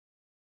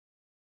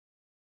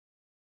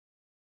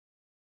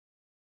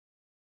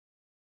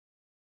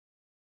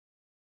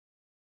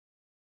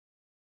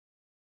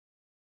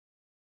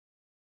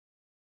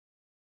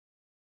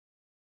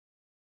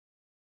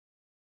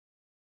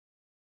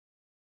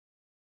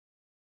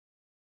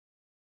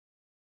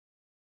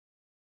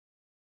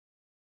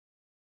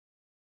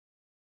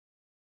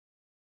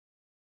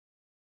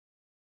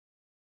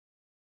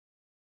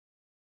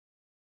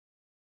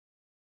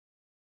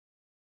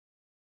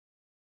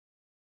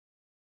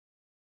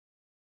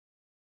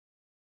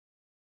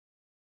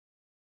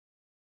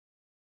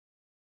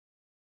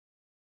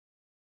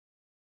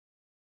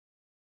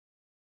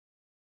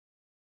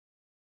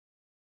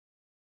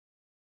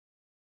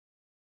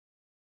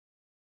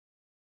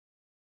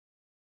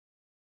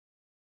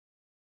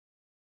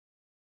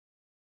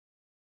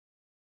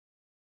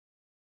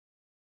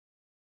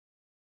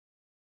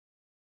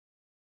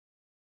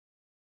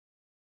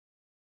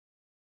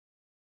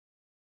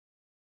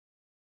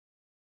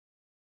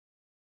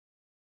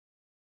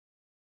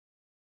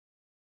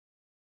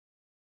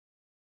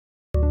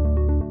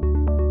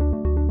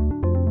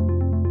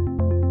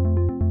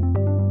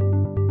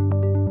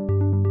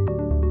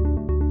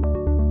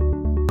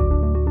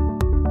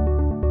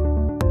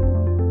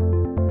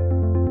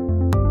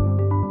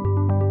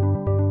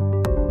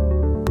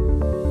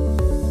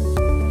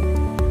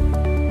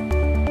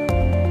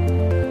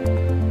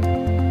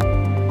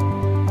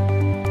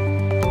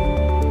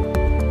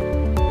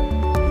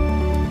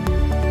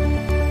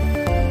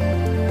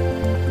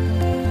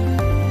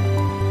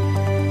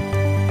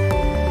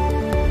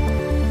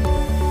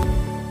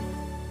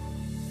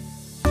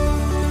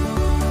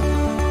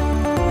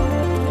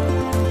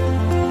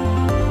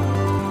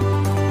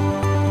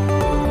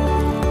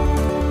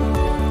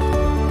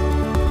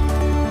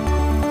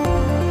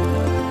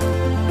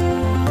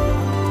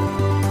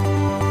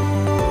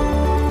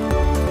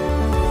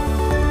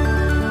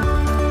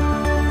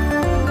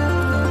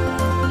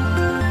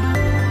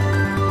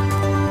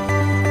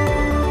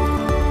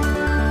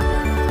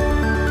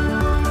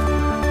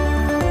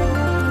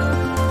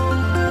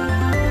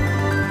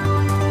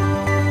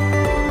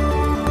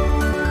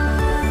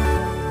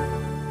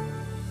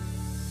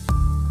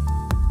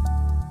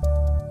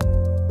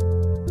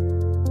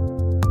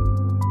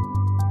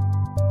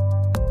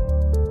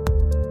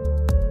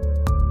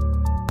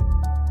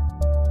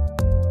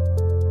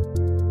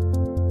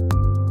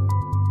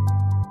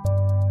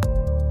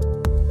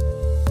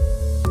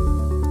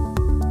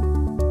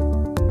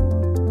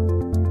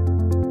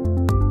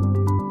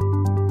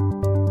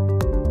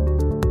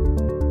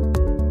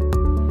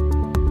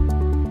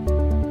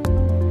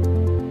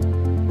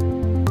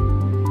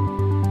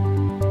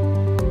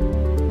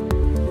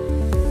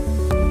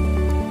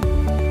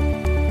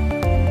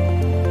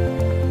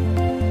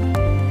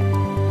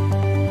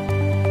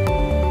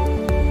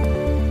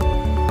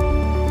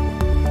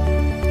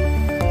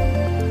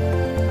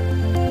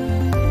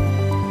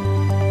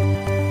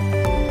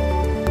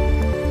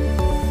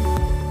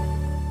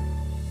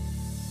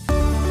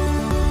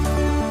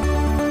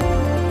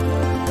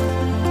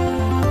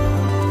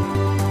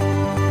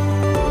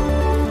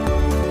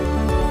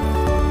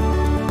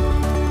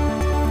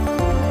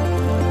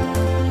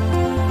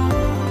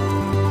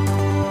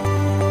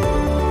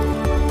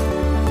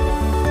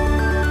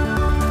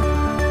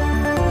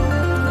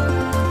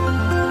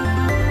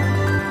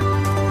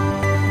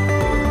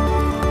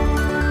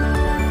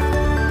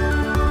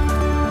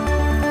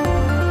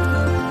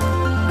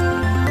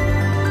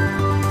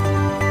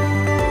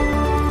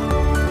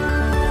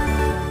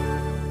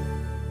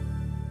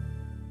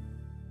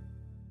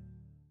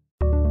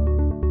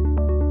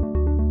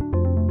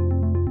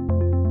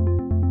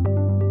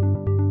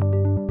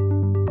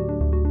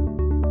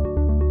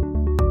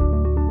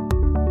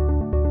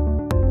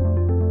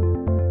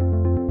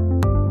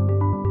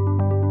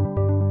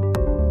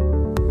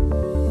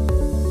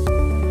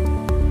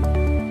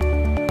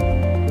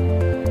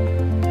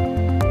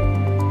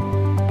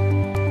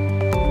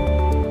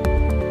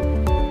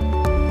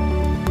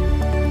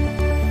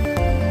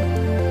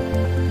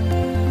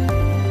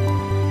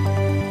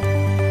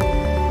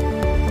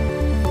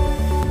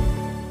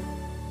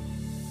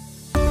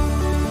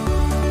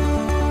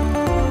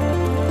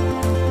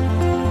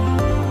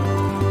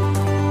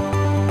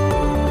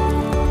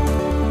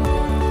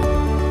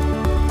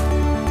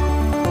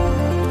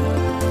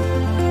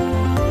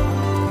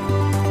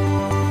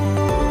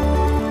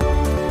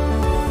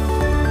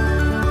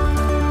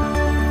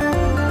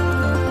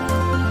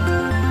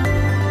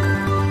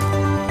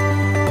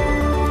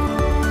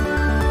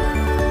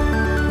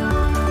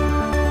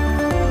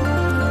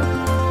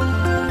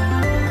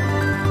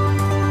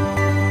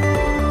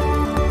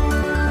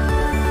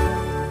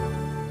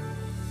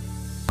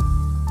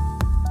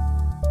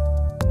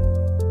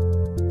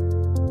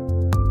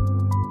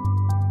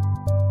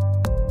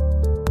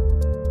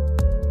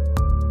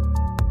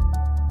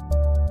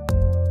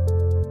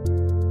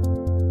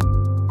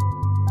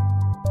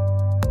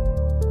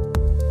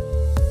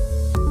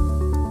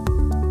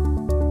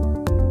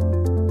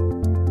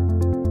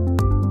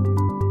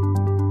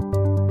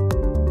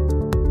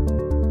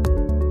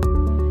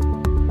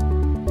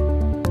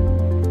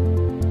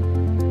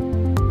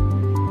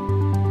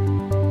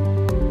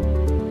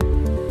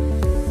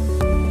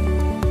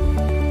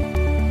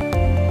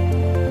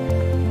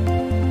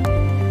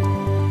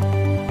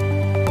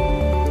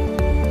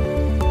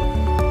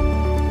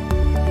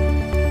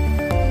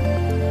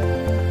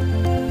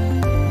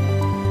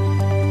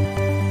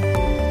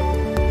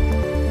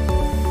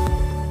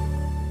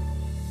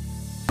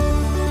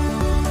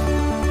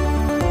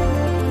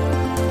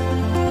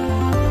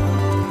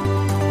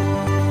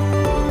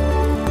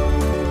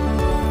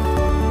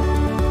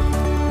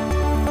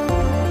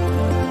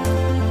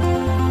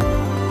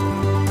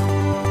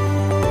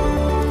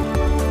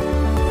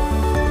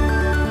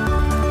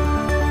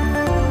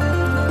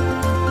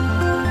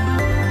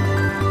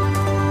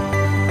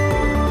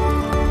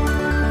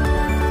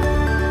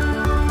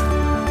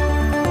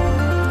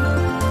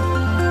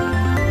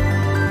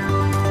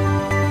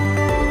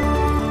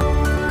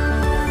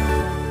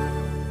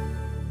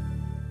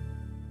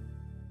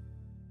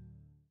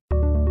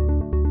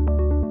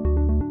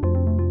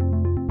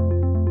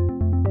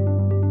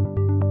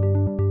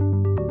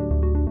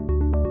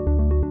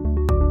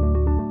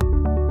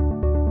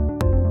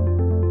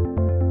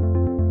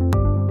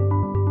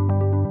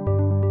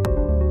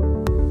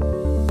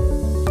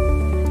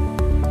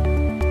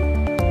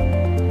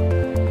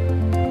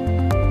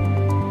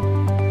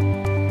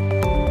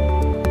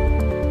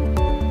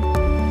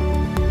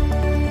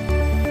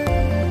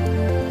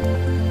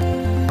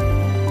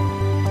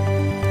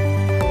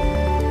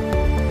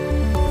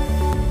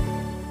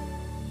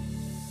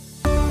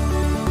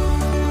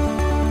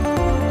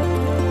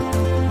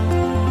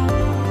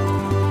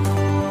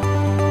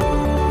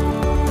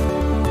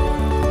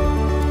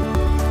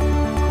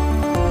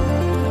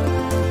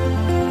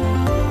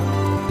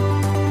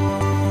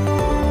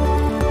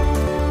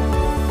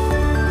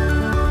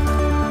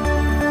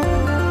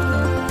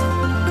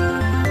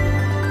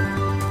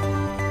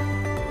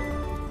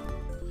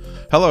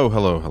Hello,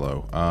 hello,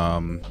 hello.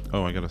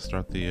 Oh, I gotta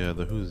start the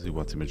whoosy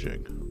whatsy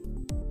majig.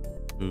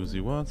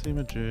 Whoosy whatsy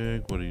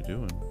majig. What are you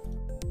doing?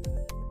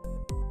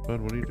 Bud,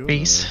 what are you doing?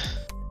 Face.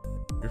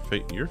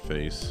 Your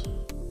face.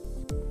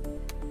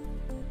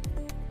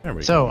 There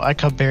we So go. I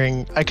come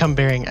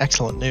bearing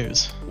excellent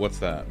news. What's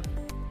that?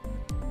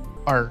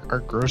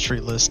 Our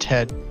grocery list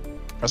had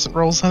crescent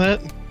rolls in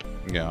it,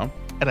 Yeah.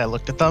 and I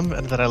looked at them,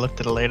 and then I looked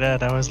at Elena,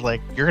 and I was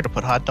like, "You're gonna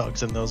put hot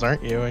dogs in those,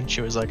 aren't you?" And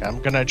she was like,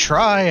 "I'm gonna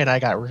try," and I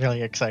got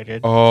really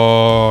excited.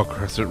 Oh,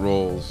 crescent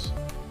rolls.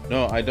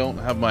 No, I don't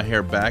have my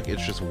hair back.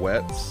 It's just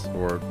wet,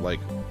 or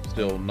like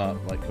still not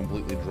like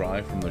completely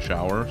dry from the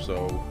shower.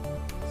 So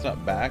it's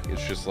not back.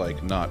 It's just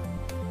like not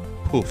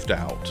poofed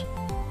out.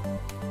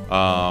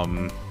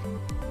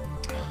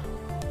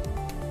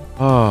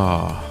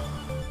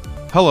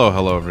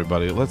 Hello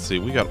everybody. Let's see.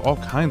 We got all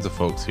kinds of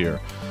folks here.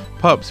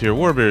 Pups here,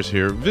 Warbear's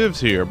here,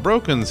 Viv's here,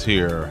 Broken's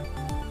here.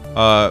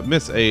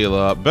 Miss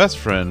Ayla, best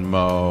friend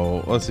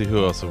Mo. Let's see,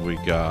 who else have we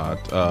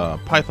got?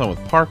 Python with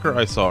Parker,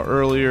 I saw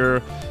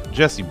earlier.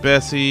 Jesse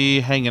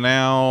Bessie hanging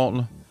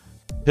out.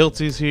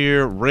 Hilty's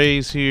here,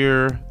 Ray's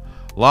here.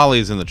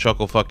 Lolly's in the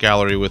Chucklefuck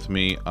gallery with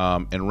me.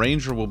 And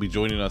Ranger will be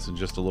joining us in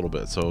just a little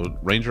bit. So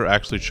Ranger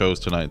actually chose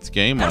tonight's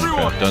game,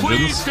 Minecraft Dungeons.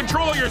 Please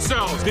control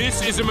yourselves.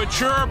 This is a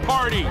mature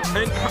party.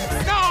 And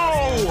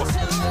no!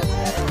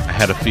 I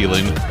had a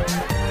feeling.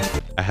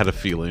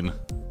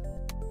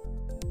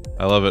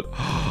 I love it.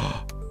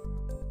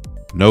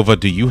 Nova,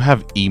 do you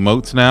have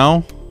emotes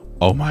now?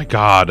 Oh my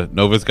god,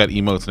 Nova's got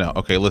emotes now.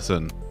 Okay,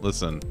 listen.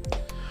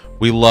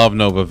 We love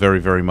Nova very,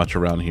 very much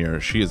around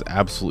here. She is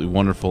absolutely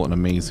wonderful and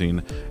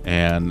amazing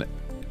and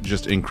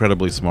just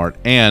incredibly smart.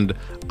 And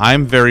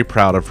I'm very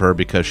proud of her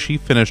because she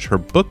finished her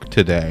book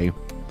today.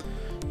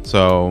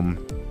 So,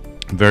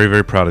 very,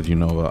 very proud of you,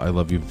 Nova. I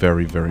love you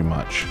very, very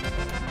much.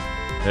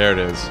 There it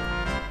is.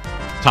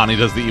 Tani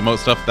does the emote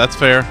stuff. That's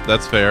fair.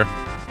 That's fair.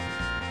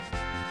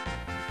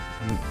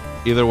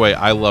 Either way,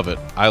 I love it.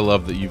 I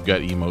love that you've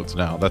got emotes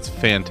now. That's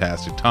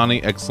fantastic.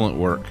 Tani, excellent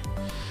work.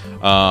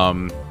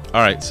 All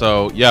right,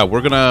 so yeah,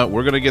 we're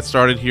gonna get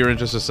started here in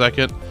just a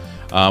second.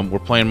 We're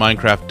playing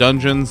Minecraft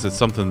Dungeons. It's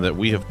something that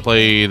we have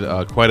played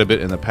quite a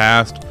bit in the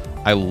past.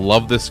 I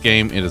love this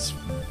game. It is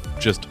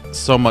just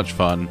so much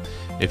fun.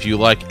 If you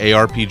like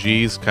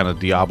ARPGs, kind of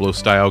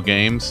Diablo-style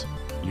games,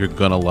 you're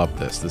gonna love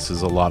this. This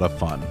is a lot of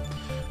fun.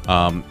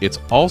 It's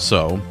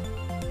also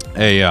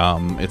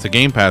it's a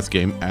Game Pass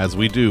game, as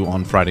we do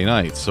on Friday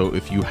nights. So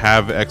if you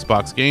have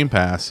Xbox Game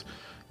Pass,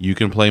 you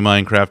can play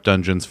Minecraft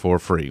Dungeons for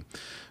free.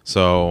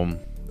 So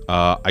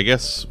I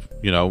guess,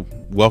 you know,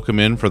 welcome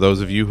in for those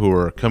of you who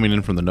are coming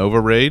in from the Nova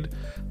raid.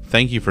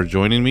 Thank you for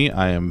joining me.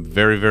 I am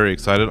very, very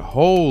excited.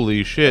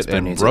 Holy shit,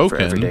 and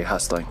Broken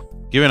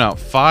giving out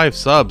 5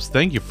 subs.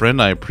 Thank you,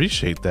 friend. I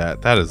appreciate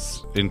that. That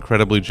is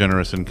incredibly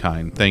generous and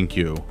kind. Thank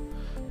you.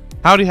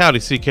 Howdy, howdy,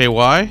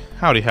 CKY.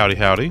 Howdy, howdy,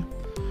 howdy.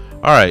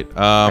 All right.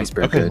 Ice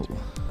bear okay. good.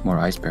 More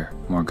ice bear.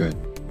 More good.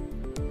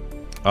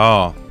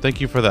 Oh,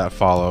 thank you for that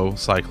follow,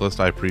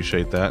 Cyclist. I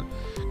appreciate that.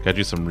 Got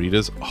you some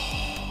Ritas.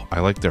 Oh, I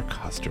like their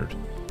custard.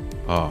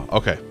 Oh,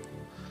 okay.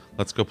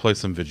 Let's go play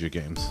some video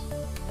games.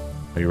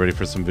 Are you ready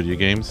for some video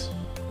games?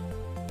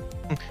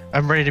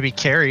 I'm ready to be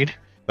carried.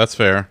 That's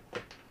fair.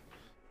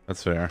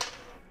 That's fair.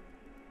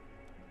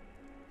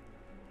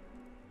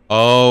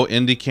 Oh,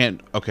 Indy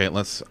can't. Okay,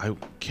 let's.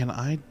 Can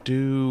I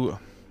do?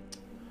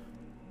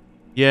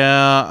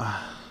 Yeah.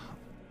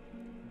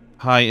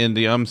 Hi,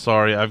 Indy. I'm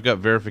sorry. I've got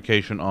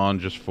verification on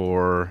just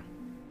for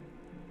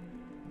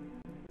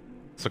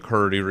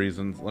security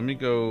reasons. Let me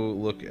go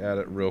look at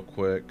it real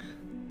quick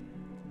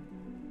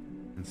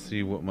and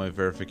see what my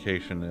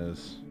verification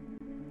is.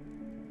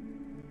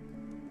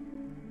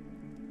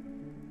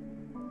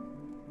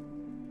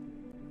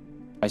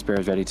 Ice bear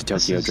is ready to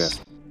Tokyo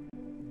Drift.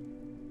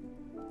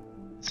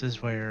 This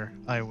is where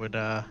I would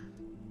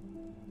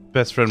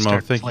Best friend Mo,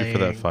 start thank you for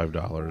that playing.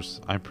 $5.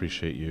 I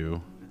appreciate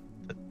you.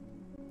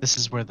 This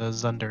is where the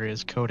Zunder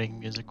is coding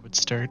music would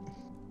start.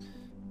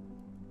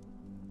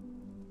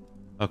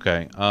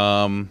 Okay.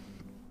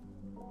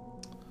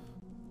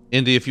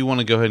 Indy, if you want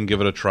to go ahead and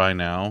give it a try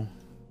now,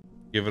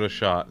 give it a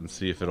shot and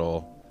see if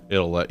it'll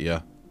let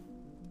you.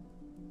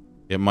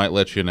 It might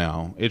let you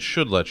now. It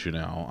should let you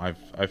now.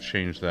 I've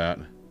changed that.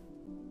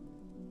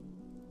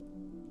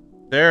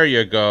 There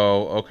you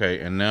go.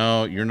 Okay, and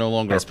now you're no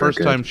longer a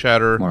first-time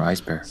chatter. More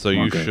ice bear. So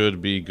you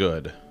should be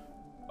good.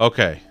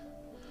 Okay.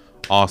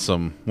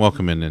 Awesome.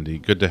 Welcome in, Indy.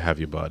 Good to have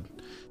you, bud.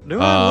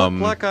 Do I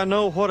look like I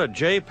know what a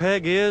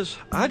JPEG is?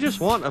 I just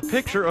want a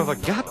picture of a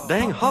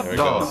goddamn hot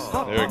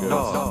dog. There it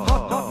goes.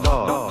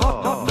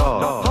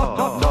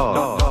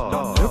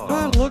 If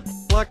I look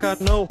like I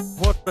know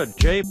what a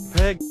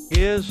JPEG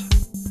is,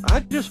 I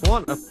just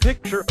want a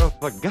picture of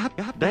a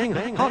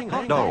goddamn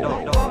hot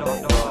dog.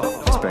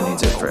 Ice bear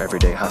needs it for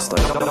everyday hustler.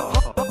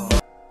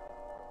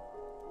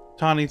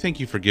 Tani,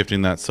 thank you for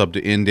gifting that sub to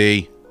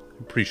Indy.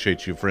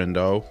 Appreciate you,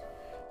 friendo.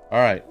 All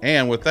right,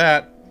 and with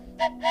that,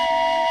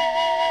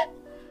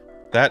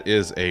 that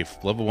is a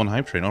level 1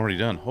 hype train already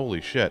done.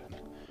 Holy shit.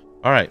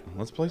 All right,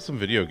 let's play some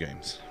video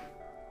games.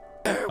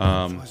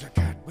 Was a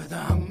cat with a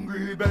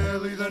hungry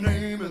belly. The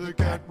name of the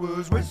cat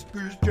was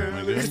Whiskers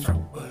Jelly. His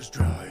throat was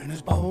dry and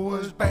his paw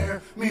was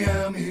bare.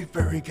 Meow, me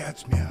furry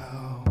cats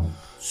meow.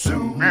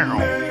 Soon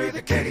may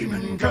the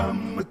kittyman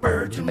come with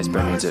birds and Ice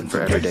Bear needs it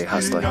for everyday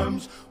hustling.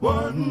 hustling.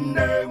 One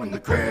day when the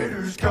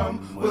critters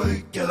come, we'll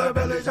eat till our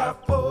bellies are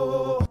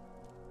full.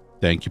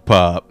 Thank you,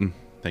 Pup.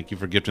 Thank you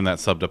for gifting that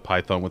sub to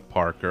Python with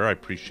Parker. I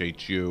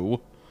appreciate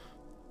you.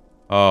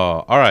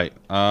 Oh, all right.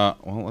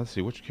 Well, let's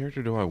see. Which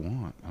character do I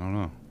want? I don't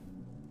know.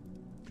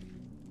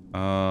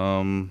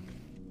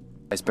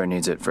 Ice Bear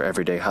needs it for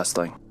everyday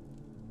hustling.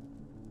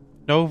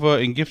 Nova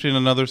and gifting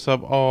another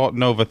sub. Oh,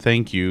 Nova,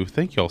 thank you.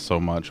 Thank y'all so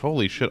much.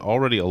 Holy shit,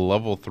 already a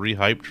level 3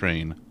 hype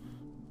train.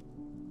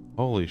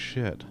 Holy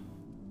shit.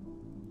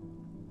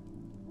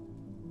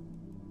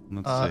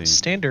 Let's see.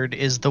 Standard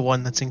is the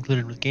one that's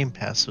included with Game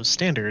Pass, so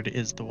Standard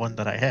is the one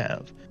that I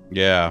have.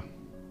 Yeah.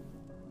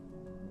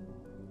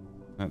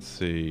 Let's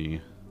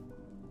see.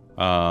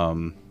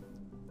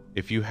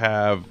 If you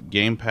have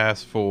Game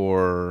Pass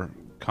for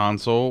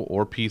console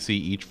or PC,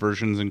 each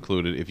version is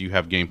included. If you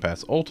have Game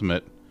Pass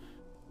Ultimate,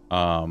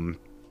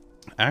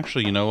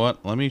 actually, you know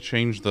what? Let me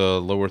change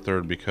the lower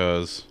third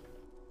because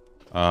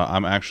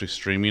I'm actually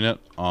streaming it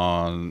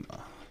on,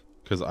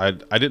 because I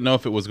didn't know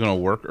if it was going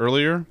to work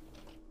earlier.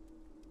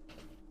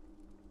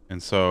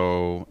 And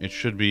so it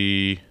should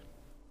be,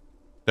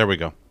 there we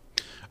go.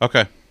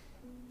 Okay.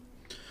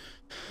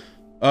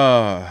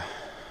 All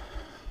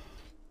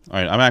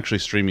right, I'm actually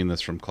streaming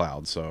this from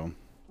cloud, so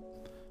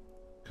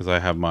because I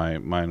have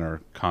mine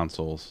are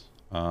consoles.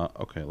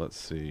 Okay, let's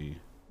see.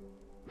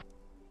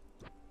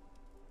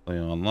 Play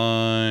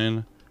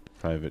online,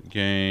 private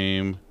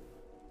game.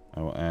 I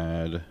will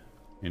add,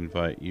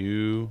 invite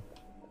you.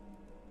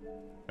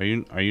 Are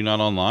you not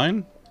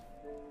online?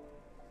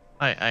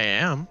 I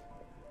am.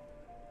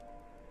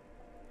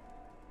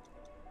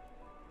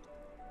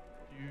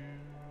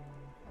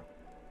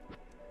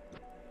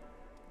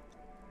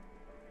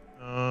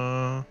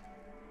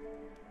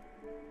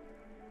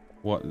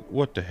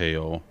 What the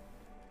hell?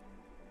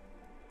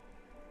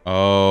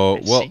 Oh,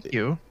 well,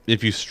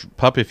 if you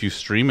Pup, if you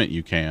stream it,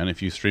 you can.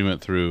 If you stream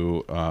it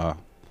through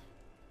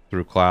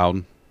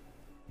cloud,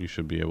 you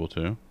should be able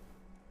to.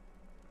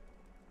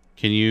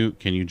 Can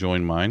you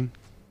join mine?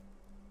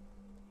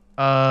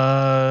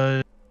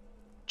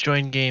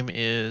 Join game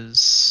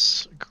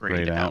is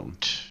grayed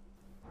out.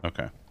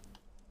 Okay.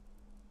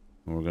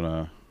 We're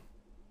gonna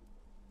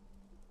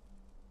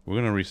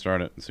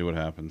restart it and see what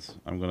happens.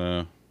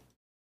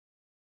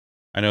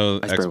 I know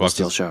Ice Bear will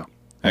still show,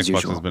 as Xbox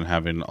usual. has been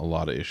having a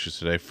lot of issues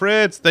today.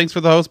 Fritz, thanks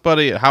for the host,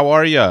 buddy. How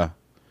are ya?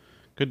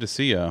 Good to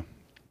see ya.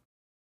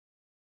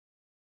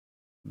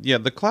 Yeah,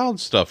 the cloud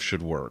stuff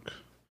should work.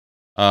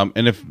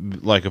 And if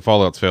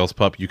all else fails,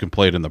 Pup, you can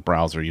play it in the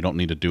browser. You don't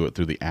need to do it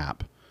through the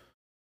app.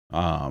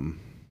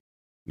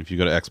 If you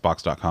go to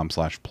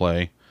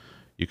xbox.com/play,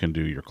 you can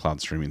do your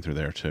cloud streaming through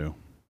there too.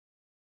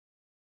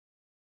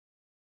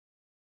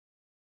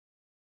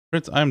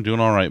 Fritz, I'm doing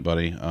all right,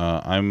 buddy.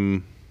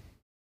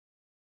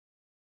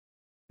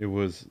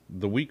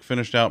 The week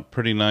finished out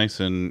pretty nice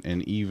and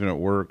even at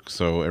work,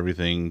 so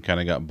everything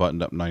kind of got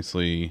buttoned up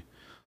nicely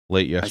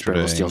late yesterday. Ice Bear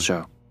will still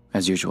show,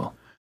 as usual.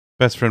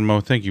 Best friend Mo,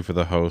 thank you for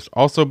the host.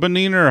 Also,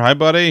 Beniner, hi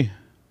buddy.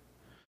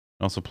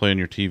 Also play on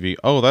your TV.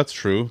 Oh, that's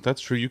true.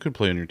 That's true. You could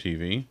play on your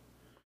TV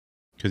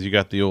because you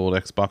got the old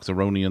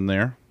Xbox-a-roni in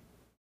there.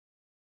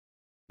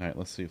 All right,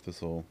 let's see if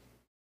this will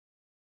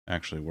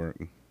actually work.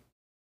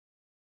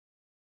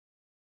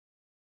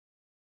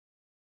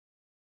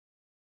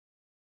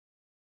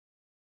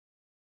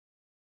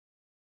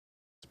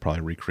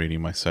 Probably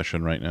recreating my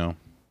session right now.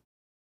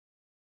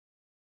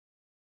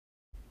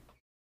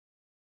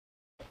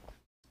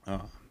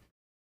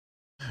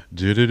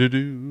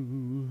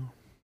 Do.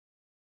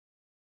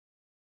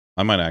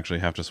 I might actually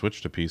have to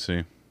switch to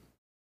PC.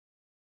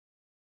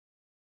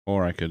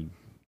 Or I could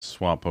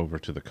swap over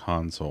to the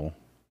console.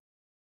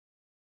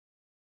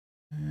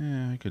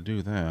 Yeah, I could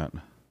do that.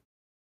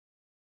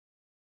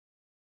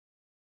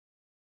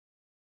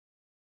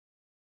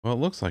 Well, it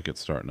looks like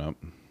it's starting up.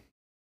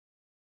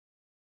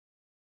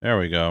 There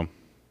we go.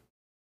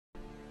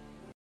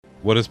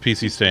 What does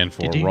PC stand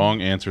for? Wrong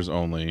answers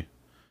only.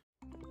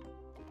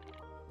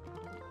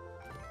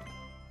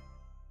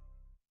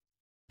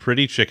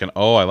 Pretty chicken.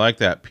 Oh, I like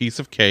that. Piece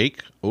of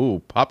cake.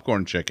 Ooh,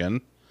 popcorn chicken.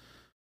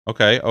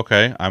 Okay,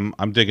 okay.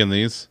 I'm digging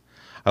these.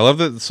 I love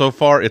that so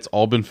far it's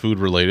all been food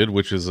related,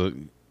 which is a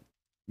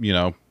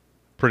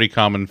pretty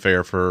common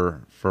fare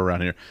for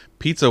around here.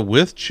 Pizza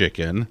with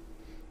chicken.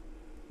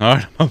 All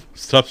right,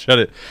 stop, shut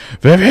it.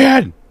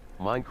 Vivian!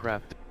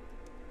 Minecraft.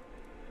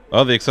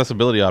 Oh, the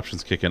accessibility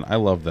options kick in. I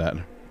love that.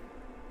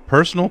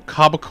 Personal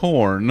cob of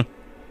corn.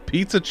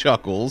 Pizza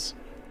chuckles.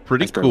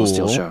 Pretty Ice Bear cool. will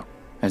still show,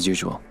 as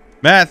usual.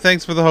 Matt,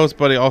 thanks for the host,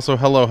 buddy. Also,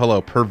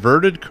 hello.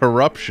 Perverted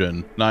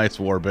corruption. Nice,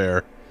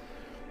 Warbear.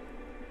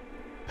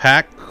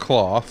 Pack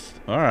cloth.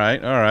 All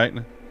right.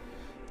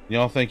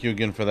 Y'all, thank you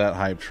again for that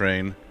hype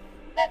train.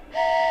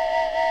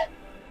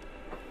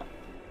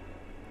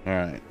 All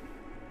right.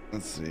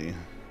 Let's see.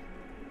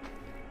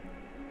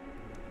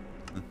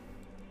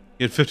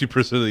 Get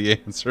 50% of the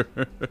answer.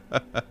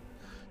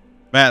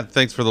 Matt,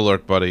 thanks for the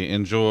lurk, buddy.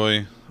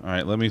 Enjoy. All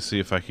right, let me see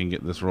if I can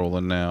get this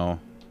rolling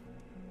now.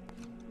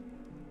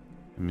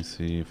 Let me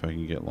see if I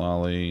can get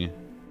Lolly.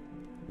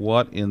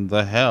 What in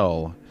the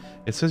hell?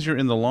 It says you're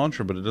in the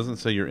launcher, but it doesn't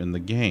say you're in the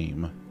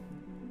game.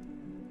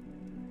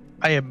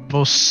 I am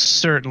most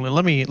certainly.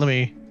 Let me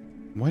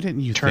Why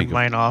didn't you turn think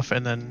mine off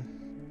and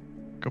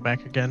then go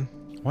back again.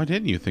 Why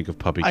didn't you think of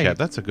Puppy Cat?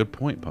 That's a good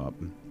point, Pop.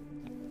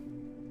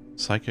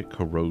 Psychic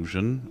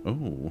corrosion.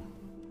 Oh.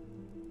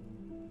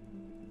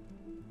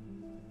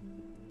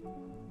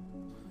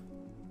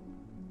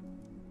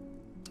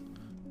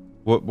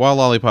 While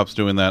Lollipop's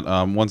doing that,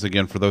 once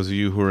again, for those of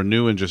you who are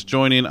new and just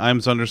joining, I'm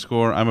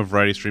Zunderstream. I'm a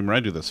variety streamer. I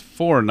do this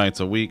 4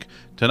 nights a week.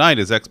 Tonight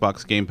is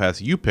Xbox Game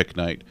Pass You Pick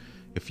Night.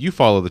 If you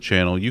follow the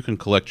channel, you can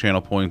collect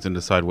channel points and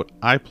decide what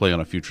I play on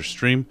a future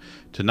stream.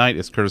 Tonight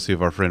is courtesy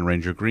of our friend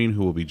Ranger Green,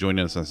 who will be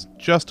joining us in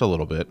just a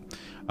little bit.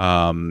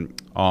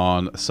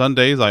 On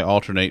Sundays, I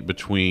alternate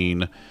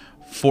between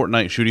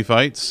Fortnite shooty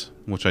fights,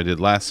 which I did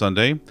last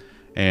Sunday,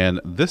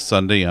 and this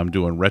Sunday I'm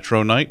doing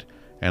Retro Night,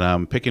 and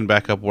I'm picking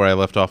back up where I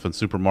left off in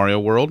Super Mario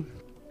World,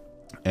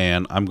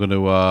 and I'm going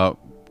to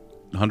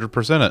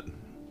 100% it.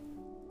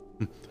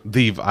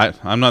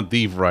 I'm not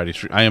the variety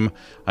stream.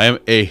 I am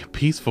a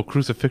peaceful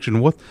crucifixion.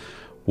 What?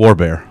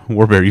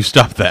 Warbear, you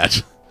stop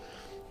that.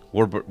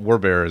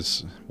 Warbear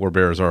is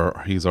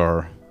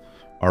our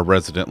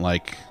resident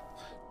like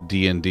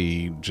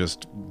D&D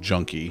just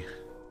junkie.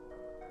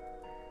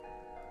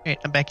 Hey,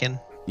 I'm back in.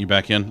 You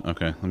back in?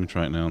 Okay, let me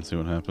try it now and see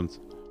what happens.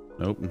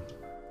 Nope.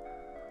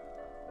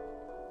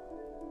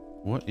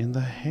 What in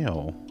the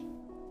hell?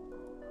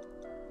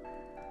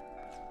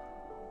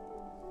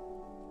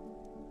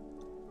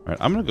 Alright,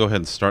 I'm going to go ahead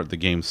and start the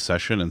game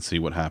session and see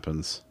what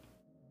happens.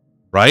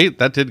 Right?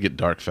 That did get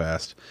dark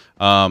fast.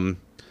 So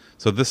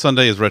this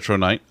Sunday is Retro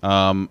Night.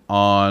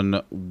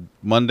 On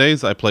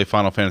Mondays, I play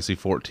Final Fantasy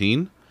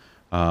XIV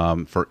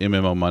for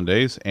MMO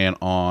Mondays. And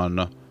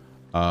on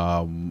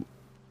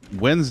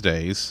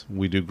Wednesdays,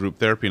 we do Group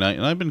Therapy Night.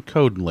 And I've been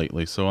coding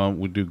lately, so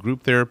we do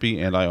Group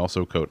Therapy and I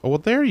also code. Oh, well,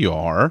 there you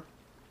are.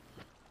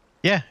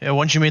 Yeah,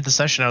 once you made the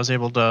session, I was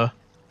able to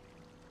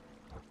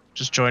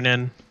just join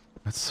in.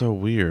 That's so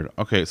weird.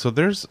 Okay, so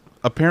there's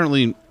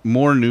apparently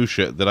more new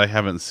shit that I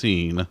haven't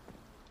seen.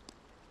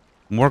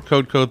 More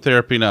Code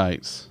Therapy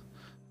Nights.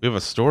 We have a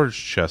storage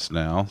chest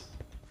now.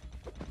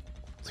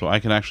 So I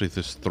can actually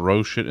just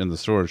throw shit in the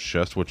storage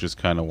chest, which is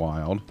kind of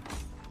wild.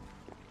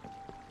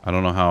 I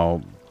don't know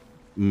how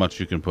much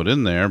you can put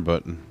in there,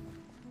 but...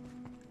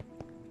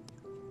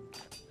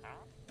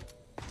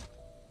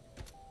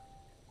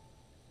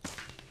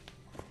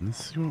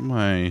 Let's see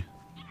what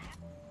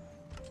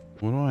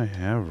do I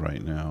have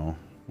right now?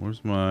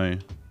 Where's my...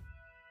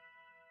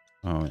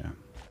 Oh, yeah.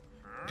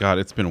 God,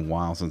 it's been a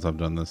while since I've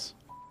done this.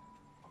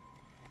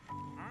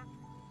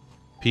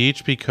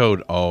 PHP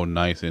code. Oh,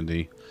 nice,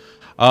 Indy.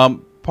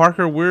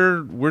 Parker,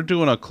 we're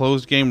doing a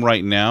closed game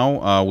right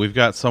now. We've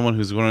got someone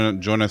who's going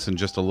to join us in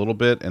just a little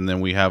bit, and then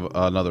we have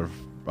another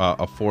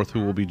a fourth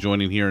who will be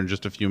joining here in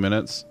just a few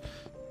minutes.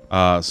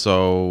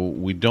 So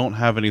we don't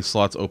have any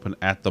slots open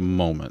at the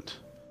moment.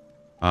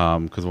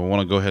 Because we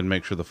want to go ahead and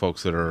make sure the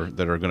folks that are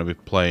going to be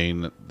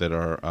playing that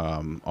are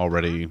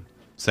already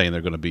saying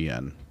they're going to be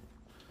in.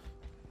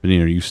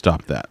 Benina, you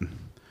stop that.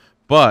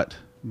 But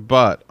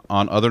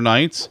on other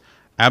nights,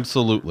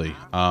 absolutely.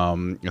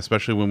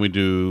 Especially when we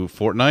do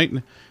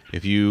Fortnite.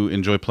 If you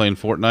enjoy playing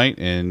Fortnite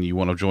and you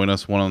want to join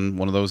us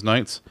one of those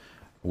nights,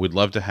 we'd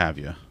love to have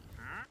you.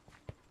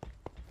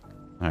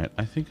 All right,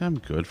 I think I'm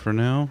good for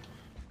now.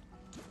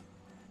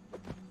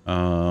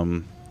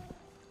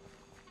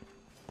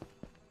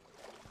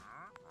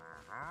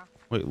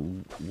 Wait,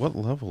 what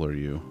level are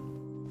you?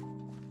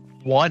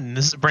 1.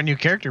 This is a brand new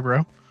character,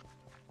 bro.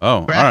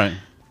 Oh, alright.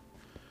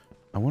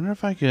 I wonder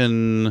if I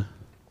can...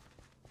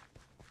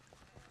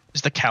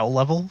 Is the cow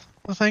level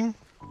a thing?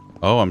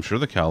 Oh, I'm sure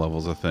the cow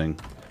level's a thing.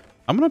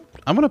 I'm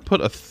gonna put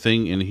a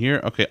thing in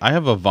here. Okay, I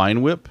have a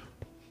vine whip.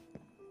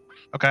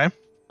 Okay.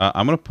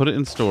 I'm gonna put it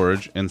in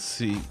storage and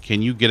see,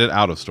 can you get it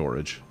out of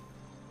storage?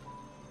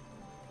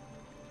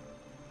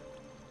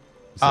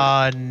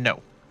 No.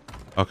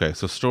 Okay,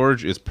 so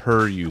storage is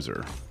per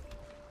user.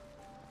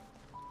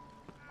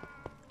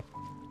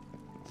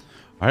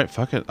 Alright,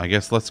 fuck it. I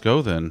guess let's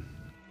go then.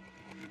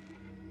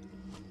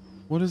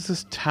 What is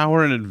this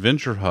tower and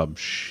adventure hub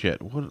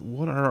shit?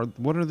 What are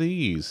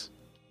these?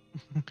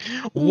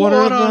 What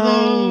are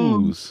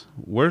those?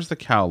 Where's the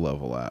cow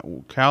level at?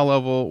 Cow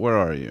level, where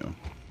are you?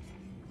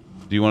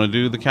 Do you want to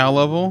do the cow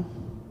level?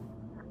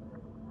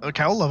 The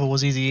cow level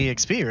was easy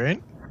EXP,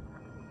 right?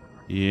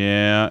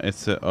 Yeah,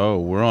 it's a... Oh,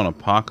 we're on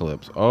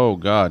Apocalypse. Oh,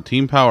 God.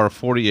 Team power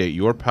 48.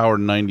 Your power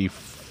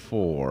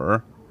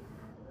 94.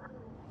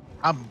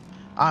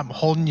 I'm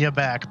holding you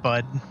back,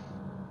 bud.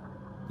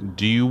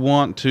 Do you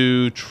want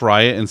to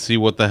try it and see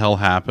what the hell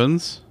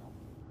happens?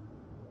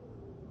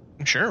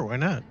 Sure, why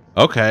not?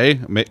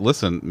 Okay.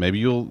 Listen, maybe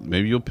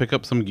you'll pick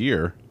up some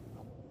gear.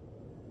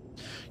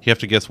 You have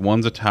to guess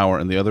one's a tower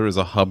and the other is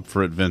a hub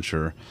for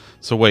adventure.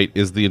 So wait,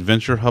 is the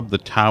adventure hub the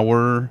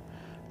tower,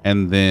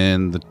 and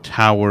then the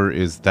tower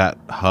is that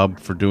hub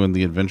for doing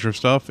the adventure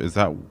stuff? Is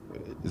that?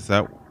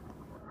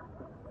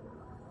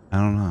 I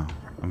don't know.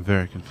 I'm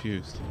very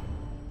confused.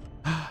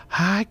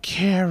 Hi,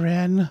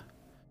 Karen.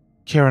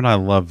 Karen, I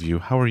love you.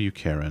 How are you,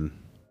 Karen?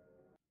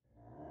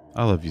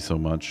 I love you so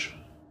much.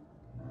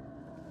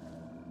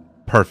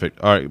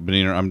 Perfect. All right,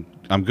 Beniner,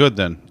 I'm good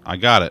then. I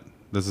got it.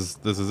 This is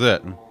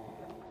it.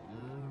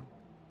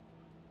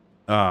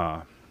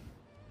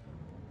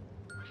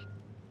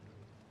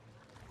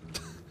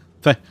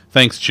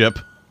 Thanks, Chip.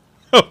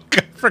 Oh,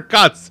 God, for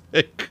God's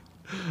sake.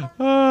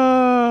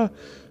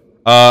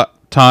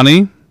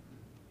 Tawny,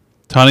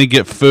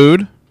 get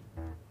food.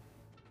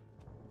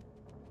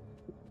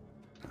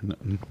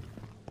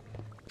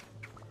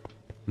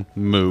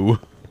 Moo.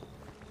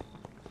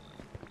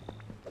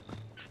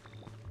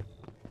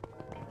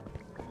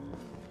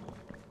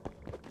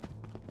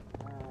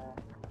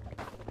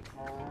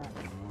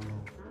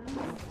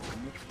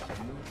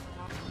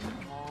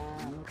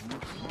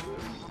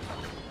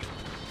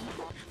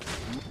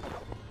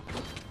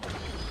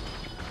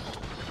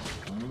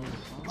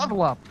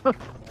 Level up.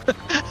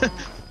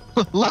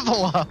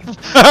 Level up.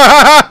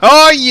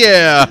 Oh,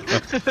 yeah.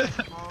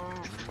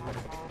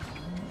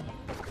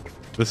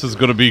 This is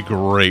going to be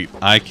great.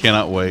 I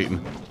cannot wait.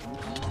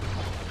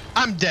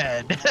 I'm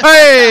dead.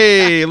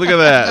 Hey, look at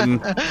that.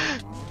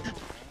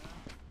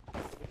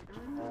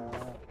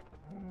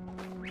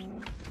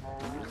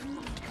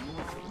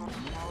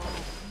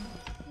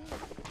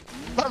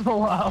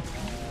 Level up.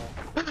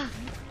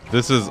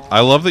 This is,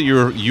 I love that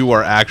you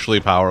are actually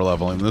power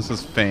leveling. This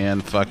is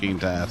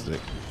fan-fucking-tastic.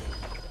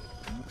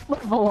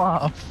 Level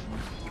up.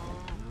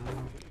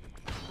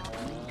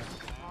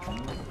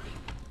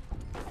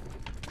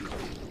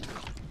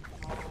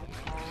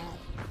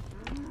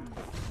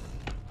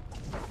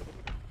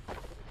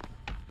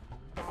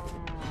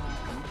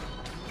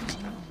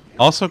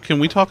 Also, can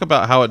we talk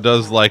about how it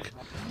does, like,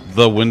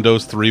 the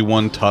Windows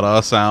 3.1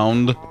 ta-da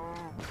sound?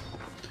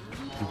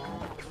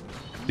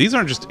 These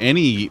aren't just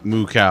any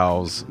moo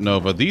cows,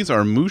 Nova. These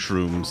are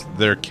mushrooms.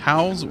 They're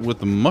cows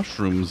with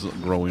mushrooms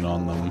growing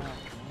on them.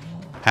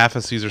 Half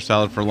a Caesar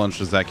salad for lunch.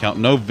 Does that count?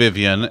 No,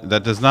 Vivian.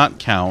 That does not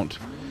count.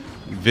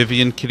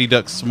 Vivian Kitty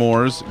Duck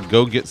S'mores,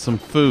 go get some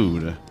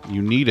food.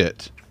 You need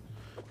it.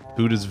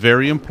 Food is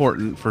very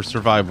important for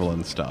survival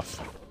and stuff.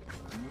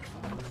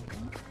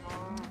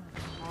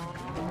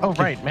 Oh,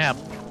 right. Map.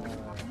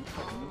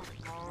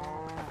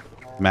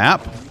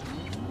 Map?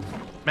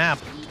 Map.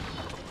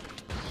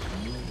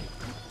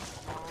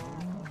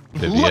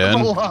 Vivian.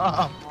 Level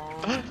up.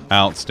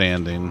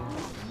 Outstanding.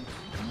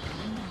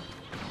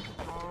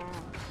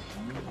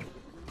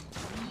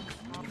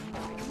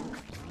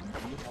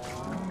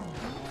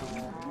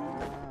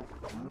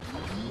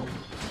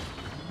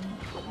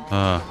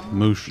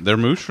 They're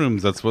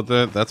mushrooms. That's what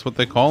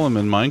they call them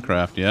in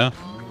Minecraft. Yeah,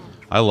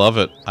 I love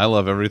it. I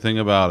love everything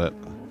about it.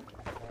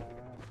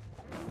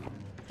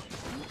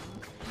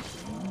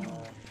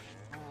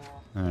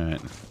 All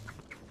right.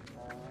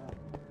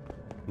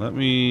 Let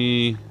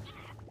me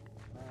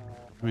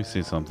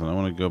see something. I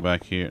want to go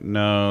back here.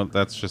 No,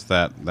 that's just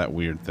that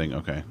weird thing.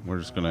 Okay, we're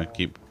just gonna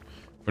keep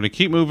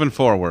moving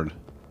forward.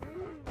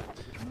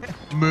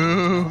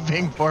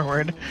 Moving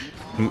forward.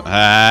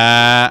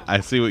 Ah, I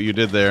see what you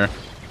did there.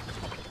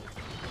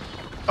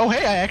 Oh,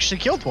 hey, I actually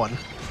killed one.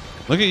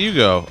 Look at you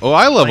go. Oh,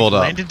 I leveled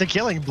up. Landed the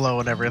killing blow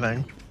and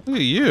everything. Look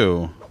at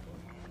you.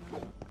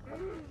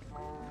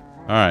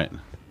 All right.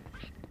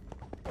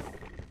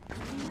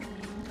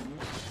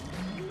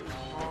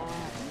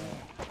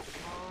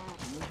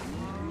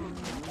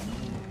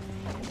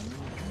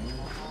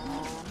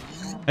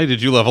 Hey,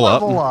 did you level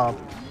up? Level up.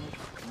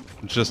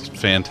 Just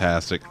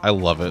fantastic. I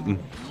love it.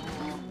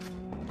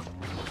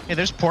 Hey,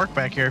 there's pork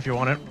back here if you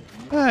want it.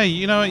 Hey,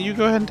 you know what? You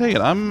go ahead and take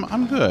it.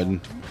 I'm good.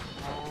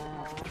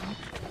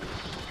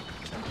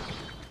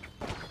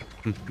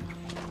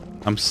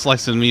 I'm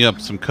slicing me up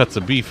some cuts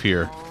of beef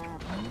here.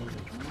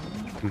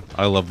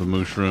 I love the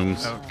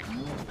mushrooms. Okay.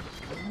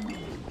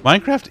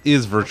 Minecraft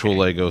is virtual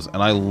Legos,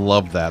 and I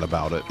love that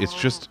about it.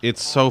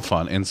 It's so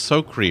fun and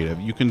so creative.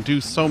 You can do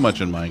so much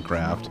in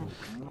Minecraft.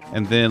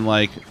 And then,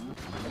 like,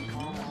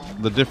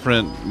 the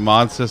different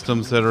mod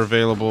systems that are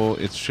available,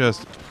 it's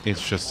just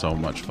so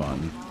much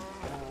fun.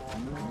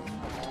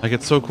 Like,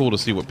 it's so cool to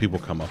see what people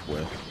come up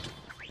with.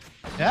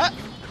 Yeah.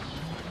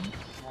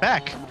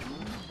 Back,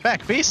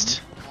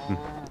 beast.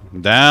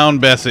 Down,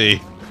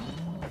 Bessie.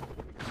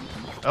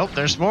 Oh,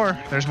 there's more.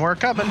 There's more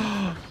coming.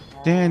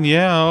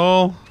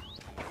 Danielle.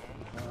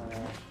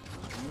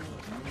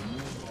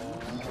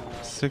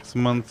 6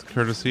 months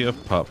courtesy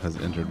of Pup has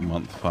entered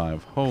month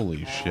 5.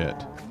 Holy shit.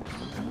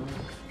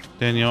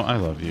 Danielle, I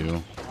love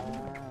you.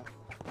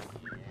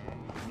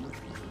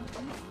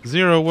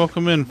 Zero,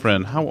 welcome in,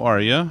 friend. How are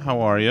ya? How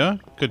are ya?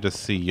 Good to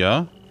see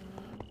ya.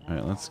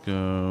 Alright, let's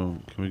go.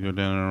 Can we go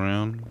down and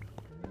around?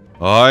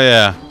 Oh,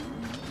 yeah.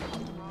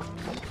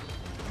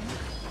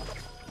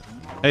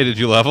 Hey, did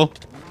you level?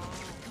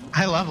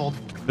 I leveled.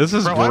 This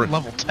is Bro, great. I'm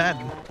level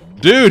 10.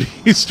 Dude,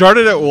 he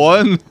started at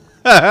 1.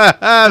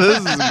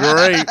 This is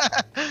great.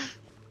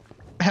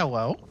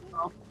 Hello.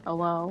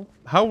 Hello.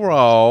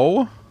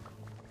 Hello.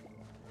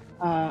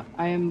 I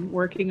am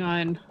working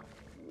on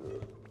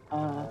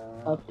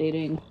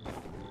updating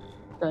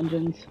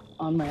dungeons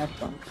on my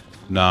Xbox.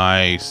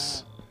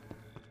 Nice.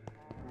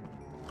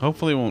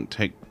 Hopefully it won't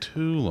take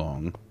too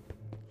long.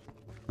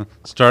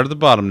 Start at the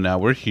bottom now.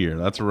 We're here.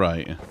 That's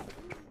right.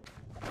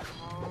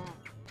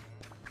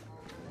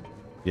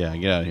 Yeah,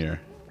 get out of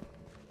here.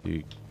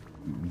 You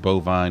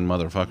bovine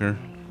motherfucker.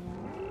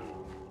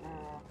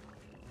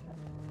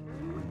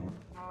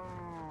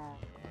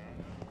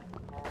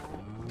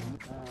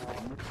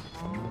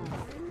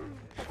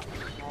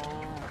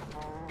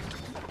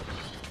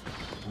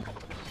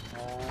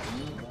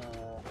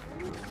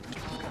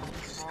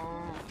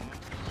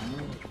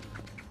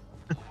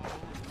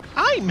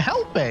 I'm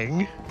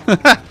helping.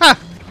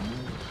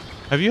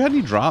 Have you had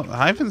any drop?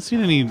 I haven't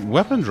seen any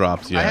weapon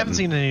drops yet. I haven't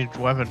seen any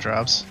weapon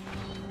drops.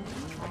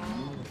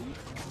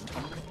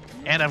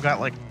 And I've got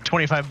like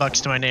 25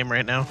 bucks to my name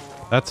right now.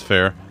 That's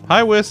fair.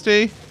 Hi,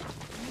 Wisty.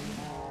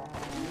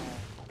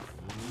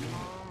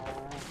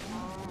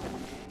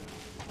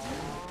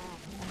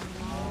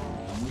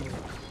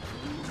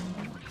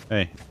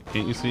 Hey,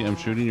 can't you see I'm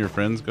shooting your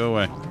friends? Go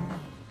away.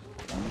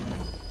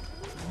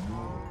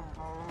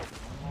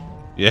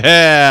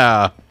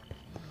 Yeah!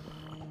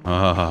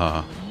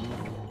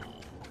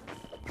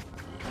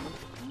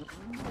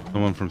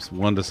 Someone from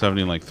 1 to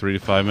 70 in like 3 to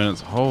 5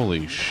 minutes.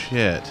 Holy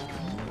shit.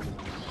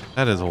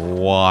 That is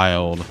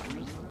wild.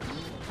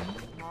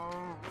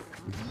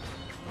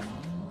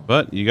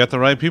 But you got the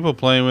right people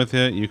playing with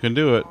you. You can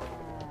do it.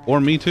 Or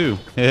me too.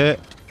 I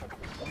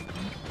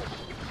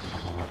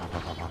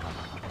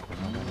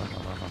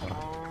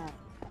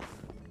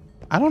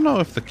don't know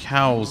if the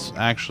cows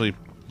actually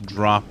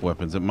drop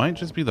weapons. It might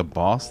just be the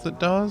boss that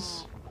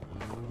does.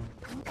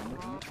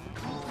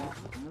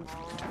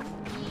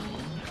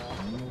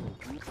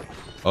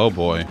 Oh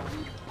boy.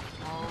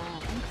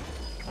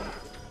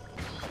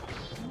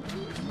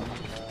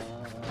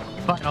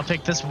 Fine, I'll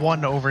take this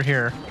one over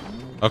here.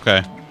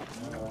 Okay.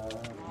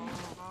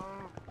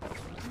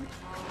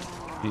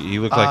 He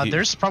looked like he...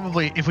 There's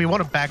probably, if we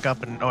want to back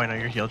up and... Oh, I know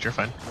you're healed. You're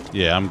fine.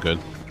 Yeah, I'm good.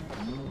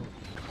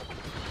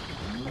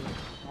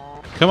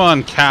 Come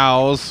on,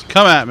 cows.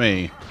 Come at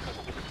me.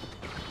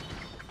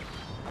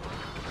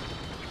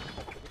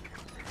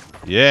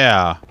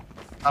 Yeah.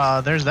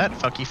 There's that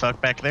fucky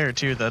fuck back there,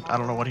 too, that I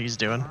don't know what he's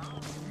doing.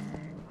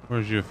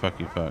 Where's your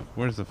fucky fuck?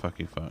 Where's the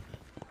fucky fuck?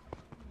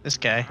 This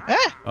guy.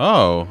 Ah!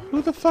 Oh,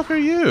 who the fuck are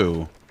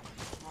you?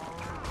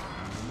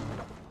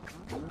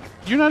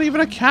 You're not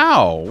even a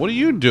cow. What are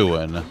you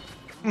doing?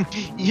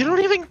 You don't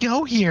even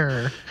go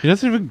here. He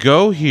doesn't even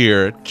go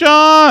here.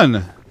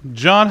 John!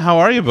 John, how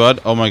are you,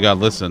 bud? Oh my god,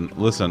 listen.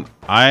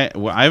 I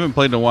haven't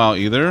played in a while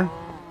either.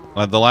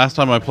 The last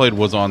time I played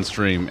was on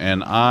stream,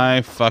 and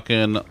I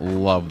fucking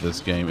love this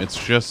game.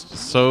 It's just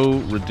so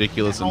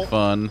ridiculous and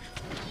fun.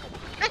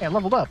 Hey, I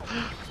leveled up.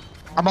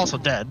 I'm also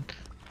dead.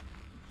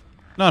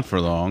 Not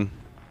for long.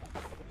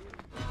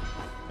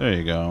 There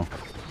you go.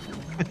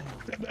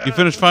 You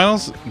finished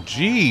finals?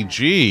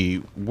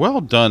 GG. Well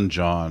done,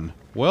 John.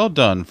 Well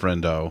done,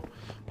 friendo.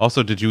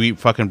 Also, did you eat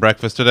fucking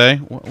breakfast today?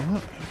 What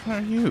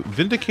are you?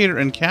 Vindicator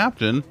and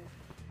Captain?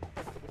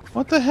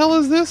 What the hell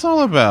is this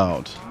all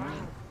about?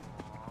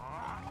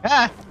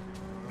 Ah!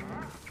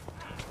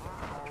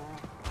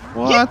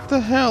 What the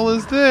hell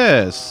is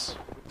this?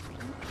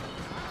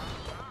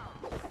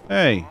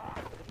 Hey.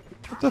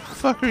 What the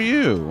fuck are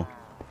you?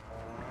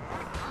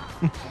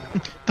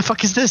 The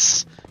fuck is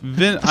this? I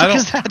What don't...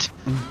 is that?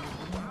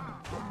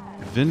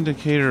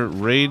 Vindicator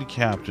Raid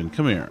Captain.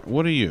 Come here.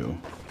 What are you?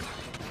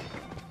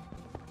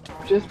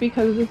 Just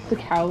because it's the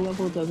cow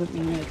level doesn't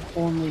mean it's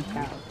only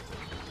cows.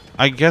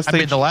 I guess I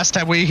mean, the last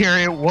time we hear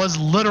it was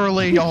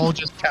literally all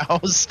just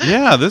cows.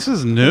 Yeah, this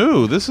is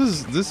new. This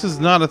is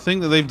not a thing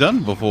that they've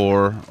done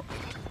before.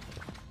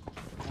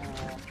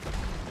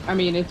 I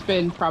mean, it's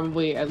been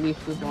probably at least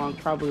as long,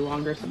 probably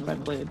longer since I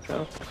played,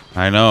 so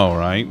I know,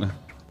 right?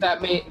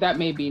 that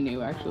may be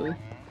new actually.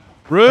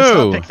 Rue, Let's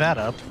not pick that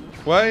up.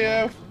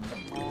 Why,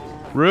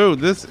 Rue,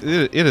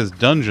 it is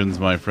dungeons,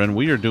 my friend.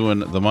 We are doing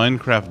the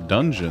Minecraft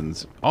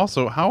dungeons.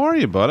 Also, how are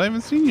you, bud? I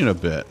haven't seen you in a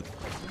bit.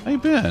 How you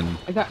been?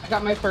 I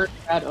got my first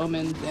bad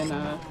omens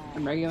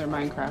in regular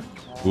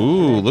Minecraft.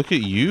 Ooh, look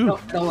at you.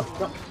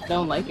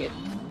 Don't like it.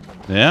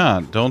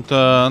 Yeah, don't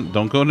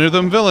go near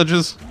them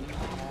villages.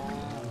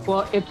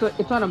 Well,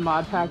 it's on a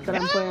mod pack that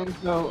I'm playing,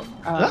 so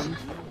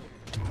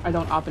I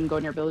don't often go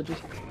near villages.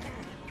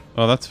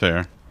 Oh, that's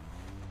fair.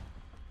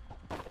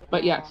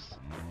 But yes,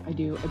 I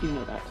do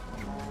know that.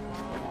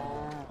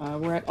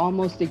 We're at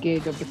almost a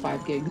gig of the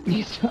 5 gig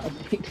needs to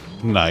update.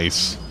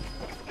 Nice.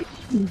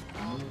 You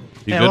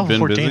Yeah, good? level Been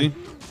 14. busy?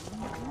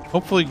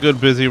 Hopefully good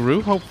busy,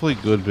 Rue. Hopefully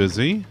good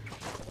busy.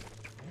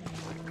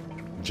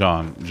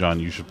 John,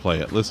 you should play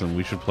it. Listen,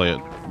 we should play it.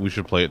 We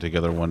should play it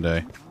together one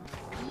day.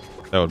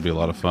 That would be a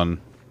lot of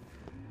fun.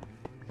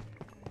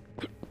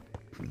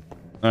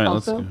 All right,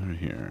 let's go Also- over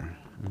here.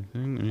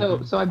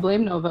 So I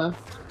blame Nova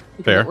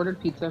because Fair. I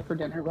ordered pizza for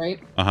dinner, right?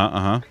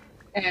 Uh-huh.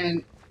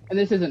 And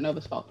this isn't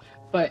Nova's fault,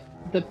 but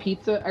the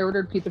pizza I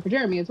ordered pizza for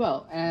Jeremy as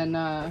well, and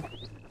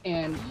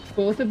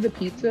both of the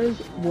pizzas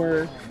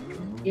were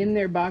in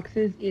their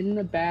boxes in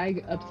the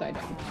bag upside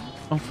down.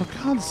 Oh, for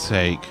God's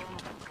sake.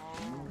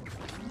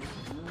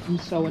 I'm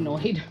so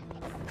annoyed.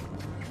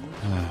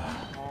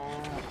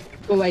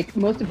 So like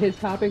most of his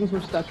toppings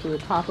were stuck to the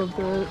top of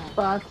the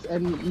box,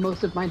 and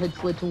most of mine had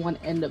slid to one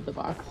end of the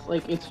box.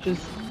 Like it's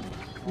just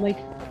like,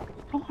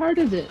 how hard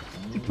is it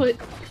to put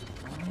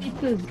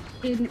pizzas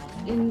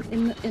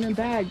in a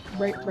bag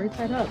right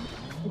side up?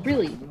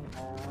 Really?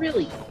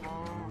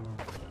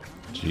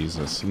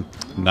 Jesus.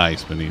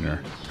 Nice,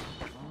 Beniner.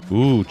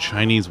 Ooh,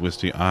 Chinese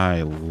whiskey.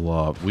 I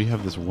love. We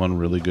have this one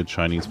really good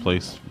Chinese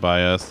place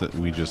by us that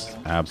we just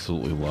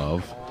absolutely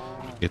love.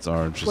 It's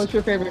our just. What's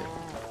your favorite?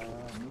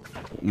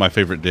 My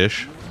favorite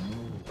dish.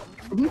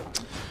 You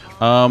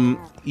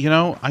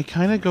know, I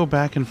kind of go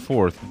back and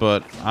forth,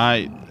 but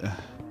I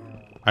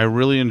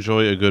really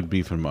enjoy a good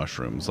beef and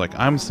mushrooms. Like,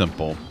 I'm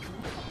simple.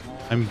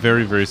 I'm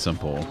very, very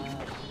simple.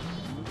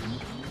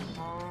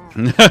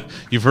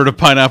 You've heard of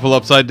pineapple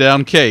upside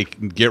down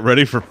cake. Get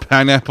ready for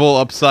pineapple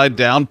upside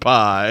down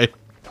pie.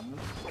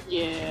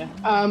 Yeah.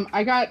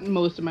 I got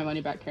most of my money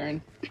back,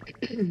 Karen.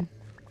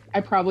 I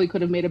probably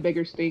could have made a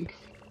bigger stink,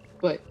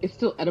 but it's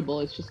still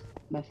edible. It's just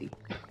messy.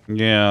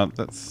 Yeah,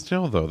 that's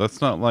still though.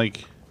 That's not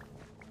like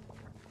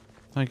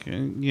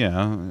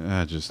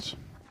yeah. Just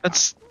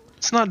It's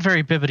not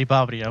very bibbity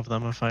bobbity of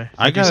them, if I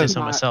do gotta say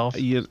so myself.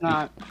 You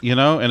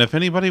know, and if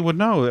anybody would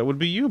know, that would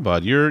be you,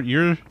 bud.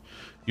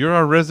 You're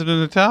our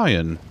resident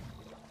Italian.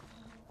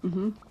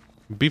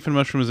 Beef and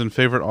mushroom is in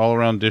favorite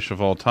all-around dish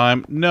of all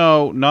time.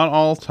 No, not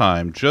all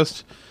time.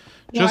 Just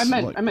I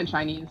meant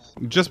Chinese.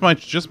 Just my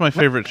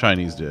favorite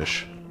Chinese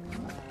dish.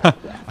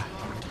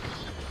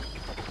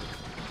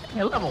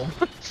 Hey, level.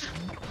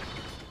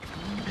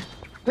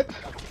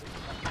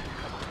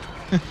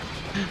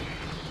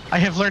 I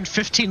have learned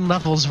 15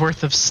 levels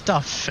worth of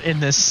stuff in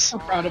this. So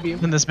proud of you.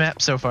 In this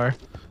map so far.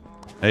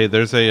 Hey,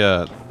 there's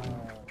a.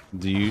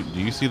 Do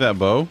you see that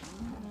bow?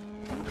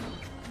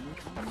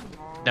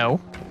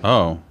 No.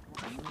 Oh.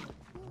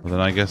 Well,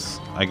 then I guess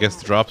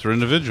the drops are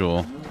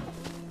individual.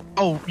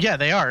 Oh yeah,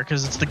 they are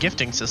because it's the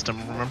gifting system.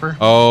 Remember?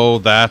 Oh,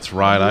 that's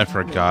right. I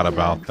forgot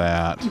about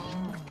that.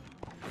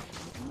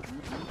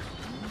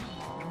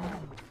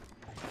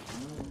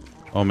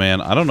 Oh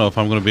man, I don't know if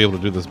I'm going to be able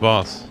to do this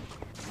boss.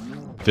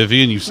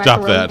 Vivian, you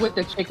stop Macaroni that. with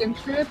the chicken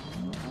strip?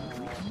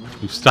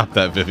 You stop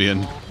that,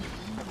 Vivian.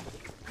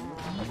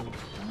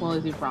 Well,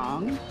 is he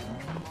wrong?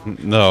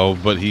 No,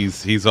 but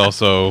he's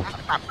also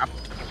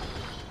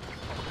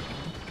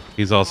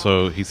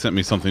he sent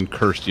me something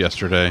cursed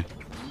yesterday.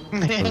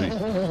 Listen,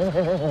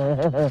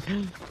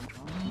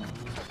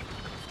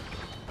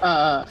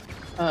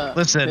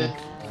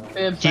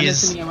 Viv, send it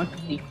to me. I want to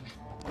see.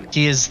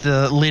 he is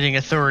the leading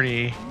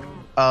authority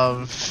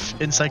of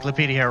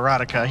Encyclopedia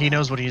Erotica. He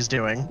knows what he's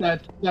doing.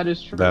 That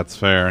is true. That's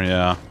fair,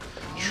 yeah.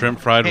 Shrimp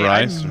fried Hey,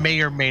 rice. I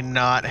may or may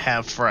not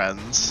have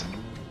friends.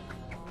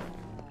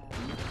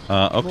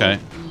 Okay.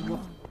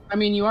 Well, I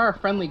mean, you are a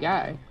friendly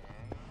guy.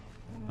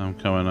 I'm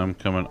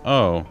coming.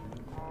 Oh.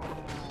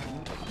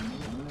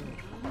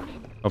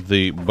 Of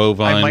the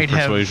bovine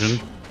persuasion.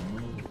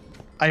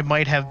 I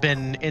might have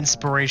been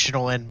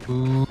inspirational and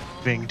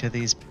moving to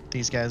these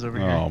guys over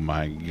here. Oh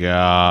my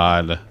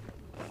god.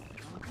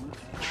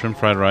 Shrimp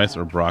fried rice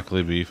or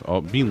broccoli beef?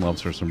 Oh, Bean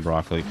loves her some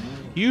broccoli.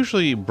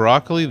 Usually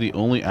broccoli, the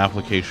only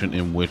application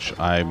in which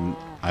I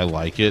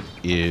like it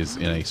is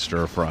in a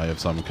stir fry of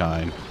some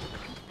kind.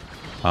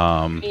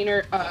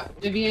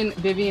 Vivian is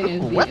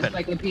the Weapon.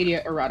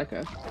 Encyclopedia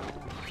Erotica.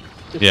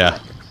 Just Yeah.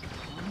 so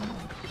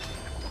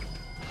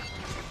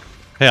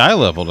Hey, I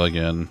leveled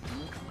again.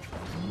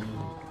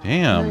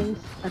 Damn. Nice.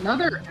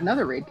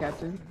 Another raid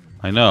captain.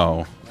 I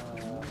know.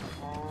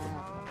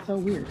 So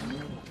weird.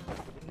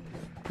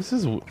 This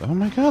is... Oh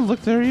my god,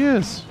 look, there he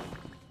is.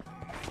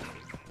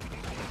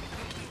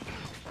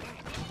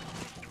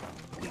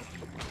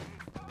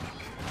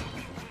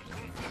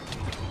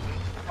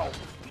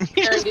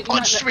 He Aaron, just did you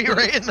punched not me know-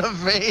 right in the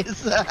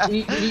face.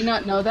 Did you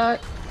not know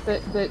that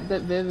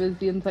Viv is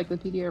the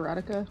Encyclopedia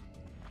Erotica?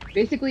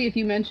 Basically, if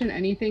you mention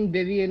anything,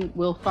 Vivian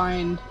will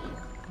find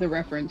the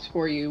reference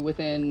for you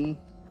within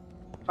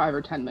 5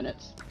 or 10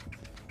 minutes.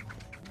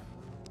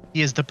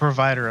 He is the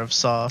provider of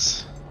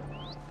sauce.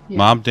 Yeah.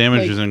 Mob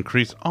damage Like, is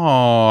increased.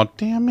 Oh,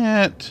 damn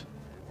it.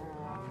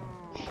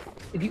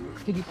 Did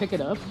you pick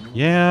it up?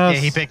 Yes.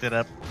 Yeah, he picked it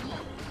up.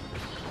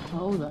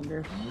 Oh,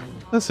 thunder.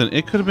 Listen,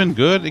 it could have been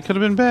good. It could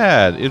have been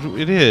bad.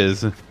 It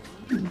is.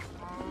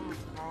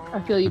 I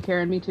feel you,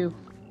 Karen. Me too.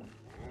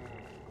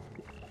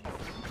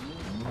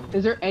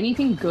 Is there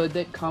anything good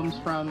that comes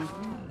from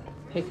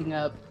picking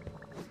up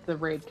the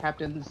raid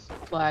captain's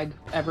flag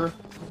ever?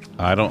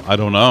 I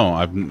don't know.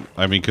 I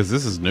mean, because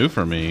this is new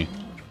for me.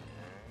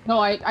 No,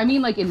 I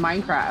mean like in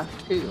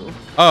Minecraft too.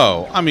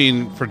 Oh, I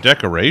mean for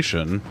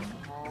decoration.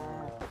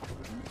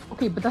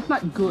 Okay, but that's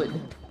not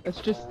good. That's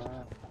just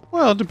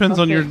Well, it depends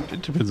on Okay.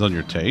 it depends on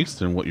your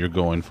taste and what you're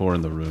going for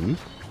in the room.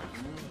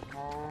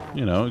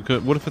 You know, it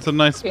could, what if it's a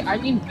nice? Okay, I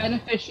mean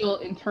beneficial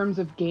in terms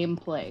of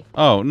gameplay,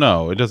 Oh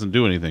no, it doesn't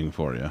do anything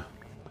for you.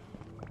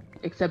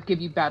 except give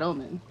you bad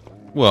omen.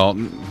 Well,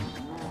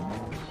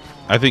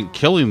 I think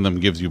killing them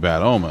gives you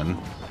bad omen.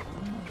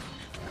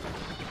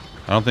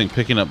 I don't think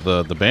picking up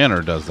the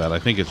banner does that. I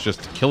think it's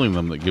just killing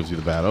them that gives you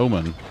the bad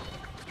omen.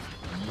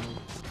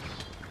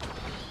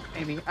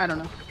 Maybe, I don't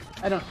know.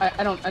 I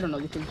don't know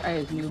these things. I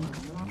is noob.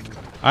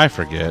 I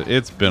forget.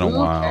 It's been a Ooh,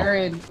 while.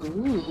 Karen.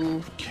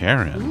 Ooh.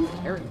 Karen. Ooh,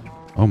 Karen.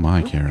 Oh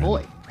my, Ooh, Karen.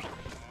 Boy.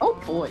 Oh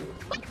boy.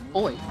 Oh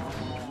boy.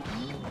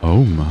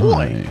 Oh my.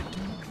 Boy.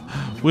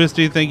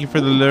 Wisty, thank you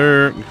for the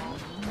lurk.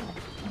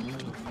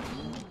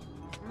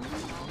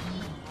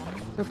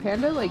 So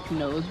Panda like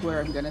knows where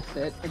I'm gonna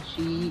sit, and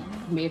she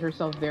made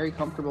herself very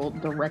comfortable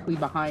directly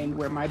behind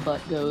where my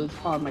butt goes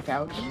on my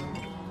couch,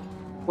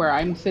 where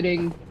I'm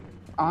sitting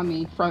on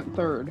the front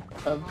third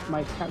of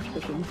my couch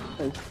cushion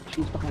because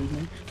she's behind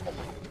me.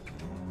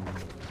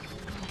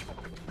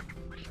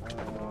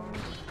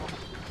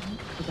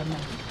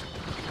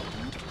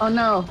 Oh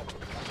no!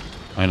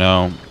 I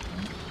know.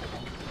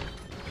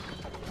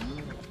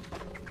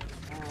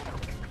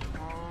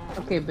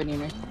 Okay,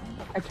 Benina,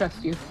 I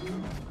trust you.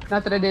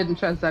 Not that I didn't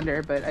trust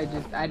Thunder, but I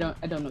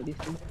don't know these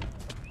things.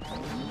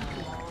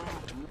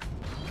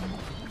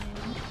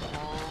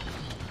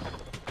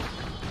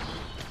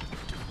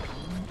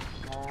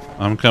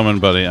 I'm coming,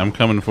 buddy. I'm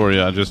coming for you.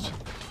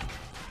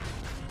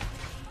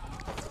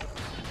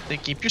 Then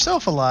keep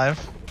yourself alive.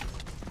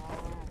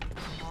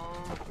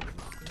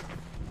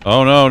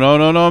 Oh no, no,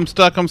 no, no. I'm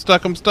stuck. I'm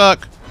stuck. I'm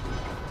stuck.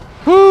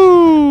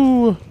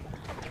 Woo!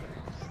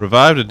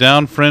 Revived a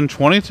down friend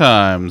 20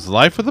 times.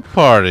 Life of the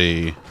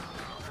party.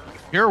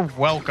 You're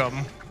welcome.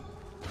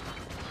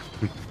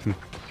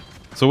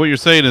 So what you're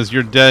saying is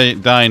your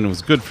dying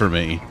was good for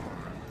me.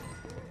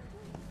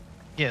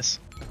 Yes.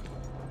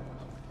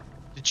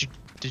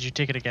 Did you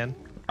take it again?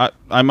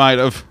 I might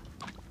have.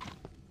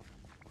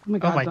 Oh my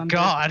god! Oh my Thunder.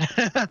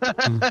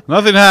 god.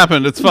 Nothing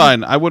happened. It's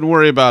fine. I wouldn't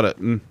worry about it.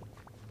 All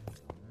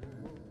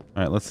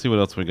right, let's see what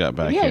else we got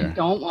back Maybe here. I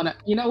don't want to.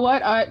 You know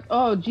what?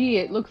 Oh, gee,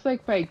 it looks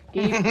like my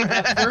game is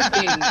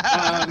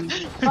working.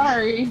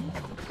 Sorry,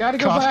 gotta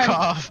go Cough, back.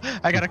 cough.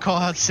 I gotta call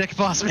out sick,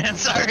 boss man.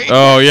 Sorry.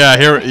 Oh yeah,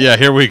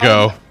 here we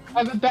go. I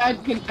have a bad.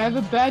 I have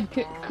a bad.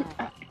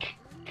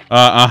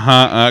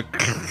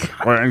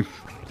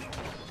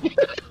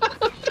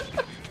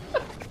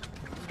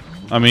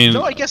 I mean,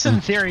 No, I guess in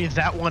theory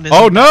that one is.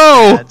 oh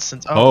no! Bad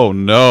since, Oh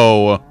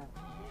no!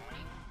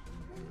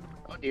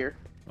 Oh dear.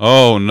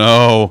 Oh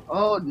no!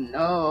 Oh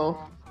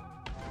no.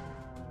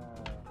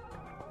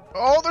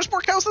 Oh, there's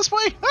more cows this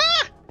way.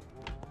 Ah!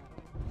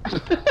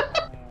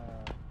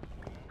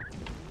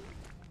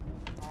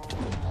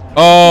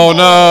 Oh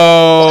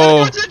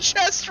no! There's a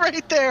chest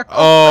right there.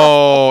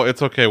 Oh,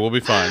 it's okay. We'll be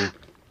fine.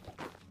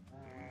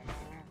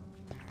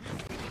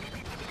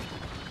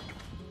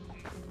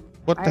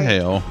 What the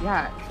hell?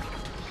 Yeah,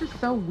 this is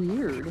so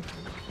weird.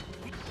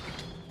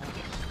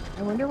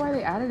 I wonder why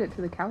they added it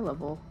to the cow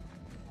level.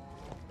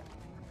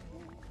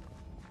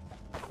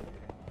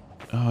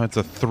 Oh, it's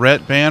a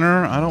threat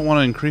banner? I don't want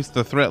to increase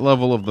the threat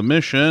level of the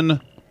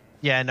mission.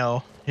 Yeah,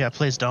 no. Yeah,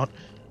 please don't.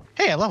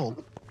 Hey, I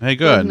leveled. Hey,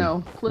 good. Please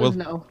no. Please Well,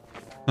 no.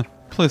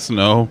 Please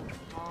no.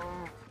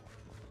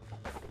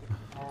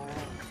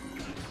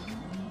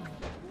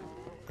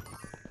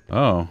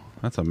 Oh,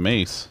 that's a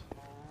mace.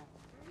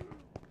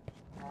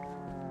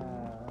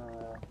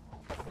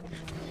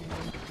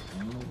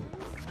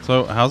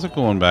 So, how's it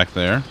going back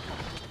there?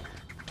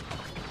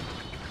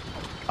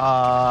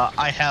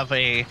 I have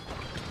a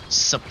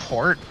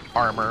support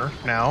armor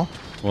now.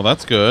 Well,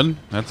 that's good.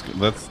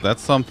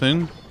 That's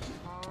something.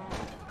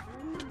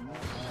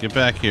 Get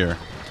back here.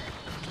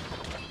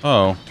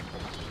 Oh.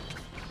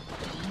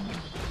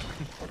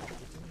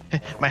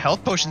 My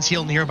health potions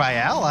heal nearby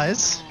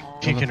allies.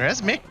 If you can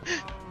res me.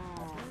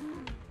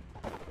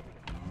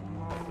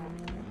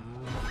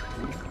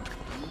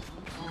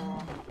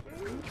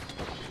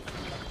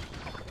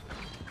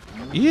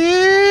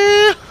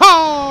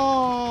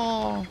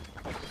 Yeehaw!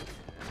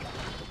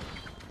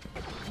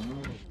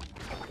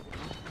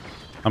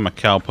 I'm a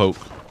cowpoke.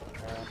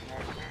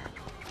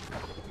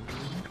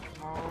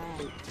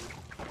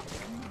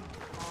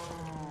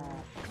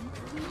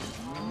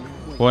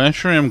 Boy, I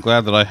sure am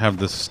glad that I have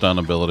this stun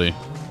ability.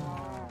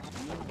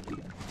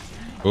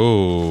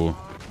 Ooh.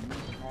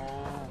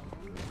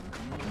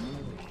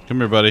 Come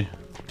here, buddy.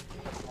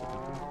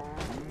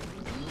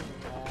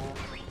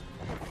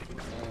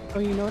 Oh,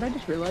 you know what I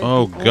just realized?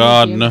 Oh, The only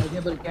God, game no. I was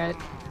able to get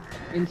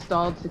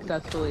installed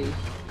successfully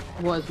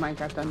was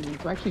Minecraft Dungeons,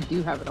 so I actually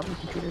do have it on my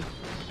computer.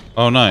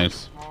 Oh,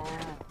 nice.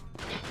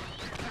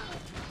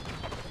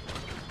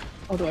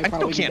 Although I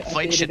probably still need can't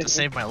fight update shit it to again.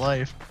 save my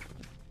life.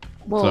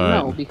 Well, It's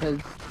alright. no, because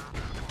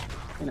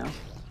you know.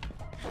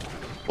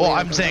 Well, Yeah,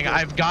 I'm but saying okay.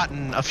 I've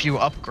gotten a few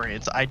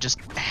upgrades. I just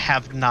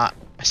have not.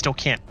 I still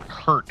can't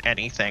hurt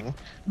anything.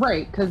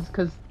 Right,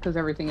 because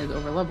everything is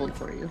over leveled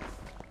for you.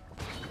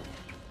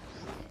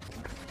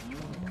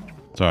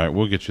 It's alright,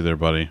 we'll get you there,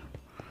 buddy.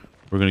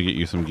 We're gonna get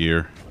you some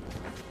gear.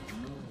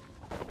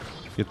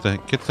 Get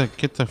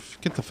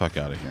the fuck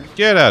out of here.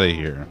 Get out of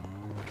here.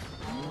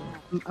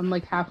 I'm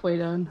like halfway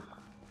done.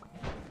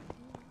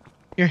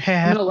 You're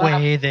halfway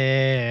laugh.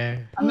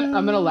 there. I'm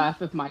gonna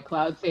laugh if my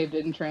cloud save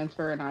didn't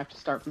transfer and I have to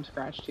start from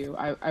scratch too.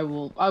 I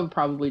would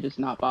probably just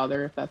not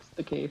bother if that's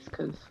the case,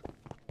 because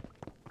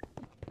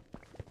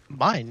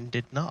Mine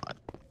did not.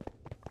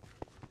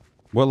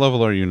 What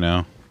level are you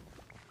now?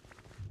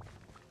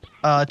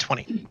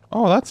 20.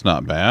 Oh, that's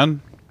not bad.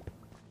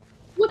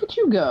 look at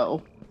you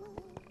go.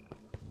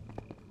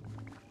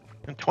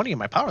 And 20 and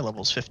my power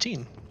level is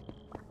 15.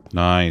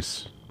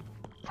 Nice.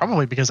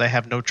 Probably because I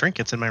have no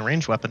trinkets and my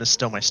ranged weapon is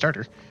still my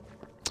starter.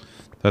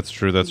 That's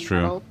true, that's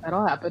true.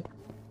 That'll happen.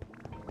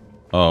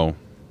 Oh.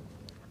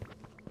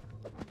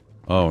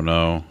 Oh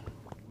no.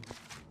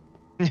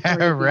 Yeah,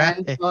 We're at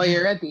the right. end. Oh,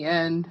 you're at the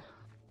end.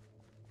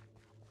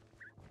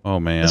 Oh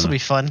man. This will be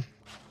fun.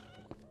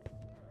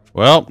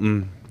 Well,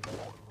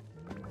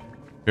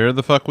 here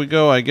the fuck we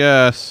go, I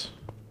guess.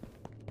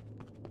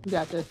 You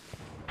got this.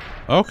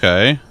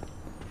 Okay.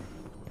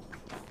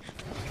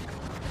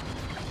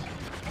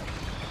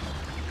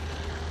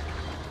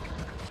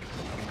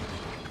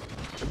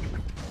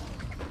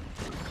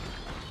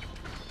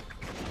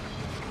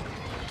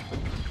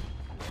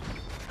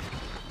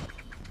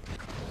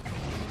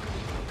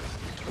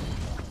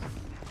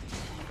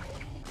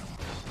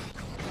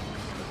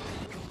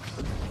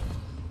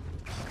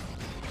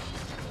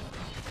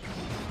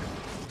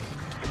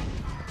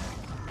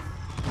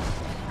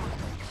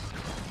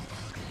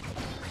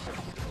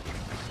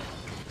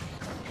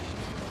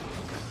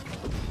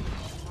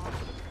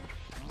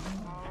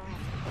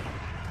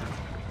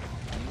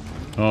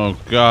 Oh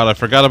god, I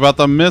forgot about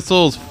the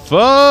missiles.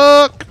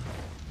 Fuck.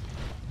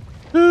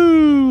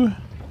 Ooh. I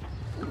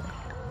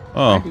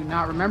Oh. do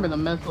not remember the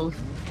missiles.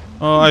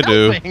 Oh, I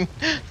do. Nothing.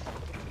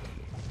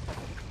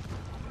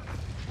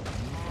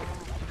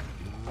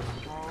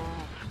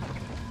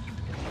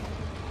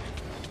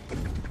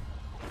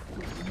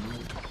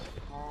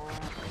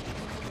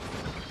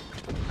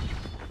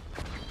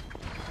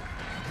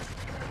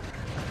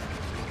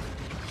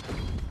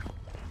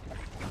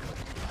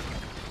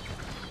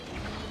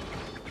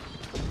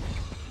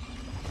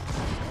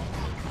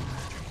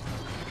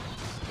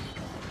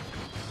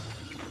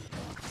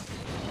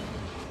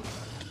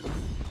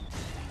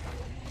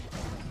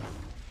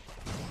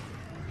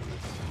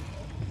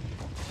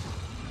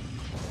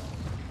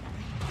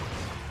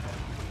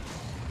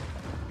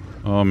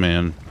 Oh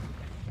man.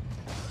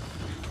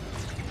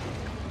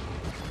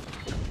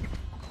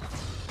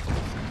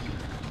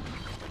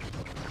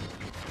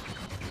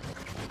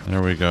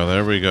 There we go,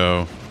 there we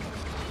go.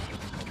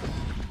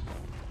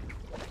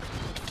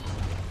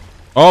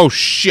 Oh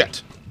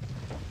shit!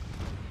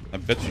 I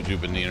bet you do,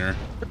 Beniner.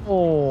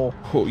 Oh.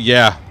 Oh,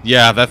 yeah,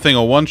 that thing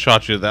will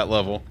one-shot you at that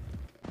level.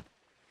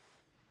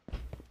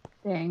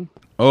 Dang.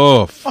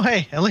 Oh, Oh,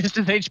 hey, at least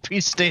an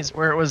HP stays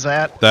where it was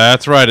at.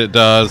 that's right, it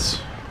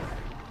does.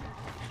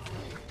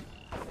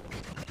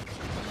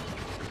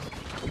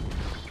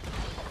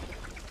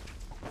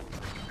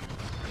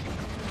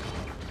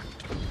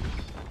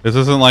 This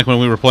isn't like when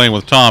we were playing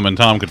with Tom and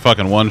Tom could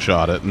fucking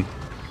one-shot it. And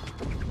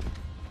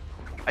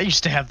I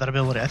used to have that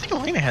ability. I think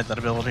Elena had that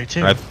ability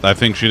too. I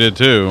think she did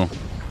too.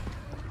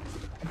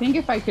 I think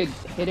if I could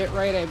hit it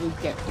right, I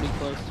would get pretty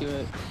close to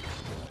it.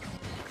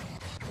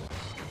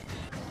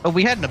 Oh,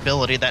 we had an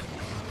ability that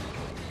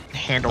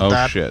handled Oh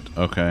that. shit,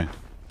 okay.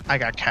 I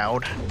got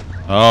cowed.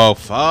 Oh,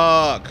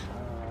 fuck.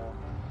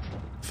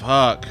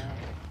 Fuck.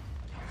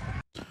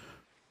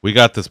 We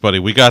got this, buddy.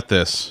 We got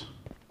this.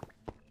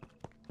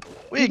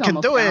 We He's can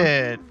almost do down.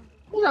 it.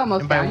 He's almost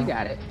And by- down. You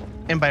got it.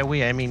 And by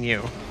we, I mean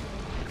you.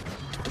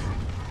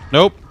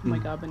 Nope. Oh my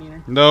god,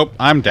 Beniner. Nope.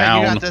 I'm Yeah,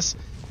 down. you got this.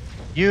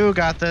 You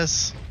got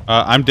this.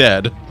 I'm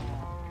dead.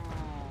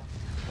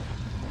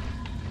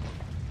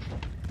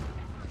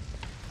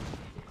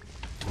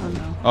 Oh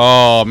no.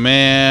 Oh,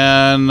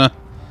 man.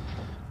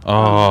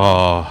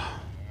 Oh.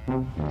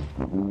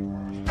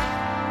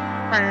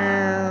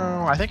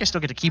 I think I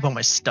still get to keep all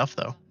my stuff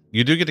though.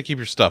 You do get to keep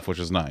your stuff, which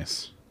is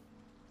nice.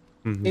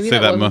 Maybe Say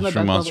that wasn't the mushroom best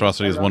level to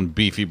monstrosity is start one on.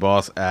 beefy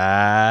boss.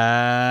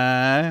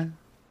 Ah.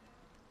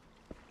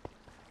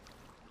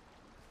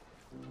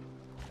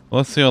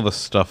 Let's see all the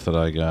stuff that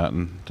I got.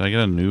 Did I get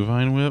a new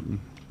vine whip?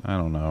 I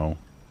don't know.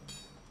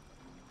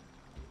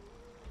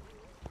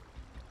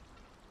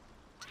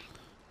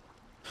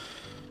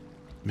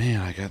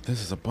 Man,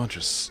 this is a bunch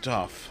of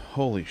stuff.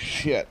 Holy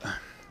shit.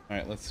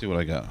 Alright, let's see what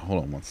I got.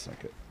 Hold on one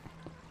second.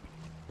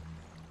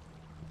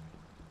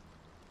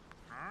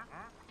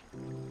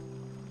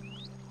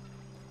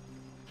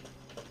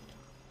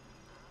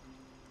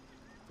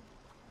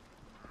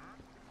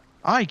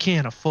 I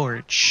can't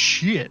afford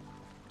shit.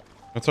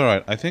 That's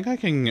alright. I think I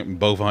can get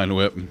bovine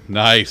whip.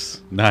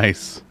 Nice.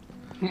 Nice.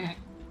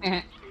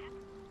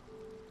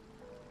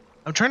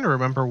 I'm trying to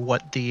remember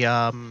what the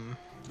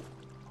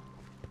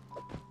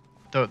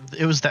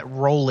it was that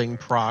rolling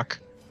proc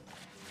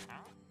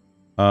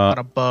on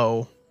a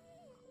bow.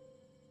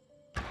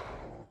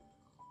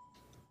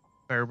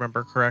 I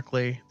remember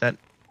correctly. That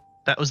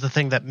was the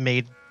thing that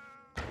made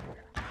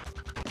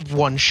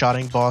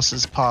one-shotting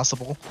bosses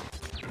possible.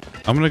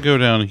 I'm gonna go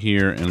down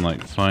here and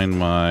like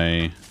find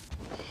a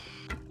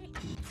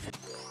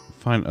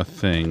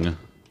thing.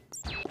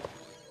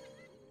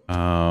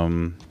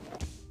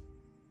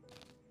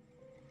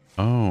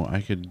 Oh,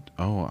 I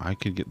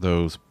could get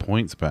those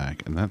points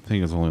back, and that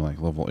thing is only like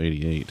level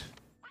 88.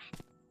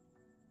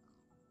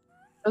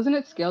 Doesn't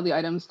it scale the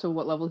items to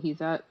what level he's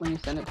at when you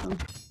send it to him?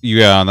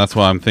 Yeah, and that's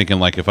why I'm thinking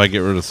like if I get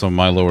rid of some of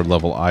my lower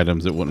level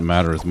items, it wouldn't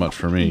matter as much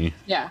for me.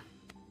 Yeah.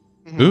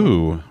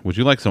 Ooh, would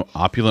you like some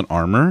opulent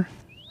armor?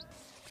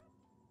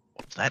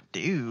 What's that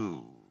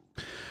do?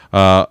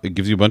 It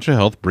gives you a bunch of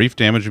health, brief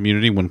damage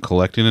immunity when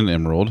collecting an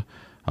emerald,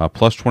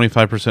 plus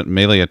 25%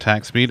 melee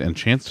attack speed, and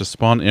chance to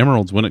spawn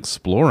emeralds when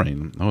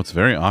exploring. Oh, it's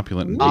very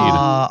opulent indeed.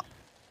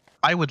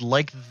 I would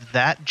like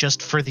that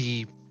just for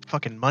the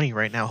fucking money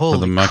right now.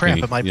 Holy money,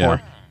 crap, am I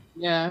poor?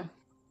 Yeah.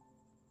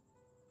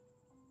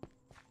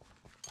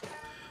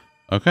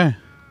 Okay.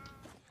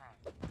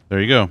 There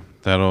you go.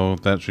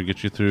 That should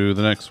get you through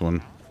the next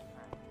one.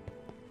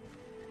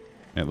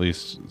 At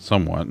least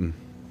somewhat.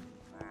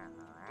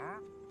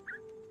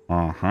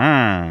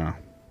 Uh-huh.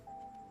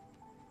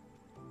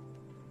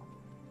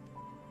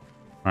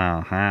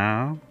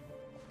 Uh-huh.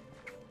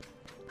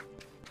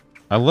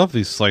 I love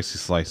these slicey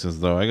slices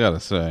though, I gotta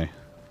say.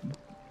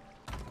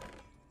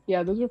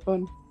 Yeah, those are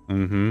fun.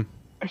 Mm-hmm.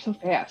 They're so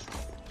fast.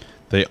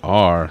 They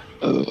are.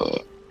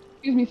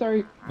 Excuse me,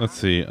 sorry. Let's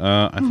see.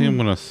 I think I'm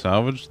gonna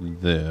salvage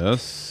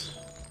this.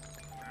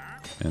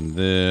 And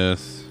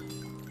this.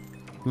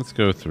 Let's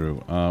go through.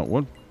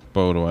 What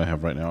bow do I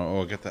have right now?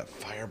 Oh, I got that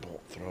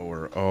firebolt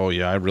thrower. Oh,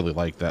 yeah, I really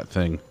like that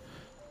thing.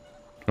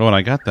 Oh, and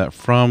I got that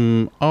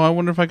from... Oh, I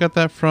wonder if I got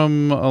that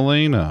from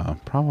Elena.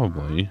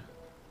 Probably.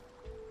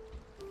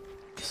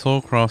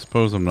 Soul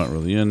crossbows I'm not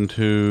really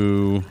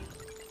into.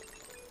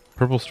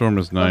 Purple storm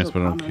is nice,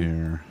 but I don't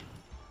care.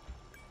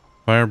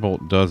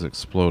 Firebolt does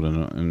explode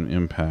in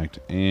impact,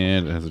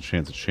 and it has a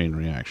chance of chain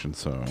reaction,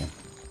 so...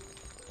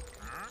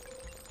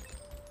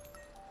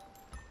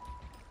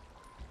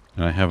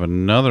 And I have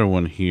another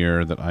one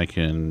here that I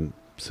can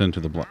send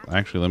to the black...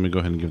 Actually, let me go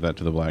ahead and give that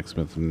to the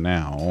blacksmith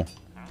now.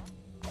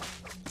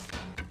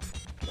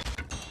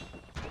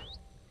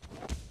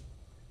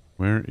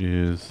 Where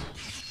is...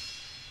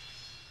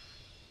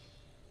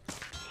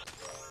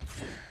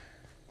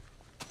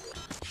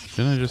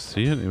 Didn't I just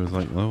see it? It was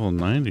like level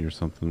 90 or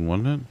something,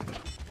 wasn't it?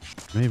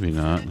 Maybe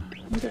not.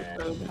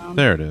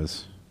 There it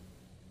is.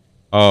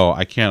 Oh,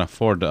 I can't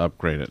afford to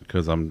upgrade it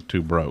because I'm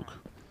too broke.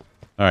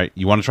 Alright,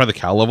 you want to try the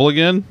cow level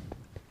again?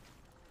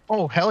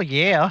 Oh, hell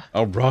yeah.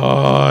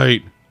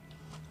 Alright.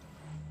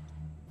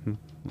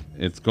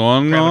 It's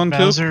going on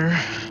too.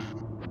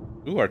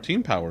 Ooh, our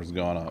team power's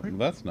gone up.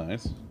 That's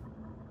nice.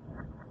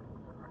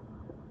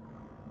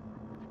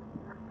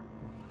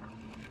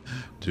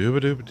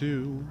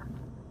 Dooba-dooba-doo.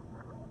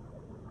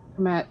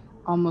 I'm at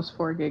almost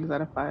 4 gigs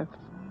out of 5.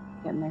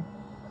 Getting there.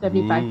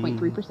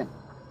 75.3%.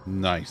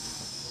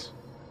 Nice.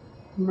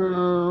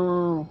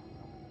 Moo.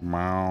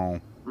 Meow.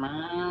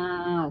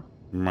 Meow.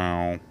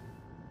 Meow.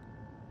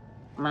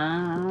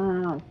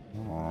 Meow.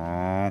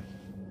 Aww.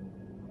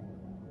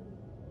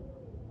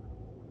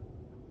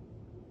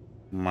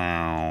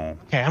 Meow.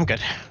 Okay, I'm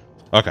good.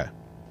 Okay.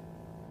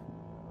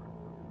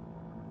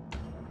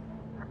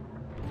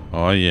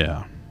 Oh,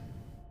 yeah.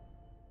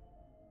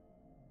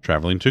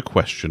 Traveling to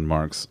question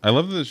marks. I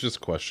love that it's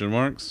just question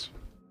marks.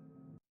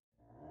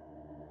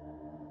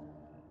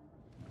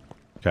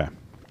 Okay.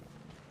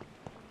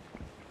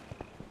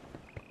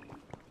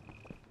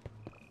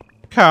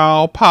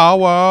 Cow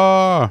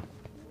power!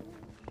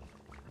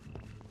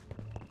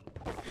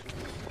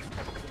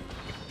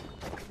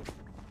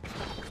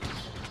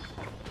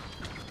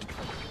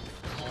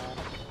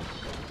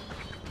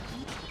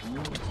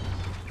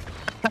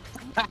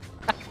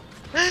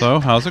 So,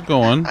 how's it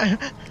going?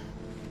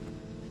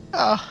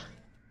 Oh,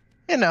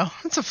 you know,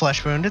 it's a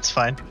flesh wound. It's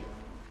fine.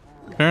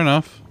 Fair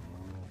enough.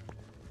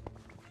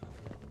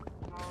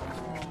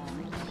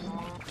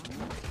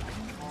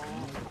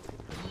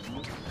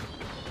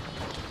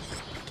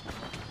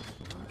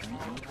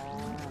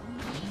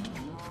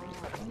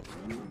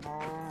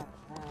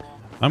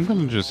 I'm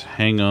gonna just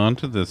hang on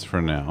to this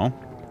for now.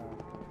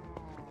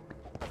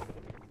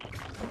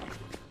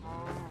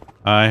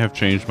 I have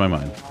changed my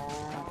mind.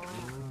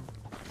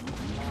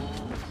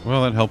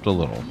 Well, it helped a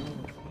little.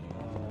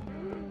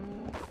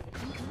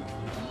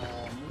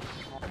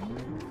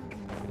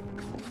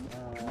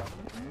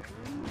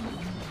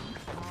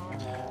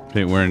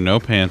 Okay, wearing no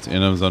pants,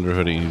 Inum's under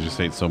hoodie, and you just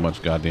ate so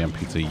much goddamn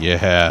pizza.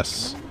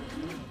 Yes.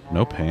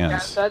 No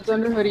pants. Yeah, that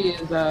under hoodie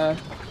is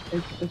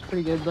it's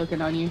pretty good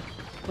looking on you.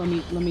 Let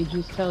me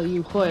just tell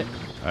you what.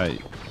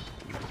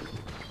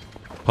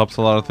 Pup's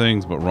a lot of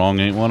things, but wrong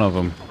ain't one of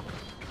them.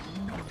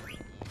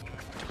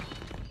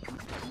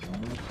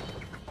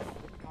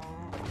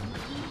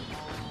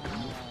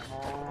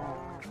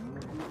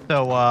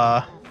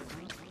 So,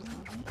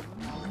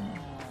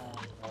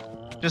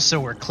 just so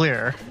we're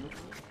clear.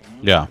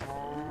 Yeah.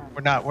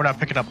 We're not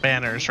picking up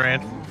banners,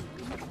 right?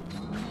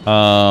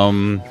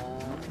 I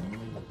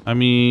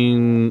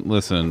mean,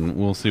 listen,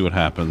 we'll see what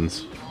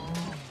happens.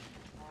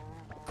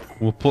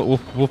 We'll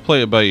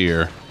play it by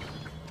ear.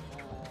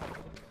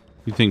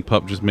 You think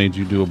Pup just made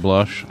you do a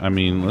blush? I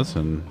mean,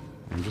 listen,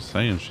 I'm just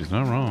saying she's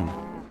not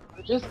wrong.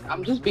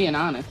 I'm just being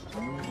honest.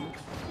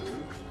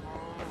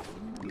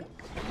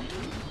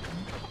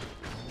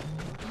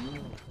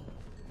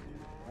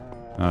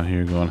 Out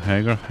here going,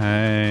 hey girl,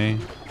 hey.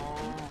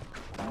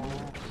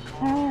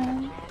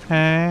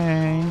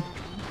 Hey.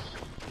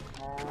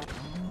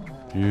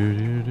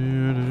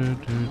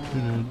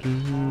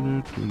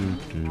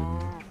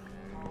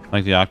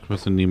 Like the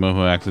octopus in Nemo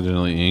who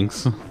accidentally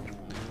inks.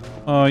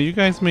 Oh, you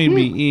guys made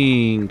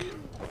me ink.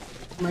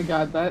 Oh my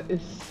god, that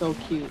is so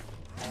cute.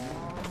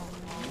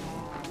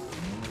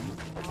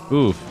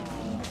 Oof.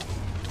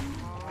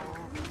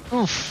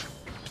 Oof.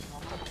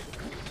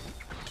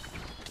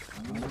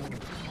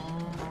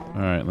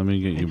 Alright, let me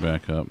get you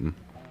back up.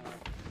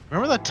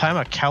 Remember that time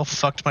a cow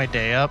fucked my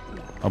day up?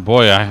 Oh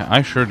boy,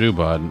 I sure do,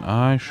 bud.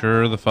 I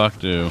sure the fuck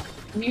do.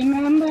 You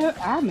remember?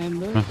 I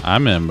remember. I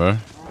remember.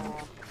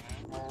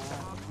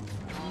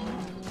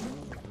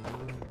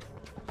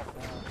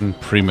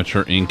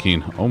 Premature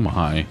inking. Oh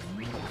my.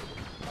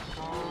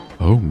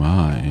 Oh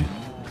my.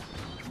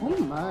 Oh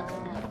my.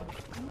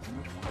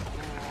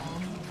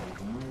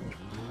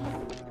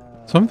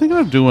 So I'm thinking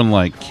of doing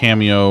like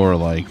Cameo or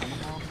like,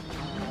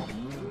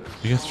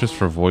 I guess just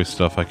for voice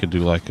stuff I could do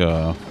like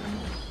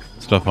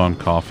stuff on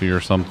Coffee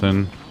or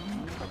something.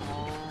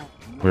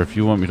 Where if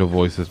you want me to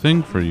voice a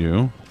thing for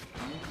you,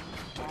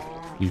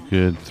 you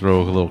could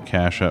throw a little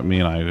cash at me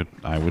and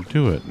I would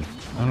do it.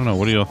 I don't know,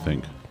 what do y'all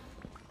think?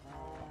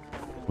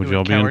 Would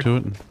y'all be into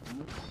it?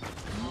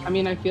 I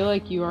mean, I feel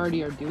like you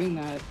already are doing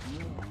that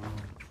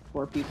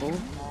for people.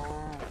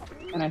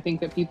 And I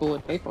think that people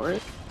would pay for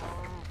it.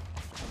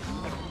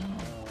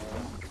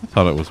 I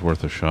thought it was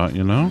worth a shot,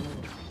 you know?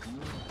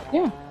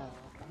 Yeah.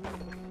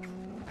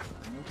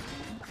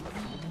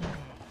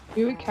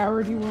 Do it,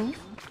 coward, you won't.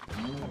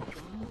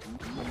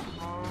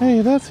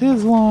 Hey, that's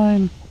his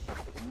line.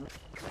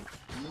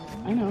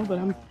 I know, but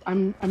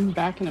I'm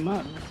backing him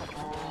up.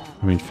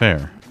 I mean,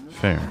 fair.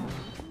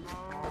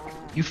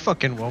 You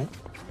fucking won't.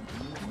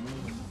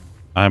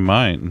 I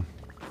might.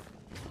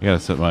 I gotta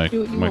set my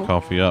won't.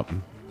 coffee up.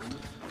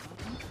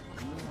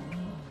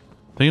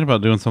 Thinking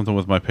about doing something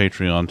with my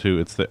Patreon too.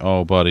 It's the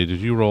oh, buddy, did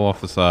you roll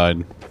off the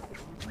side?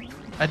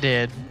 I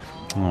did.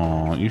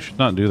 Oh, you should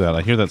not do that.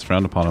 I hear that's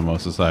frowned upon in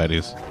most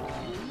societies.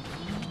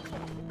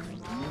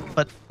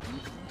 But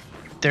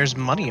there's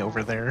money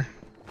over there.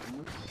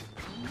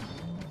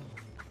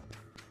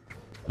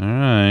 All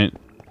right.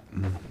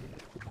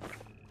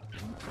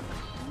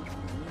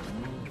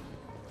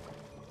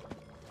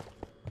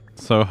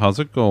 So, how's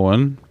it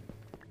going?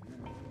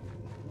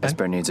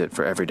 Esper needs it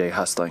for everyday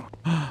hustling.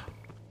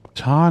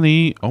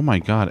 Tawny, oh my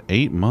god,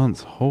 8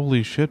 months.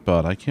 Holy shit,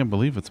 bud. I can't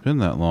believe it's been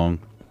that long.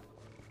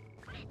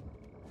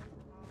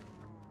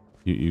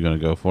 You gonna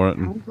go for it?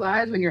 Time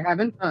flies when you're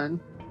having fun.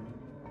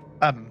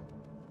 I'm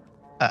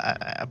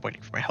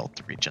waiting for my health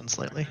to regen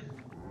slightly.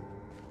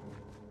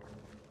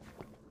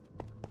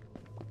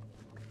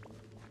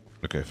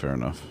 Okay, fair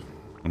enough.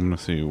 I'm gonna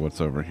see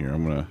what's over here.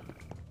 I'm gonna...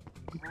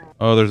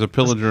 Oh, there's a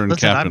pillager and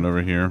Listen, captain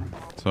over here.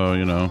 So,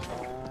 you know.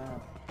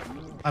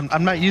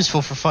 I'm not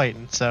useful for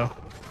fighting, so...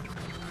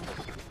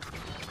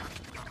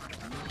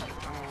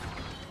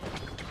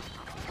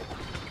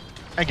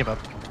 I give up.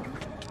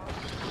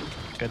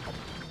 Good.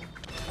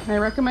 I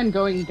recommend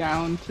going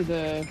down to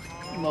the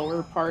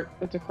lower part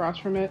that's across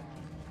from it,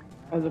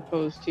 as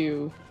opposed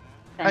to...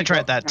 I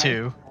tried that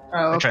too.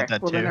 Oh, okay. I tried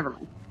that well, too. then never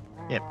mind.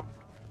 Yep.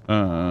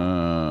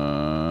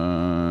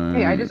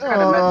 Hey, I just got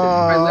a message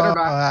from my litter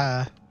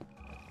box.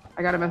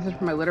 I got a message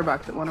from my litter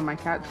box that one of my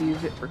cats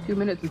used it for 2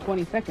 minutes and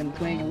 20 seconds,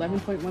 weighing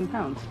 11.1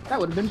 pounds. That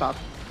would have been Bob.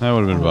 That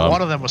would have been Bob.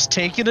 One of them was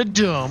taking a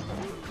dump.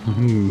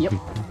 Yep.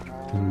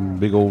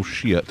 Big old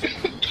shit.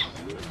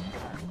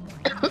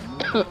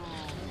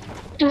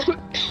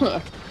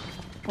 Well,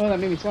 that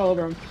made me swallow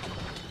over him.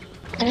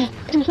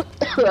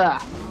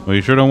 Well,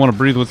 you sure don't want to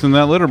breathe what's in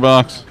that litter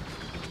box.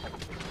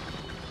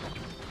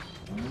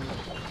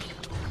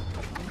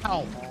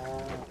 Ow.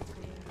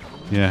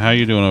 Yeah, how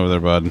you doing over there,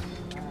 bud?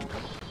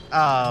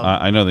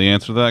 I know the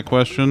answer to that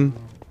question.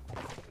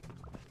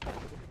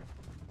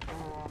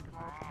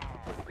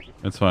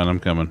 It's fine, I'm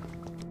coming.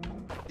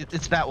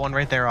 It's that one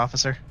right there,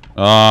 officer.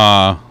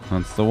 Ah,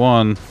 that's the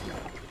one.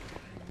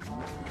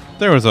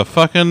 There was a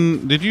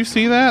fucking... Did you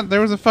see that?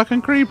 There was a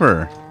fucking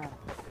creeper.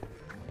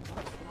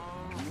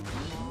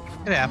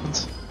 It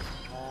happens.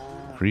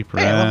 Creeper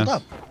Hey, I leveled ass.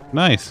 up.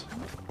 Nice.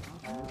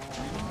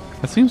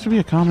 That seems to be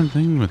a common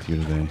thing with you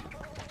today.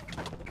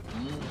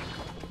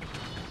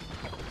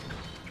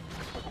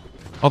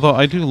 Although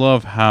I do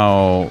love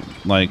how,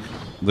 like,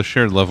 the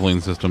shared leveling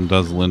system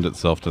does lend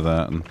itself to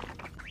that. And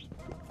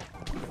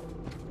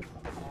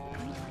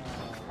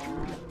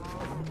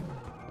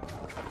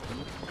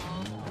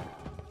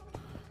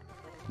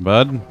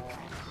Bud,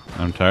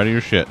 I'm tired of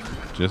your shit.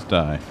 Just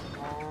die.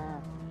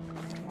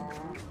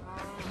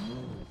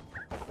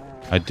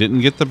 I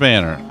didn't get the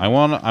banner. I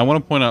want to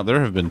point out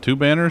there have been 2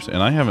 banners,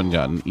 and I haven't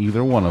gotten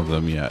either one of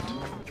them yet.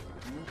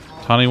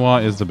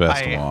 Taniwa is the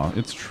best Wa.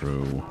 It's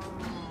true.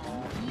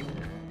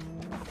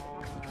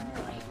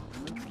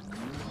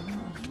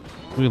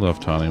 We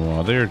love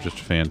Taniwa. They're just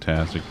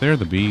fantastic. They're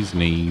the bee's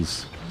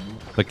knees.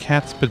 The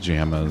cat's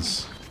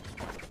pajamas.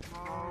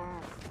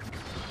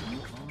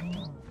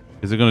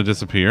 Is it going to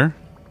disappear?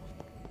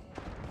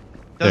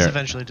 It does There.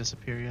 eventually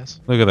disappear, yes.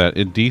 Look at that.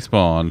 It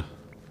despawned.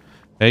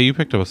 Hey, you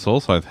picked up a soul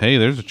scythe. Hey,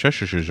 there's a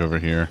Cheshire Shush over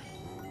here.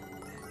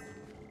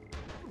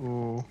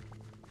 Ooh.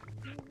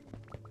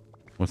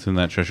 What's in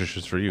that Cheshire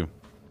Shush for you?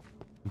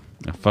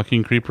 A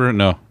fucking creeper?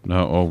 No.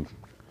 Oh.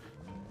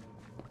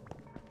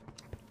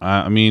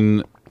 I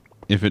mean,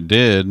 if it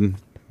did,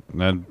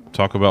 I'd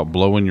talk about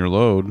blowing your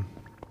load.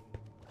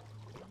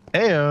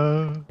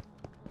 Heyo.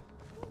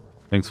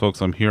 Thanks,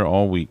 folks. I'm here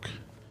all week.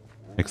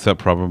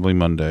 Except probably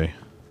Monday.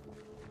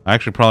 I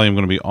actually probably am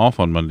going to be off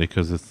on Monday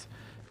because it's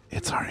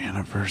our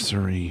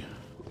anniversary.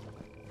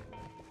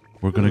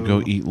 We're going to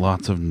go eat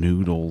lots of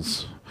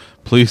noodles.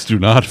 Please do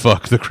not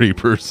fuck the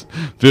creepers.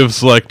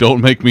 Viv's like,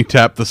 don't make me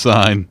tap the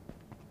sign.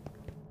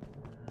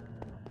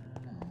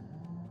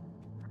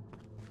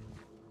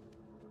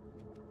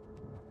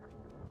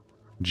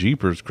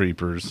 Jeepers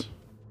creepers.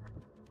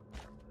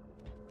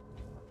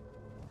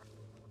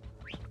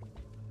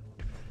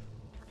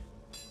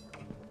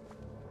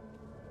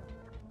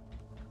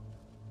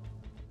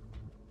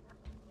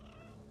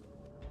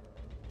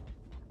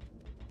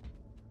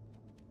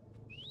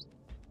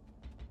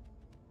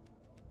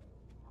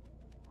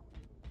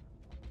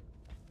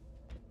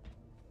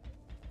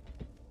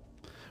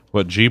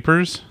 What,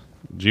 Jeepers?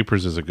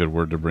 Jeepers is a good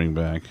word to bring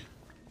back.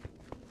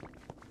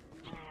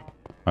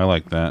 I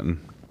like that.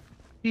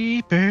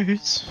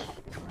 Jeepers.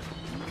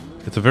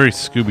 It's a very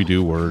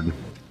Scooby-Doo word.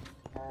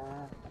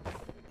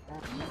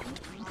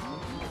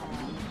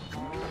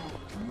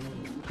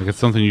 Like it's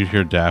something you'd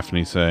hear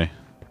Daphne say.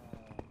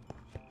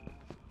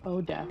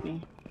 Oh,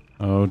 Daphne.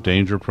 Oh,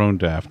 danger-prone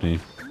Daphne.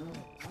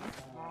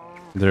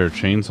 There are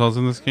chainsaws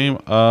in this game?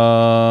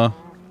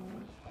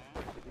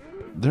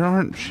 There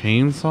aren't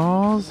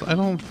chainsaws, I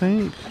don't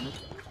think.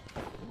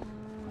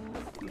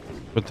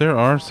 But there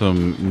are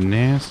some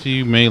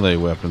nasty melee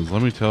weapons,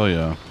 let me tell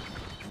ya.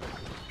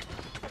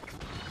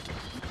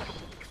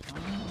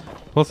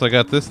 Plus, I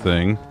got this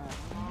thing.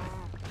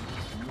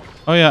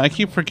 Oh yeah, I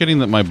keep forgetting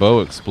that my bow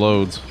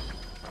explodes.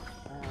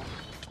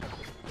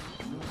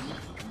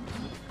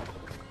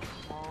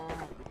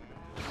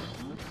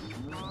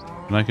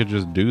 And I could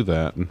just do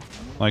that.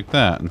 Like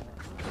that.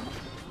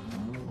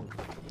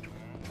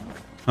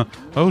 Huh.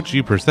 Oh,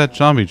 jeepers, that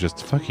zombie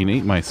just fucking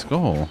ate my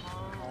skull.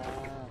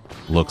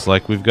 Looks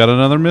like we've got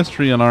another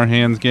mystery on our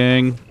hands,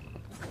 gang.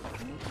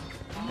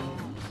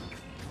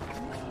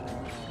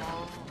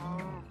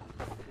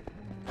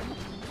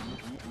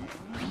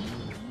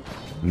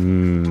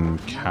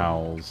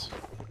 Cows.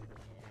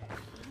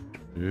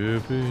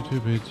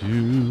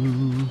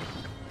 Dooby-dooby-doo.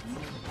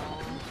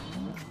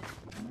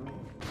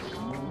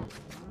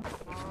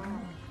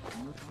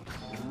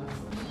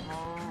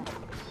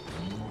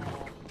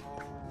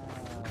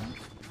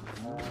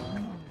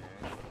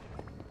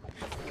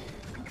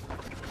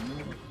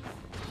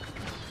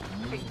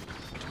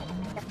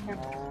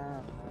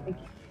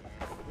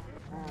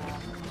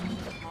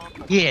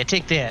 Yeah,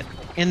 take that.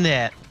 In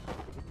that.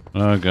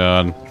 Oh,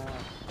 God.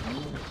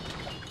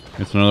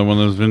 It's another one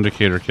of those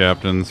Vindicator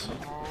captains.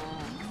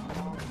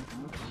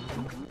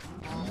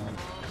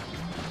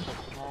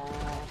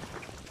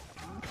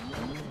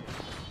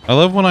 I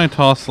love when I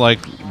toss,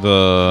 like,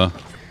 the...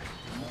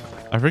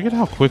 I forget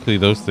how quickly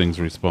those things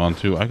respawn,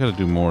 too. I gotta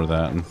do more of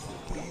that.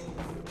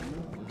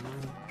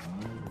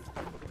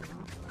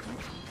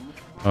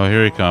 Oh,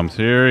 here he comes.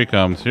 Here he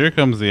comes. Here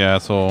comes the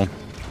asshole.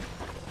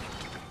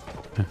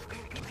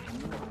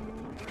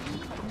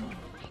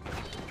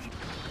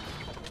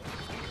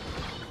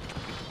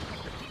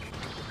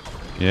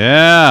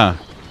 Yeah.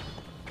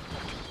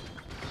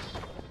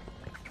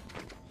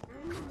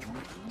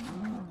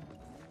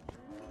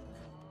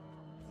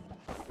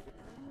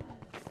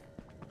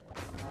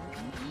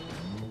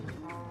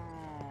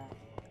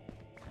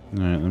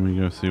 Alright, let me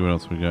go see what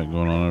else we got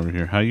going on over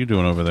here. How you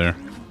doing over there?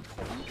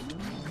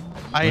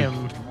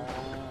 I'm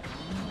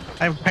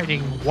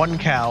fighting one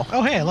cow.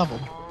 Oh, hey, I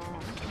leveled.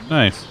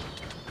 Nice.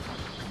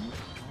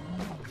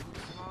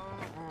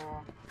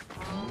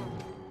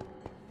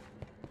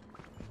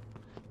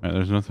 Alright,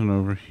 there's nothing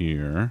over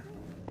here.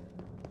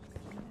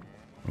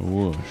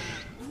 Whoosh.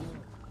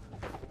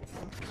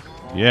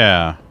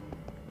 Yeah.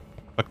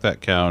 Fuck that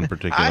cow in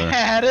particular. I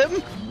had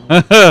him.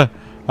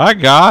 I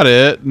got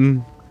it.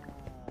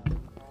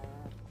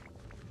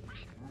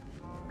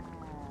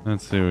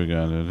 Let's see what we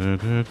got.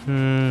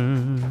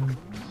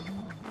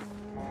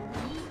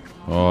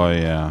 Oh,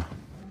 yeah.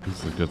 This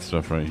is the good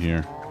stuff right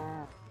here.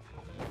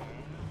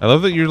 I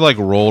love that you're like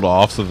rolled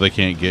off so they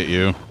can't get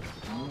you.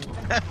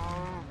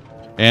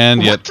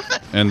 And yet,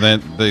 and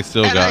then they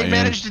still And got I you.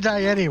 managed to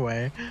die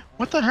anyway.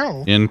 What the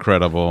hell?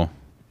 Incredible.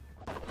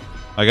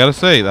 I gotta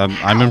say,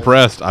 I'm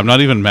impressed. I'm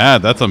not even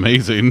mad. That's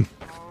amazing.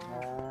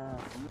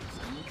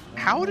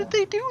 How did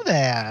they do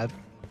that?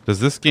 Does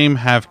this game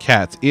have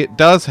cats? It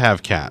does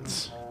have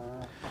cats.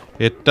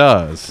 It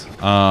does.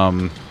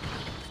 Let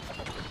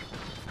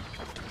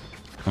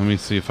me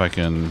see if I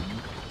can...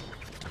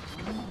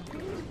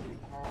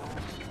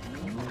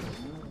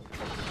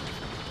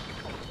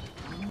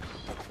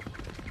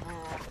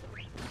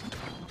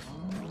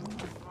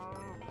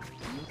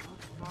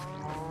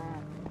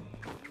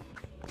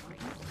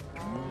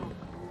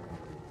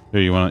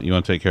 Here, you want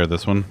to take care of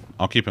this one?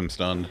 I'll keep him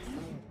stunned.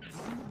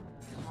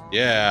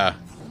 Yeah.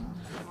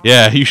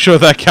 Yeah, you show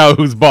that cow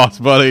who's boss,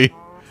 buddy.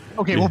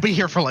 Okay, we'll be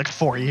here for like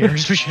 4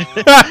 years. We should.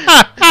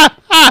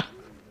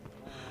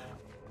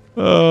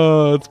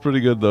 Oh, it's pretty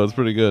good though. It's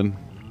pretty good.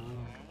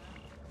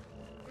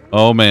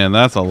 Oh man,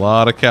 that's a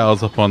lot of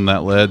cows up on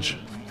that ledge.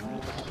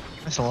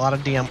 That's a lot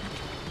of damn.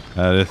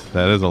 That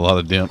is a lot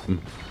of dimp.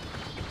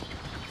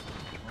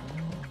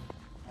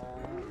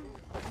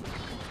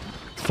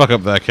 Fuck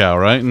up that cow,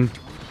 right? And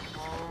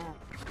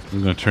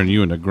I'm gonna turn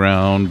you into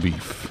ground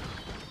beef.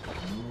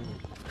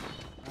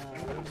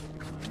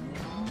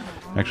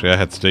 Actually, I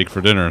had steak for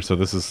dinner, so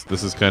this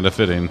is kind of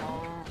fitting.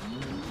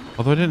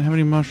 Although I didn't have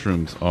any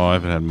mushrooms. Oh, I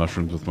haven't had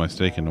mushrooms with my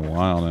steak in a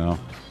while now.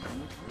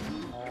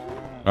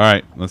 All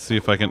right, let's see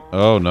if I can.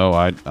 Oh no,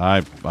 I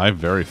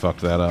very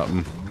fucked that up.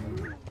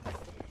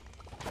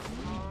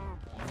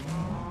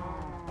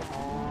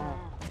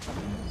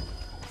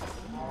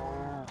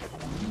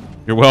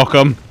 You're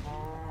welcome.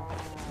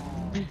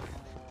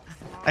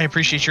 I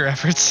appreciate your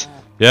efforts.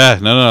 Yeah,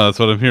 no, that's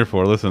what I'm here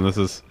for. Listen, this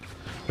is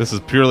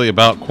purely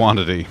about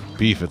quantity.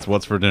 Beef, it's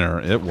what's for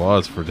dinner. It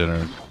was for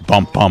dinner.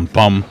 Bum, bum,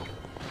 bum.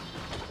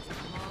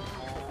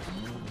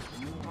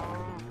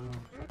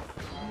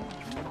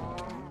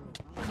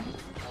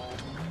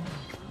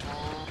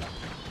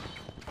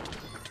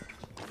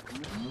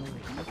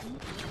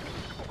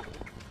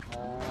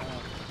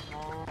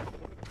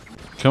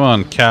 Come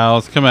on,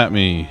 cows. Come at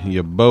me,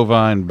 you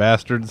bovine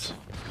bastards.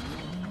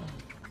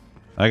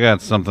 I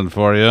got something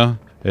for you.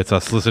 It's a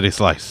slicity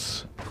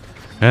slice.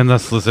 And the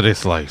slicity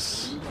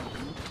slice.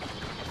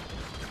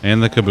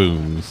 And the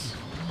kabooms.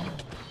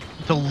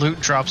 The loot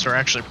drops are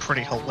actually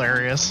pretty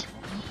hilarious.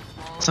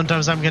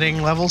 Sometimes I'm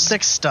getting level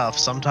 6 stuff.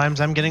 Sometimes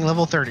I'm getting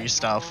level 30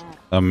 stuff.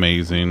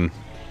 Amazing.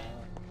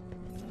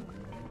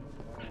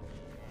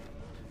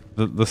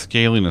 The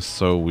scaling is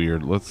so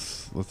weird.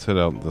 Let's head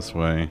out this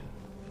way.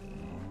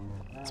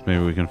 So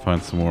maybe we can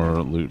find some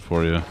more loot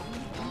for you.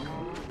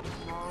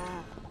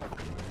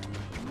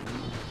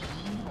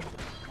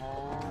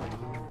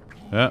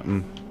 Yeah.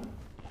 I'm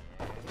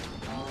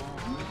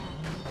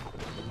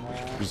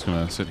just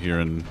gonna sit here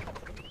and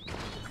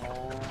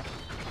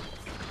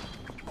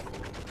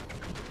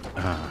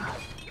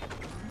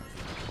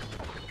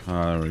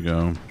there we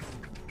go.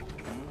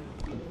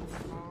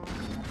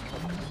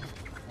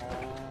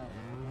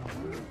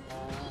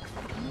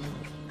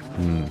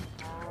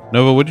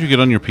 Nova, what did you get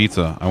on your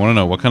pizza? I want to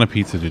know, what kind of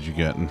pizza did you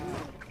get?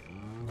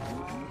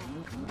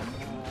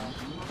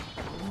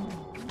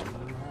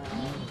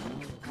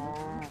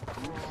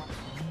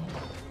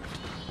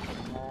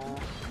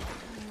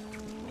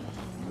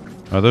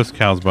 Are those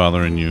cows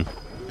bothering you?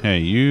 Hey,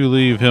 you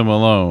leave him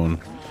alone.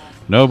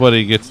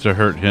 Nobody gets to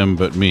hurt him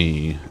but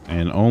me,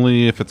 and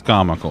only if it's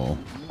comical.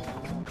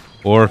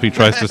 Or if he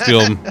tries to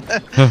steal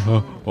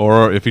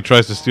or if he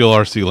tries to steal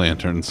our sea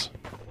lanterns.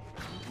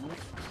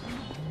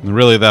 And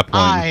really at that point,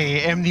 I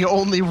am the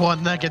only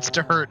one that gets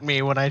to hurt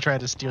me when I try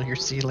to steal your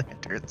sea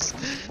lanterns.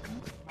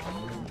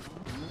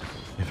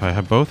 if I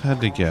have both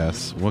had to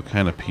guess what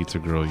kind of pizza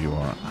girl you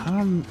are, I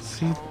don't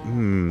see.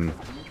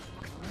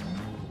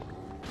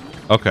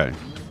 Okay.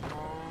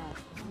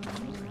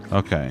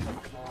 Okay.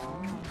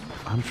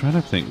 I'm trying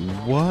to think.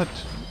 What?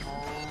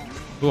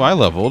 Ooh, I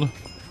leveled.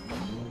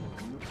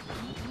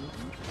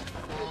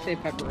 Say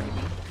pepperoni.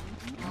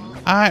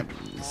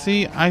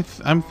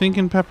 I'm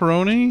thinking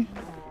pepperoni,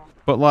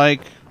 but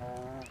like,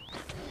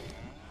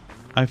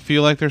 I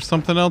feel like there's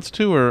something else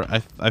to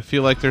her. I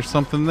feel like there's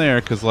something there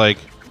because like,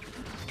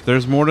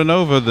 there's more to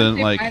Nova than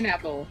like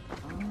pineapple.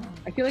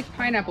 I feel like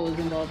pineapple is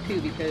involved too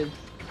because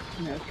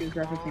you know she was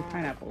referencing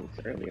pineapples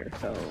earlier.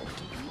 So.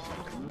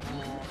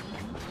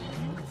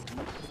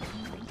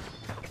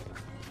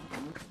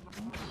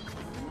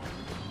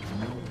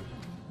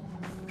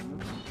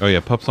 Oh yeah,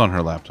 Pup's on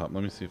her laptop.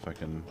 Let me see if I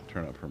can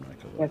turn up her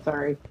mic a little. Yeah,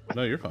 sorry.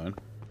 No, you're fine.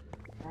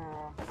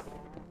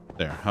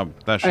 There. How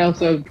that should...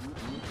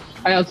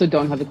 I also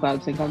don't have the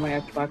cloud sync on my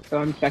Xbox, so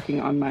I'm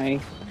checking on my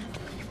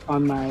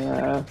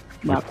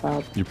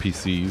laptop. Your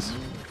PCs.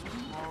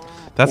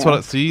 That's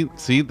what. See,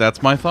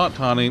 that's my thought,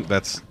 Tawny.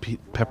 That's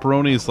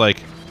pepperoni is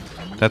like,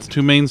 that's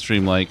too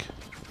mainstream. Like,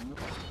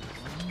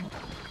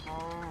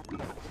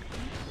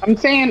 I'm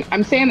saying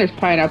there's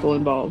pineapple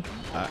involved.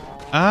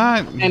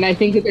 And I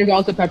think that there's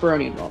also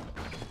pepperoni involved.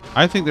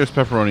 I think there's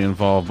pepperoni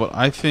involved, but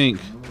I think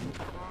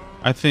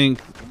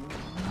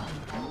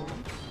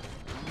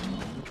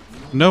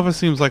Nova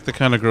seems like the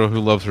kind of girl who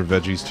loves her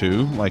veggies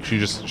too. Like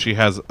she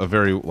has a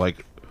very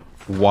like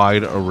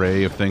wide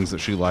array of things that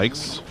she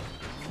likes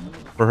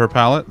for her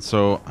palate.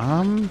 So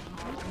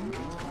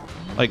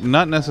Like,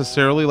 not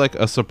necessarily like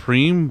a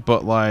supreme,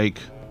 but like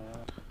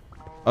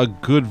a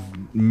good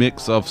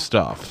mix of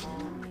stuff.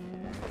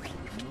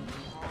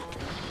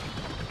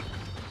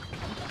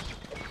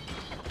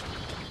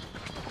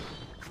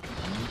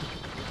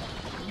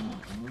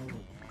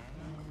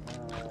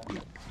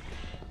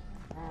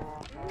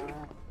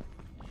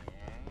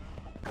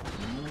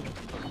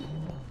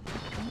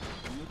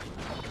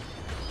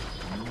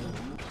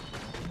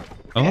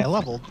 I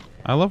leveled.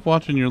 I love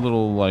watching your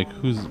little, like,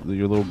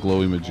 your little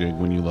glowy majig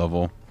when you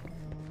level.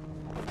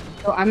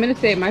 So I'm going to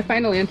say my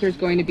final answer is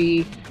going to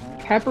be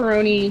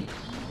pepperoni,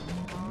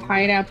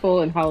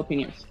 pineapple, and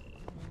jalapenos.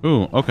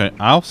 Ooh, okay.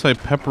 I'll say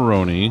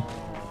pepperoni.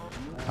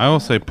 I will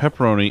say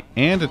pepperoni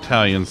and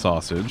Italian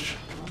sausage,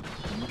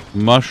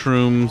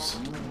 mushrooms,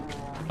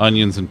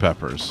 onions, and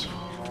peppers.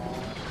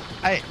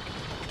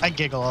 I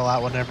giggle a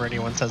lot whenever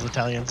anyone says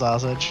Italian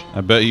sausage.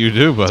 I bet you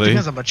do, buddy. It's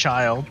because I'm a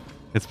child.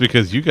 It's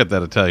because you got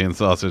that Italian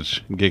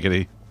sausage,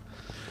 giggity.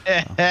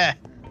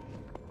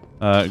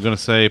 Gonna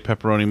say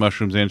pepperoni,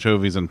 mushrooms,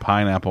 anchovies, and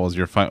pineapple as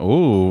your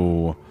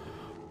Ooh.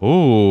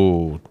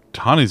 Ooh.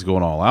 Tawny's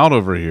going all out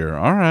over here.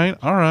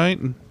 Alright, alright.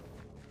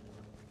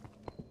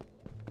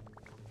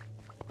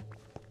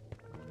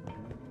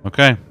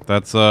 Okay,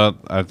 that's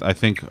I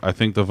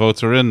think the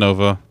votes are in,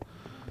 Nova.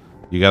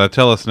 You gotta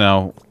tell us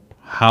now,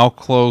 how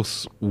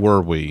close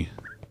were we?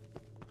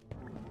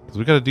 'Cause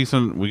we got a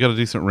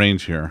decent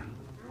range here.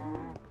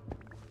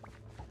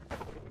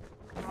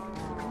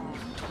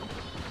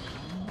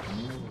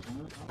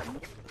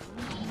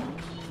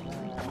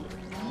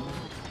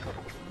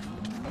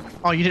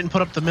 Oh, you didn't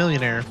put up the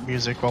millionaire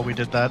music while we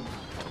did that.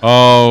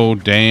 Oh,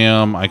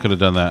 damn. I could have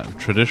done that.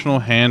 Traditional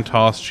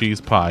hand-tossed cheese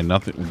pie.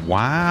 Nothing.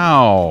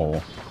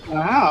 Wow.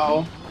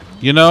 Wow.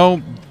 You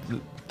know,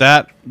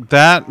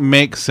 that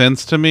makes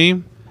sense to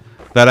me.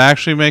 That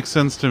actually makes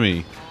sense to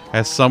me.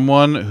 As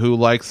someone who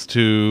likes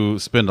to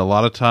spend a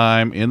lot of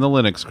time in the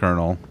Linux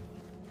kernel.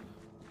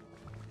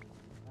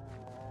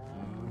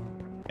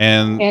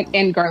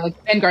 And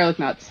garlic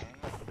nuts.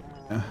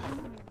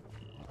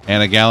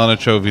 And a gallon of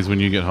chovies when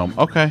you get home.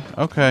 Okay,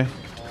 okay.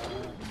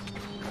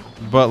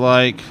 But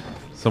like,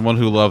 someone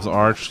who loves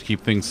Arch,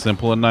 keep things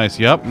simple and nice.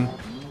 Yep.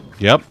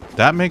 Yep,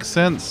 that makes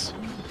sense.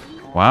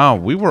 Wow,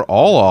 we were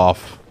all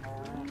off.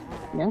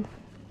 Yeah.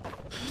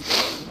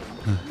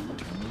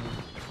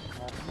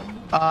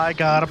 I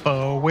got a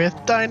bow with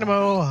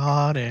dynamo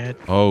on it.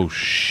 Oh,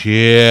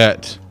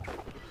 shit.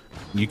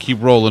 You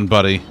keep rolling,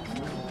 buddy.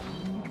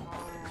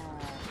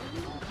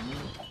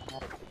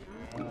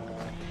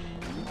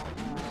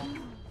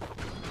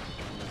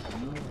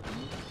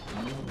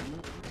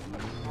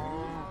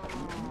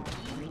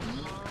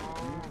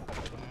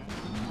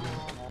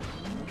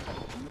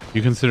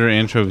 You consider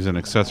anchovies an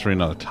accessory,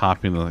 not a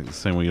topping, like the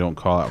same way you don't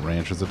call out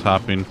ranch as a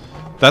topping.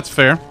 That's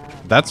fair.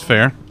 That's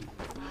fair.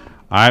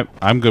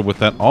 I'm good with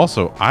that.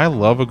 Also, I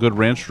love a good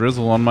ranch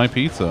drizzle on my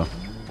pizza.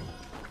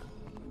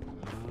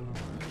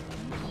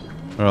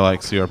 Or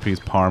like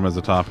CRP's parm as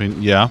a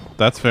topping. Yeah,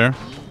 that's fair.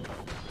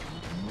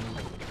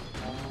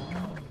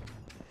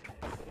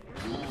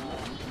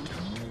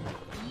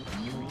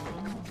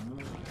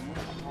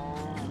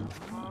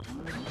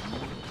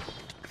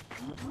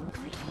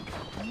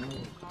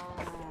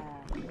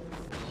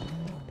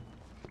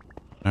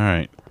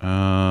 Alright,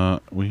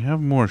 we have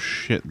more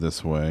shit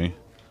this way.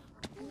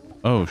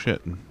 Oh,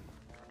 shit.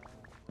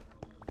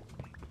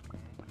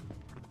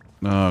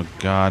 Oh,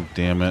 god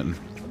damn it.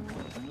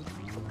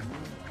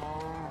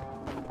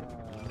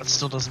 That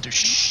still doesn't do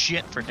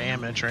shit for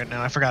damage right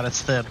now. I forgot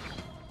it's the...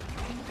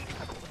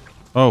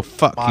 Oh,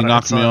 fuck, he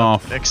knocked me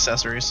off.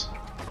 Accessories.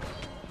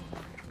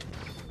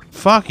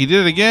 Fuck, he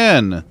did it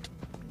again!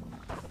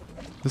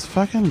 This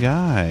fucking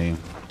guy.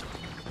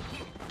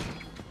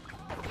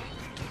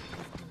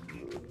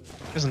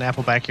 There's an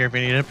apple back here if you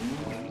need it.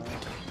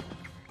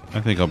 I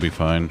think I'll be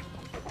fine.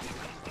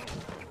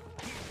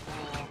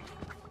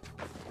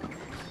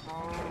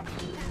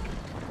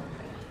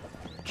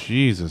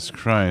 Jesus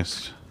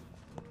Christ.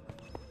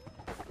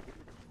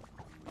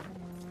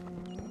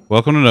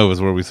 Welcome to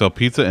Nova's, where we sell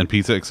pizza and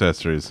pizza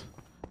accessories.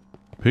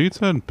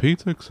 Pizza and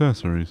pizza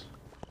accessories.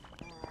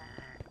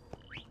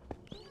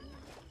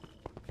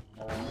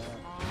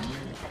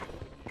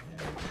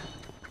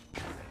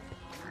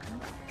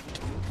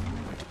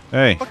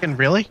 Hey. Fucking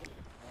really?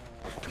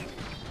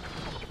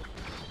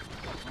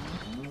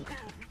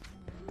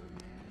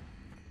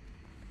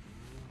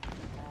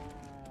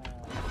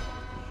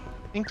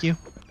 Thank you.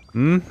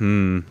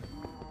 Mm-hmm.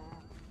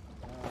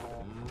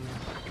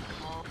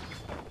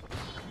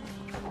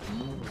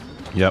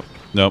 Yep.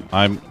 Nope.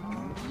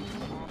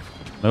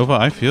 Nova,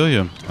 I feel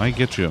you. I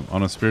get you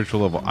on a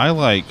spiritual level. I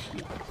like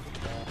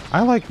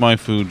my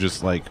food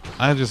just like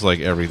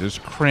everything.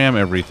 Just cram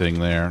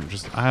everything there.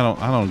 Just I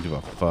don't give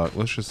a fuck.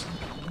 Let's just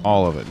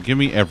all of it. Give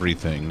me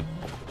everything.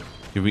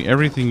 Give me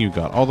everything you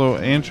got. Although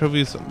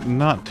anchovies,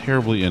 not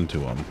terribly into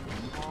them.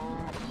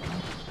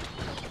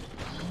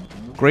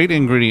 Great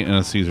ingredient in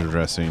a Caesar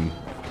dressing.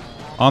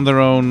 On their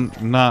own,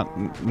 not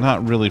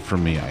really for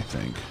me, I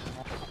think.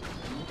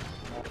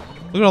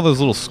 Look at all those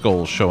little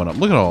skulls showing up.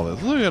 Look at all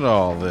this. Look at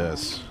all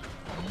this.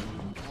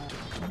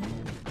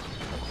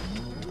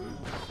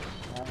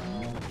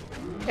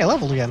 Hey,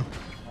 leveled again.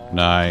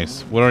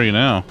 Nice. What are you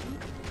now?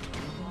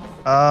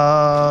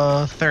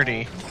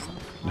 30.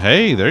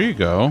 Hey, there you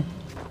go.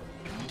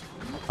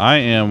 I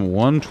am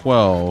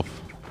 112.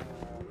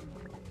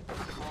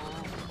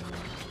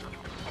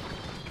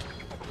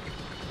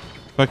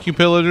 Fuck you,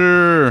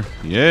 pillager.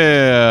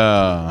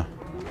 Yeah.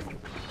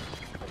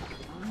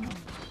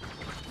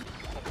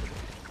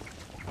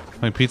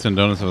 Like pizza and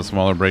donuts have a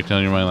smaller breakdown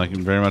in your mind. Like,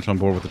 I'm very much on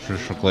board with the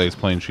traditional glazed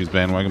plain cheese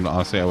bandwagon, but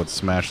honestly, I would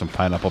smash some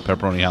pineapple,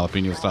 pepperoni,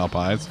 jalapeno style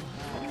pies.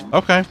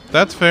 Okay,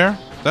 that's fair.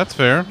 That's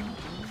fair.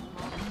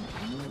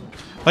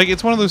 Like,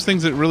 it's one of those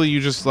things that really you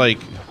just like.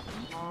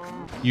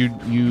 You.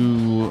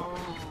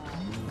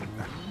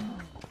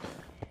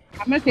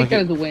 I'm gonna take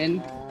that as a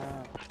win.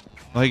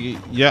 Like,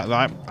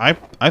 yeah,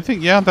 I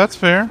think, yeah, that's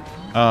fair.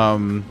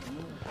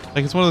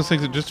 Like, it's one of those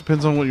things that just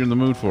depends on what you're in the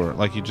mood for.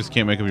 Like, you just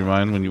can't make up your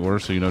mind when you order,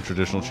 so you know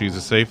traditional cheese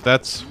is safe.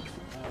 That's...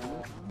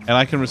 And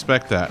I can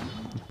respect that.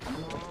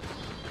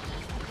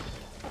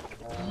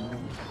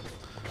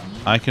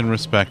 I can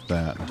respect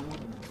that.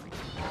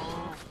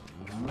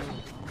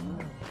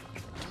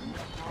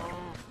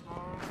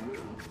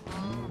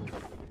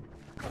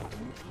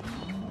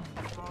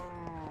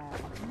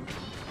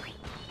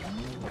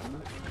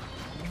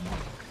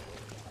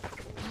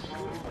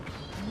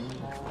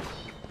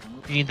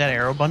 You need that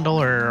arrow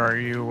bundle, or are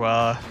you,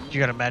 you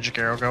got a magic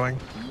arrow going?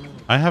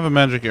 I have a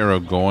magic arrow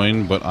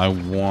going, but I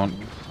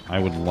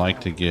would like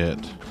to get...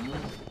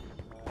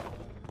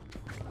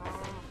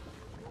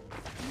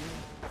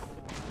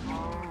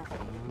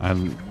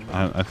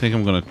 I think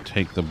I'm gonna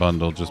take the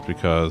bundle just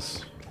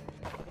because...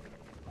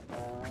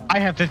 I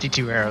have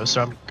 52 arrows,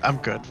 so I'm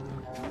good.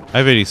 I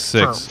have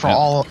 86. For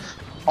all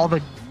the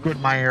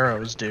good my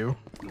arrows do.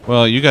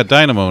 Well, you got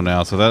dynamo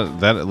now, so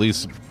that at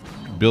least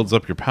builds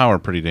up your power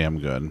pretty damn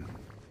good.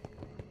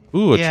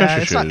 Ooh, a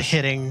treasure it's shoes. not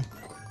hitting.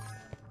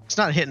 It's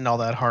not hitting all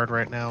that hard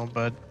right now,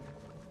 but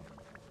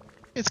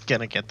it's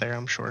gonna get there,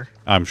 I'm sure.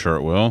 I'm sure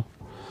it will.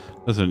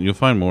 Listen, you'll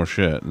find more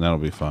shit, and that'll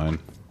be fine.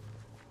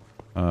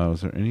 Was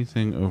there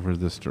anything over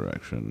this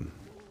direction?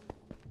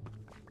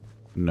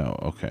 No.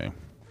 Okay.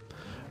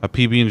 A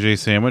PB&J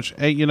sandwich.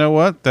 Hey, you know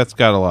what? That's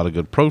got a lot of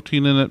good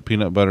protein in it.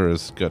 Peanut butter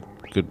has got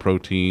good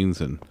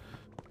proteins, and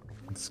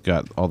it's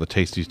got all the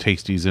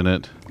tasties in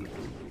it.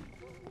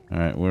 All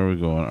right, where are we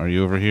going? Are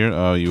you over here?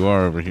 Oh, you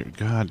are over here.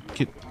 God,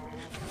 get...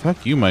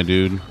 Fuck you, my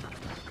dude.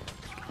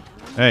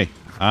 Hey,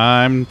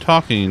 I'm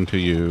talking to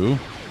you.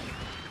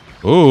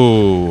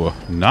 Ooh,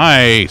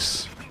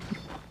 nice.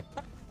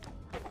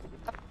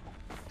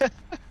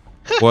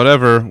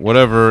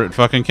 Whatever, it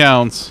fucking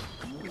counts.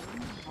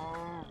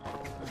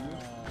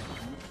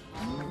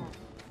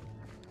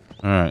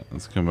 Alright,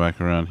 let's come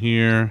back around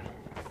here.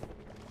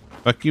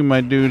 Fuck you,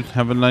 my dude.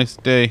 Have a nice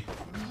day.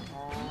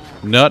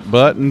 Nut,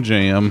 butt, and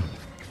jam.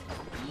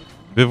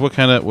 Viv, what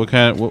kind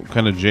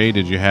of J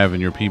did you have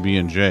in your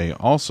PB&J?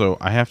 Also,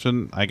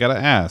 I gotta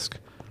ask.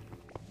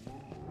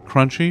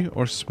 Crunchy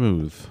or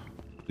smooth?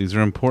 These are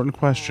important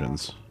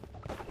questions.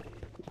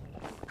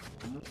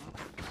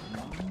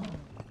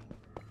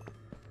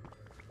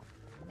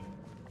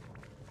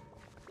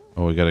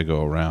 Oh, we gotta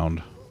go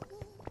around.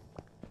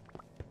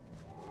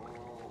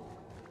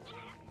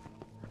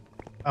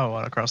 Oh,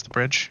 across the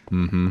bridge?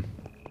 Mm-hmm.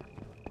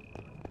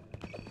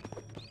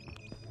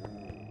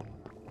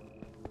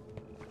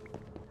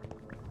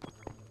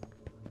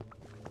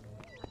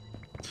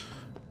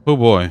 Oh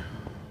boy.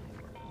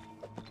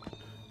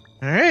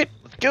 Alright,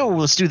 let's go.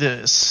 Let's do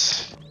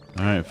this.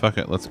 Alright, fuck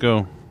it. Let's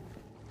go.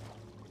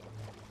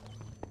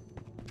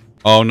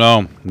 Oh,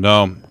 no.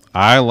 No.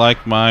 I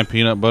like my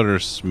peanut butter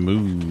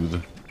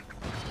smooth.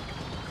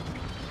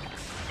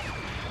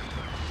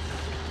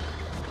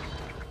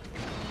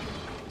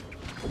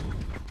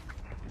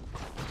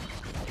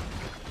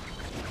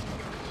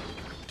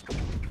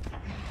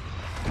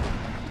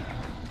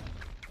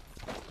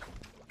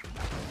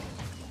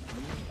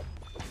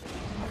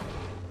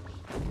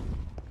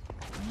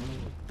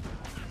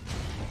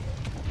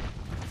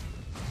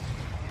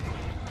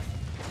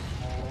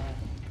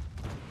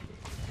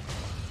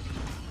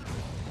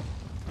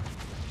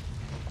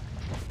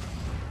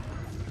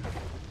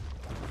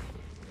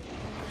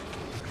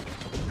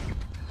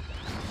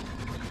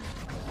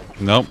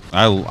 Nope.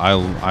 I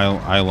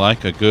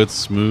like a good,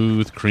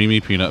 smooth,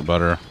 creamy peanut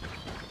butter.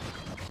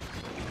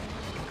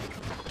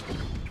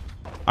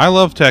 I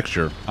love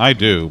texture. I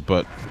do,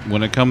 but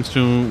when it comes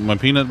to my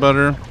peanut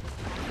butter,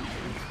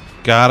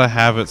 gotta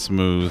have it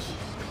smooth.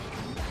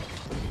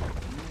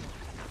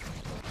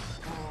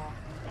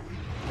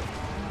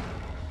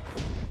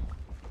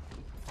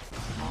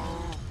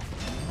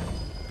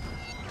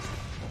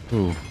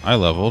 Ooh, I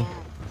leveled.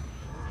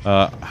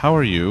 How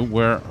are you?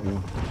 Where...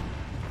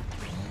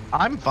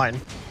 I'm fine.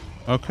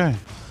 Okay.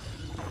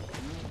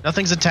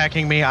 Nothing's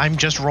attacking me. I'm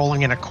just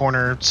rolling in a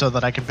corner so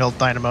that I can build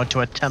dynamo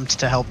to attempt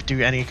to help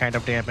do any kind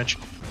of damage.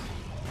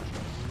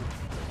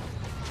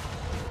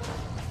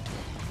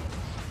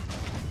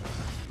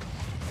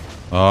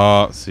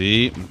 Oh,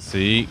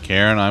 see,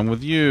 Karen, I'm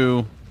with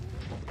you.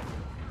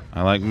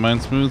 I like mine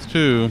smooth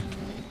too.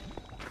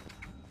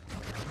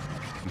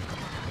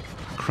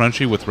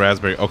 Crunchy with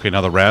raspberry. Okay,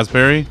 now the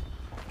raspberry,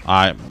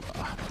 I'm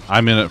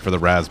in it for the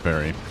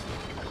raspberry.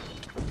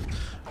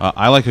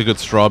 I like a good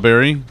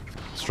strawberry.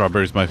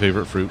 Strawberry's my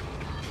favorite fruit.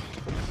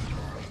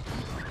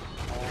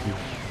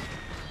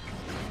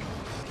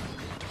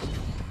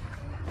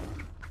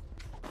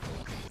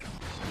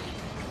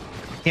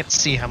 Can't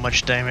see how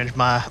much damage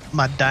my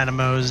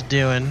dynamo is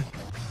doing.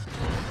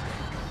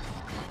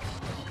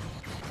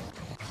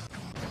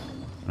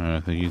 I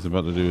think he's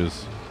about to do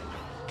his.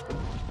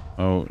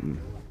 Oh,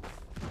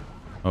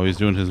 he's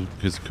doing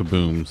his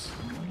kabooms.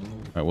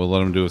 All right, we'll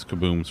let him do his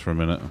kabooms for a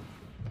minute.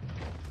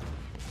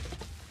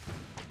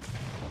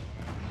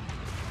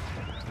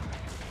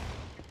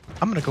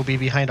 I'm gonna go be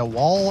behind a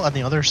wall on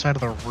the other side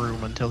of the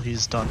room until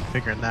he's done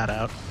figuring that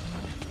out.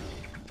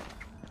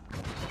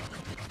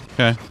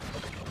 Okay.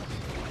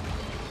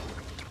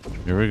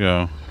 Here we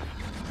go.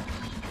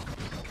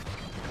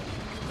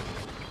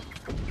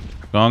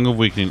 Gong of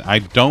Weakening. I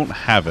don't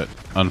have it,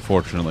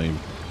 unfortunately.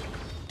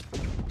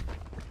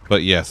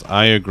 But yes,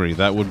 I agree.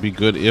 That would be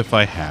good if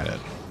I had it.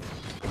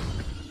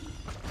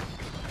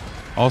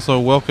 Also,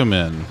 welcome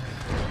in.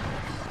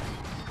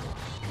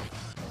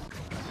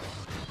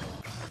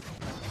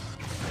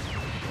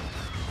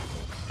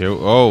 Here,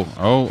 oh.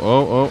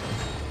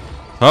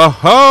 Ho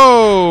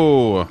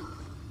ho!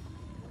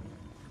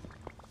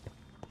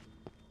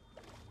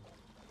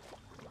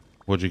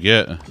 What'd you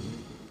get?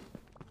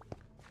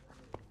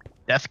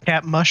 Death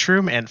cap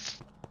mushroom and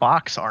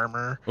fox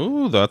armor.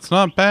 Ooh, that's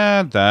not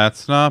bad.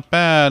 That's not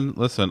bad.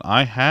 Listen,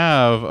 I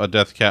have a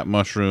death cap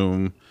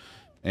mushroom,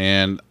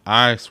 and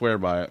I swear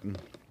by it.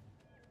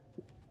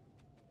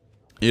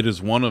 It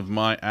is one of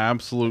my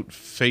absolute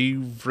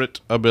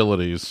favorite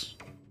abilities.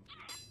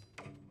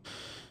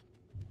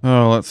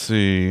 Oh, let's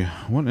see.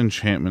 What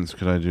enchantments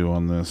could I do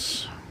on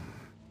this?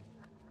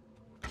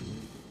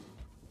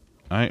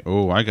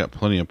 I got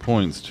plenty of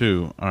points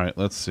too. All right,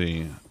 let's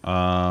see.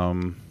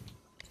 I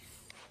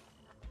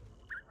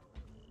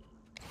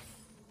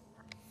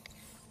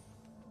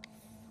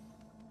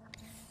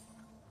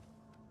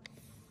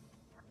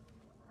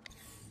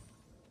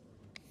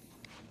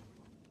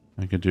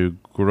could do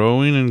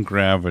growing and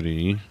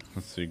gravity.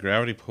 Let's see.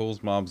 Gravity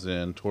pulls mobs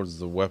in towards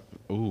the weapon.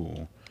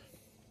 Ooh.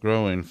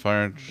 Growing.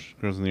 Fire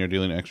grows in the air,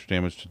 dealing extra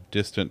damage to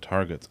distant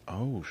targets.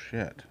 Oh,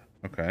 shit.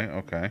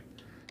 Okay.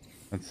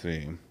 Let's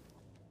see.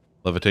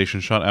 Levitation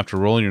shot. After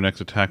rolling, your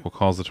next attack will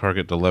cause the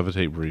target to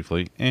levitate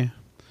briefly.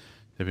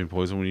 Tipping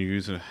poison. When you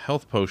use a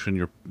health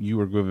potion, you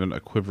are given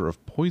a quiver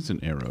of poison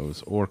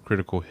arrows or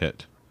critical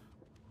hit.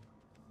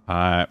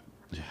 I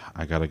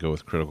gotta go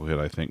with critical hit,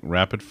 I think.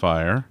 Rapid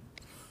fire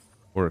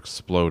or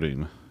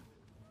exploding.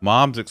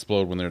 Mobs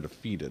explode when they're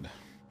defeated.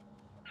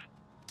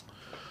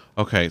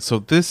 Okay, so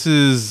this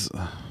is...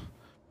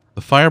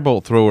 The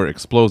firebolt thrower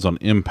explodes on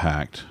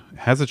impact. It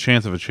has a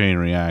chance of a chain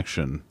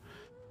reaction.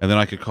 And then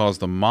I could cause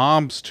the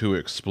mobs to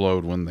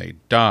explode when they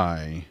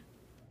die.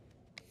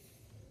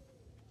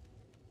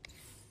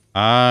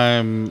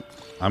 I'm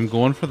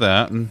going for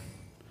that. I'm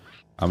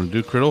going to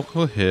do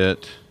critical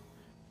hit.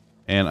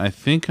 And I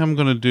think I'm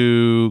going to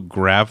do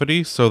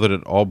gravity so that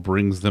it all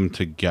brings them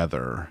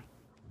together.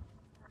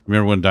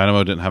 Remember when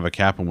Dynamo didn't have a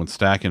cap and would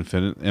stack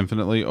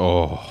infinitely?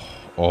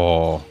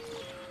 Oh.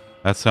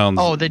 That sounds...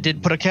 Oh, they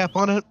did put a cap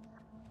on it?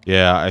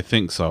 Yeah, I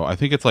think so. I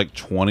think it's like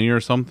 20 or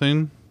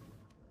something.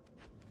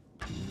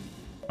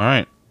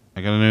 Alright.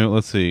 I got a new...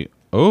 Let's see.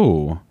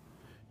 Oh.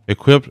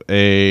 Equipped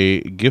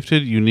a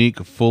gifted,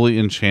 unique, fully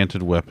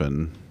enchanted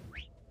weapon.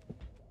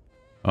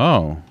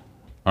 Oh.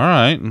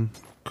 Alright.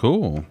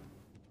 Cool.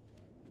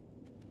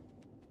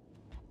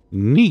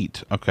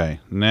 Neat. Okay.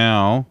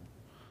 Now...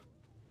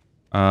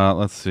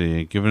 let's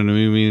see. Give it a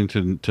new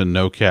meaning to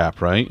no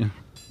cap, right?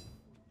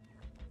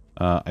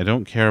 I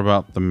don't care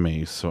about the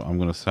mace, so I'm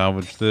going to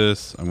salvage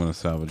this. I'm going to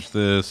salvage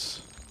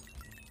this.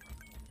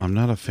 I'm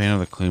not a fan of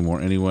the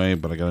claymore anyway,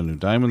 but I got a new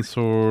diamond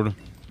sword.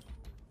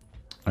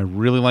 I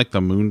really like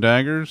the moon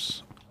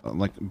daggers. I'm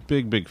like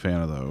big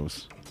fan of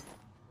those.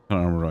 What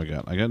kind of armor do I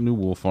got? I got new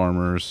wolf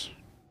armors.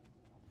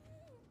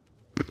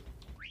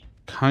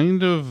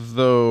 Kind of,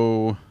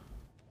 though...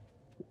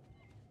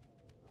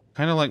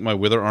 Kind of like my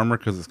wither armor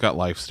because it's got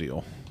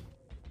lifesteal.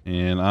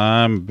 And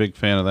I'm a big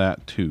fan of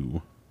that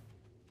too.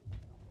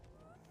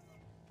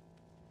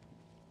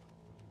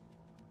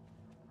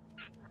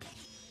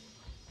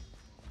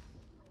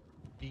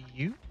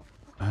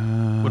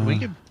 When we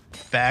get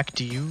back,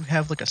 do you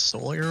have like a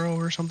soul arrow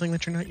or something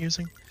that you're not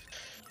using?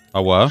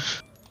 A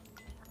what?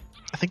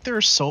 I think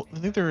they're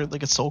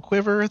like a soul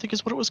quiver, I think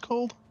is what it was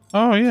called.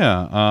 Oh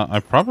yeah, I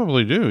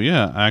probably do.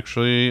 Yeah,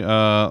 actually,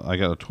 I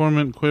got a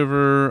torment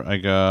quiver. I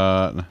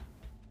got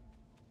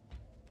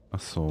a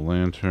soul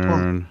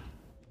lantern.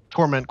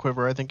 Torment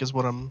quiver, I think, is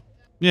what I'm.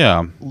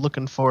 Yeah.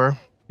 Looking for.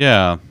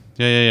 Yeah.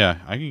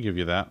 I can give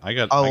you that. I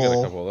got a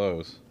couple of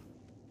those.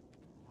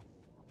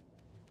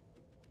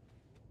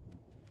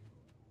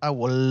 I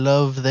will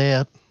love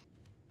that.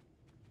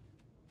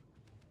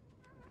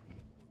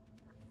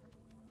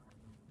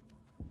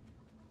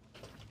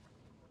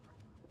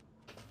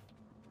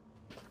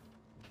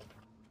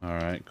 All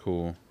right,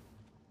 cool.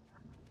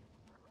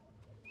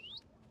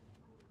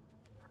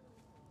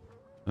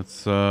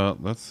 Let's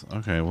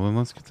okay. Well, then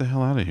let's get the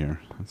hell out of here.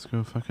 Let's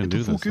go fucking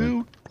do this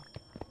thing.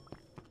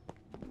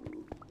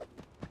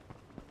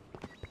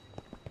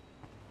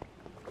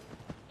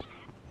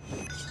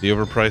 The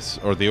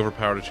overpriced or the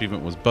overpowered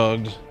achievement was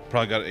bugged.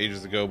 Probably got it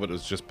ages ago, but it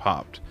was just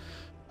popped.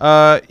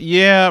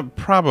 Yeah,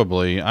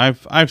 probably.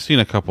 I've seen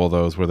a couple of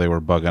those where they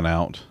were bugging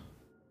out.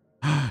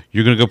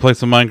 You're gonna go play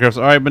some Minecraft.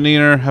 All right,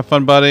 Beniner, have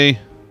fun, buddy.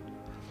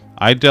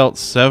 I dealt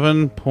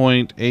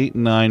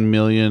 7.89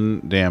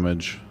 million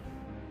damage.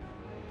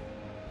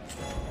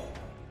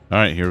 All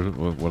right, here.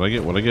 What I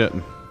get? What I get?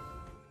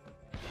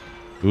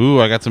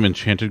 Ooh, I got some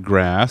enchanted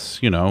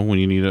grass. You know, when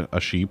you need a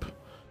sheep.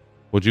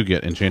 What'd you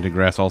get? Enchanted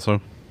grass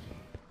also.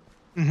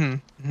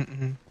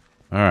 Mm-hmm.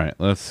 All right,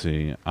 let's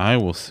see. I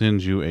will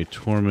send you a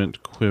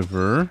torment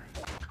quiver.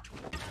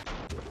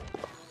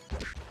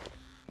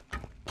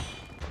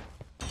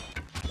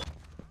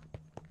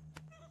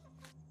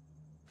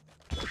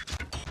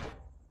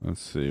 Let's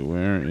see,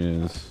 where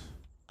is...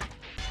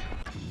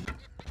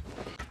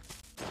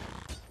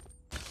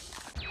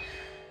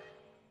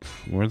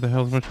 Where the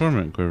hell's my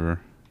torment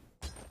quiver?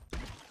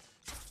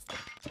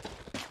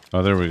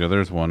 Oh, there we go.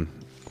 There's one.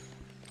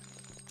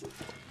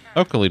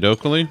 Oakley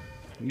dokley.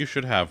 You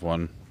should have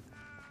one.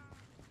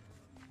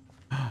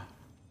 Gonna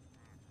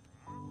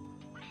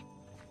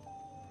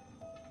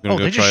go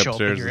they try just show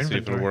up in upstairs your and see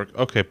if it'll inventory. work.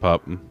 Okay,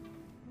 pup.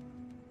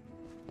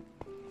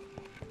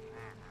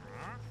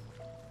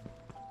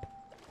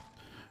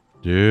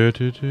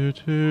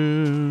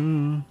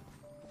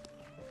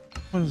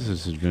 What is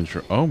this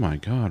adventure? Oh my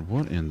god,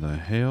 what in the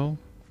hell?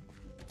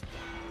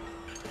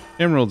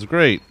 Emeralds,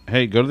 great.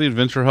 Hey, go to the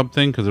adventure hub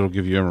thing because it'll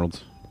give you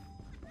emeralds.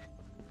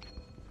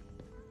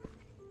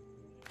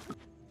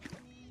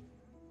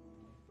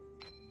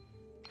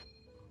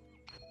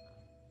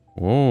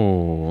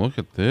 Whoa, look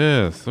at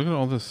this. Look at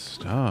all this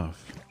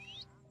stuff.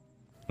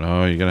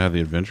 Oh, you gotta have the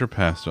adventure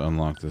pass to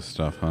unlock this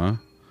stuff, huh?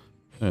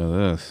 Look at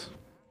this.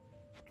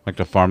 Like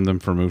to farm them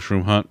for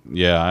mushroom hunt?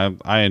 Yeah,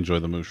 I enjoy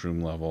the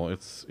mushroom level.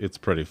 It's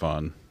pretty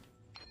fun.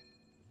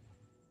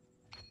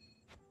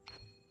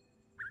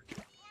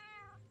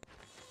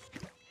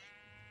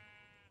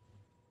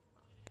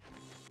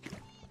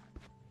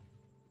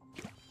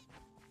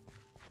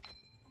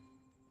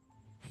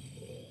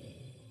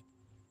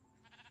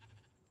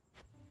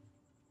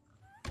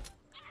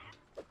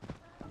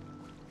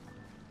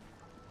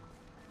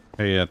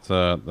 Hey, it's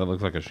that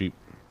looks like a sheep.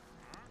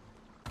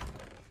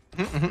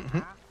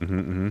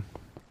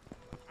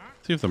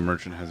 See if the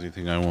merchant has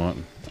anything I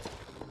want.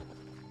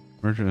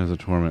 Merchant has a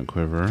torment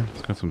quiver.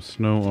 It's got some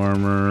snow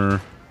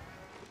armor.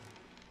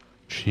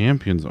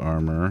 Champion's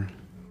armor.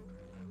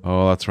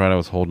 Oh, that's right. I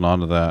was holding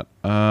on to that.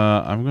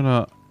 I'm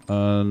gonna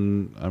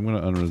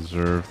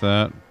unreserve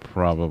that.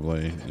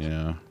 Probably,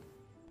 yeah.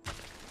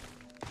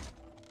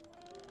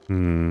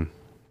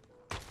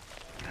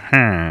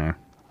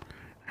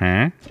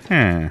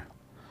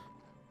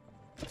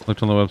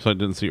 Looked on the website,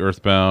 didn't see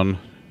Earthbound.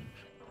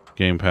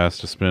 Game Pass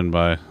to spin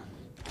by.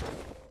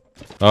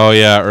 Oh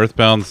yeah,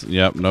 Earthbound's.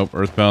 Yep, nope.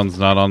 Earthbound's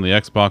not on the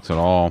Xbox at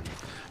all.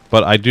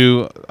 But I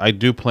do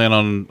plan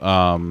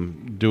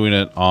on doing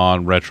it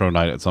on Retro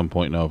Night at some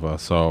point, Nova.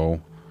 So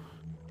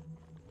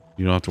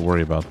you don't have to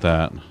worry about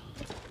that.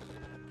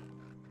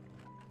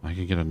 I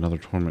can get another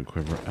torment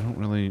quiver. I don't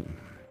really.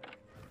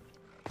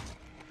 All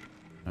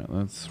right,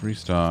 let's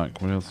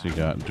restock. What else you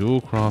got?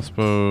 Dual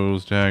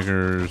crossbows,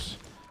 daggers,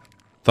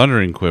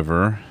 thundering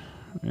quiver.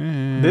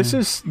 This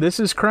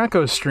is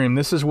Krako's stream.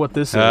 This is what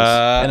this is,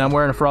 and I'm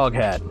wearing a frog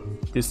hat.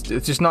 It's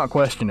just not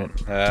question it.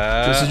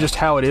 This is just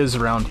how it is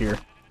around here.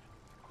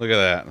 Look at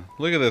that!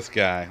 Look at this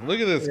guy! Look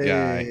at this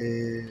guy!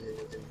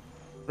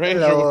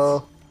 Ranger,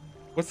 Hello.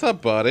 what's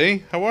up,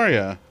 buddy? How are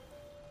you?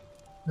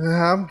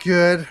 I'm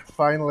good.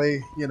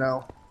 Finally,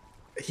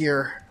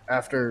 here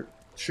after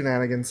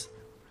shenanigans.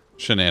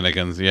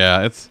 Shenanigans,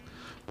 yeah.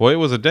 Boy, it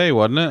was a day,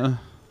 wasn't it?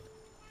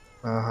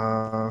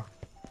 Uh-huh.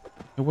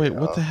 Oh, wait,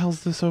 what the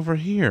hell's this over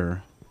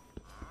here?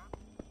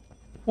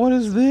 What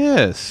is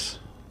this?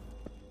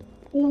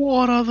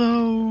 What are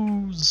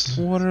those?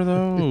 What are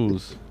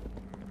those?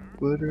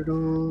 What are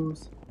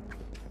those?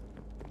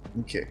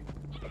 Okay.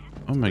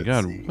 Oh my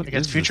god, see. what I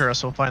guess is Future this?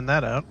 Us will find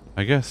that out.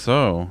 I guess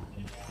so.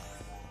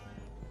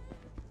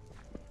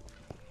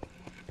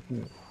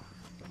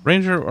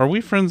 Ranger, are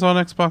we friends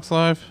on Xbox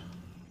Live?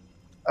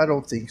 I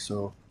don't think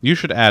so. You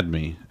should add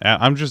me.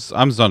 I'm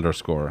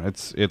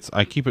Zunderscore. It's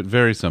I keep it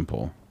very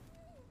simple.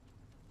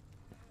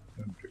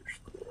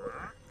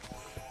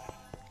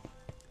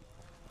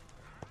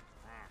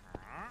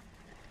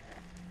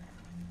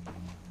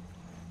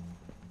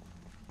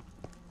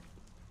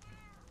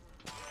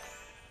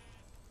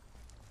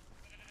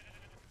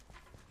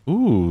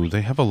 Ooh,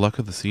 they have a Luck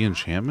of the Sea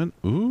enchantment?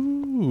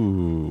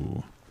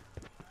 Ooh.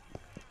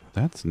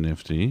 That's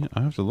nifty.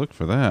 I have to look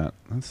for that.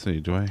 Let's see.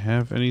 Do I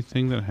have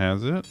anything that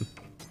has it?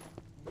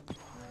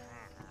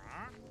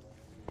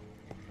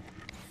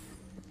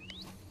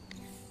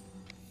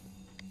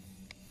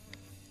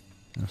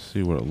 Let's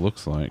see what it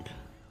looks like.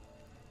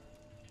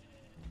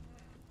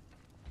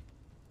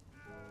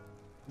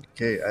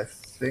 Okay, I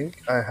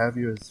think I have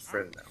you as a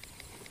friend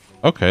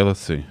now. Okay,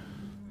 let's see.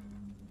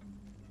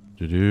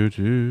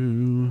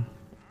 Do-do-do.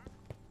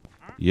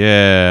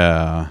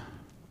 Yeah.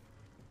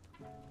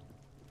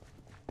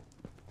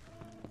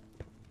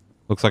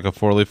 Looks like a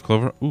 4-leaf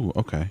clover. Ooh,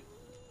 okay.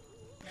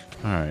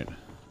 Alright.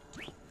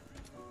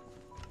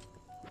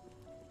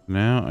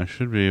 Now I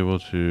should be able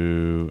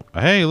to...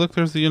 Hey, look,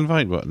 there's the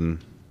invite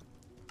button.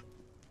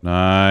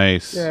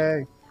 Nice.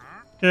 Yay.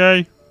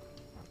 Yay.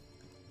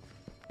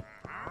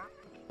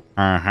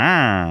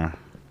 Aha.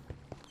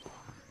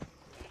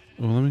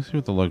 Well, let me see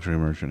what the luxury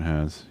merchant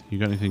has. You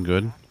got anything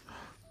good?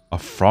 A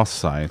frost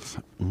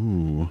scythe.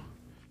 Ooh.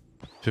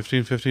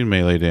 15/15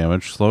 melee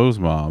damage, slows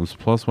mobs,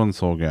 +1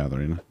 soul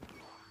gathering.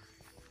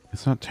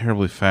 It's not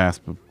terribly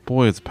fast, but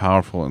boy, it's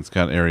powerful and it's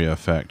got area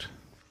effect.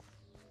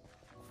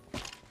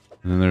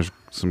 And then there's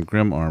some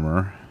grim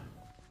armor.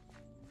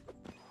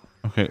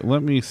 Okay,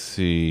 let me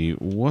see.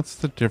 What's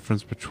the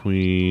difference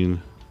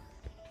between...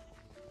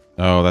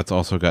 Oh, that's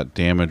also got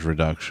damage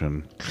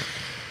reduction.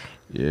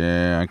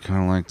 Yeah, I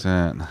kind of like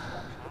that.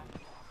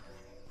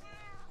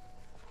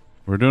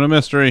 We're doing a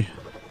mystery.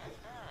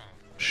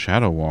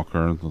 Shadow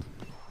Walker.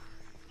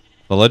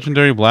 The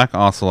legendary black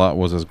ocelot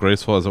was as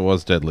graceful as it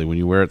was deadly. When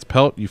you wear its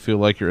pelt, you feel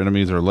like your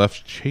enemies are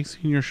left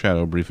chasing your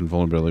shadow. Brief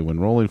invulnerability. When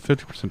rolling,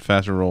 50%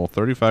 faster roll,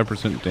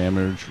 35%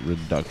 damage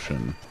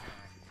reduction.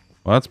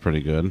 Well, that's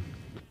pretty good.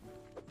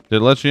 Did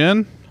it let you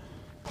in?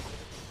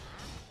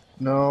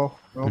 No,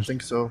 I don't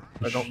think so.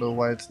 I don't know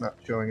why it's not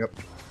showing up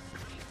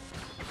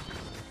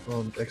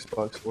on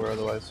Xbox or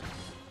otherwise.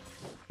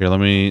 Here,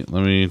 let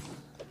me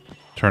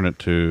turn it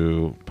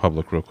to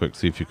public real quick.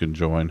 See if you can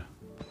join.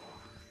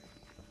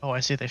 Oh,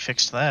 I see they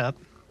fixed that.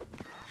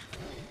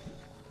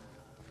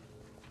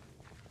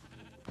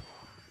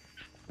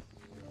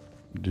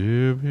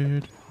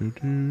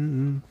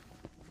 Do-do-do-do.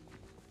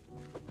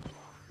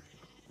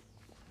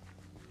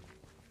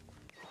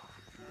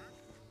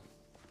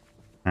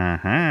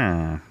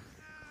 Uh-huh.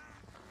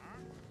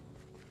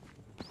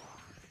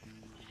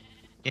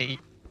 Yeah,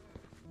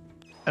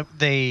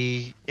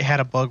 they had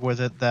a bug with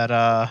it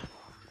that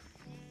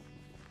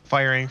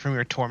firing from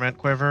your torment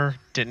quiver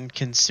didn't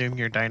consume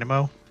your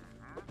dynamo.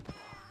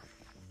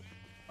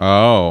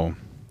 Oh.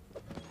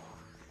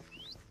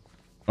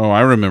 Oh,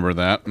 I remember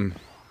that.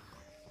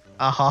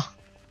 Uh-huh.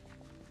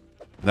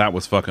 That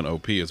was fucking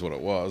OP is what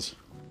it was.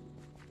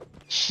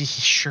 He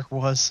sure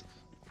was.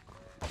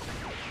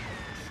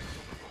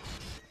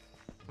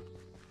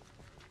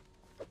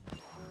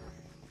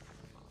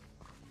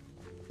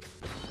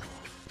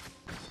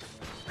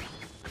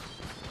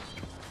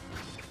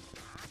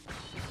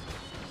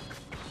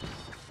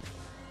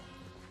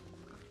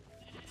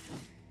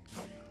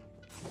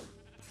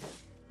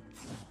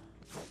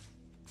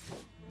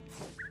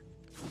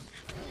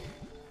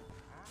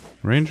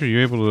 Ranger, you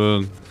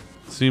able to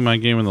see my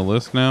game in the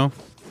list now?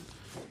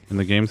 In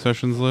the game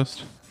sessions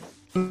list?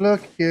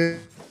 Look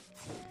here.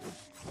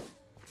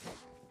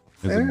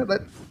 Is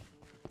it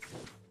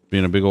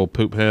being a big old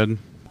poop head?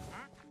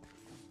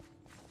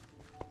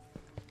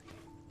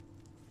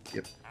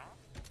 Yep.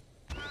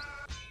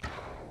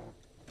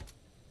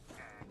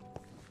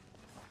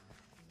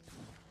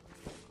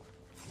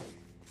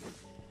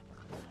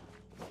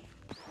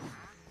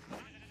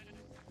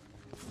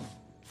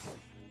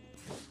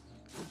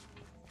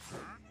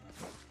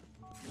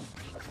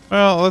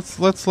 Well,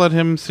 let's let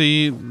him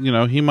see. You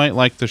know, he might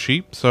like the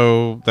sheep,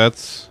 so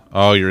that's...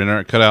 Oh, your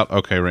internet cut out.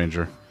 Okay,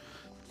 Ranger.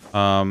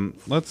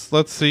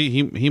 Let's see.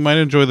 He might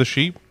enjoy the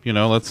sheep. You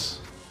know, let's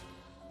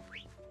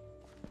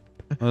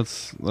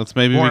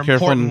maybe More be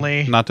careful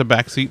importantly- not to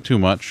backseat too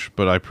much.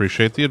 But I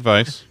appreciate the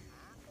advice.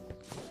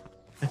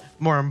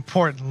 More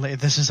importantly,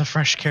 this is a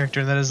fresh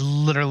character that is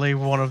literally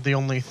one of the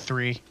only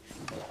 3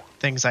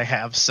 things I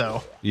have,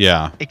 so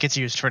Yeah, it gets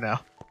used for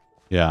now.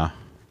 yeah.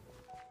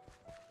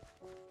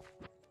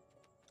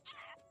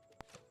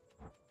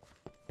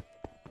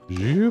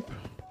 Jeep.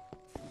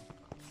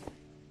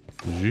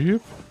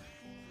 Jeep.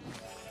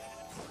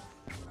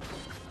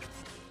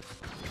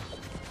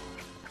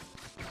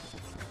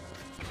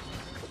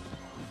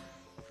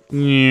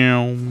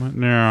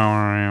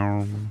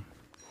 No.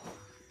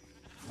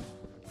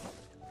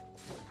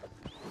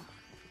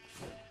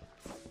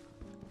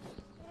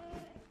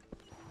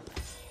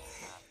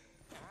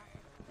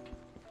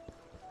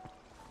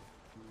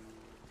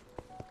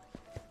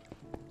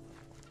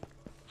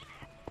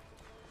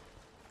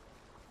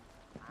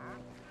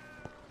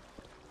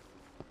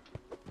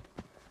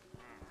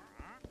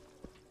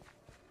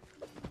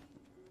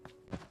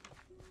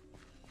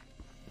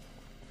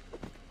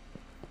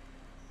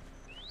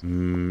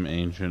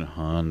 Ancient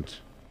hunt.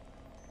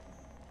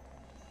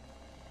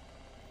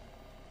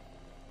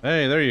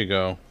 Hey, there you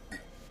go.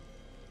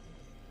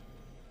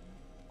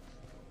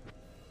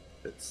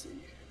 Let's see.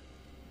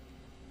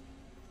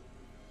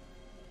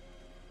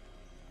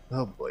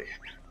 Oh boy.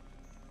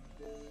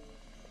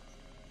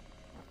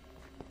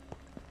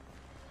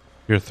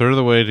 You're a third of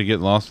the way to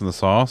get lost in the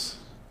sauce,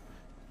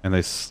 and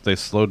they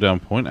slowed down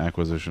point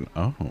acquisition.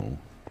 Oh.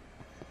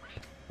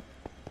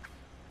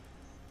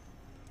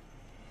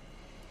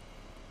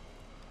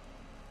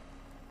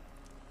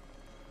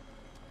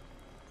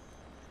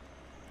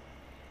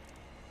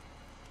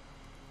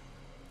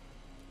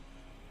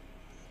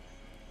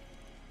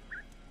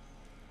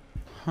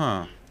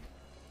 Huh.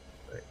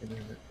 My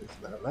internet is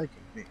not liking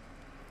me.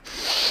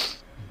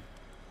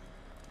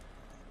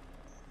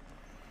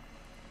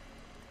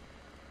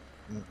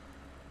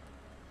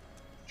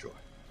 Sure.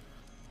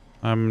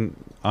 I'm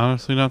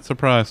honestly not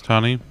surprised,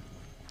 Tony.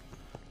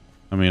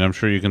 I mean, I'm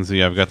sure you can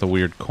see I've got the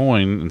weird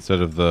coin instead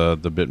of the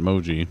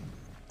Bitmoji.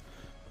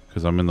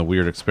 Because I'm in the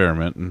weird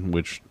experiment,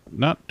 which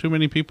not too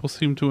many people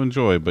seem to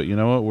enjoy. But you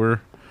know what? We're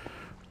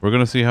going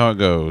to see how it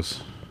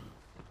goes.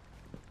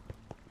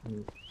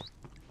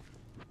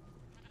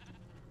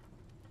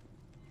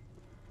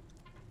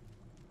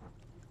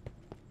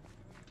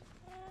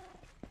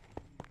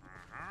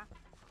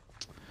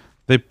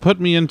 They put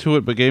me into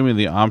it, but gave me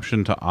the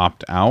option to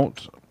opt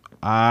out.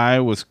 I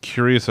was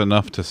curious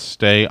enough to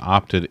stay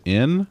opted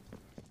in.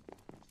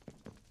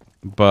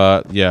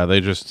 But yeah,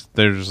 they're just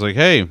like,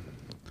 hey,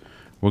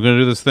 we're going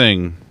to do this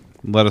thing.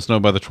 Let us know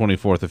by the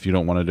 24th if you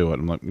don't want to do it.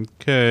 I'm like,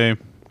 okay.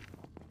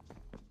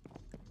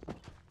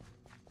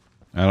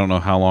 I don't know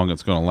how long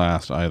it's going to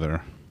last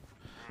either.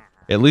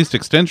 At least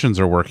extensions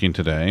are working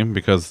today,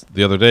 because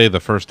the other day, the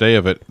first day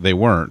of it, they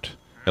weren't.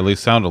 At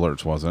least Sound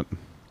Alerts wasn't.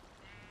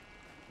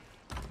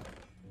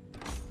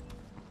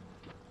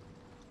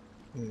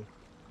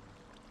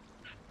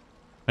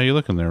 How you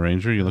looking there,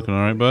 Ranger? You looking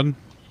all right, bud?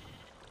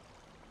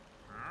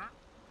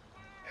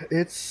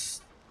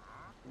 It's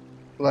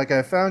like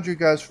I found you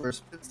guys for a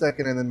split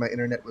second, and then my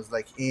internet was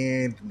like,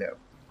 and no.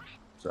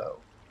 So.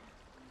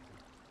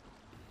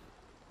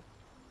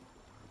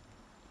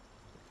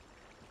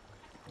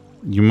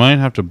 You might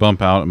have to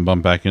bump out and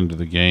bump back into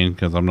the game,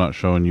 because I'm not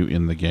showing you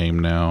in the game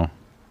now.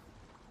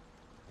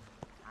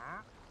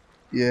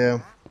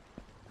 Yeah.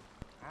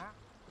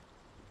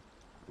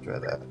 Try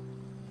that.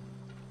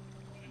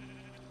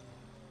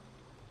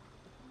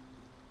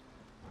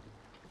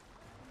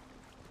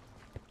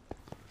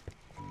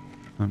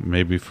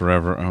 Maybe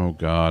forever. Oh,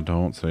 God,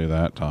 don't say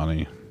that,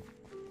 Tawny.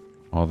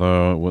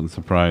 Although, it wouldn't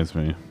surprise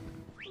me.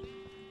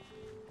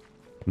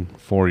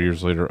 4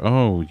 years later.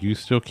 Oh, you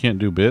still can't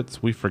do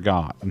bits? We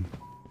forgot.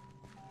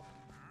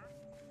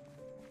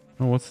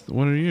 Oh,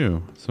 what are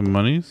you? Some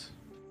monies?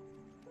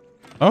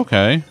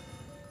 Okay.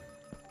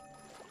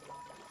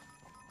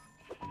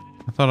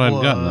 I thought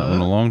I'd gotten that one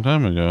a long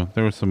time ago.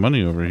 There was some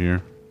money over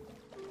here.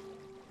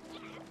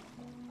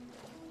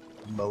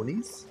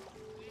 Monies?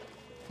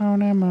 Oh,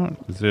 no.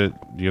 Is it?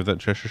 Do you have that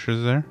Cheshire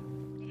Shiz there?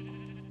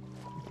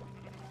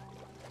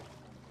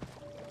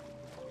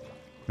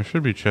 There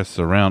should be chests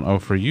around. Oh,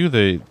 for you,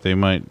 they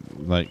might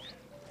like.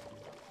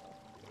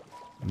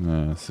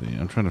 Let's see.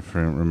 I'm trying to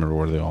remember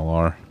where they all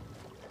are.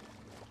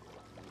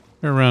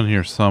 They're around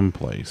here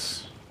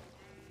someplace.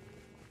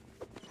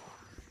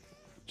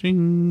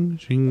 Ching,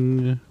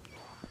 ching.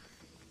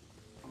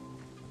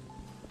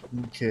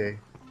 Okay.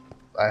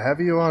 I have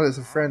you on as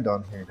a friend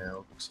on here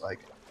now, looks like.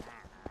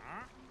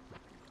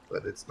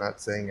 But it's not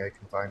saying I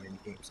can find any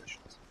game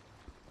sessions.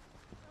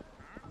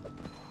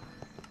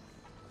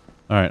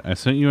 Alright, I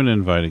sent you an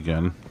invite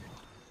again.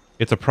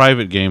 It's a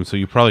private game, so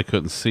you probably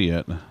couldn't see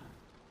it.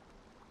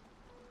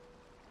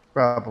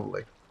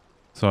 Probably.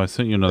 So I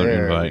sent you another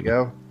invite.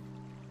 There we go.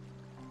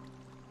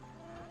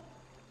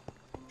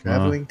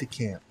 Traveling to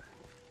camp.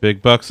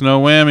 Big bucks, no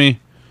whammy.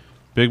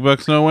 Big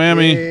bucks, no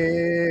whammy.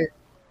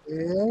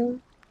 Yeah.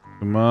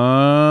 Come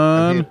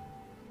on.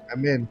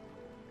 I'm in.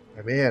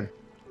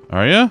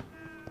 Are ya?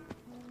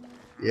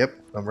 Yep,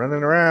 I'm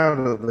running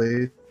around at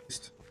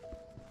least.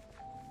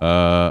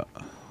 I'm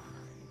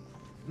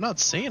not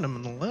seeing him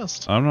in the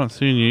list. I'm not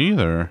seeing you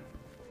either.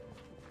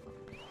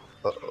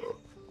 Uh-oh.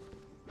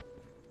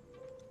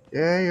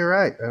 Yeah, you're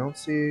right. I don't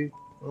see...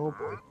 Oh,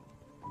 boy.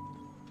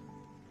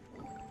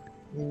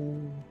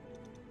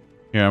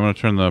 Here, I'm going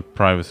to turn the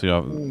privacy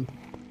off.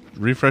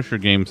 Refresh your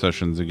game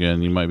sessions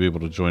again. You might be able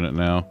to join it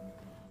now.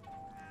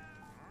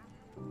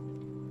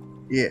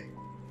 Yeah.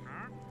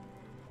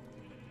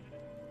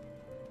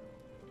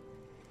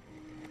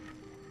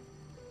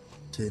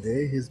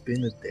 Today has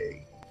been a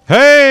day.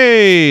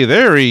 Hey!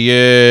 There he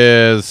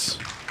is!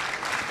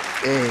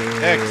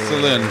 Hey.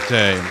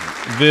 Excellente.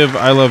 Viv,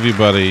 I love you,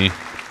 buddy.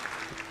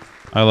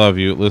 I love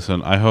you.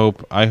 Listen, I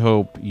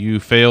hope you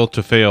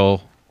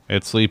fail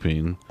at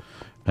sleeping,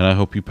 and I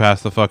hope you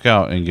pass the fuck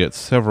out and get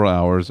several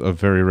hours of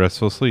very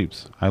restful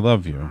sleeps. I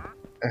love you.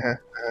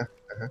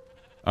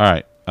 All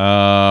right.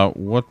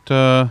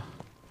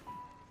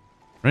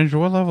 Ranger,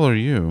 what level are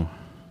you?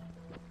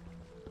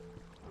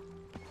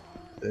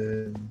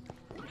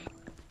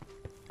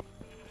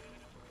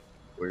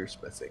 We're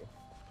smithing.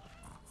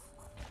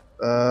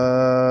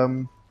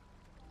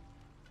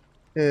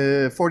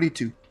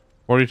 42.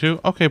 42?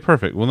 Okay,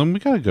 perfect. Well, then we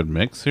got a good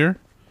mix here.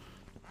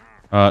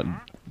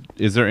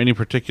 Is there any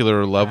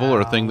particular level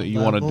or thing that you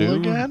want to do?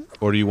 Again?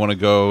 Or do you want to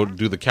go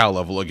do the cow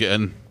level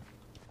again?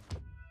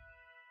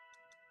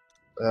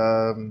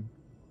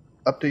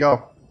 Up to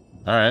y'all.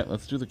 All right,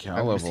 let's do the cow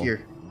I'm level. just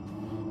here.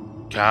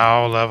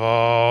 Cow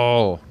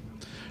level.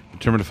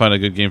 Determined to find a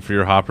good game for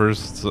your hoppers.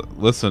 So,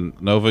 listen,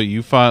 Nova,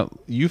 you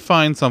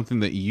find something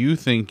that you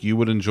think you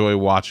would enjoy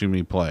watching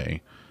me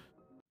play.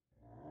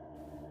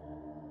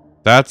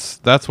 That's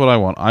what I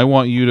want. I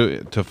want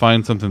you to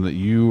find something that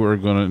you are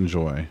going to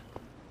enjoy.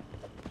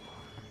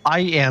 I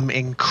am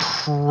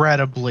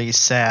incredibly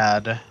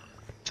sad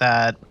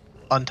that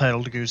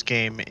Untitled Goose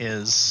Game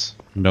is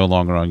No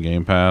longer on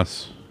Game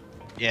Pass.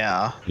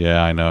 Yeah.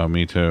 Yeah, I know.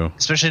 Me too.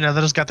 Especially now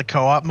that it's got the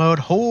co-op mode.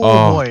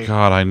 Oh Boy.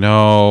 God, I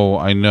know.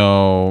 I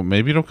know.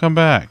 Maybe it'll come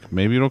back.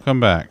 Maybe it'll come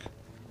back.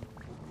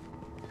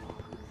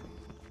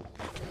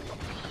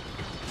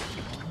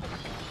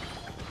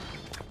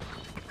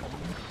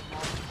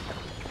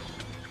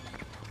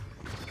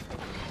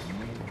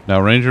 Now,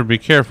 Ranger, be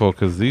careful,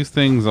 because these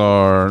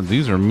are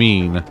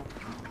mean.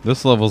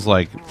 This level's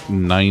like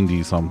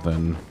 90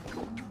 something.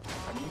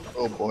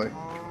 Oh boy.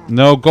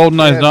 No,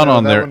 GoldenEye's not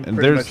on there. one And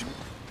pretty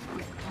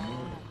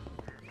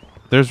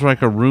there's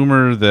like a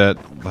rumor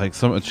that like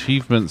some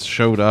achievements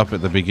showed up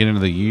at the beginning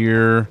of the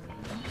year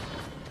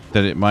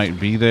that it might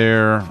be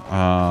there.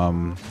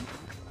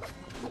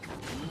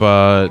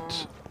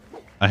 But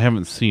I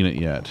haven't seen it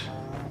yet.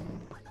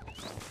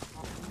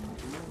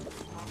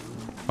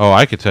 Oh,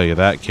 I could tell you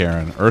that,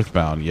 Karen.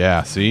 Earthbound.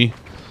 Yeah, see?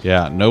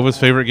 Yeah, Nova's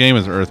favorite game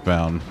is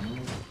Earthbound.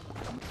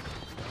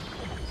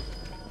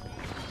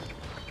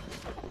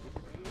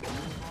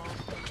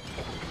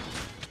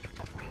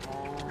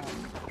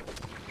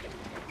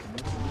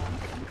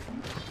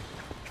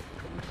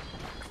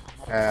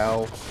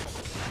 Ow.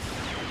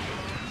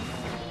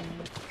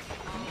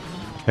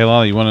 Hey,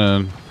 Lolly, you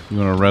wanna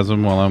res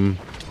him while I'm...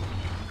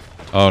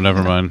 Oh,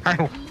 never mind.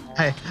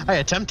 I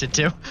attempted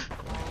to.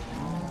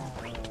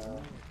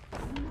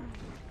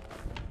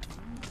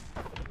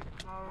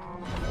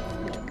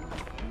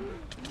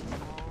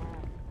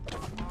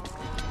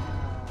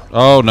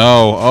 Oh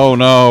no! Oh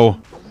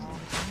no!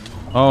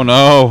 Oh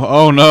no!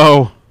 Oh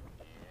no!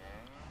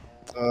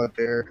 Oh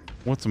dear.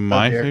 What's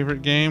my dear.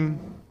 favorite game?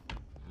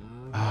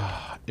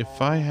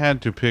 If I had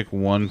to pick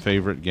one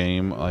favorite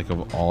game, like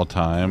of all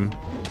time,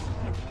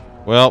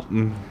 well,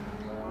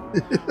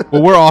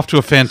 well, we're off to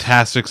a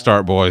fantastic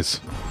start, boys.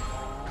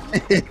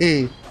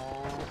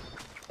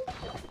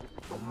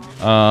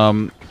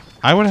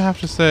 I would have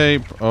to say,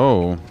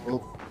 oh,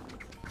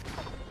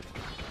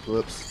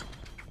 Whoops.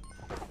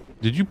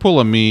 did you pull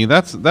a me?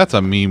 That's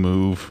a me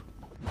move.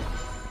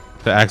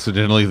 To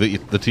accidentally the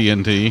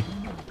TNT.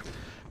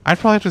 I'd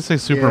probably have to say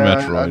Super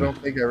Metroid. I don't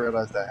think I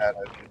realized I had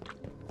it.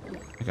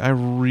 Like, I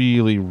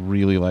really,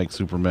 really like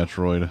Super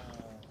Metroid.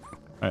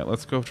 Alright,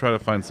 let's go try to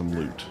find some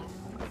loot.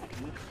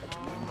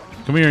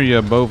 Come here,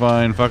 you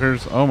bovine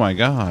fuckers. Oh my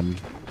god.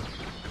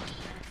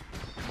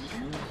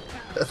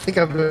 I think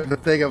I'm doing the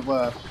thing of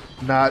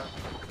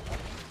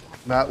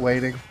not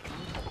waiting.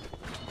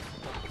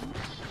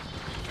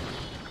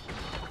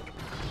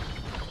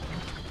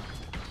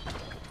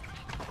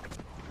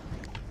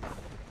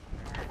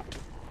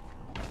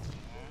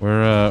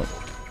 We're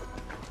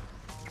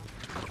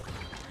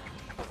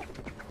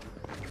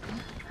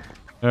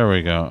there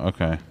we go.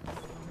 Okay.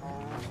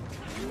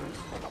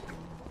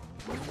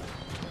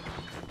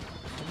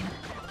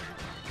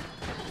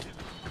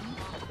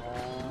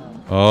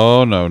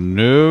 Oh no.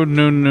 No,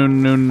 no, no,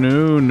 no,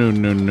 no, no,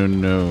 no, no,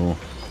 no.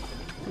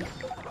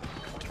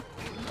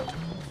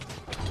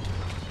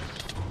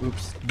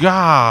 Oops.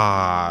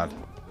 God.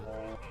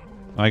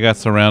 I got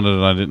surrounded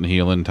and I didn't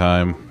heal in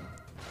time.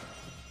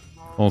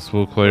 Old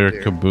school player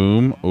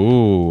kaboom.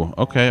 Ooh.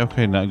 Okay,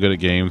 okay, not good at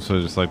games, so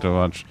I just like to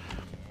watch.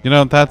 You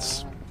know,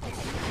 that's...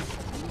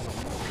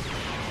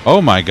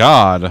 Oh my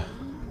god.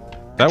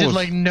 That did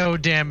like no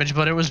damage,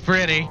 but it was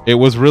pretty. It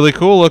was really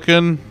cool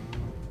looking.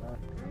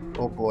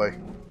 Oh boy.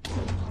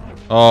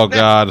 Oh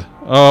god.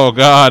 Oh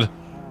god.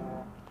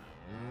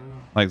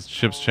 Like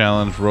Chips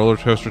Challenge, Roller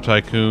Coaster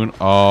Tycoon.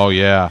 Oh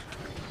yeah.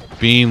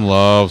 Bean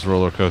loves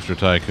Roller Coaster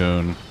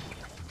Tycoon.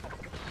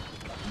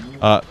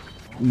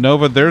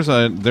 Nova, there's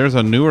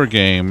a newer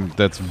game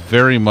that's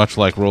very much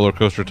like Roller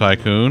Coaster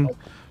Tycoon,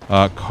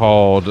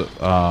 called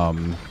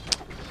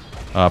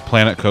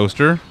Planet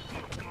Coaster,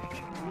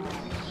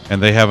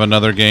 and they have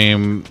another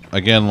game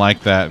again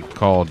like that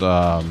called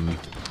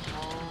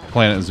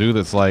Planet Zoo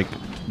that's like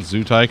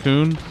Zoo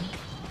Tycoon.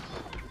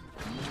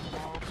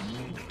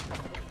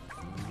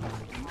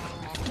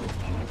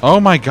 Oh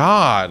my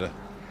god!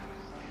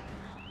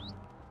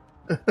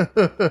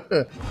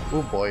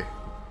 Oh boy.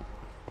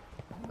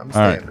 I'm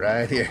staying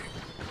right here.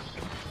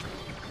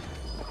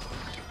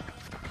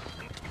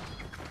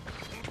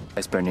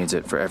 Ice Bear needs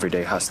it for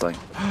everyday hustling.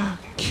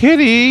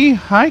 Kitty!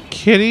 Hi,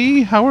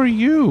 Kitty! How are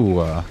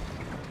you?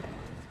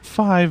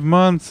 5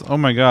 months. Oh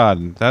my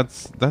god,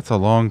 that's a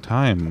long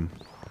time.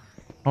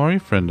 How are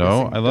you,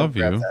 friendo? I love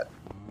you.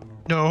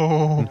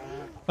 No.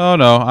 Oh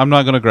no, I'm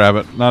not gonna grab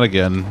it. Not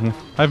again.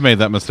 I've made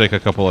that mistake a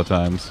couple of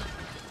times.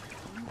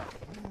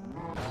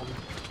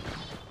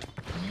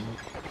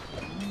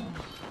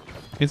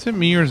 Is it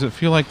me or does it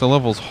feel like the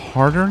level's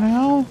harder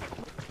now?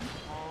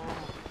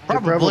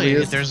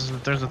 Probably. There's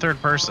a third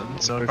person,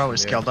 so it probably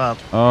scaled up.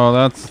 Oh,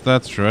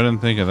 that's true. I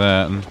didn't think of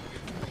that.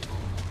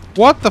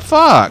 What the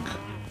fuck?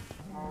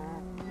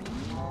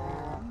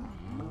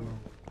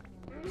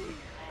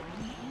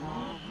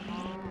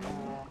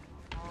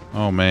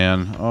 Oh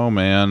man. Oh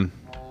man.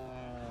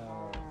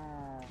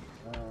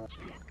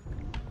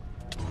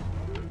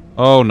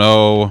 Oh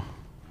no.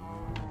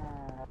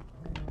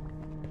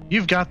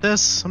 You've got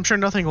this. I'm sure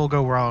nothing will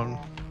go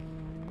wrong.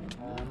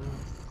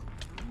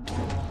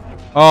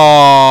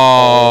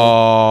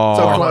 Oh.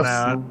 So One close.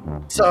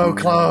 out. So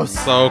close.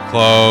 So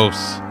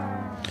close.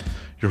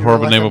 Your You were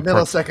horrible like neighbor a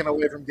millisecond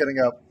away from getting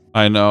up.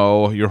 I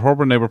know. Your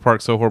horrible neighbor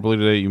parked so horribly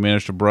today you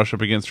managed to brush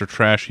up against her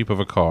trash heap of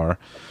a car.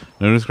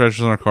 No new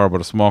scratches on her car, but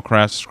a small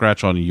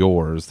scratch on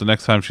yours. The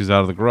next time she's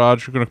out of the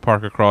garage, you're going to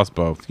park across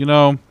both. You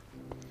know,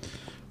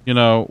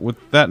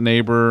 with that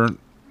neighbor,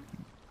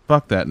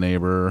 fuck that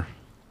neighbor.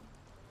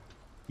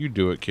 You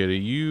do it, kitty.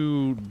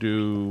 You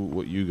do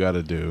what you got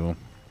to do.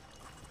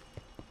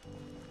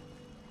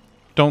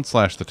 Don't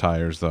slash the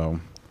tires, though.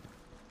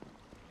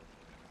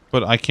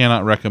 But I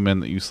cannot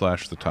recommend that you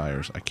slash the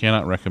tires. I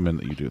cannot recommend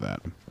that you do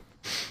that.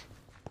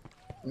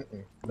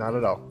 Not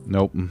at all.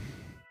 Nope.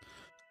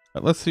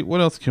 Let's see. What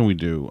else can we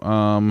do?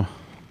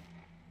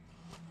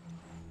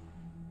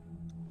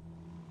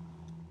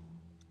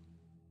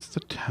 It's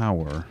the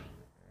tower.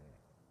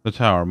 The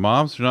tower.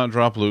 Mobs do not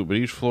drop loot, but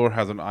each floor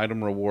has an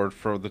item reward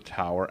for the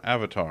tower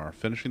avatar.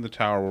 Finishing the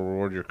tower will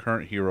reward your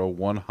current hero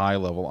one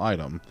high-level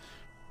item.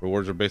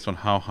 Rewards are based on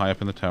how high up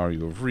in the tower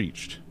you have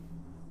reached.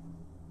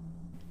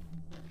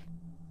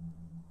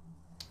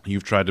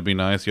 You've tried to be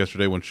nice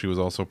yesterday when she was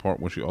also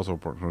she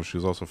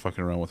was also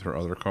fucking around with her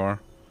other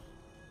car.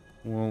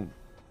 Well,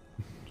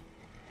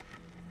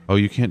 oh,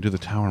 you can't do the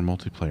tower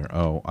multiplayer.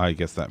 Oh, I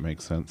guess that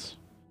makes sense.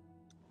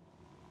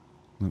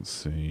 Let's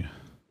see.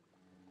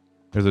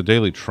 There's a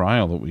daily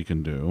trial that we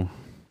can do.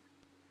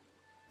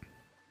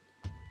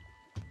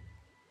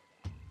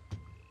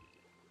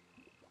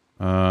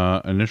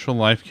 Initial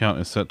life count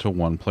is set to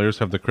 1. Players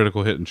have the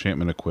critical hit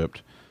enchantment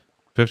equipped.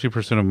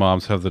 50% of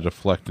mobs have the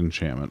deflect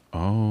enchantment.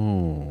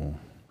 Oh.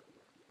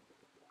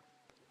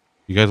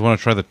 You guys want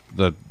to try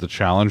the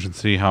challenge and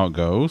see how it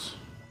goes?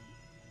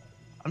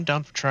 I'm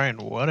down for trying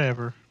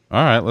whatever.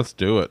 Alright, let's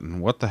do it.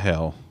 And what the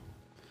hell?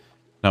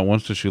 Not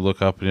once did she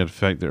look up and yet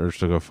felt the urge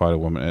to go fight a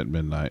woman at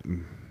midnight.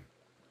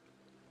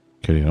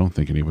 Katie, I don't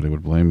think anybody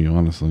would blame you,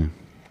 honestly.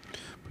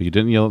 But you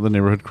didn't yell at the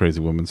neighborhood crazy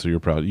woman, so you're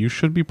proud. You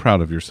should be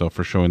proud of yourself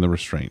for showing the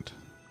restraint.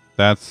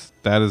 That's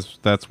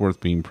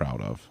worth being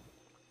proud of.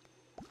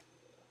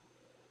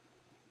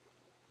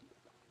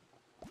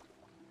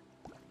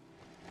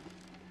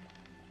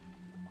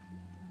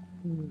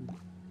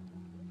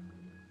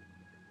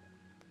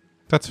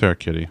 That's fair,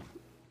 kitty.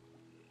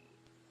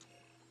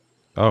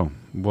 Oh,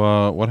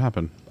 well, what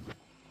happened?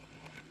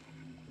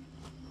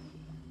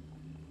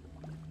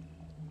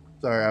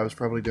 Sorry, I was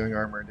probably doing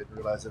armor and didn't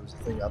realize there was a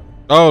thing up.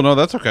 Oh, no,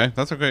 that's okay.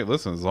 That's okay.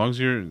 Listen, as long as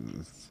you're...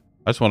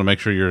 I just want to make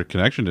sure your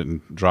connection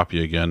didn't drop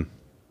you again.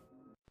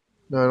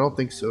 No, I don't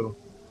think so.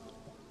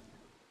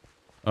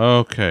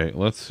 Okay,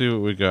 let's see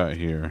what we got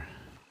here.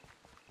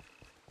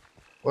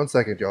 1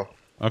 second, y'all.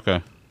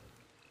 Okay.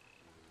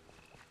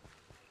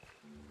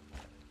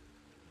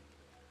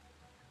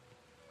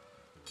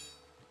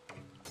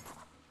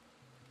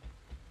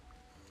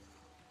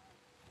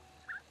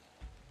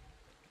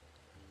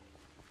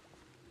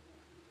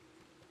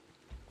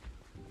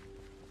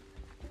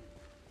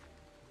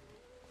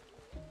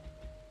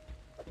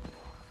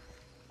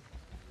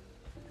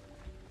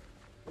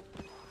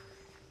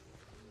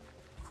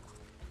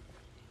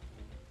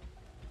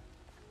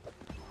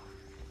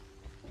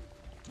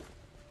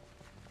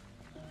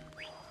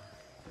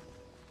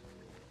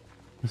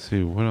 Let's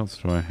see, what else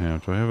do I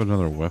have? Do I have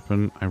another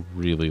weapon I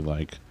really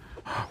like?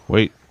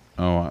 Wait.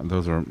 Oh,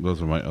 those are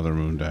my other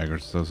moon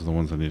daggers. Those are the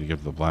ones I need to give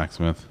to the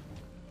blacksmith.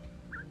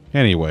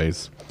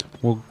 Anyways.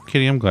 Well,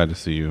 Kitty, I'm glad to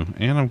see you.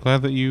 And I'm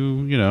glad that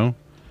you know,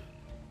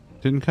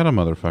 didn't cut a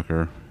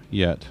motherfucker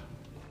yet.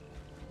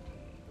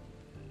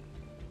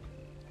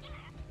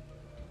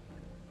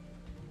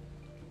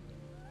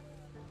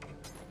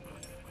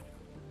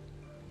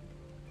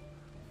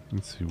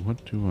 Let's see,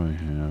 what do I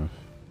have?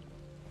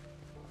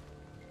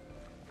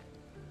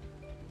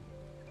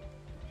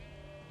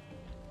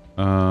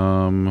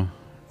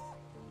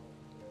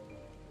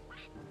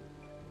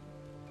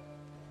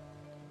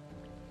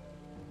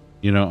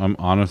 You know, I'm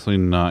honestly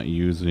not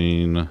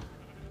using...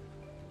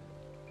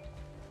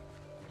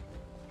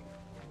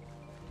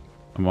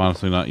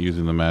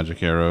 the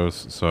magic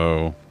arrows,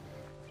 so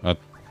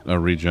a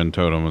regen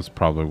totem is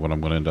probably what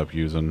I'm going to end up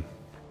using.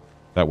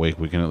 That way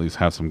we can at least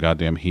have some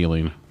goddamn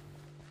healing.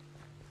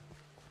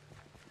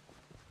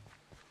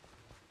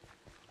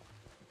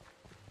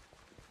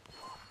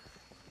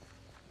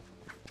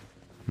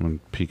 I'm going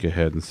to peek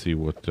ahead and see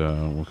what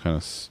kind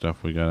of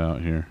stuff we got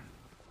out here.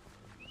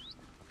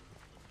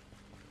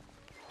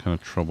 What kind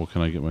of trouble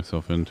can I get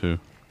myself into?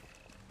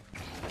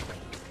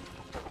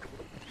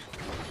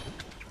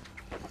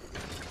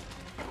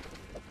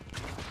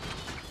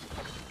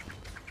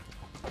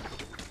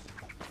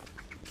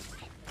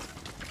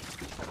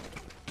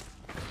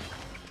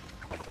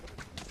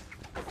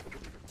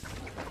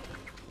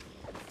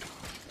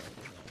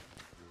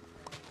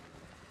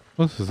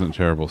 Well, this isn't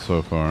terrible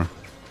so far.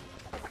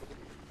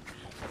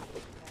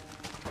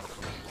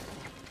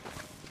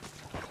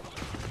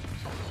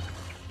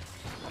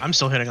 I'm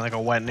still hitting like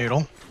a wet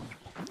noodle.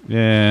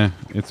 Yeah,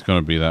 it's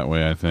gonna be that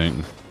way, I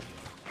think.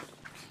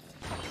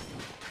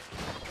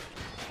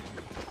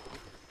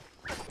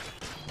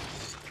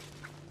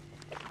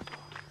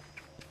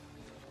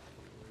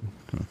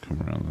 Gonna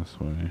come around this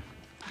way.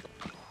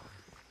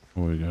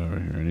 What we got over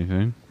here?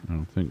 Anything? I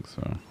don't think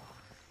so.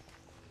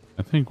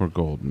 I think we're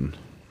golden.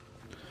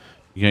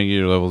 You can't get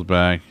your levels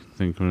back. I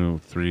think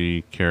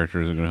 3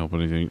 characters are gonna help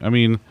anything. I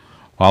mean,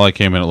 while I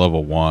came in at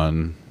level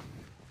 1.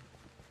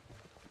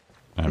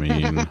 I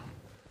mean.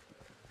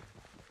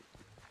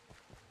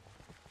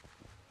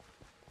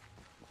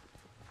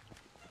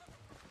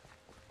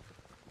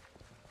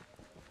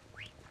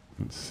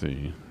 Let's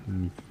see.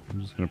 I'm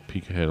just going to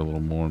peek ahead a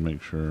little more and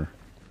make sure.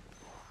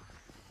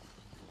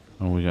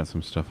 Oh, we got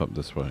some stuff up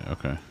this way.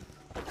 Okay.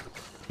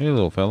 Hey,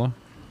 little fella.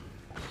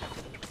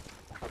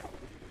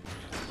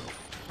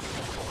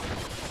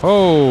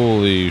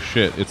 Holy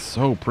shit. It's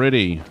so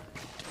pretty.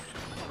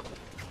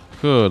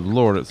 Good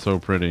lord, it's so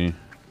pretty.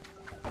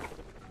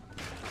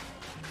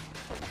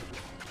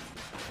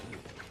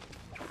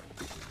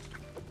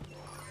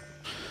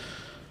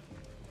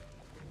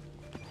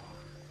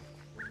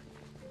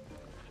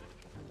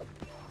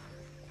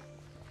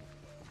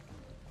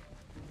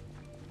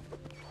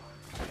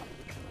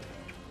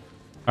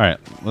 All right,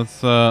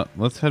 let's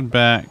head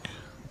back.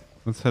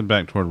 Let's head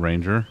back toward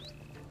Ranger.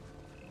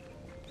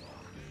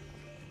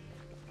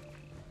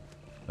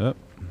 Oh, if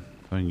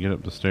I can get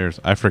up the stairs.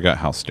 I forgot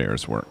how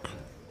stairs work.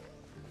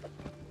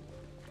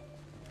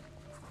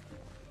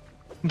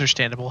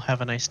 Understandable. Have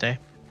a nice day.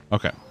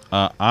 Okay,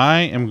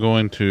 I am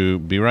going to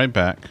be right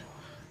back.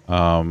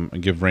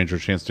 And give Ranger a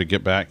chance to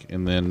get back,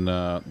 and then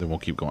we'll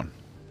keep going.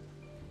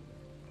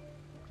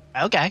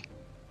 Okay.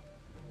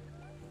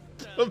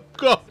 Oh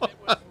God.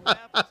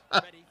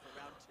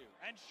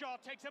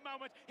 Takes a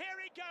moment. Here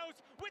he goes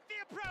with the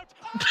approach.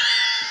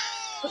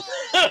 Oh!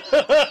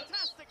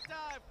 Fantastic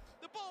dive.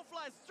 The ball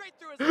flies straight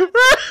through his hands.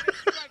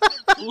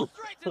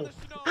 Straight to the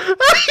snow. At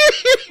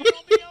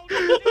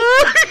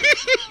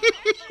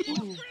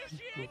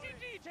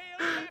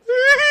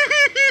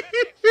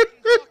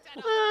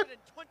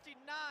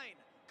 129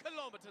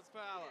 kilometers per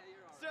hour.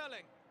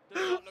 Sterling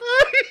does not look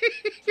right.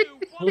 2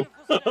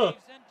 wonderful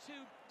saves and 2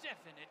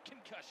 definite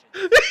concussions.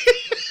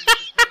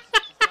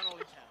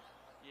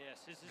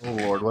 Oh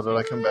Lord, what did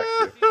I come back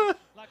to?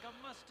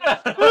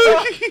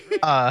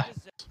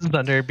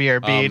 Thunder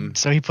BRB.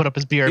 So he put up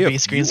his BRB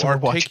screen, so we're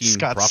watching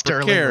Scott proper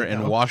Sterling care right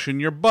and now. washing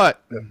your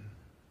butt.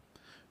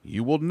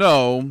 You will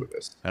know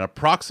an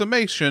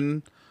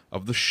approximation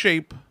of the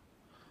shape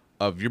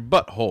of your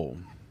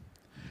butthole.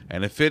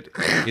 And if it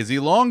is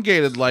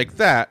elongated like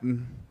that,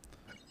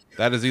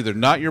 that is either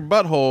not your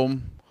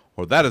butthole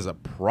or that is a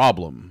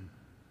problem.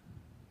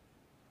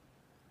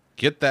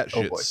 Get that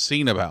shit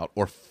seen about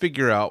or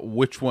figure out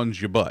which one's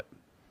your butt.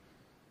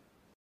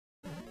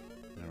 There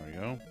we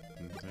go.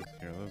 Takes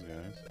care of those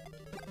guys.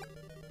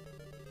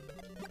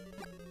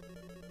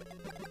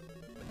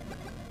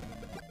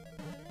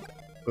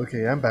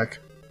 Okay, I'm back.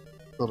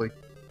 Totally.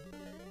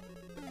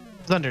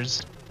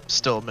 Thunder's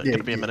still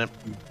gonna be a minute.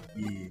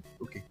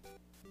 Okay.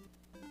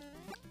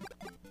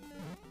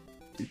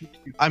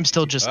 I'm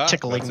still just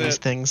tickling these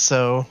things,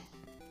 so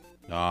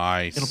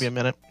nice. It'll be a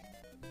minute.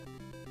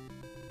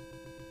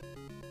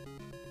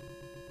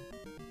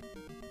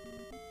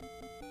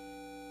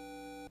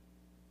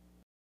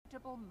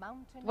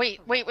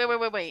 Wait.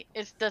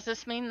 Does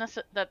this mean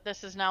that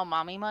this is now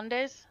Mommy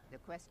Mondays? The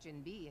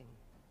question being,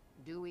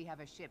 do we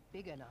have a ship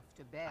big enough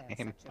to bear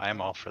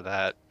I'm all for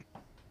that.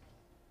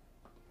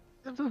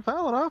 It's a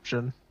valid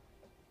option.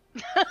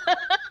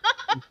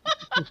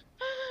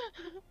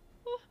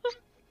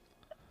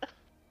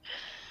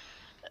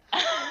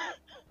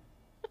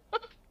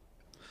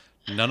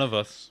 None of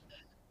us,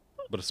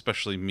 but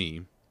especially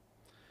me,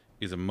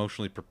 is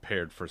emotionally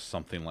prepared for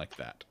something like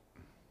that.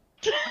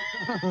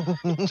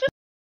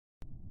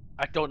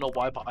 I don't know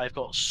why, but I've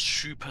got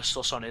super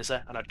sus on Izzy,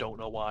 and I don't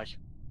know why.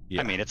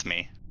 Yeah. I mean, it's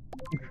me.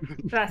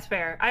 That's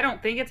fair. I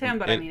don't think it's him,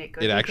 but I mean, it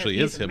could. It actually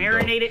is him.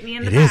 Marinated me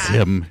in the It is past.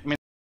 him. I mean,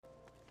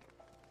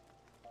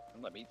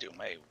 let me do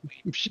my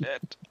weeb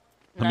shit.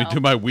 Let me do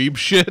my weeb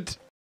shit.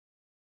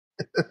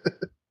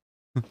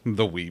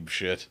 The weeb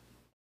shit.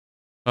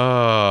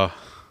 Oh,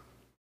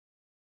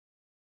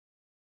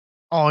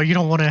 you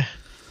don't want to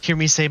hear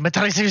me say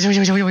metallic.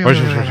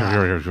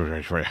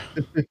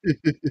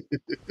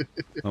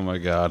 Oh my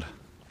god.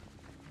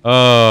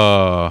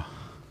 All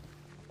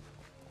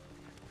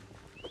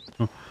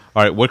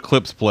right, what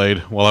clips played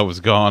while I was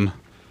gone?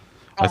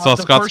 I saw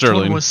Scott Sterling. The first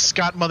one was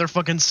Scott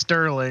motherfucking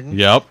Sterling.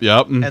 Yep.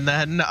 And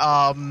then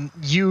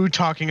you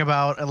talking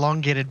about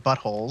elongated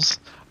buttholes.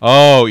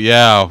 Oh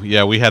yeah,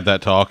 we had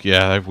that talk.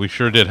 Yeah, we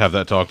sure did have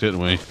that talk,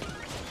 didn't we?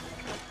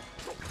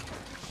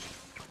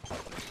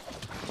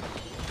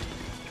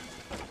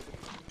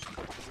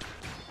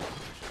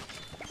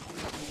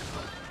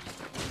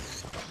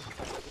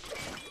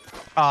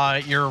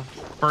 Your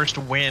first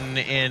win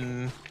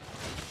in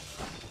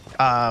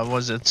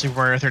was it Super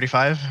Mario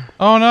 35?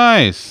 Oh,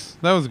 nice.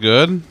 That was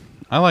good.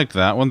 I liked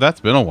that one. That's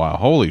been a while.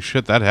 Holy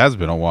shit, that has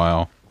been a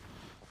while.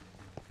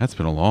 That's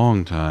been a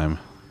long time.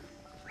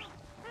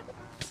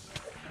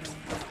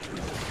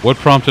 What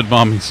prompted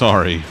Mommy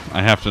Sorry?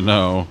 I have to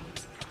know.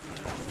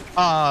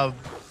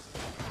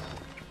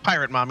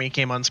 Pirate Mommy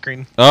came on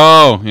screen.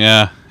 Oh,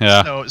 yeah,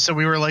 yeah. So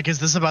we were like, is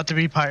this about to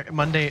be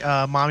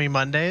Mommy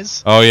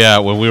Mondays? Oh, yeah,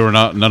 when we were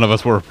none of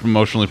us were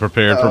emotionally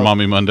prepared for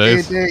Mommy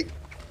Mondays. TNT.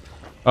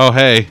 Oh,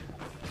 hey.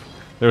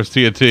 There's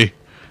TNT.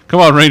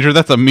 Come on, Ranger,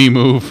 that's a me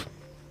move.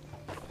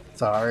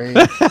 Sorry.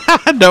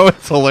 No,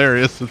 it's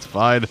hilarious. It's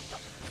fine.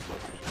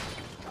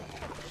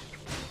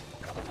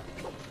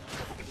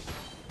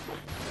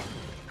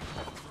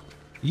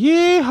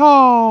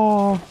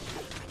 Yeehaw!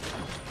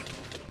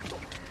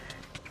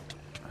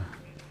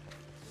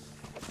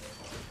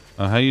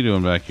 How you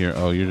doing back here?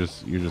 Oh, you're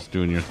just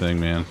doing your thing,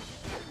 man.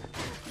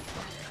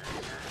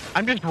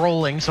 I'm just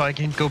rolling so I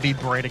can go be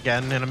bright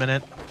again in a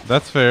minute.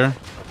 That's fair.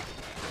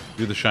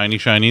 Do the shiny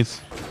shinies.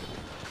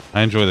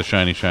 I enjoy the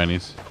shiny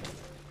shinies.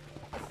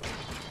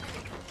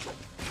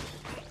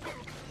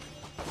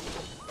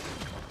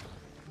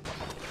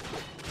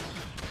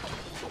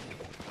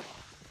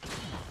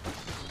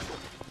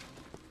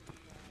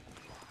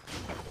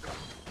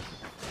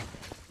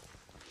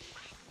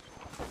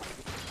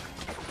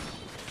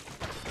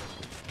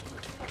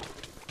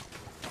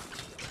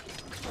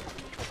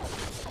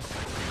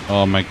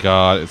 Oh my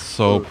god, it's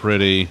so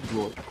pretty.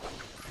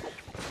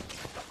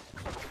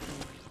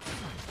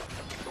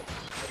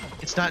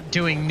 It's not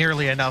doing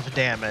nearly enough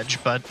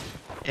damage, but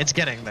it's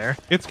getting there.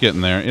 It's getting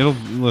there. It'll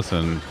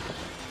listen.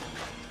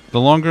 The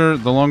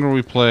longer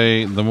we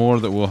play, the more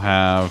that we'll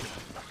have.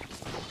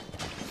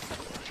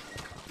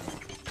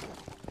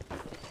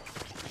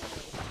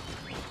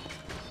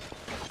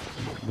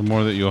 The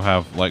more that you'll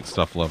have like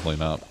stuff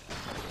leveling up.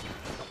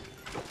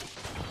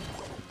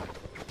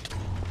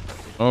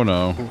 Oh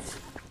no.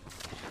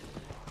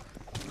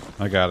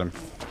 I got him.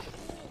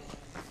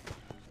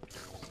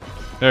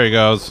 There he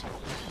goes.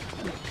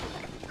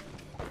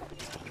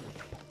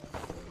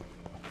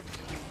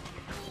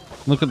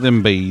 Look at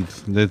them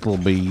beads, little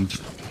beads.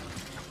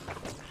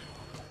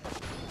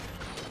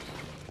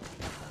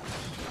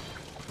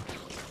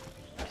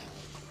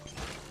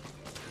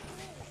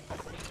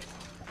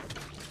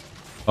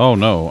 Oh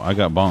no, I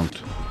got bonked.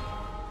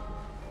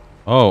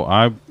 Oh,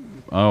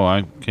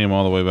 I came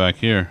all the way back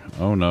here.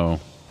 Oh no.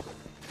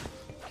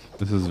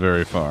 This is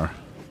very far.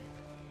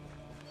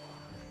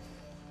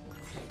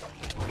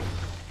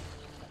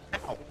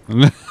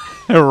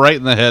 Right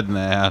in the head and the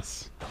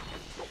ass.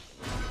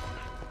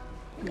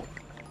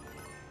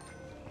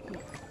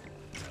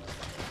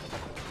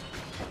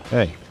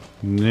 Hey,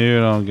 you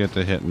don't get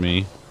to hit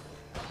me.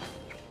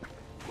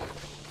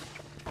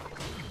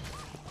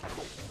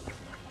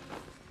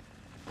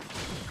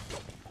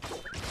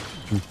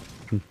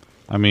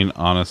 I mean,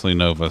 honestly,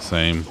 Nova,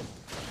 same.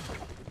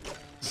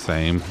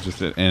 Same.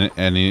 Just at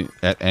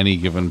any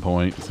given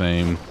point,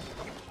 same.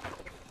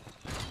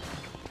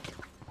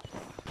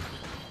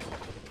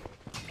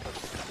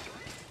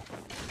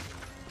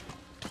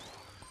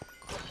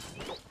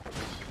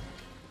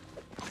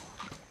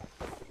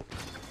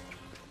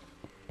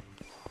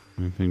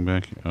 Anything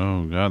back here?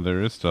 Oh god,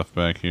 there is stuff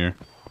back here.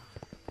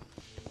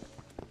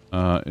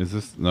 Is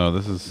this... No,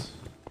 this is...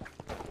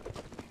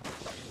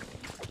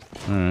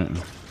 Alright.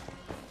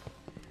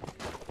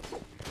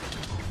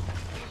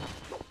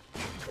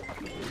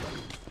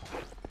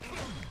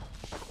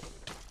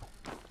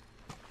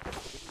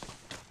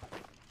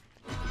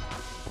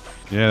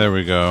 Yeah, there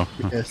we go.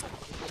 Yes.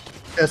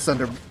 Yes,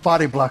 under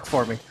body block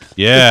for me.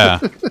 Yeah.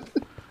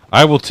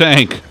 I will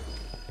tank.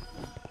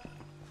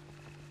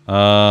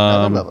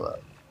 Level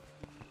up.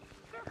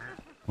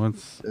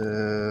 What's...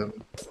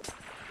 Nope.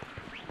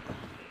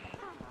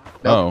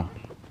 Oh.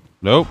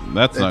 Nope,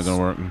 that's not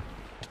gonna work.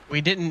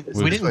 We didn't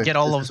get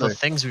all of the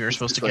things we were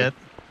supposed to get.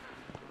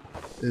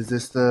 Is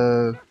this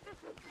the...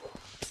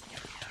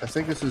 I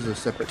think this is a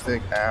separate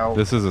thing. Ow.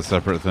 This is a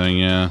separate thing,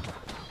 yeah.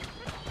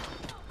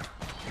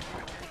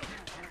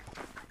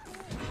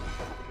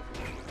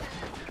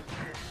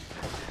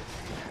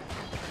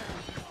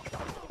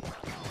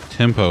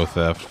 Tempo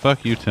theft.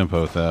 Fuck you,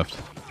 tempo theft.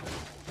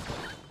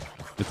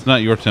 It's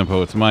not your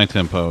tempo, it's my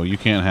tempo. You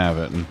can't have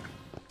it.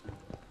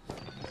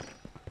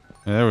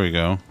 There we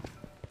go.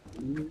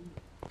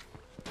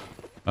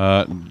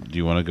 Do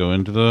you want to go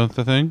into the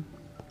thing?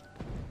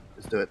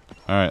 Let's do it.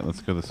 Alright,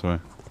 let's go this way.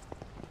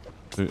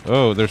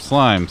 Oh, there's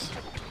slimes.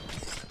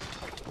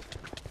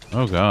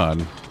 Oh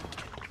god.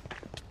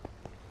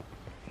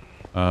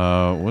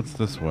 What's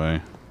this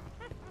way?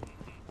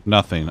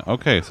 Nothing.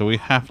 Okay, so we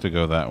have to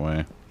go that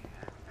way.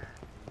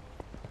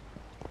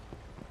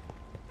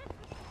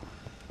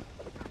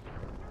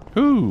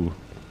 Ooh.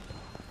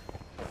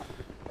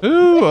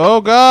 Ooh,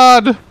 oh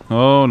god!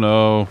 Oh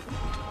no.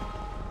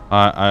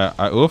 I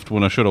oofed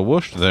when I should have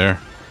whooshed there.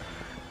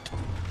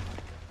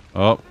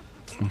 Oh.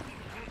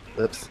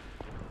 Oops.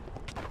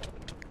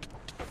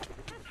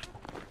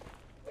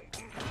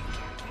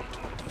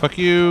 Fuck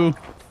you.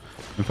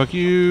 And fuck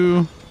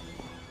you.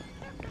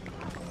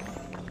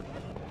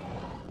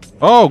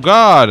 Oh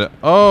God!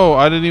 Oh,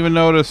 I didn't even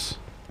notice.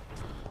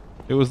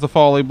 It was the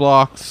folly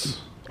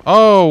blocks.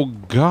 Oh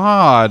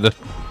God!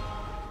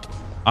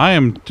 I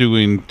am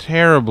doing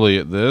terribly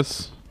at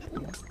this.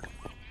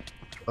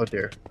 Oh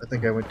dear, I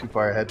think I went too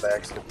far ahead by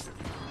accident.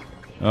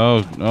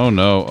 Oh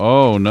no!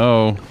 Oh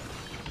no!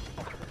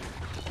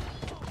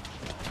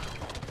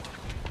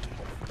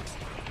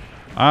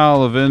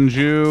 I'll avenge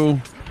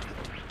you.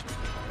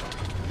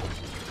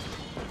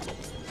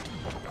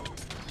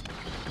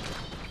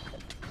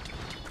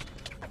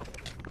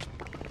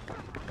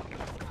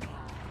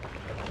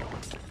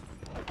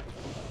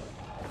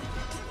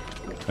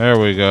 There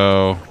we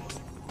go.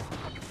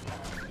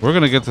 We're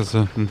gonna get this.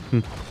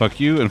 Fuck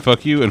you and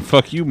fuck you and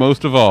fuck you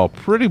most of all.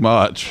 Pretty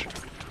much.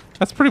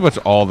 That's pretty much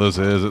all this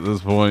is at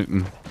this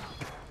point.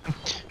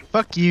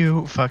 Fuck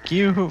you, fuck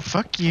you,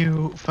 fuck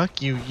you,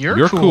 fuck you.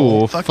 You're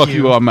cool. Fuck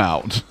you. I'm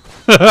out.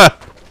 I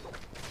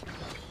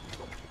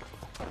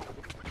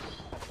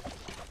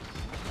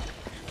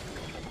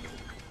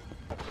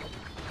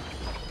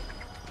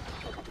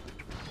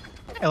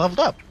leveled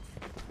up.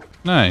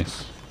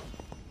 Nice.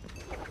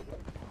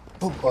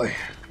 Oh boy.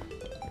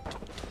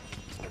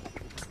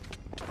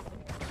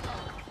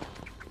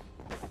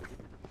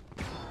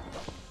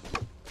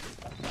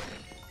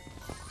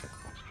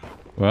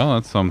 Well,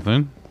 that's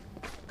something.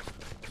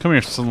 Come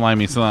here,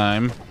 slimy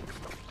slime.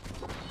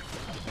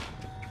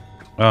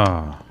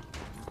 Ah.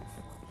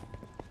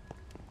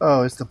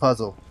 Oh, it's the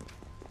puzzle.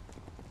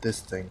 This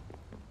thing.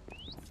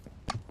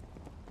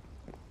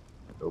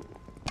 Nope.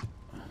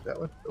 That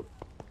one? Nope.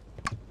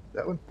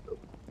 That one? Nope.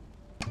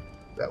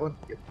 That one?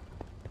 Yep.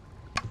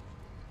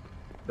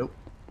 Nope.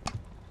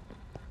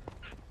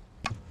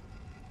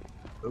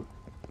 Nope.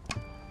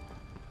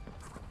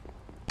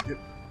 Yep.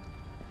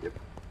 Yep.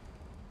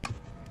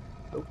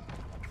 Nope.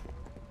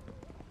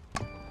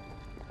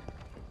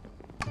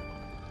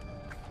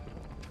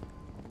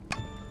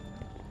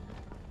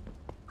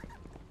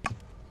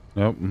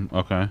 Nope.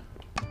 Okay.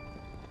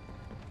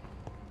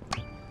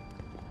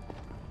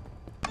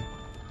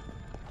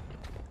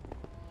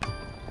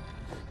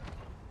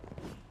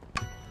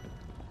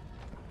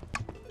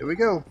 Here we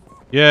go.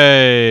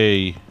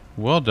 Yay!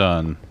 Well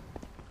done.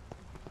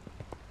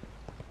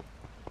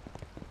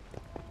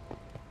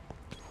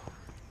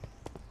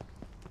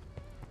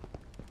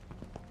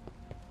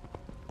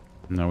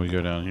 Now we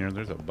go down here.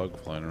 There's a bug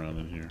flying around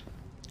in here.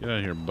 Get out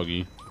of here,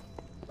 buggy.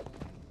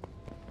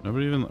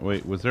 Nobody even...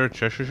 Wait, was there a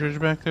Cheshire Ridge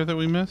back there that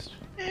we missed?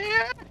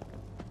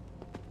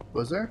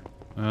 Was there?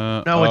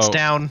 No, it's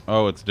down.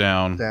 Oh, it's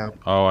down. Down.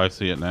 Oh, I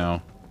see it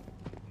now.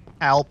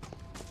 Help.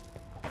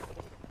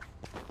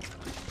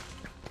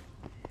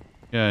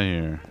 Get out of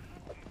here.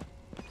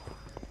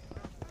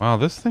 Wow,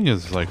 this thing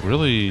is like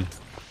really...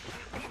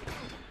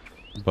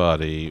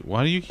 Buddy,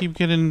 why do you keep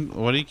getting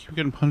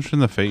punched in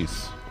the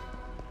face?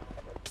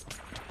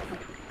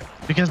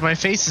 Because my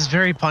face is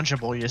very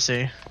punchable, you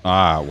see.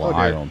 Ah, well, Oh,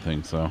 I dear. don't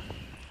think so.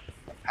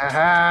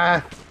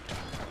 Haha!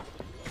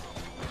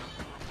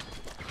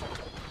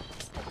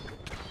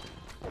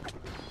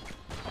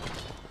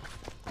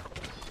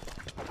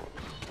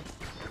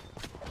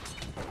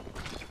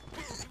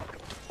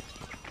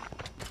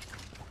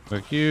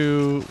 Fuck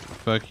you.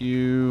 Fuck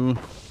you.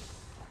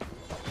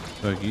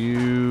 Fuck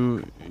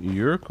you.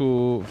 You're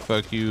cool.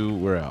 Fuck you.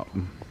 We're out.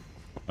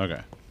 Okay.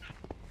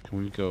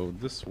 Can we go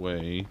this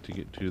way to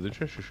get to the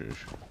Cheshire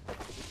Shish?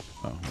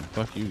 Oh, well,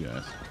 fuck you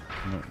guys.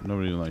 No,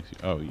 nobody likes you.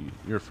 Oh,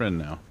 you're a friend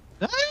now.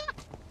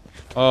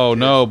 Oh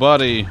no,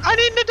 buddy. I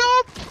need to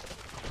dump.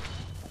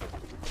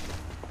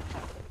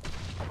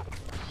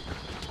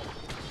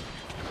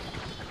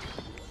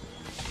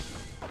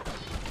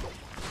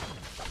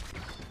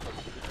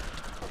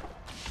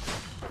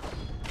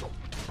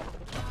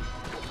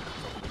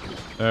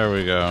 There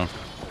we go.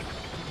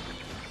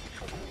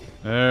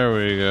 There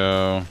we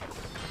go.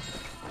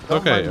 Don't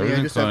Okay, mind me, I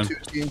everything's just have fine.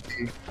 2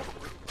 TNT.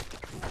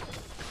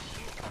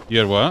 You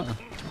had what? I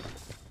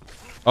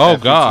Oh have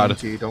 2 God.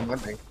 TNT, don't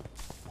mind me.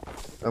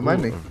 Don't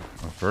mind me. Ooh,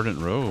 a verdant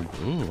robe.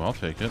 Ooh, I'll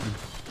take it.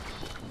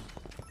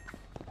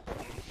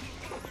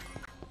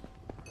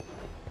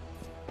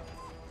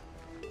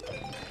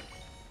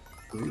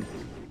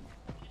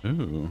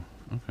 Ooh.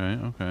 Okay,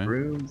 okay.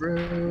 Vroom,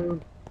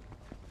 vroom.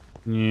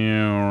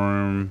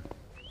 Yeah.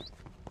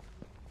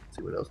 Let's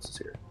see what else is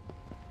here.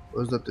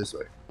 Goes up this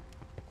way.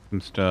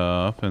 Some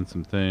stuff and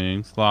some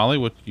things. Lolly,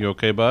 what? You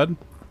okay, bud?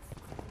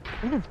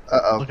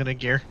 Uh-oh. Looking at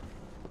gear.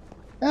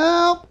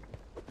 Help!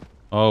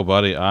 Oh,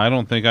 buddy, I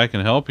don't think I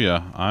can help you.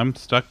 I'm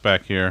stuck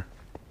back here.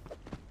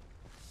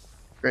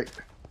 Great.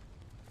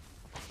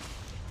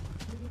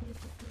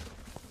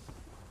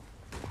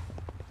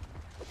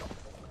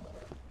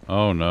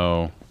 Oh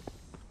no.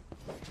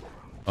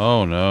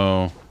 Oh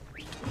no.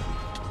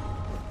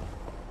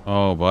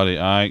 Oh, buddy,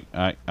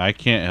 I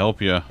can't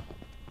help you.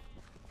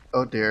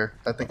 Oh dear.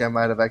 I think I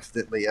might have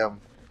accidentally,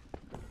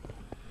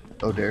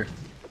 Oh dear.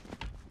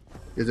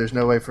 Because there's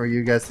no way for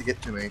you guys to get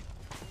to me.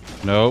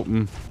 Nope.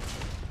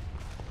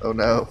 Oh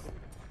no.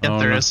 Yep, Oh,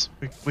 there no. is.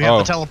 We have Oh.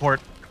 the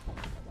teleport.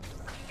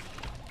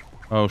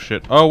 Oh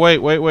shit. Oh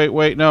wait.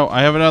 No,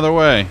 I have another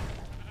way.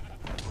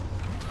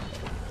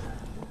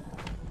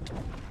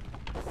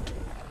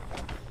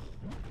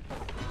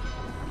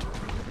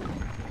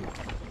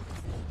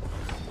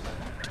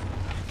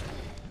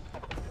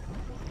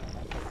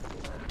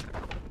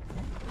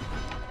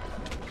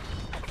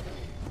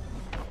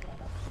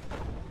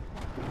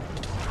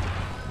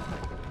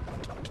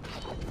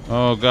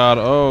 Oh god,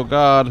 oh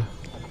god.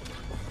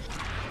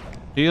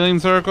 Healing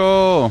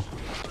circle.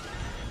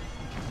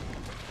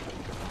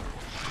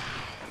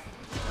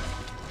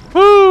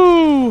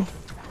 Woo!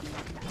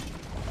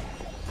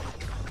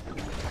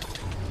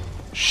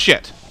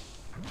 Shit.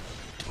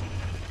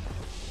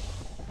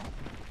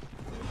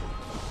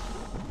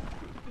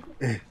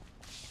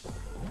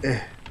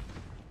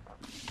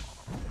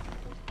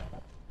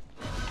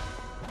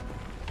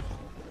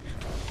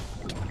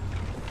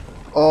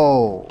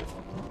 Oh.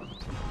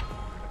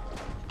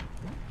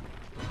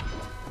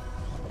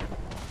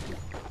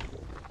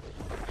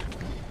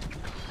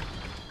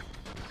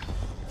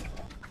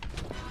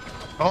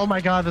 Oh my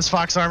god, this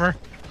fox armor.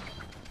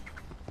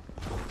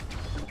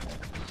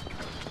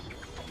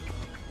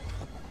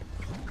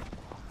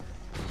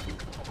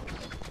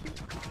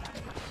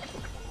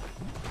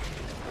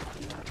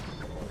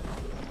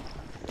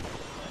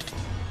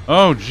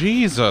 Oh,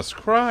 Jesus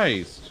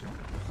Christ.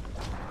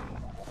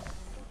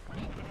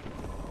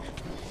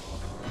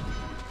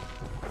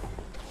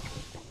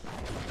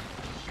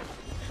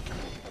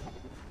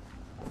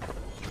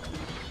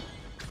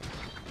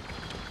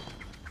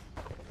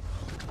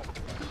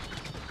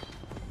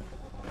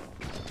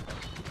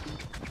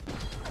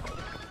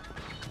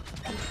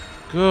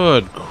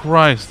 Good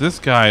Christ, this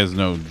guy is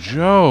no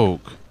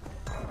joke.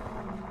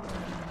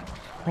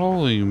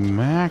 Holy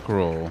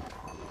mackerel.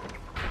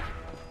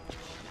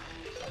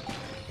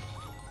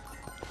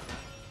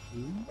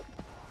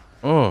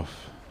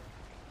 Oof.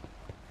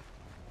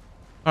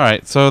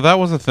 Alright, so that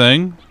was a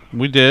thing.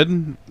 We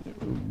did.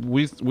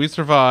 We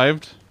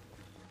survived.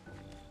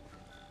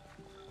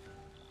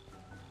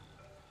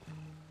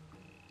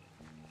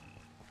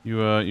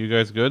 You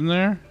guys good in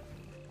there?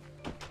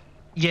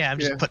 Yeah, I'm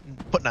just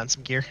putting on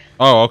some gear.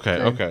 Oh,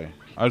 okay, okay.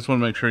 I just want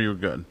to make sure you were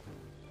good.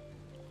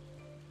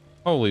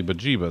 Holy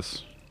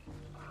bejeebus.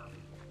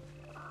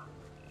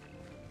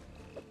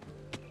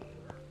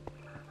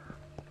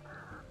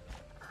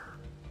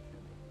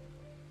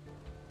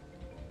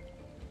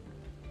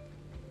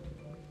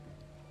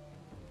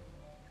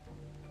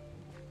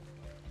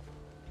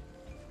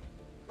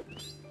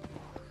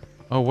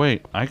 Oh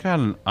wait, I got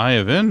an Eye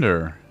of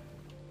Ender.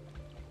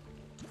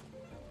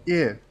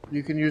 Yeah,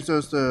 you can use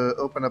those to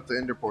open up the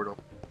Ender portal.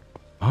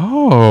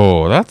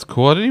 Oh, that's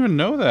cool. I didn't even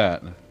know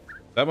that.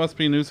 That must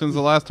be new since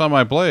the last time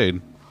I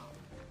played.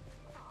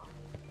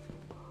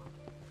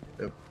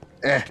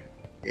 Yeah.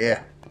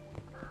 Yeah.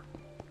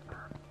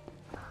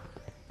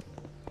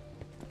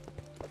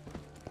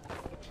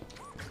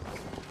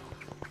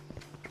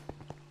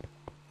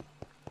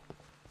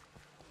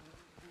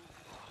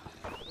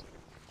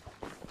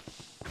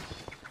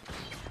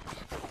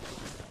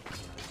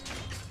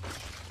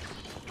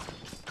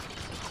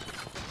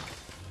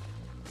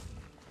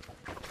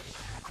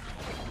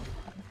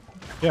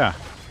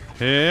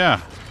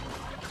 Yeah.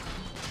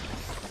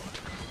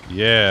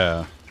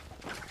 Yeah.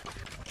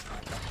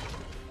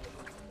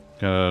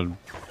 Gotta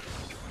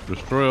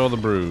destroy all the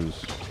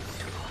brews.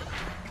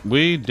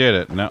 We did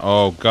it. Now,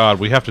 oh god,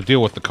 we have to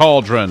deal with the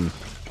cauldron.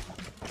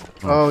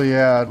 Oh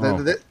yeah.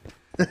 Oh.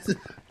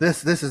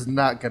 This is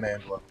not gonna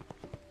end well.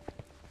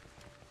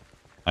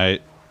 I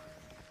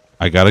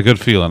got a good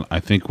feeling. I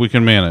think we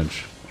can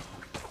manage.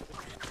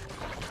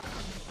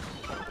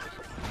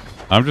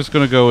 I'm just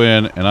gonna go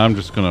in and I'm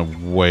just gonna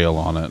wail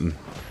on it. And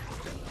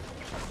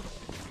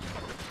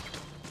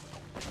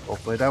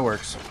hopefully that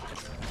works.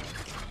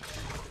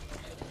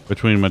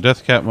 between my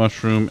death cap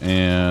mushroom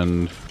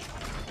and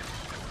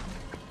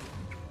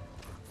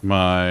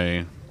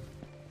my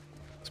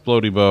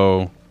explodey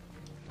bow,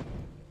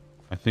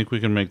 I think we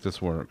can make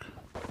this work.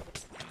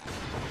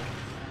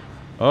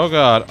 Oh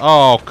god.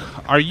 Oh,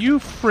 are you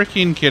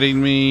freaking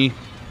kidding me?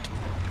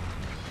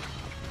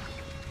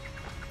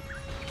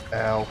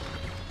 Ow.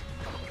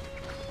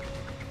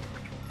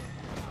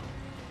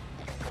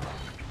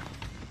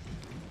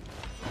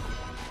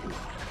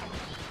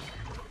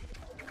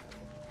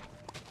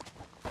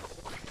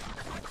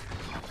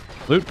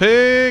 Loot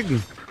pig!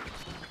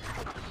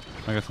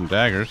 I got some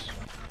daggers.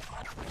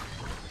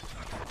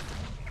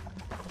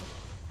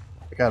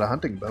 I got a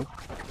hunting bow.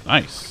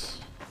 Nice.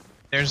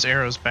 There's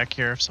arrows back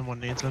here if someone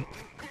needs it.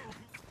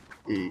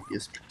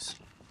 Yes, please.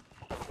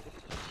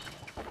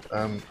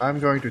 I'm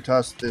going to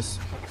toss this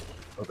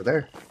over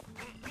there.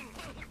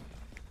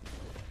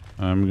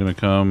 I'm gonna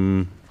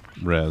come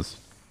res.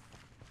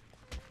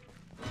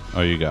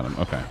 Oh, you got him.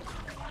 Okay.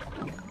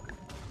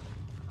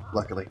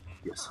 Luckily,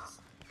 yes.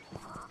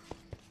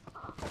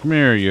 Come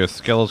here, you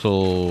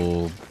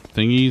skeletal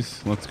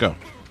thingies. Let's go.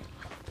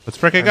 Let's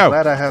frickin' I'm go.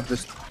 glad I have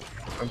this.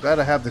 I'm glad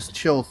I have this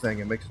chill thing.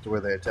 It makes it to where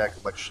they attack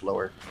much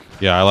slower.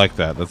 Yeah, I like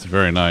that. That's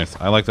very nice.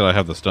 I like that I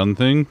have the stun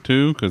thing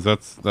too, because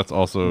that's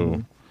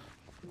also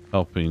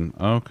helping.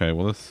 Okay,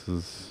 well this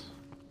is.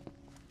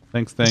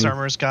 Thanks, thing. This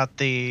armor's got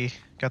that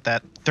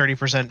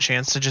 30%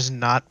 chance to just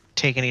not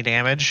take any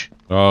damage.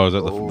 Oh, is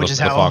that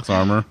the fox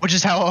armor? Which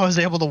is how I was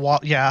able to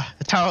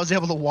that's how I was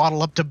able to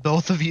waddle up to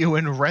both of you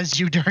and res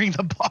you during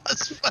the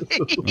boss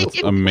fight.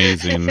 That's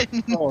amazing.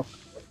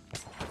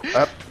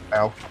 Up,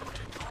 ow.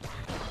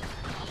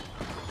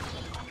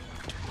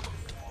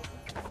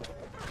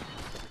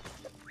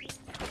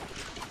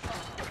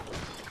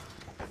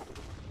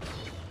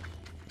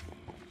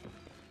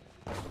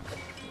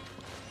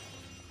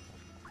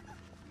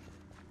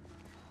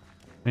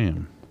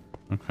 Damn.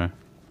 Okay.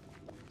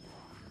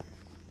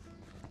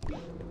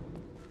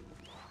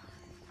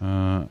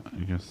 I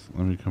guess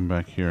let me come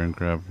back here and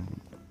grab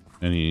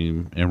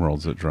any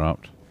emeralds that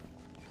dropped.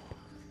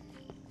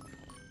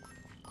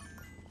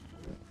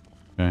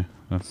 Okay,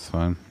 that's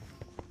fine.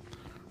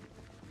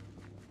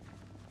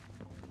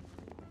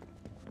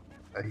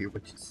 I hear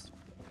witches.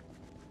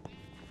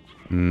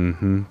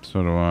 Mm-hmm.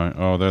 So do I.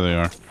 Oh, there they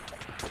are.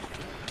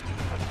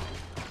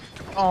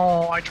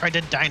 Oh, I tried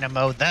to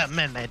dynamo them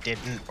and it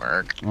didn't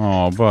work.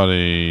 Oh,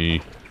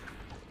 buddy.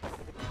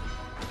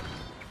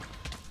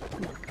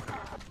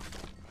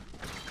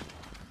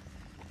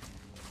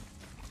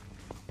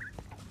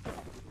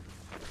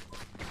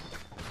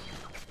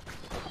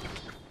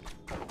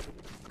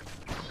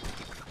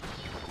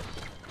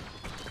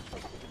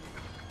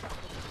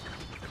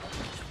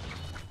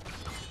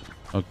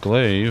 A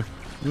glaive.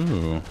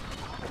 Ooh.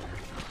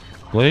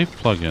 Glaive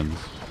plugins.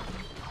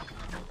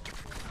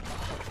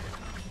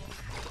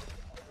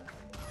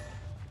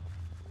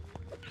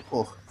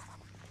 Oh.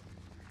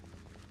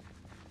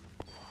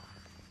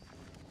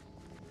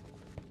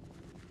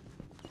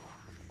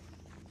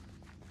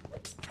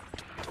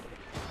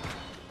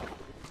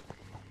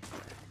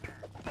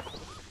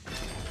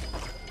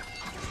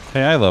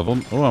 Hey, I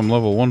leveled. Oh, I'm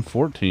level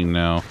 114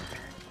 now.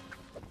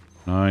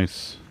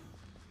 Nice.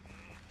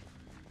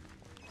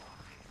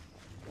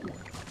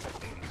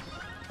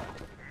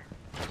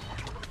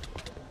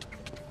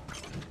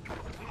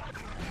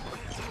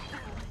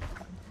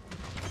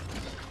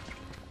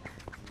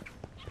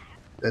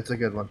 That's a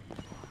good one.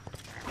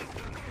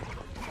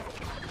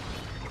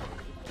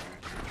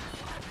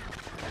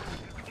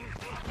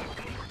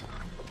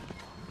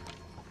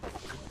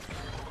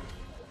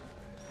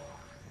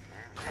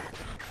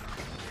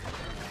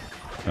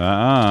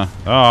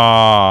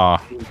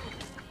 Ah.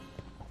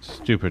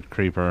 Stupid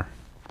creeper.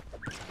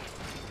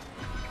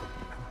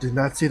 Did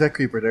not see that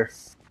creeper there.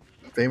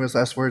 Famous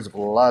last words of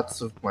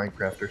lots of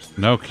Minecrafters.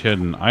 No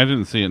kidding. I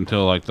didn't see it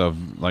until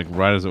like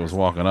right as it was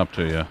walking up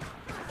to you.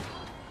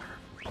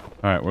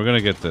 Alright, we're gonna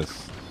get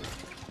this.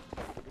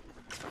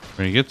 We're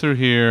gonna get through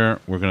here.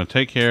 We're gonna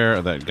take care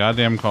of that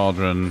goddamn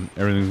cauldron.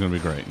 Everything's gonna be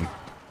great.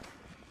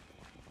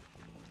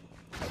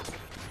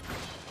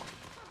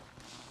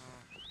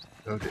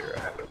 Oh dear, I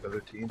have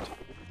another TNT.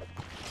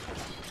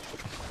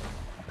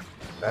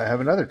 I have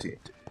another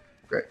TNT.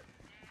 Great.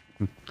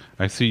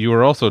 I see you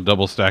were also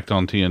double stacked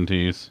on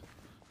TNTs.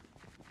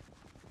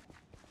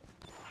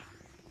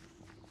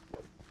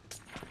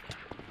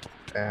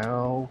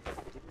 Ow.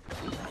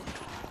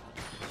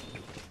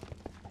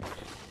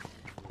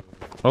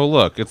 Oh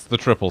look, it's the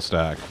triple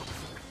stack.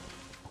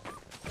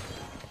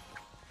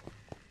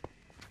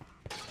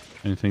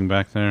 Anything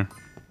back there?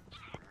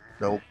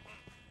 Nope.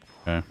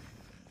 Okay.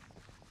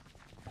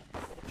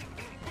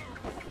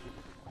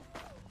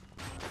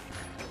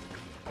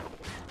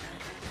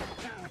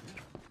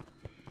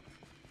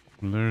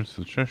 There's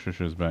the Cheshire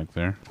Shoes back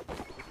there.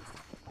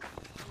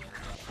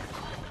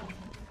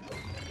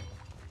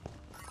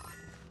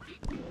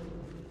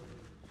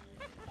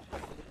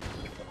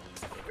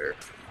 There.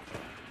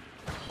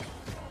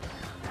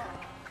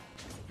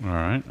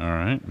 Alright,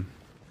 alright.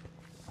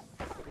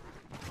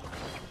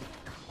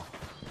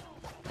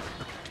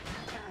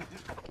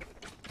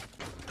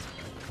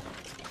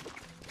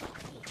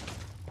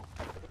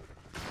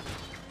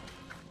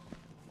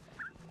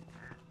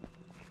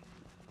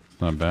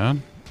 Not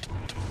bad.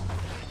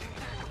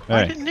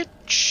 Why Hey. didn't it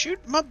shoot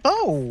my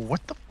bow?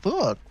 What the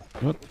fuck?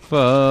 What the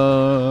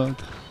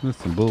fuck? That's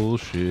some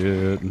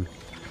bullshit.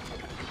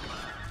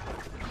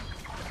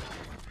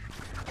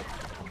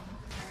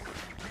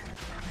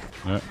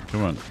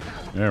 Come on.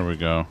 There we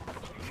go.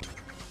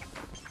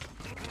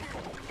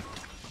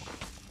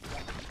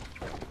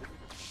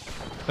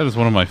 That is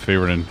one of my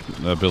favorite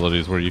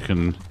abilities where you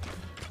can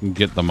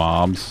get the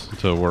mobs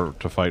to work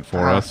to fight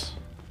for us.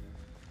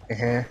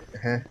 I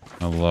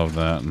love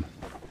that.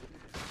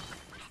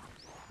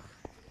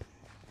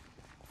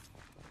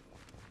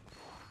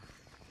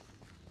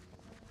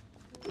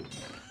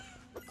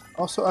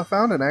 Also, I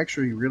found an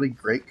actually really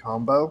great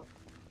combo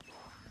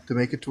to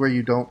make it to where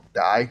you don't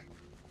die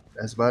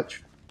as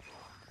much.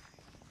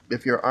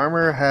 If your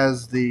armor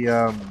has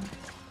the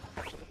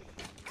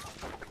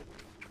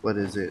what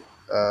is it?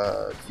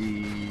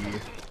 The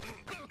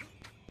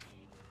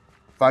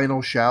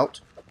final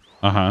shout.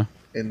 Uh-huh.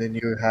 And then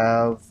you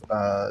have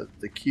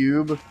the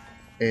cube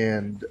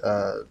and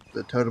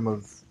the totem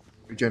of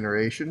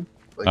regeneration,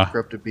 like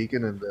corrupted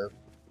beacon, and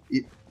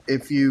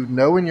if you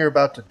know when you're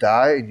about to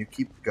die and you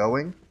keep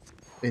going,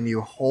 and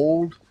you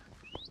hold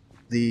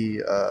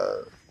the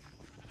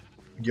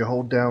you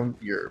hold down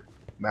your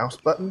mouse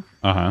button,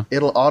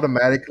 it'll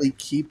automatically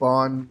keep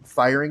on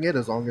firing it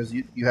as long as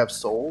you have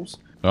souls.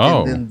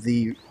 Oh. And then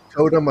the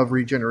totem of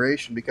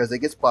regeneration, because it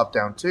gets plopped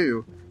down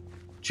too,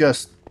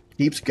 just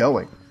keeps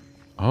going.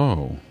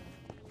 Oh.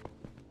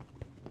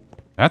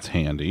 That's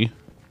handy.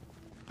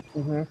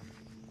 Mm-hmm.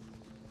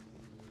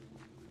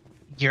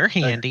 You're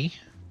handy.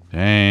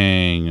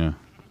 Dang.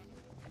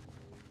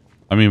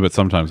 I mean, but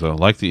sometimes though,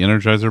 like the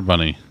Energizer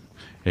Bunny,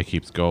 It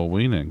keeps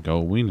going and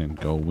going and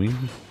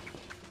going.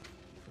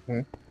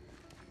 Mhm.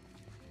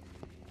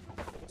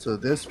 So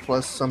this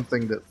plus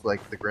something that's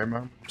like the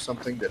grandma,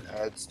 something that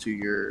adds to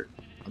your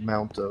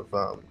amount of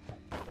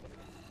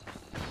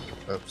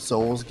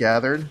souls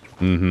gathered.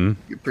 Mm-hmm.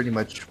 You pretty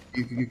much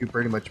you could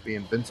pretty much be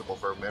invincible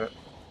for a minute.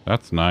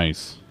 That's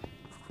nice.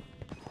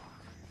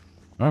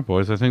 All right,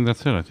 boys. I think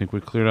that's it. I think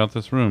we cleared out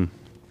this room.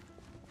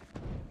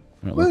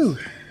 All right, Woo!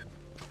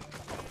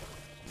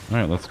 All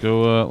right, let's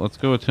go. Let's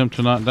go attempt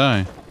to not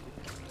die.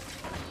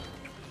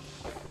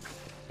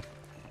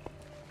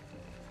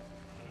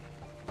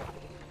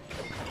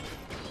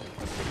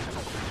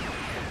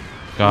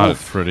 God,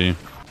 it's pretty.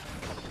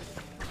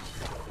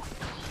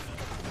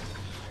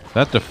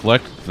 That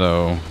deflect,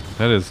 though,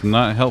 that is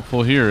not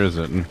helpful here, is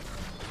it? Not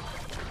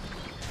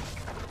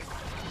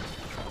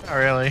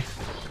really.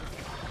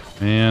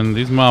 Man,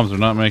 these mobs are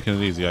not making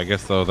it easy. I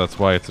guess, though, that's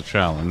why it's a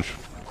challenge.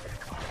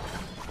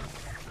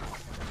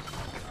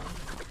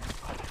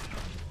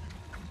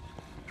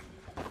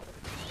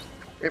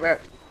 Hey,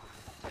 Matt.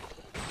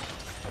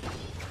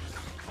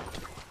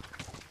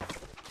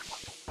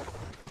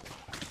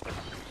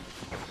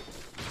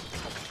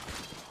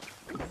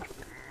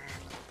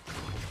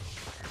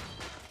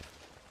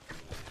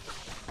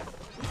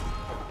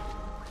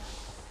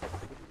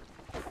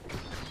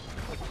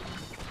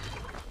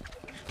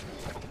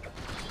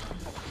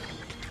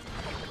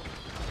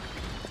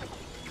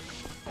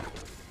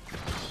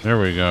 There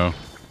we go.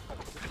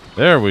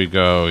 There we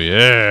go.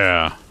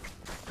 Yeah.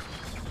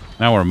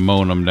 Now we're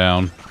mowing them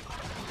down.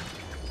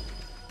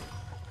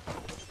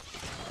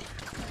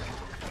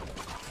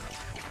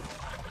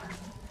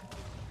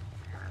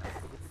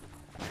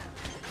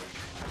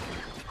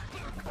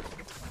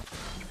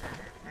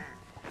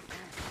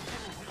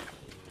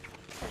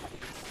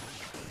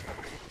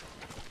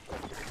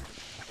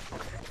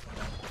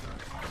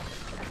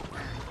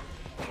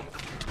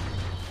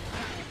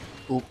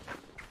 Oop.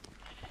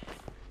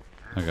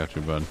 I got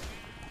you, bud.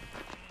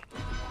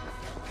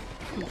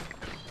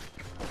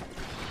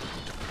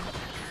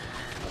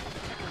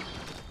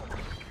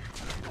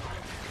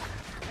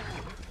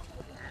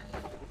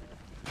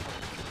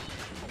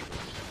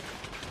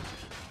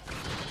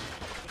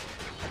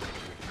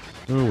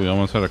 Ooh, we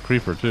almost had a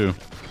creeper, too.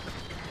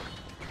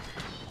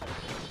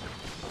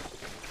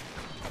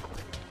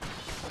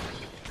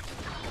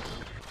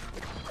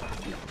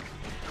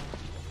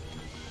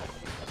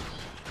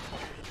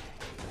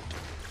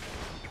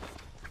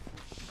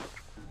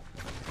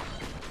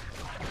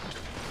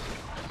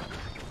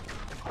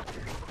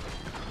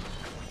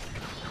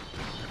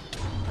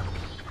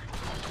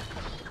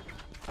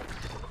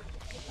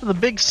 The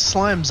big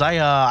slimes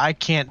I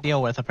can't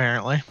deal with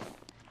apparently.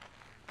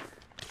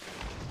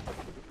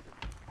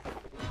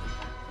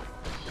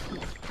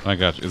 I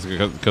got you. It's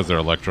because they're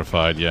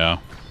electrified, yeah.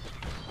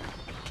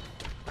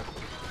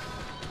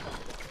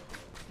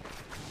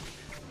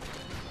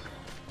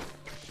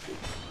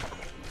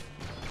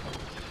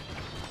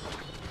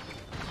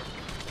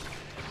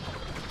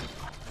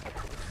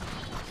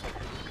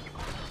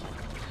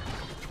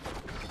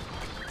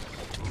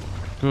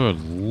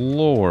 Good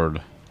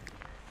lord.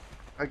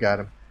 I got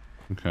him.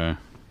 Okay.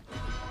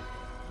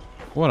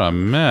 What a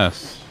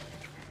mess.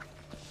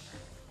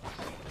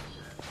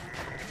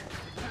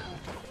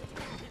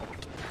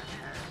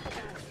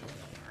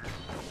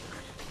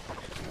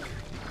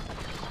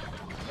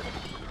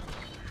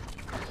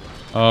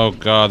 Oh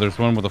god, there's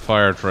one with a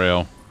fire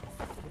trail.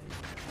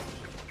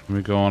 Let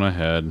me go on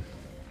ahead.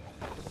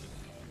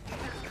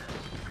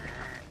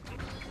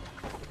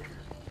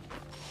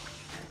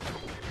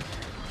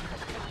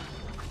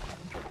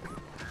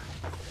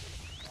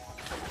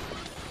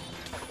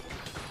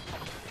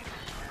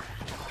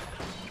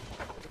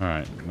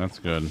 Alright, that's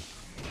good.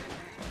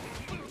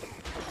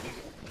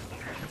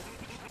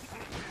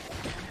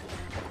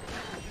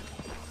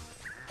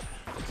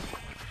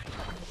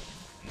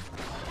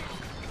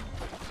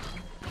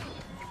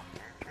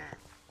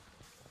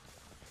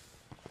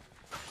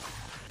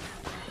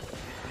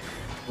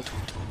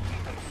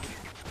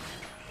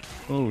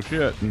 Oh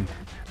shit.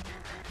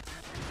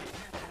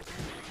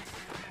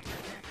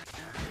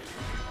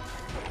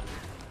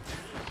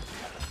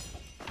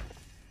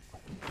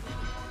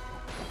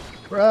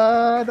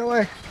 Run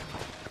away.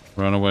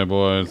 Run away,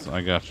 boys.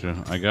 I got you.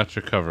 I got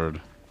you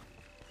covered.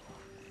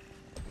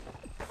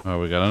 Oh,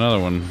 we got another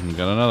one. We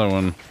got another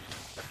one.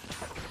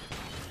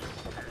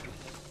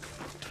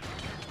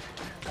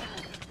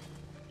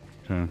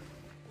 Okay.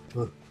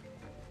 Got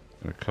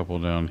a couple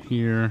down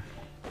here.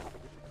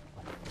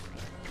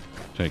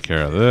 Take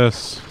care of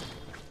this.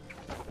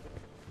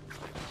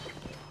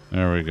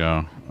 There we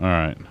go.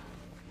 Alright. Is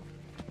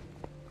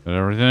that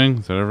everything?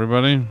 Is that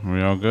everybody? Are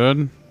we all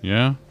good?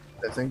 Yeah?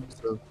 I think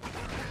so.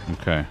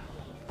 Okay.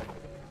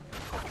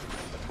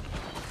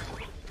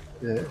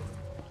 Yeah.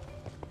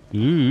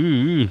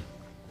 Ooh.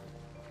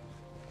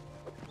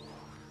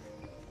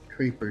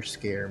 Creepers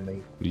scare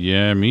me.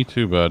 Yeah, me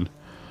too, bud.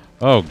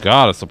 Oh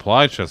god, a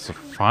supply chest,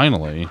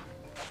 finally.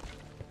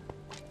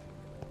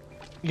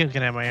 You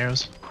can have my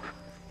arrows.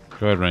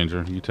 Go ahead,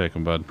 Ranger. You take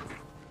them, bud.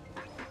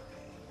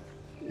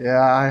 Yeah,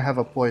 I have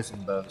a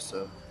poison bow,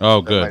 so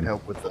Oh, that good. might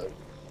help with the.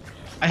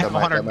 I have that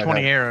might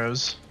 120 help.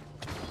 arrows.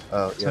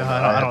 Oh So yeah,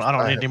 no, I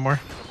don't need any more.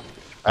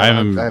 I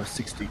have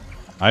 60.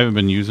 I haven't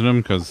been using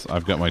them because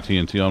I've got my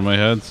TNT on my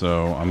head,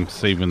 so I'm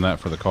saving that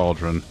for the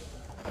cauldron.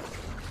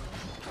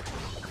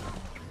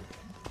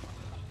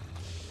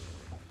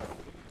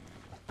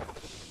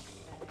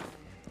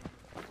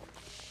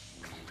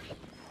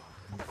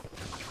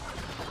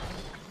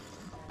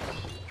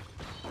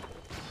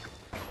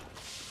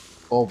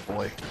 Oh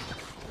boy.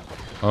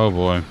 Oh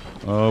boy.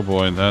 Oh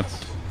boy,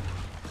 that's...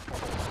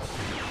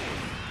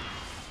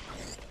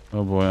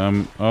 Oh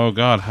boy, oh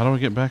god, how do I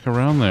get back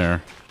around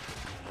there?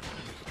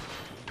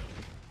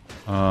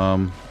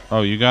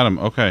 Oh, you got him.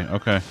 Okay,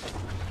 okay.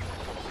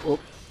 Oh.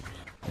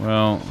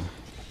 Well...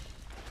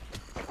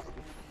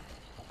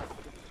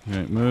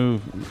 Okay,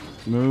 move.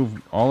 Move.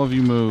 All of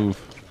you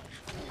move.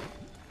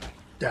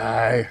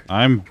 Die.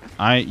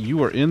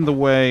 You are in the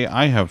way.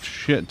 I have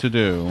shit to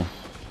do.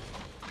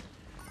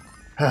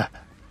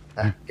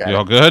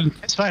 Y'all good?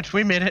 It's fine.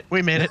 We made it.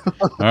 We made it.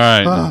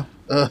 Alright.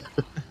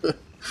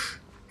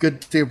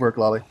 Good teamwork,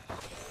 Lolly.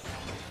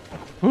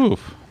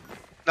 Oof.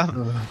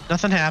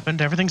 Nothing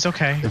happened. Everything's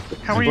okay.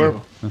 How are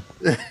you?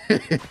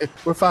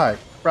 We're fine.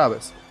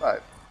 Promise. Fine.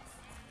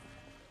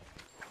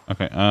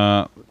 Okay,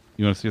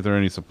 you want to see if there are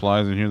any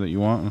supplies in here that you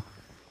want?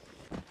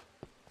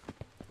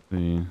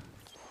 See.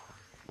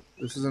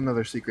 This is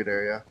another secret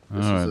area.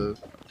 This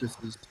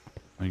is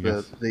I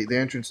guess. the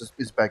entrance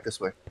is back this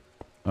way.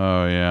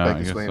 Oh yeah, Back I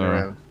this guess way so. and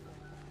around.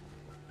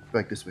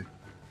 Back this way.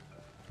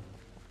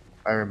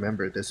 I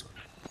remember this.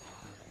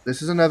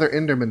 This is another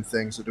Enderman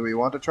thing. So do we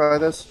want to try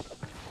this?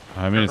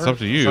 I mean, it's up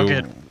to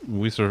you.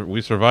 We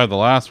survived the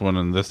last one,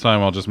 and this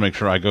time I'll just make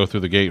sure I go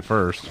through the gate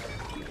first.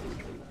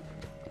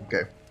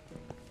 Okay.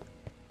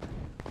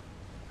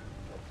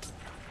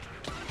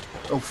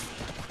 Oh.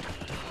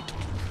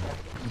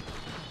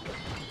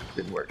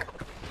 Didn't work.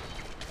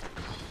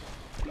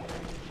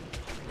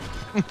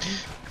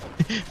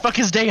 Fuck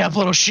his day up,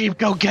 little sheep.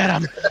 Go get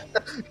him.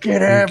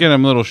 Get him. Get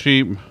him, little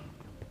sheep.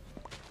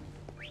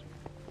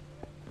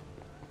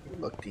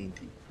 Look,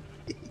 TNT.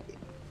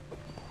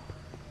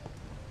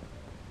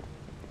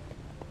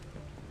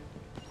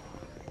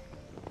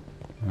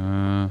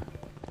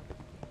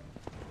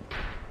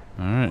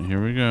 Alright,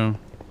 here we go.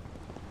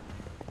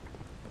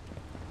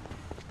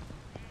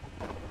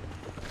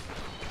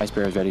 Ice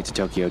Bear is ready to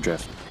Tokyo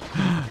Drift.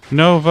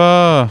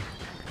 Nova!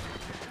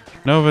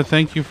 Nova,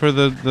 thank you for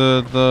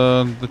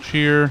the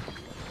cheer.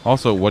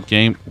 Also, what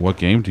game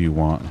do you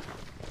want?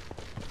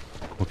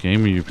 What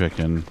game are you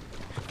picking?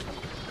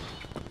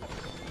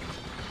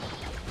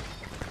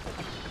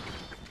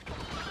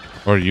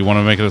 Or do you want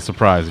to make it a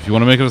surprise? If you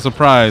want to make it a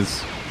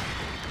surprise,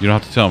 you don't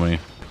have to tell me.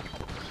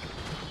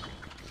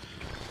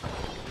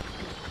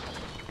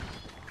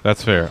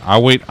 That's fair.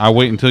 I'll wait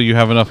until you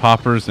have enough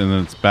hoppers and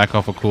then it's back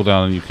off a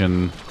cooldown and you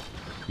can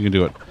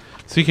do it.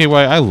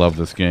 CKY, I love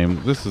this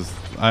game.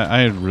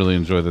 I really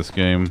enjoy this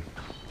game.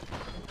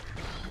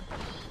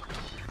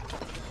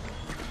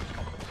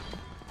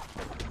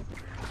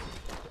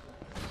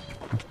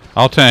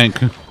 I'll tank.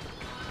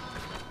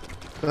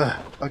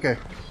 Okay.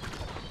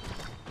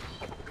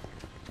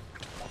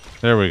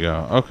 There we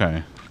go.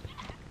 Okay.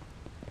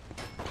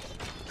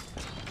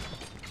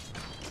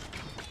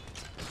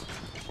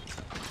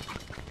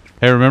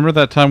 Hey, remember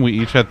that time we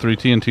each had 3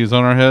 TNTs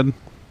on our head?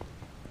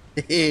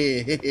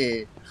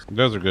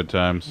 Those are good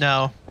times.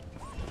 No.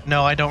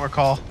 No, I don't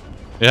recall.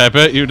 Yeah, I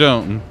bet you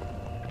don't.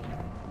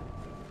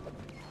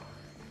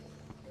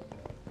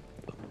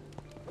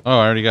 Oh,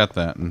 I already got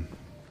that.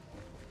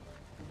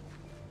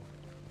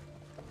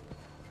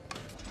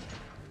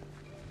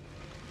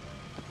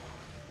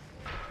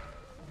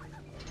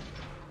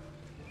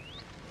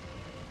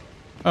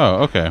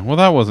 Oh, okay. Well,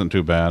 that wasn't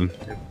too bad.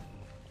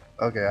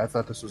 Okay, I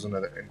thought this was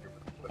another Enderman.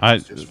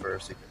 It's just for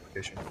a secret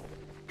location.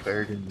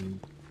 Third and...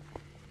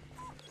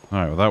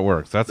 Alright, well that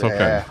works. That's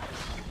okay.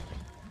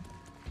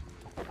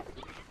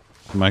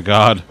 My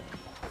god.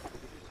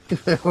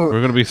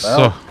 We're gonna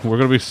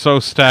be so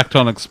stacked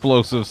on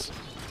explosives.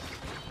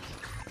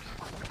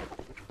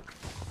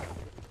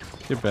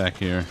 Get back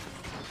here.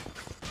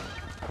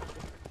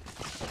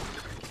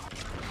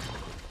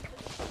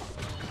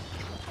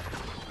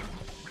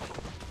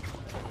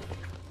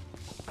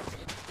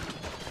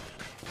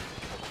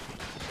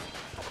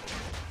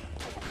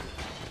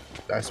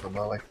 Nice one,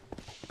 Lolly.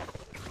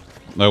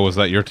 Oh, was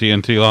that your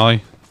TNT,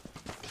 Lolly?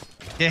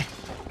 Yeah.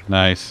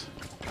 Nice.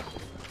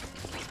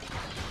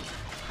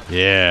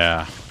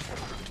 Yeah.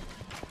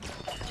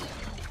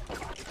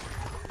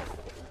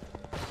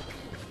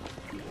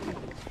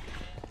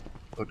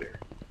 Oh dear.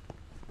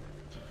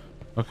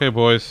 Okay,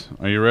 boys.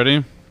 Are you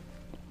ready?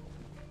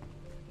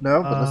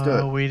 No, but let's do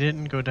it. We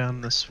didn't go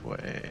down this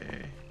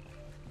way.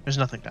 There's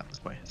nothing down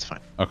this way. It's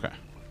fine. Okay.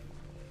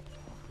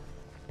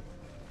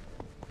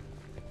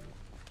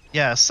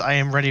 Yes, I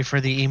am ready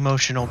for the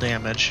emotional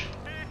damage.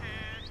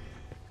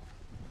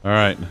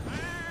 Alright.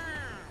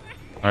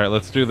 Alright,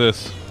 let's do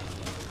this.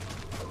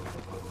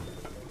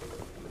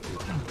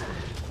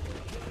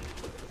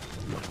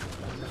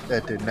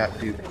 That did not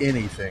do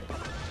anything.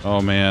 Oh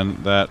man,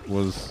 that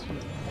was.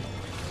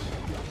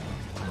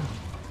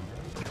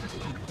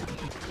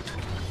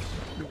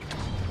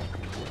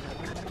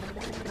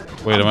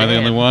 Wait, am I the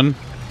only one?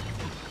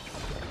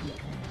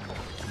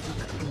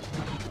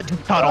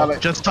 Tunnel.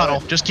 Just tunnel.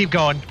 Just keep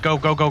going. Go,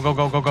 go, go, go,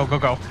 go, go, go, go,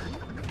 go.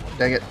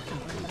 Dang it.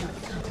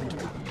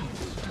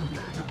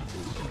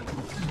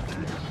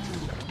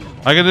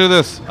 I can do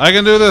this. I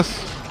can do this.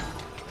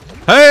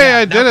 Hey, Yeah,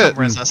 I did it.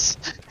 Us.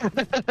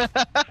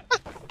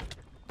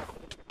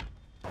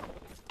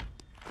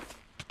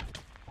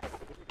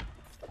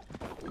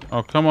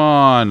 Oh, come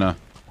on.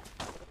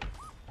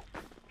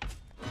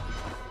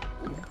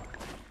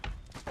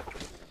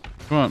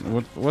 Come on.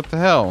 What the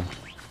hell?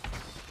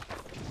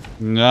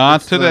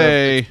 Not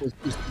today. It's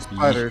the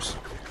spiders.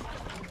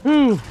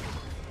 Whew.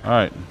 All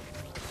right.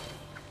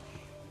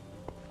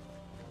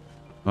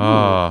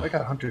 I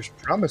got Hunter's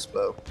Promise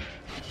Bow.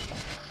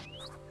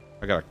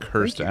 I got a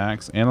cursed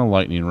axe and a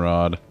lightning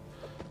rod.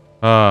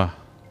 Nova,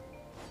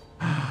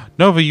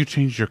 you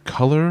changed your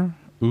color?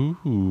 Ooh,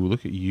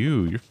 look at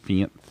you. You're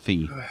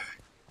fancy.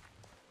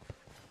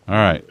 All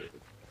right.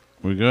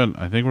 We're good.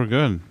 I think we're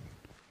good.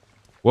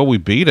 Well, we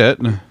beat it.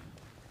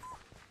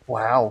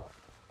 Wow.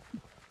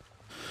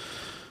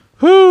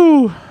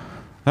 Whew.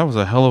 That was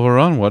a hell of a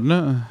run, wasn't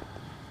it?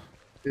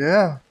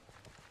 Yeah.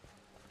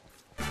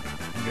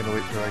 I'm gonna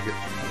wait till I get.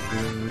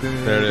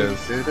 There it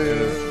is.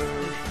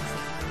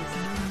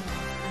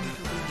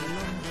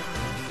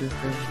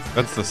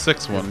 That's the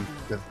 6th one.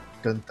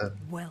 Dun, dun.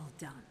 Well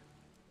done.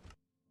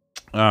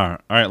 All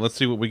right. Let's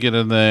see what we get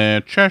in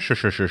the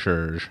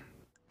Cheshire.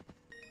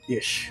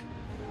 Ish.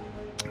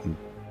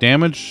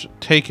 Damage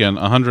taken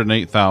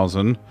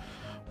 108,000.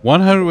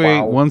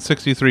 108,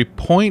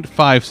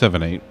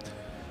 163.578.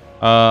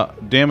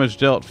 Damage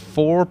dealt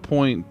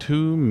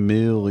 4.2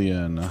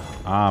 million.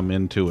 I'm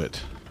into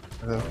it.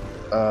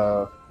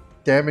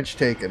 Damage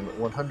taken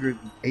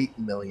 108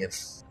 million.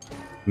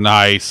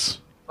 Nice.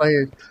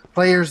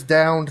 Players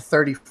downed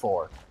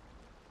 34.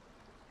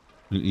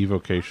 An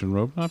evocation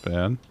robe, not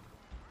bad.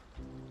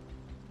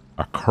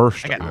 A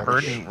cursed. I got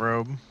verdant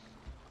robe.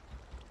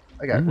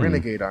 I got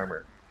renegade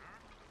armor.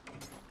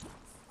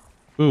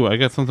 Ooh, I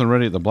got something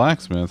ready at the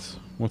blacksmith's.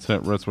 What's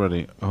that? What's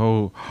ready?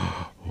 Oh,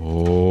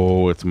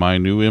 it's my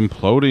new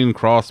imploding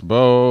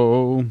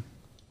crossbow. All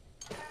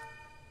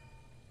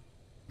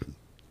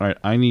right,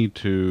 I need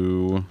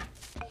to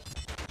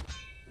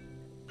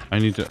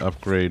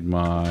upgrade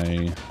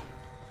my.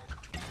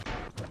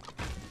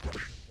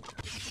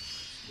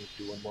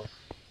 Do one more.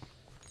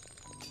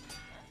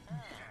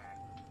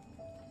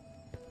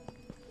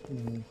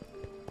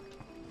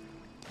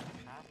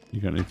 You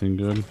got anything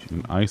good?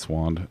 An ice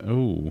wand.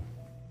 Oh.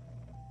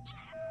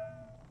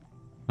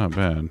 Not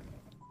bad.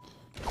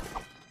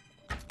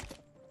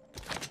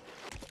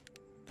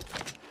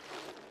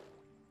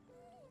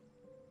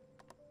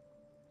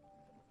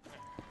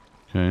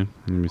 Okay,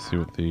 let me see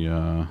what the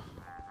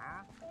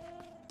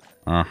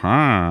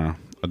a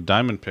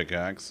diamond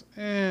pickaxe.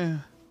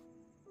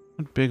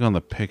 Not big on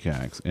the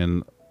pickaxe.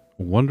 And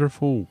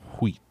wonderful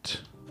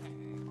wheat.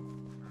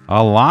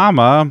 A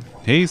llama?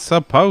 He's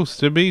supposed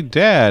to be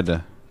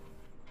dead.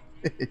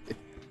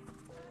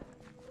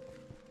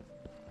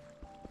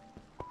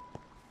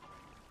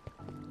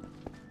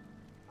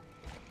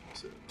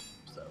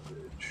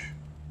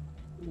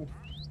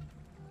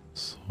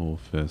 Soul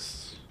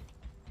fists.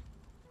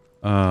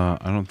 I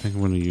don't think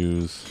I'm going to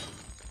use.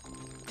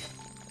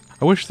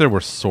 I wish there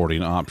were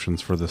sorting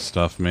options for this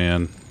stuff,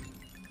 man.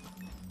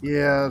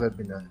 Yeah, that'd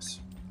be nice.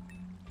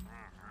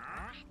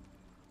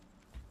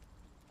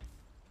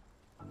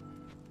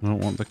 I don't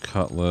want the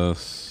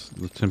cutlass.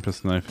 The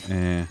Tempest knife,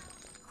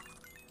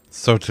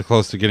 So too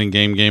close to getting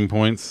game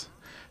points.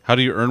 How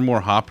do you earn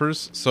more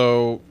hoppers?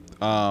 So,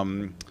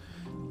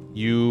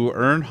 you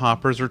earn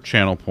hoppers or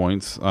channel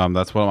points.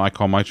 That's what I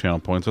call my channel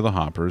points, are the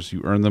hoppers.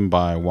 You earn them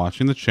by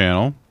watching the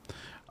channel.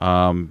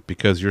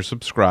 Because you're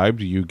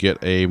subscribed, you get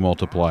a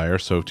multiplier.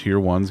 So tier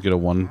 1s get a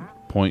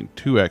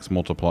 1.2x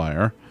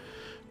multiplier.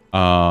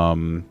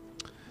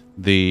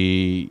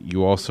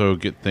 You also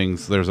get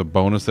things. There's a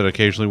bonus that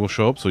occasionally will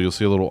show up. So you'll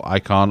see a little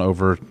icon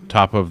over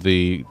top of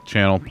the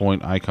channel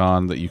point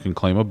icon that you can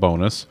claim a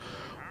bonus.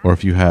 Or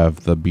if you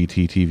have the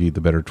BTTV, the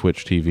Better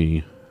Twitch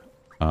TV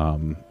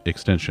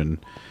extension,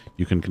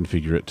 you can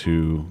configure it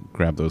to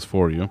grab those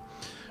for you.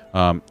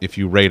 If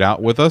you raid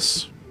out with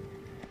us,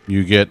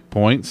 you get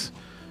points.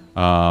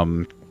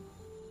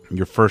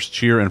 Your first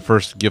cheer and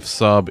first gift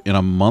sub in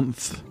a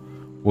month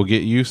will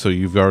get you. So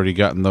you've already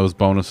gotten those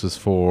bonuses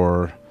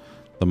for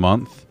the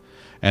month.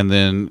 And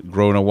then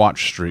growing a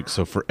watch streak.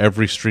 So for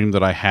every stream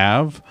that I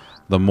have,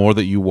 the more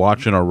that you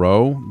watch in a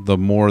row, the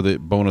more the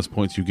bonus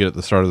points you get at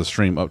the start of the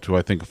stream, up to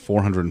I think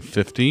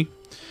 450.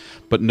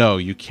 But no,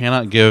 you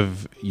can't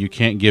give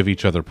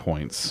each other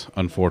points,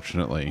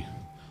 unfortunately.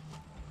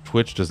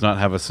 Twitch does not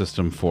have a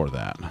system for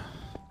that.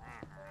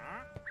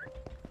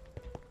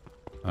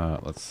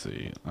 Let's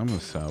see. I'm gonna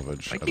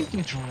salvage. My game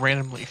keeps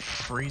randomly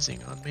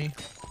freezing on me.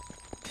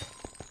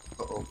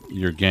 Uh-oh.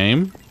 Your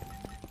game?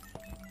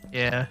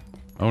 Yeah.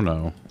 Oh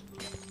no.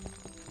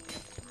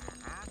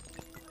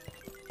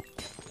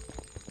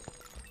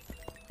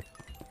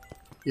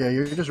 Yeah,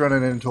 you're just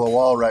running into a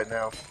wall right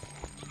now. On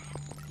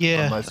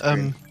Yeah, my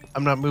screen.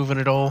 I'm not moving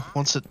at all.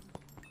 Once it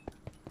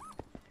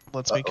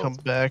lets me Uh-oh. come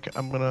back,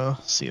 I'm gonna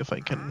see if I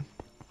can.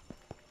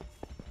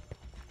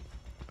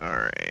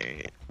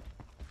 Alright.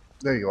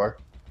 There you are.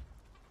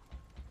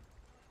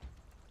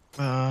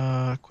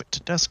 Quit to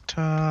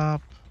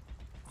desktop.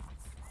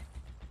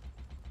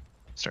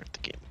 Start the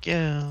game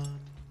again.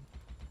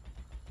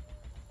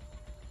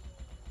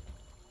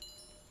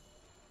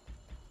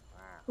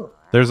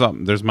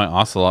 There's my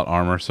ocelot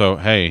armor. So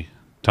hey,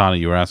 Tani,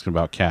 you were asking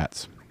about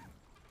cats.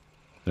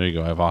 There you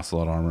go. I have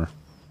ocelot armor.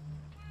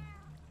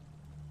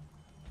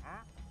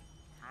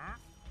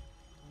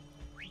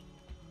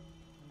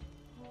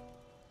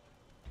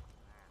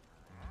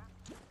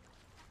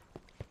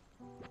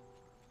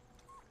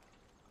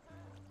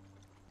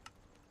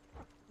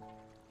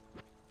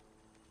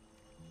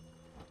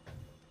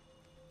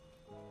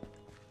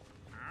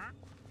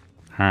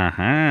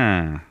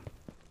 Ha.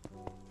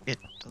 It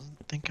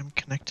doesn't think I'm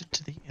connected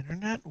to the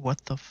internet?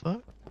 What the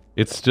fuck?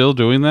 It's still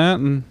doing that?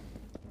 No,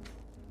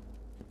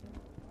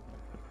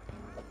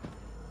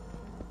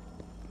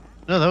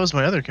 that was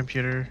my other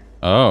computer.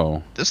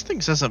 Oh. This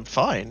thing says I'm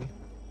fine.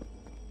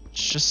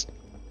 It's just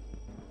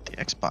the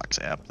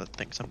Xbox app that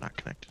thinks I'm not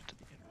connected to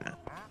the internet.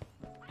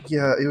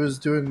 Yeah, it was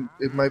doing.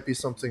 It might be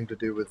something to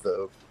do with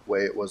the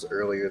way it was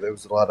earlier. There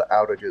was a lot of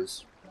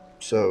outages,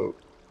 so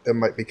it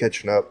might be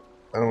catching up.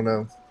 I don't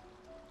know.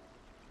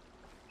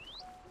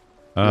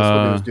 That's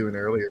what it was doing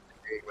earlier in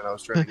the game when I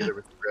was trying to get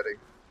everything ready.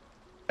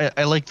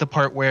 I like the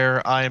part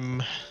where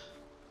I'm.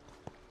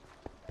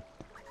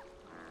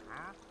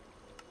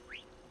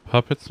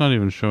 Puppet's not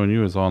even showing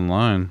you as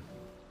online.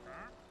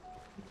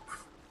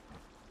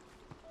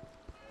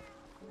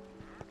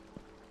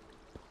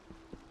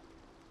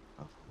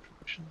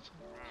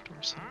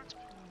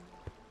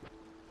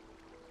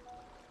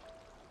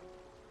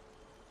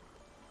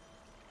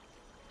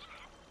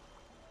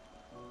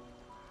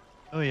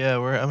 Oh yeah,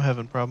 I'm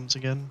having problems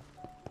again.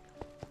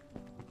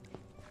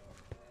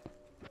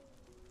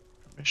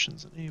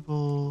 Permissions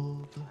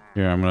enabled.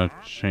 Here, I'm gonna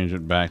change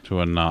it back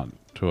to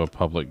a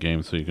public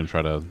game so you can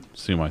try to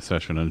see my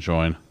session and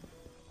join.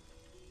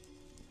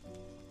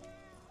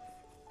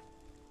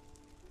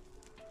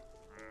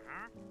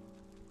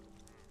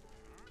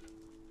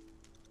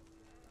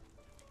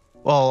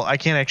 Well, I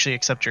can't actually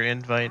accept your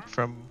invite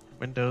from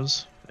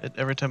Windows.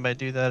 Every time I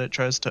do that, it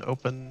tries to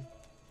open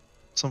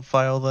some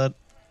file that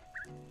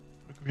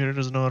the computer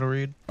doesn't know how to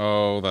read.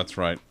 Oh, that's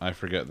right. I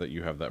forget that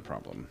you have that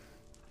problem.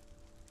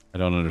 I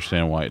don't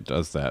understand why it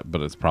does that,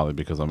 but it's probably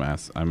because I'm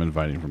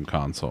inviting from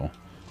console.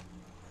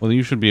 Well,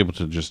 you should be able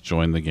to just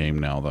join the game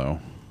now, though.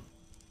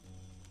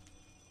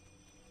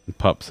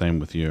 Pup, same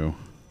with you.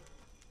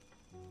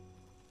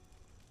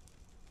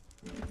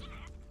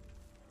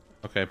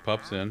 Okay,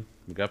 Pup's in.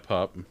 We got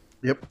Pup.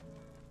 Yep.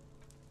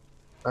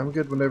 I'm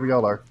good whenever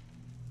y'all are.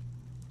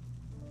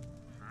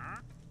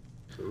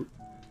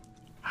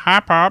 Hi,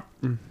 Pup.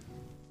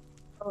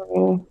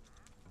 Oh.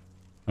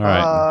 All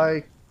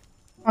right.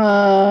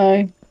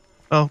 Hi.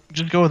 Oh,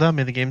 just go without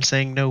me. The game's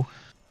saying no.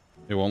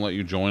 It won't let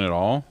you join at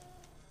all?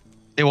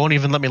 It won't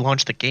even let me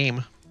launch the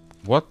game.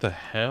 What the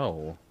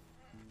hell?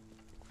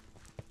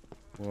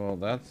 Well,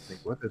 that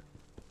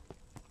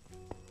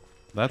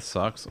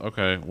sucks.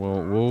 Okay,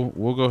 well,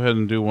 we'll go ahead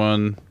and do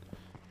one.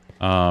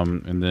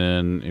 And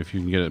then if you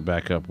can get it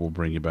back up, we'll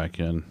bring you back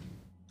in.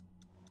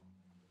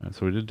 Right,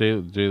 so we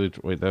did daily.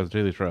 Wait, that was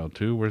daily trial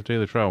 2. Where's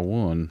daily trial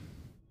 1?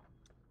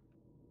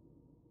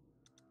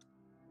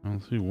 I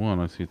don't see 1.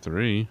 I see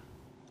 3.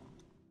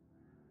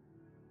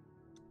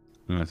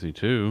 And I see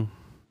 2.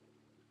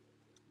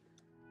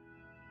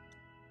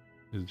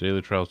 Is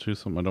daily trial 2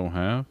 something I don't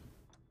have?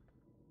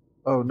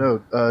 Oh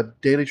no,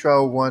 daily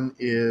trial 1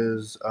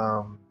 is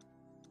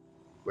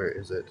where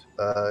is it?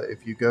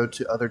 If you go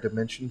to other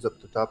dimensions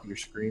up the top of your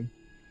screen,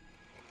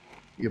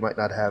 you might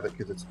not have it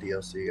because it's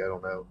DLC. I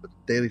don't know, but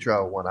daily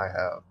trial 1 I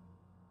have.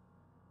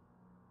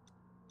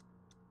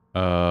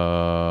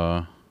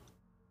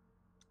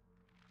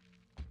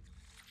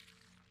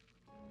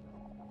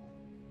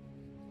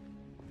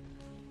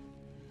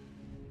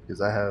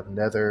 Because I have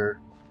Nether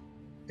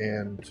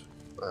and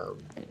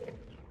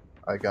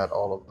I got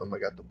all of them. I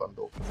got the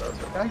bundle. So I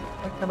was like, I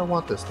kind of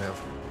want this now.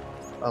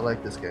 I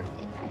like this game.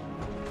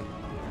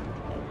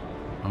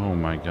 Oh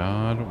my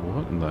god,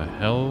 what in the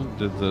hell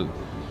did the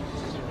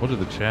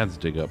Chads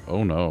dig up?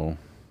 Oh no.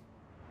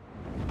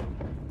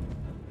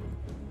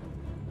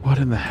 What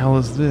in the hell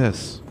is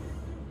this?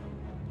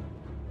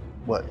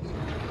 What?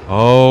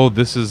 Oh,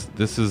 this is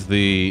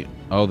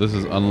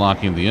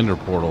unlocking the Ender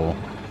portal.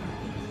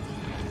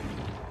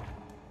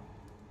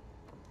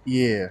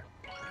 Yeah.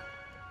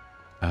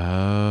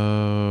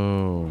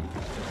 Oh.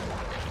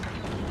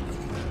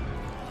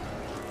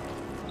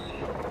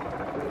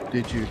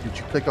 Did you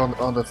click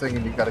on the thing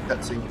and you got a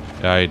cutscene?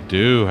 I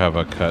do have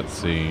a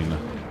cutscene.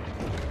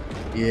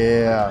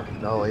 Yeah.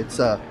 No, it's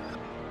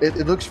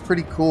it looks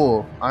pretty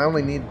cool. I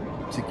only need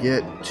to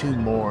get 2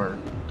 more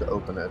to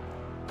open it.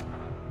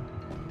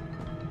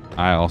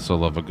 I also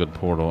love a good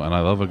portal, and I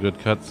love a good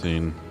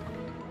cutscene.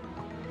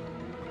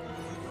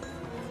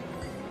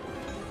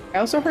 I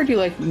also heard you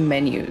like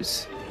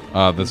menus.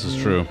 This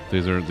is true.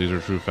 These are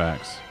true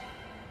facts.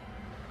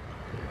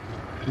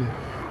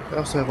 I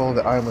also have all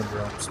the island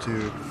realms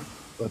too,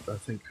 but I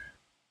think.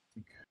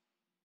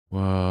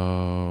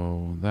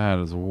 Whoa, that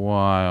is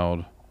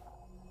wild.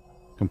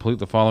 Complete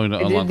the following to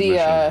I unlock did the the,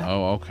 mission.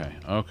 Oh, okay,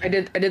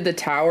 okay. I did the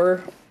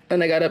tower,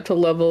 and I got up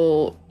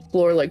to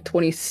floor like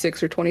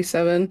 26 or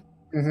 27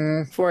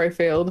 before I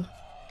failed.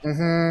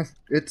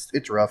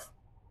 It's rough.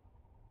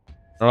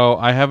 Oh,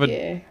 I have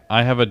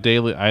a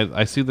daily.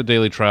 I see the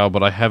daily trial,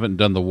 but I haven't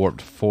done the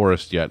warped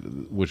forest yet,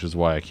 which is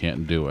why I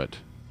can't do it.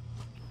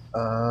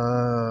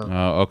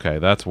 Okay,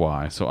 that's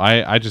why. So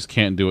I just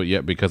can't do it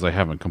yet because I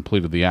haven't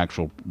completed the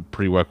actual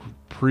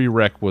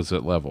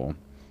prerequisite level.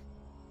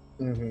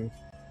 Mm-hmm.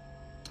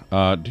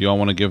 Do y'all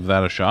want to give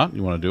that a shot?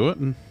 You want to do it?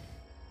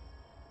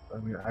 I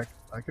mean,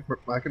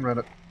 I can run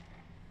it.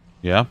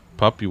 Yeah,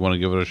 Pup, you want to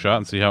give it a shot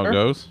and see how it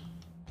goes?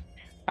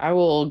 I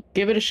will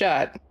give it a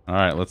shot. All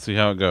right, let's see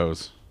how it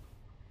goes.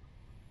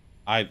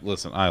 I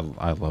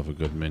love a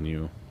good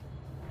menu.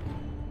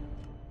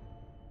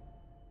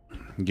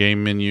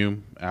 Game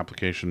menu,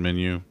 application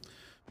menu,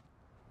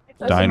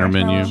 diner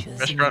menu,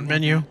 restaurant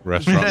menu.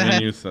 Restaurant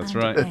menus, that's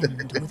right.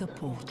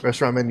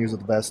 Restaurant menus are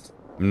the best.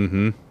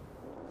 Mm-hmm.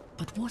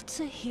 But what's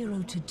a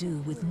hero to do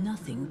with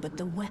nothing but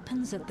the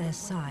weapons at their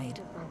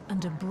side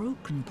and a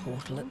broken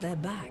portal at their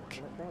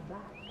back?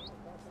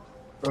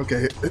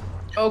 Okay.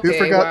 Okay, Who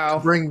forgot wow.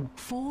 to bring?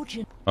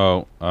 Oh,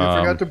 You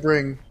forgot to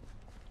bring.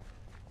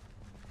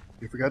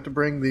 You forgot to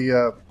bring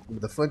the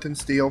flint and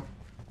steel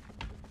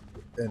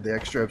and the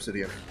extra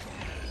obsidian.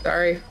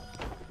 Sorry.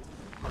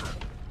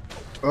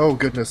 Oh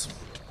goodness.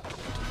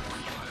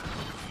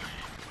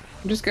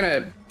 I'm just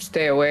gonna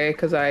stay away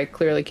because I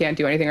clearly can't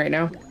do anything right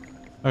now.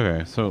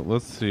 Okay, so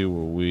let's see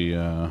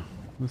what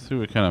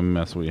kind of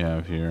mess we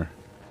have here.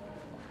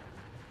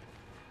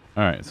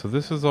 All right, so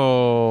this is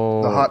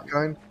all The hot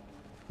kind.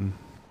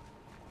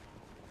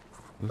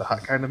 The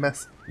hot kind of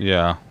mess.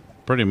 Yeah,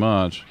 pretty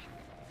much.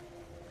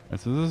 All right,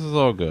 so this is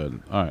all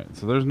good. All right,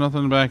 so there's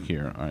nothing back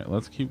here. All right,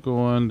 let's keep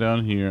going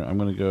down here. I'm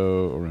gonna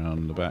go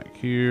around the back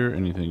here.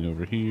 Anything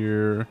over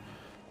here?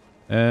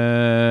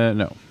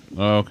 No.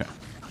 Okay.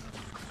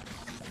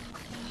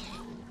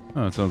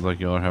 Oh, it sounds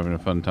like y'all are having a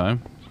fun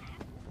time.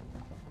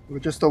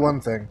 Just the one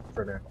thing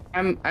for now.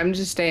 I'm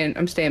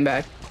staying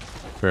back.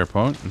 Fair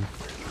point.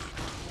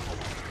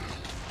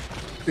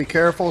 Be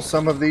careful.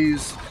 Some of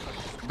these,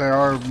 there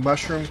are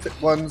mushroom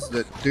ones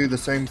that do the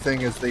same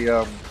thing as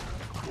the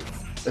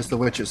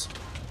witches.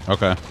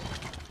 Okay.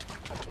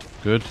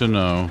 Good to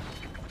know.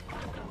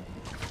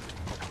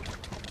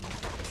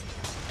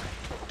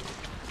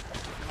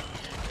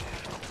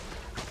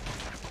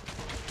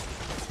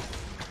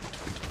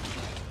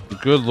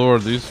 Good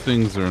lord, these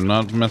things are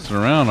not messing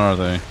around, are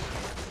they?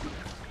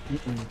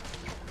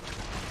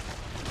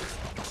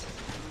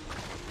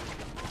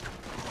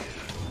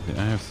 Okay,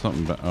 I have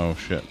something oh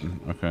shit.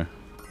 Okay.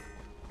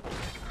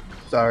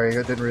 Sorry,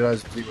 I didn't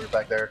realize we were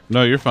back there.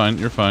 No, you're fine.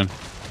 You're fine.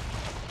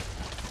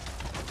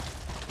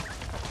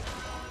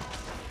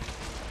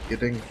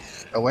 Getting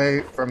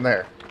away from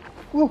there.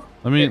 Woo.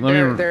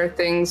 There are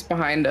things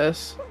behind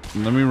us.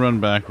 Let me run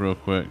back real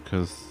quick,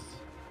 cause.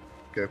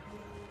 Okay.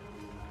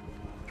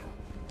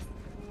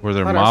 Were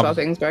there I mobs? saw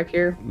things back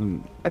here.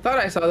 I thought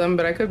I saw them,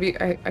 but I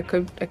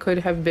could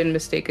have been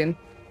mistaken.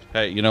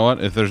 Hey, you know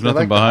what? If there's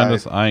nothing behind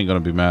us, I ain't gonna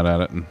be mad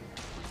at it.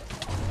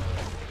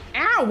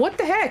 Ow! What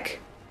the heck?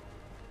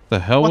 The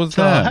hell was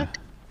that?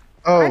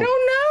 Oh, I don't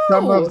know.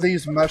 Some of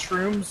these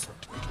mushrooms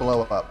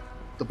blow up.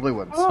 The blue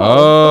ones.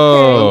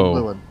 Oh. The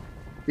blue one.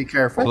 Be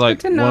careful.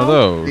 Like one of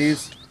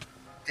those.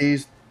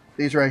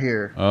 These right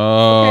here.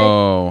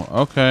 Oh.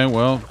 Okay.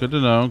 Well, good to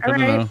know. Good to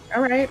know.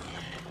 All right.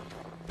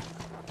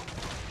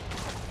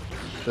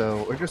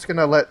 So we're just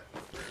gonna let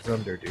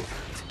Zunder do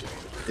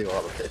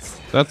all of this.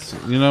 That's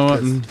you know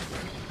what.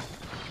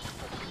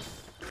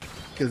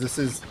 Because this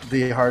is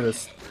the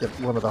hardest,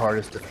 one of the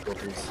hardest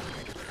difficulties.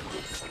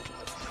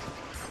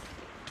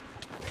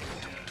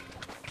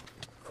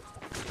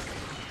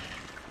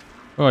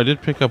 Oh, I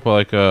did pick up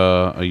like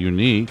a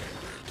unique.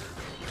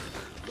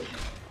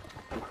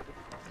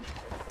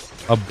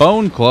 A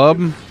bone club.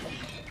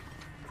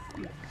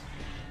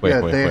 Wait,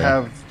 yeah, wait,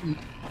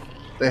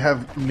 they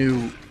have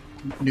new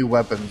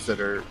weapons that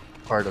are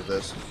part of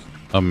this.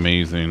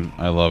 Amazing.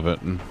 I love it.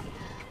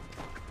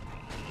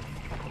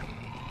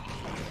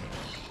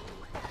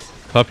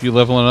 Pup, you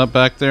leveling up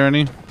back there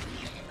any?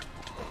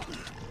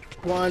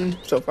 One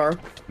so far.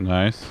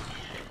 Nice.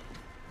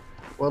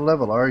 What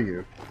level are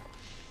you?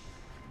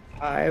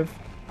 5.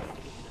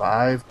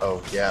 5?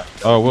 Oh, yeah.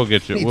 Oh, we'll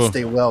get you. Need to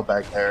stay well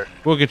back there.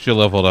 We'll get you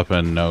leveled up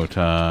in no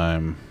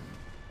time.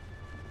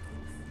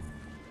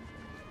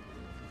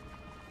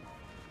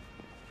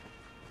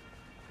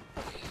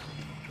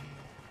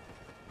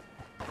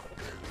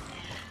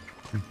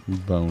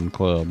 Bone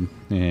club.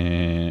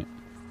 Yeah.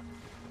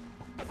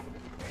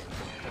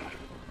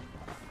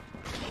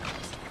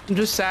 I'm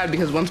just sad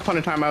because once upon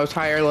a time I was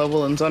higher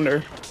level than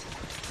Zunder.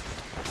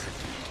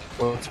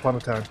 Once upon a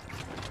time.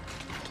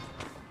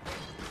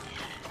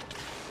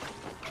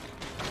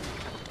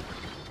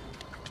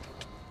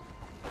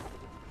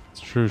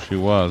 It's true, she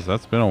was.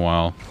 That's been a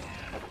while.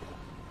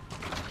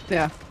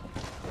 Yeah.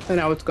 And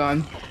now it's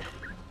gone.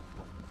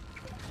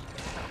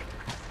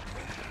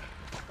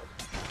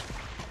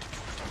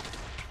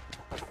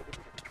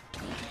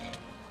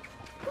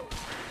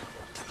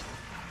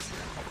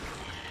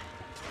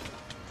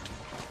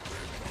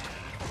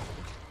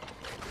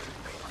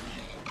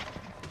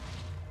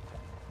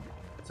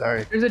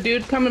 Sorry. There's a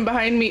dude coming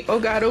behind me. Oh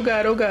god, oh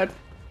god, oh god.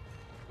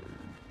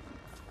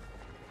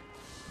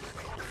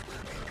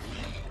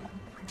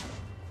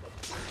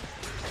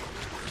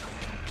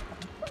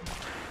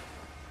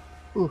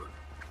 Ooh.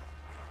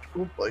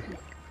 Oh boy.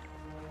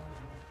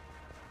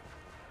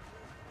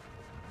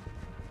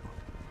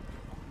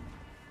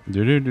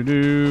 Do do do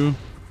do.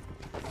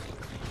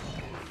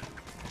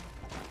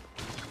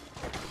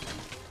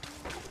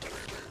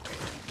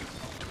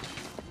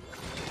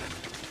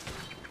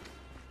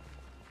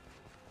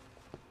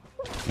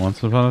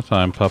 Once upon a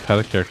time, Pup had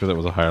a character that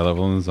was a higher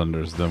level than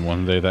Zunder's. Then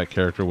one day that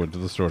character went to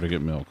the store to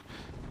get milk.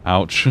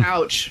 Ouch.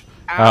 Ouch.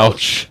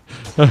 Ouch.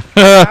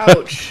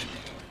 Ouch.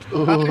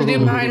 Oh, there's a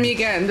dude behind me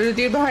again. There's a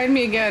dude behind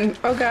me again.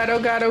 Oh god, oh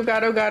god, oh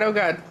god, oh god, oh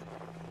god.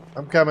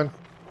 I'm coming.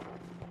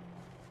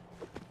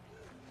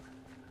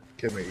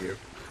 Come here, you.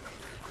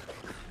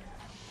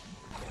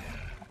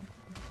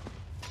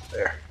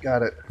 There,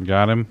 got it.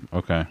 Got him?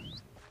 Okay.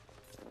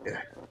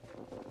 Yeah.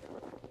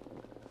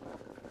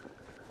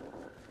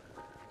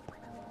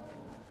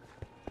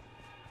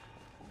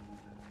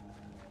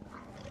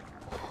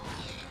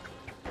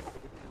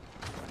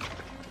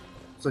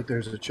 Looks like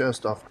there's a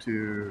chest off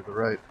to the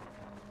right.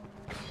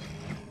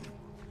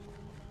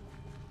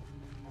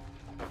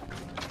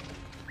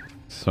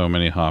 So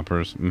many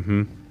hoppers.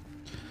 Mm-hmm.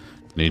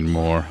 Need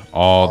more.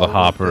 All the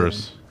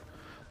hoppers.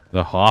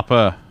 The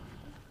hopper.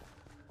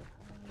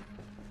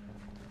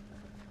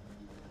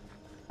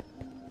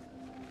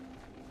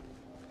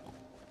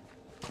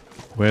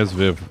 Where's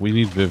Viv? We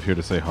need Viv here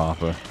to say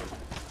hopper.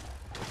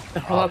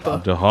 The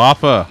hopper. The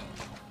hopper.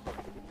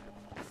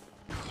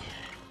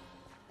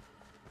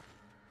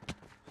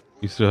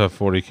 You still have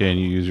 40k and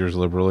you use yours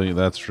liberally?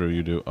 That's true,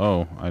 you do.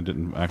 Oh, I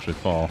didn't actually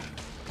fall.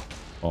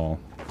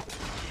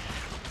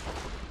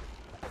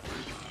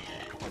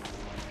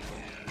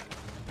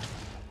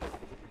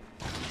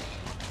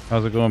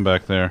 How's it going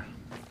back there?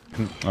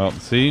 Oh,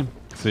 see?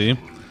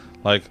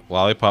 Like,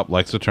 Lollipop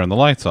likes to turn the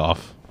lights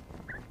off.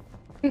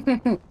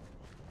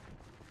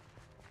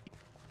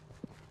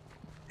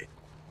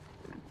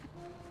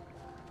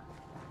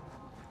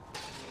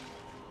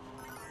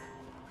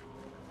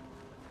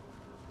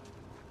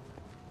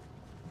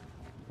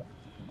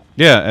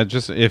 Yeah,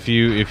 just if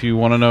you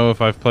want to know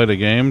if I've played a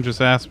game, just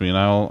ask me and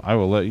I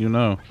will let you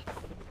know.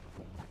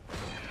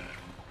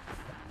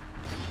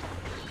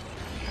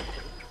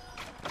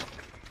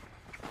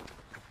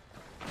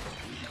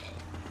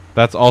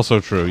 That's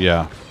also true,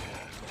 yeah.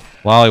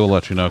 Lolly will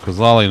let you know, because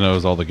Lolly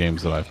knows all the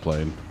games that I've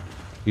played.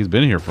 He's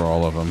been here for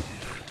all of them.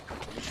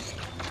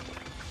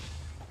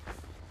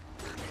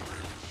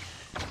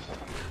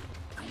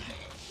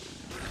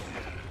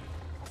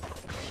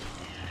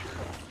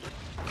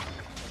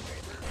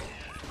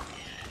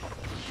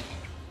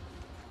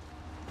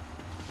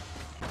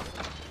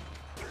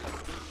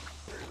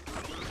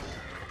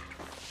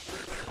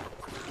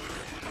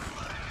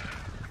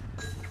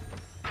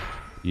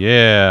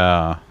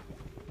 Yeah.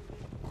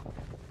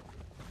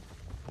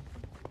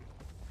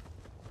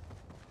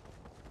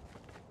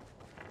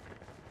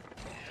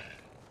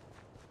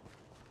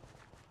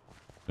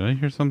 Did I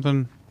hear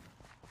something?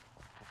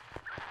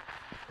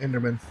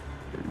 Enderman.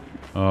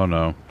 Oh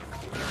no.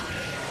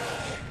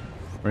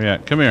 Where you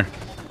at? Come here.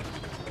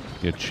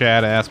 You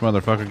Chad ass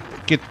motherfucker.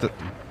 Get the.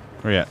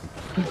 Where you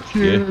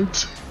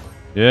at?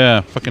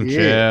 Yeah, fucking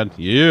Chad.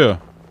 Yeah.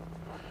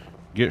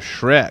 Get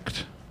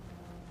Shrek'd.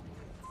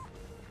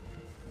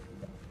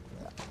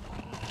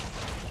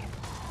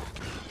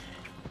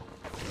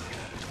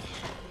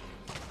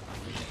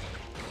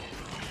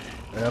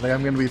 I think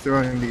I'm going to be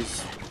throwing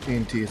these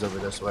TNTs over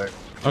this way.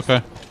 Okay.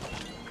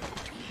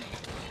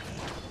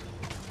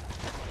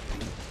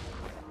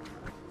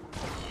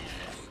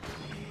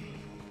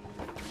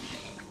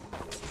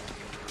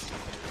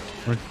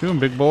 What you doing,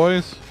 big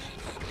boys?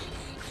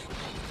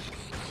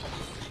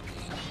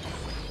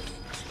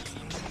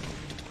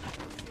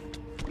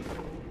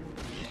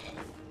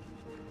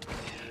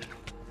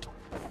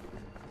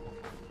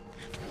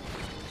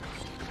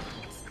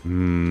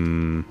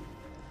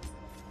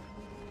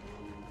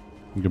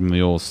 Give him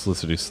the old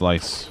slicity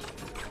slice.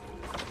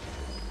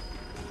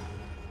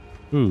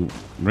 Ooh,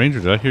 Ranger,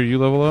 did I hear you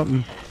level up?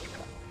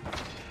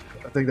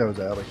 I think that was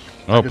Allie.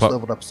 Oh, I just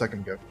leveled up a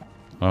second ago.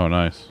 Oh,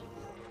 nice.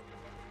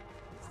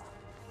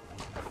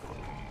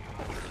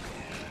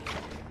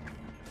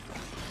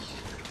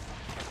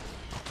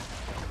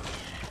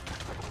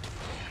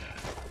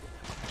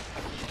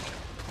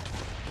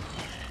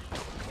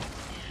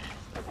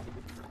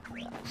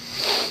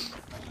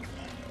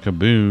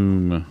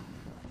 Kaboom.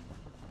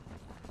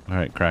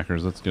 Alright,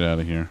 crackers, let's get out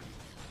of here.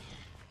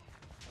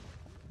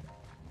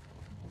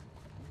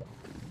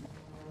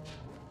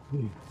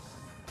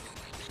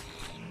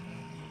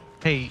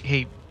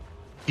 Hey,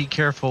 be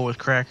careful with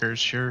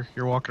crackers. You're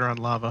walking around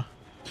lava.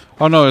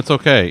 Oh no, it's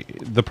okay.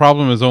 The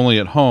problem is only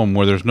at home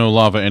where there's no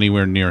lava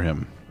anywhere near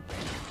him.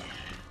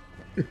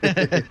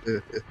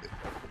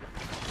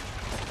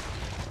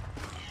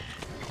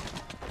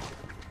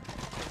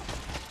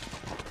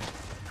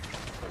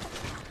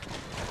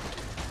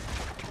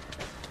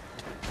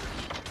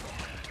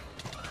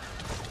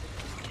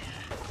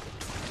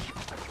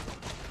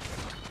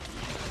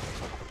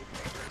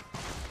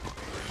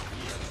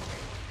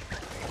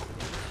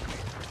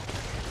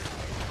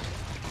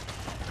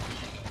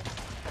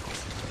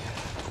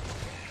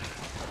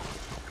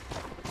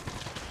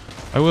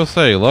 I will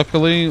say,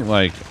 luckily,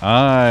 like,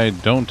 I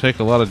don't take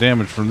a lot of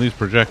damage from these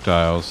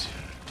projectiles.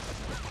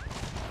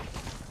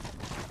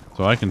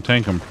 So I can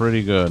tank them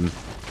pretty good.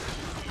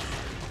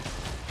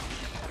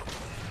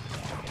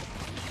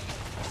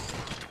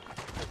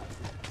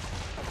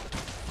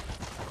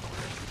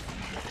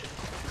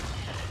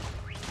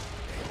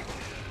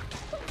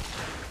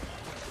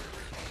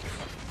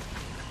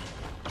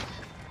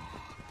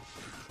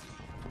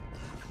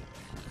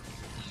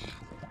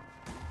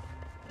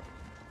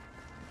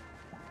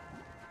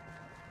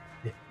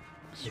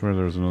 I swear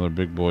there's another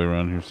big boy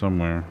around here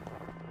somewhere.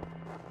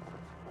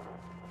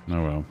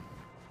 Oh well.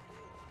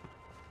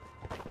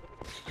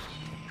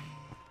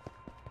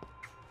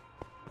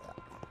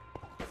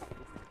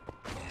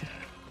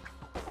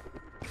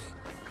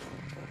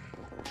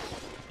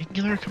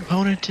 Angular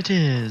component it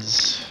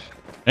is.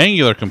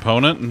 Angular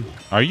component?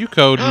 Are you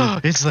coding?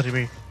 It's letting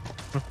me.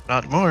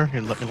 Not more.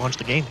 It let me launch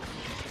the game.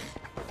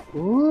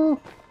 Ooh.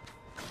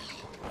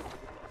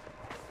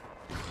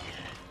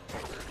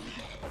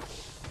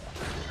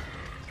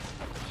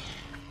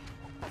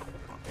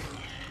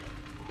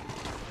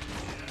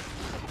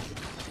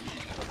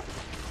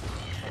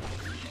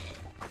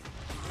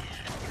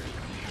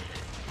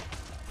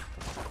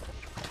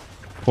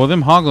 Well,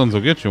 them hoglins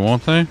will get you,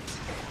 won't they?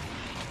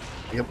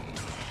 Yep.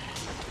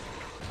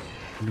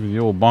 Give you the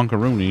old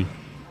bonkaroony.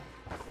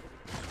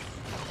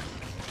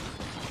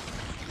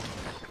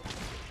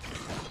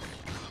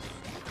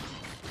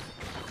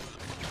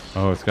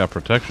 Oh, it's got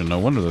protection. No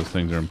wonder those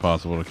things are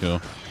impossible to kill.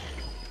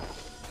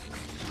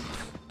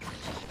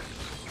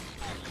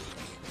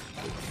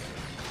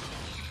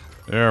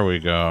 There we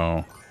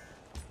go.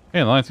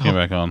 Hey, the lights came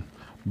back on.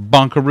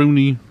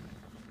 Bonkaroony.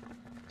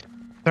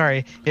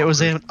 Sorry, it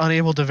was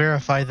unable to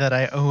verify that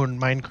I own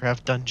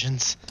Minecraft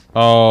Dungeons.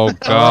 Oh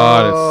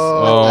God!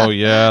 Oh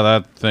yeah,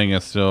 that thing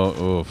is still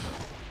oof.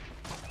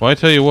 Well, I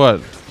tell you what,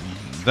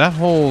 that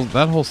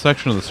whole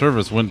section of the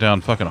service went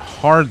down fucking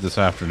hard this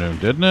afternoon,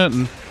 didn't it?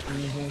 And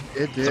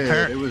it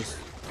did. It was.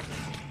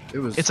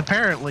 It's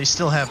apparently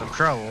still having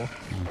trouble.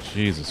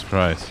 Jesus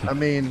Christ! I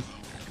mean,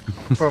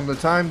 from the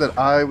time that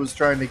I was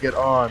trying to get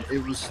on,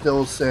 it was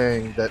still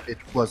saying that it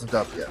wasn't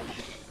up yet.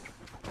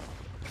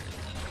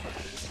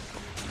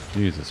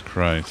 Jesus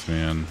Christ,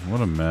 man,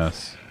 what a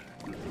mess!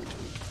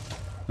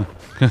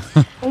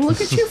 Oh,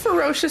 look at you,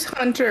 ferocious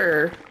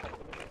hunter.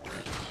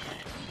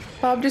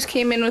 Bob just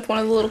came in with one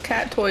of the little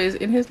cat toys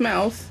in his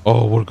mouth.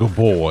 Oh, what a good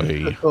boy!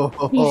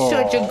 He's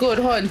such a good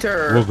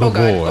hunter. What a good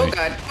boy. Oh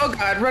God! Oh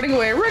God! Running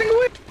away! Running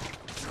away!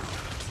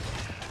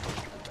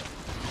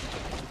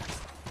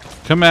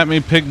 Come at me,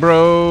 pig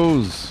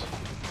bros!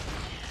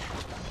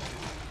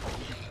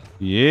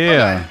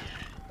 Yeah.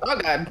 Oh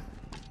God!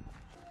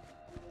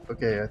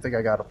 Okay, I think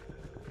I got him.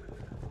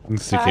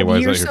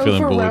 CKY's out here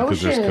feeling bullied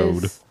because there's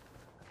code.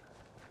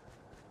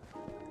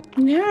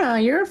 Yeah,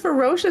 you're a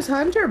ferocious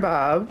hunter,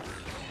 Bob.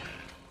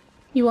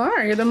 You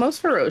are. You're the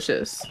most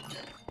ferocious.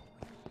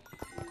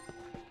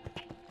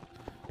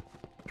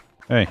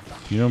 Hey,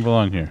 you don't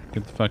belong here.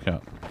 Get the fuck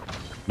out.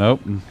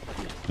 Nope.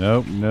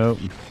 Nope, nope.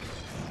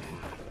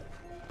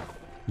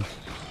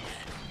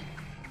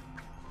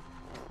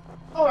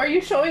 Oh, are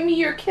you showing me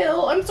your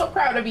kill? I'm so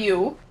proud of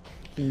you.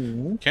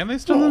 Can they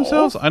stun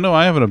themselves? I know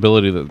I have an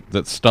ability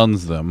that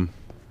stuns them.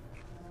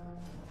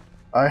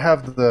 I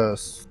have the.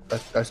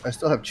 I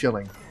still have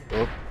chilling.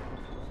 Oh.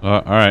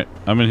 Alright.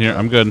 I'm in here.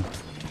 I'm good.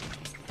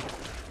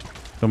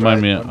 Don't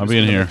mind me. I'll be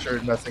in here.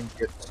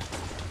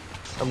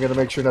 I'm gonna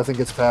make sure nothing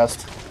gets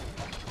past.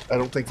 I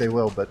don't think they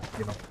will, but,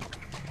 you know.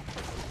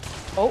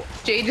 Oh,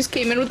 Jay just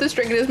came in with the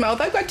string in his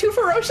mouth. I've got two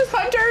ferocious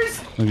hunters.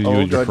 Look at you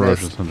and your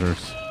ferocious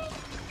hunters.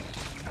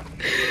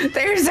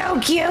 They're so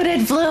cute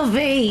and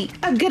floofy.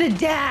 I'm gonna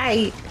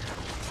die.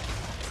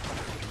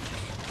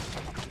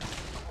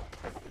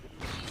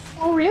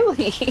 Oh,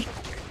 really?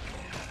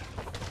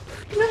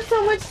 You have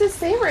so much to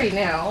say right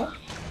now.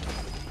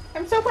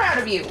 I'm so proud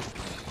of you.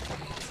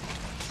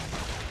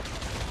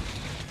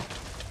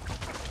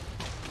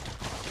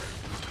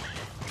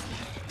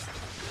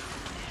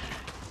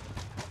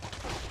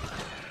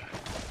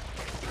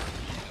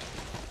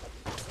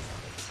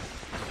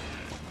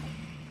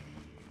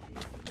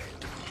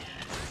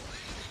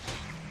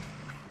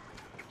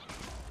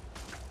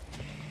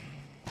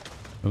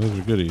 Oh, those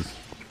are goodies.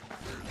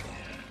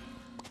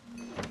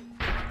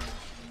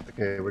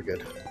 Okay, we're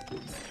good.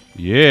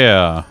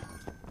 Yeah.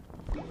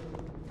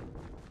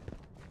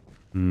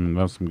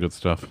 That was some good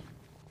stuff.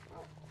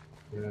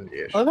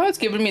 Yeah. I love how it's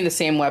giving me the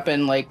same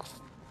weapon like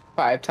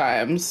 5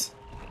 times.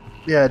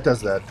 Yeah, it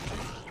does that.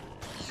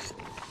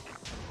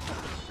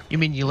 You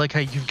mean you like how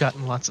you've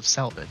gotten lots of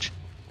salvage?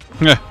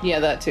 Yeah,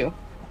 that too.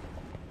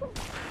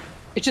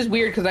 It's just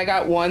weird because I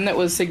got one that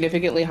was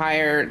significantly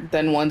higher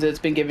than ones it's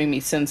been giving me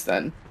since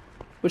then,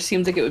 which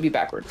seems like it would be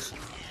backwards.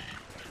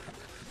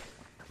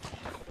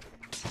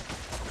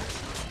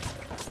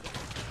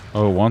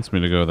 Oh, it wants me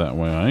to go that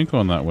way. I ain't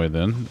going that way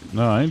then.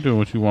 No, I ain't doing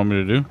what you want me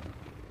to do.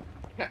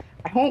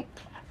 I won't.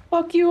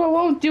 Fuck you, I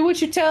won't do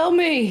what you tell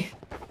me.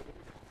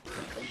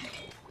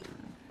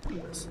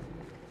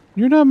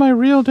 You're not my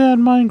real dad,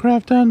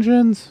 Minecraft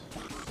Dungeons.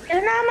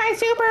 You're not my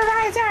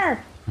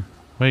supervisor.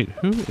 Wait,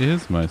 who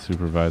is my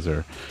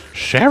supervisor?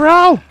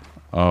 Cheryl!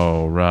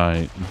 Oh,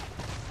 right.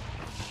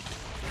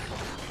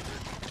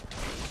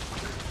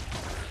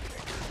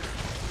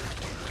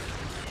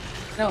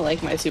 I don't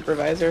like my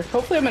supervisor.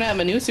 Hopefully I'm gonna have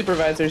a new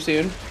supervisor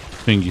soon.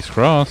 Fingers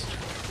crossed.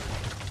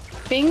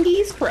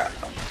 Fingies crossed.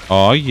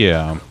 Oh,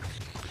 yeah.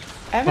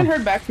 I haven't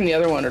heard back from the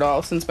other one at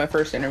all since my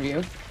first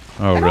interview.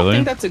 Oh, I don't really?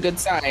 think that's a good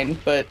sign,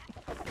 but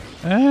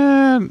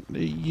And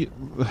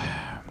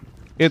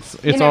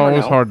it's never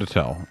always know. hard to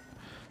tell,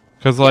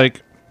 because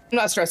like I'm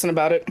not stressing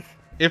about it.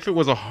 if it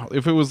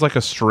was like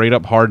a straight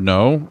up hard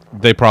no,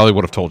 they probably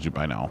would have told you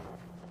by now.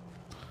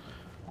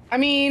 I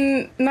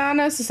mean, not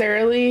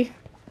necessarily.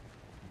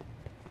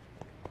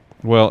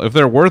 Well, if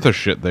they're worth a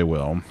shit, they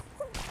will.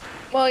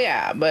 Well,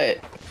 yeah, but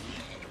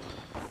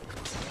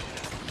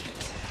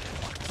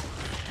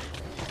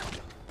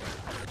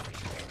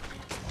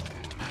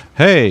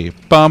Hey,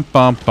 bump,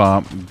 bump,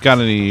 bump. Got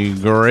any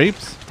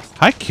grapes?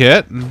 Hi,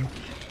 Kit.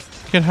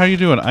 Kit, how you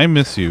doing? I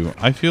miss you.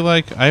 I feel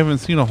like I haven't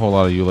seen a whole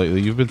lot of you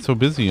lately. You've been so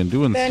busy and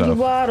doing then you stuff.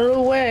 waddle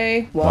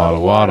away.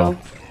 Waddle, waddle.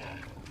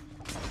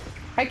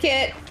 Hi,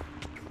 Kit.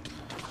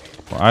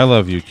 Well, I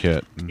love you,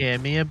 Kit.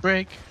 Give me a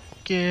break.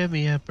 Give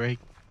me a break.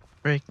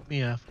 Break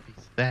me off a piece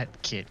of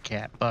that Kit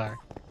Kat bar.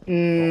 I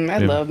Yeah.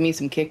 love me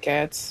some Kit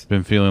Kats.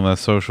 Been feeling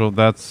less social.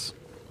 That's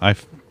I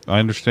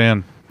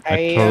understand.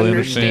 I totally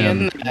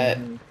understand that.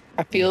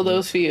 I feel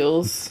those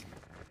feels.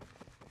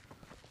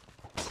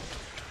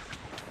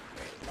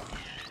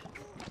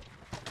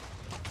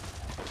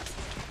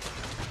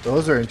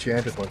 Those are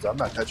enchanted ones. I'm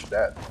not touching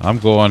that. I'm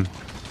going.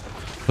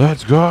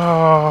 Let's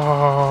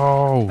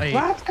go.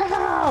 Let's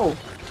go!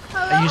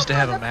 I used to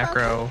have a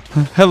macro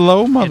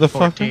Hello, in motherfucker.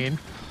 14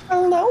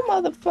 Hello,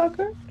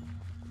 motherfucker.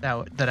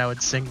 that I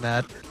would sing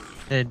that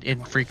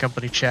in free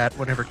company chat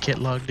whenever Kit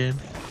logged in.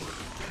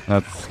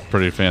 That's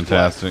pretty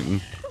fantastic.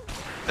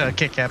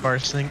 Kit Kat bar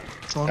sing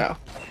song. Oh.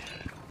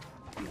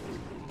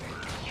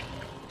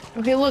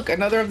 Okay, look,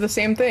 another of the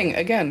same thing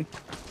again.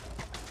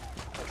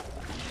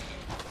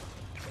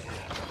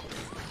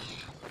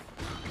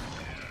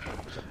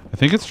 I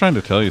think it's trying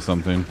to tell you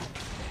something.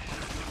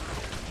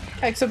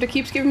 Except it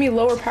keeps giving me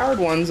lower powered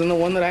ones than the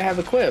one that I have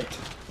equipped.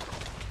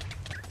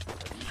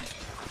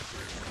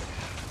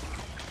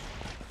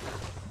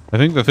 I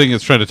think the thing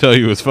it's trying to tell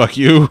you is fuck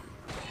you.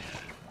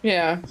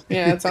 Yeah,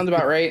 that sounds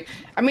about right.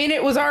 I mean,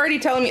 it was already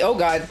telling me, oh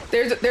god,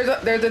 there's a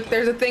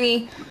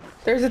thingy.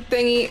 There's a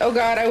thingy. Oh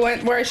god, I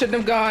went where I shouldn't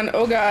have gone.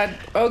 Oh god.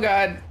 Oh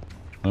god.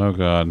 Oh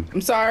god.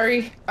 I'm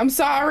sorry. I'm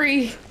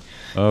sorry.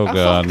 Oh I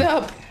god. fucked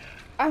up.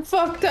 I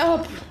fucked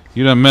up.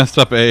 You done messed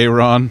up,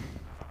 Aaron.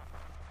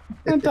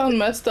 I done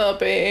messed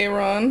up,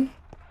 Aaron.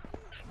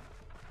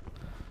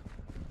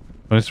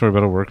 Funny story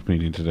about a work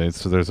meeting today.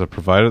 So there's a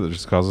provider that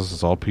just causes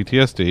us all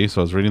PTSD.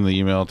 So I was reading the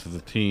email to the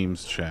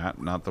Teams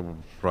chat, not the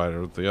provider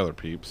with the other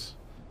peeps.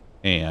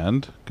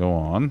 And go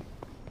on.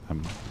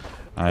 I'm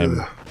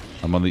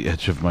on the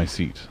edge of my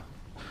seat.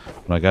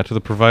 When I got to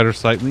the provider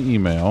site in the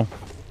email,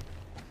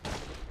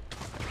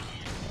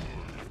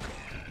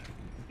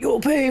 You'll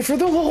pay for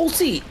the whole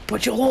seat,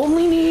 but you'll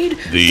only need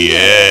the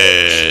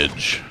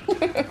edge.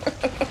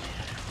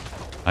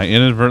 I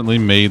inadvertently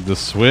made the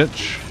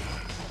switch.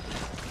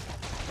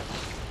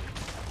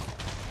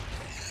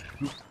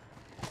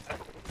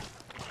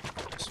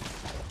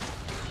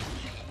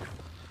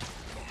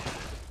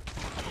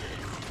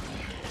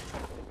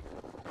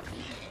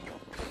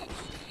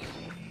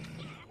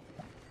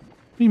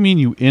 What do you mean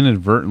you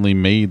inadvertently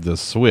made the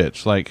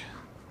switch? Like,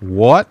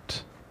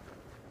 what?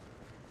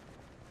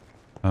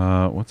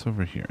 What's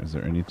over here? Is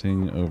there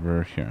anything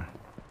over here?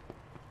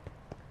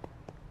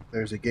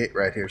 There's a gate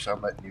right here, so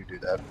I'm letting you do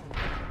that.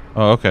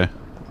 Oh, okay.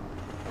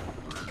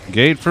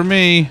 Gate for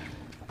me.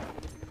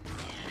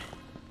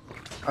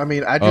 I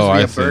mean, I'd just Oh, be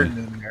I a see. burden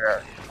in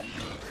there.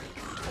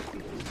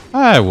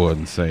 I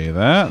wouldn't say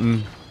that.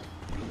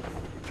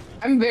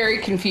 I'm very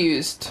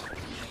confused.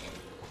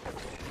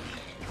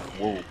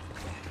 Whoa.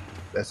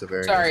 That's a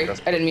very Sorry,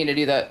 nice I didn't mean to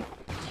do that.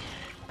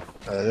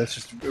 that's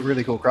just a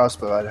really cool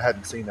crossbow. I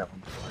hadn't seen that one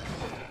before.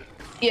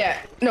 Yeah,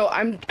 no,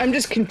 I'm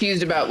just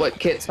confused about what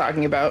Kit's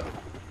talking about.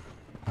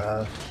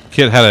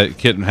 Kit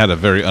had a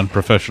very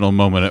unprofessional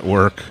moment at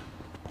work.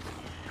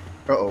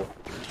 Uh-oh.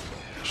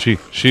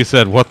 She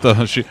said, "What the?"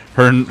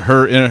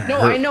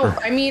 No, I know.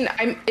 I mean,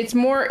 it's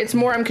more.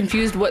 I'm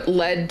confused. What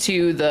led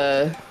to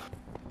the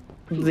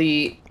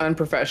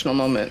unprofessional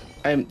moment?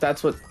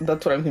 That's what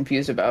I'm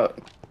confused about.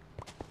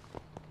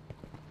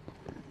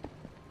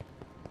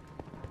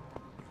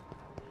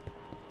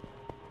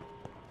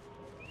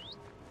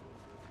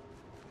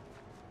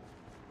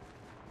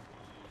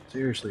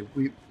 Seriously,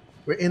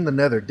 we're in the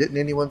Nether. Didn't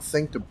anyone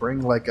think to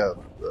bring like a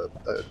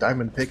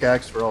diamond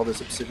pickaxe for all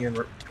this obsidian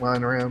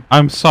lying around?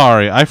 I'm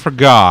sorry, I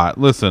forgot.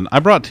 Listen,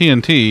 I brought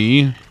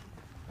TNT.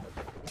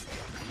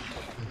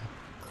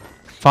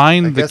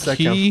 Find the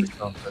key.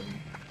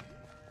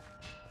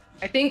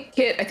 I think,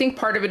 Kit. I think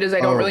part of it is I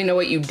don't really know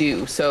what you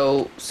do.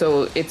 So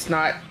it's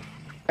not.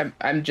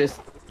 I'm just.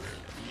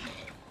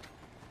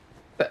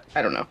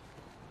 I don't know.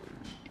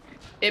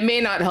 It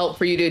may not help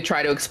for you to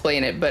try to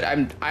explain it, but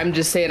I'm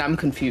just saying I'm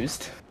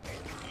confused.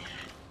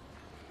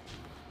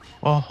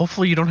 Well,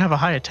 hopefully you don't have a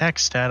high attack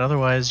stat.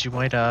 Otherwise, you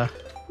might hurt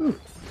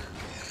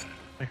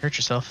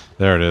yourself.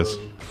 There it is.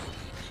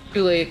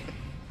 Too late.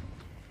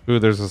 Ooh,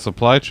 there's a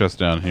supply chest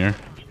down here.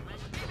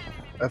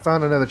 I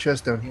found another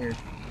chest down here.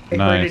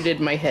 I heard it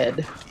in my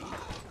head.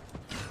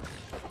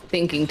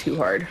 Thinking too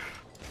hard.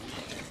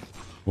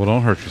 Well,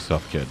 don't hurt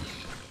yourself, kid.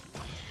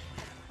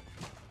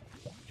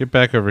 Get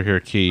back over here,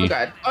 Key. Oh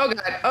god. Oh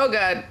god. Oh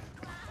god.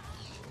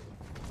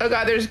 Oh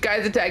god, there's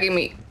guys attacking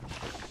me.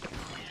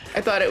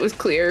 I thought it was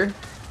clear.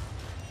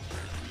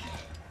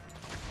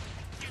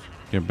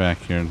 Get back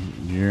here.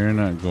 You're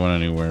not going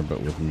anywhere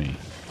but with me.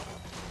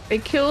 They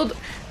killed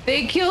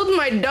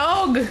my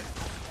dog.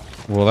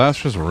 Well, that's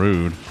just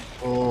rude.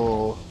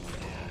 Oh.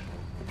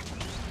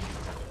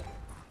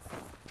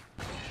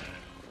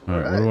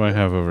 Alright, what do I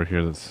have over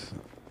here that's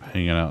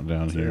hanging out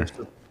down here?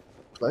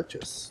 The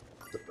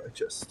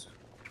chest.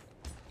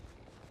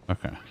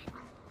 Okay.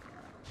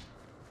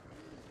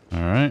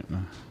 Alright.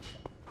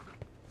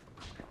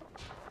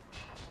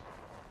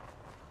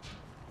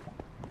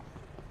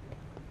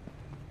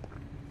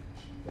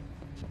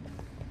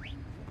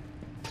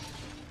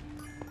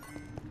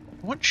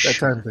 What that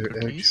time there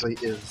actually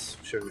is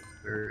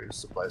there is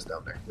supplies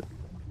down there.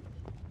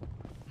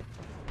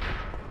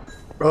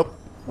 Oh,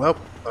 well,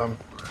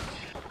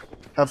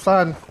 have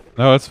fun.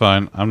 No, it's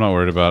fine. I'm not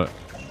worried about it.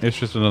 It's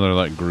just another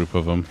like group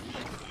of them.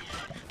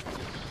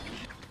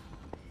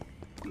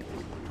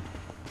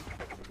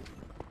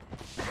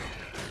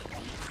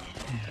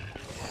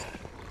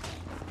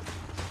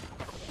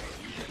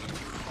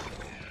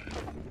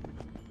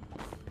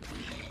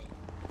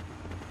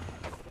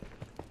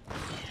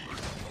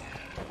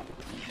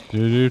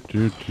 Do do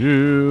do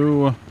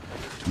do.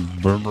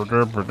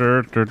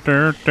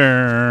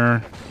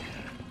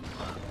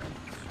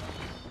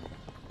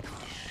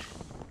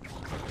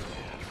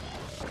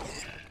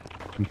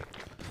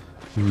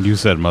 You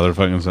said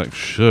motherfucking like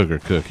sugar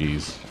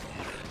cookies.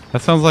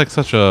 That sounds like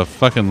such a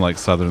fucking like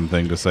southern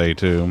thing to say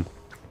too.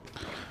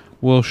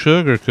 Well,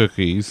 sugar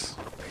cookies.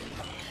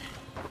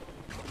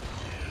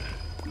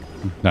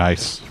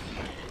 Nice.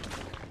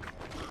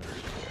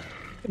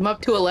 I'm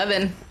up to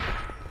 11.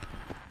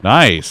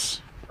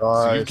 Nice.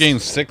 So you've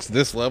gained 6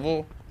 this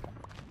level?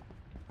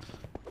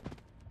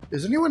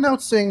 Is anyone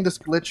else seeing this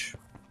glitch?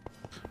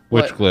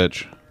 Which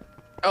glitch?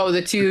 Oh,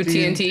 the two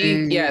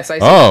TNT? Yes, I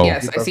see. Oh.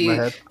 Yes, I see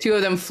 2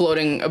 of them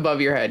floating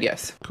above your head.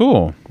 Yes.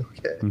 Cool.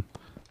 Okay.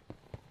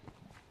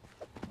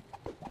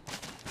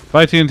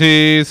 Bye,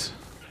 TNTs.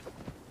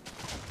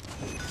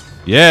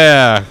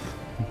 Yeah.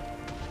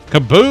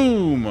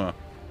 Kaboom.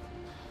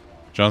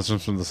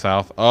 Johnson's from the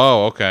south.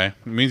 Oh, okay.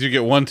 It means you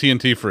get 1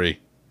 TNT free.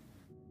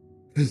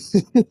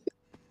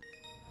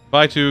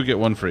 Buy 2, get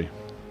 1 free.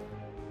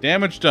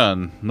 Damage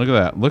done. Look at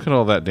that. Look at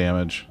all that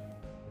damage.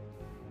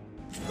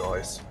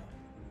 Nice.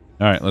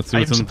 All right, let's see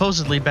I'm what's in.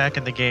 supposedly back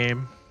in the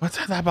game. What's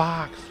in that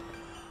box?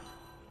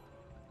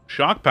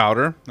 Shock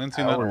powder. I haven't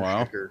seen that in a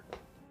while.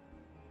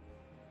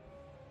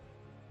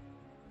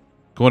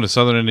 Going to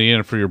Southern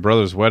Indiana for your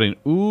brother's wedding.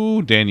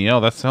 Ooh,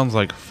 Danielle, that sounds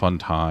like fun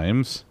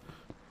times.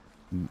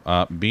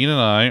 Bean and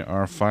I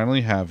are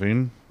finally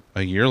having,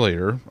 a year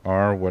later,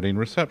 our wedding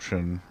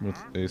reception with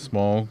a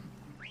small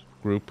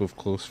group of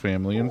close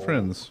family and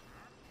friends.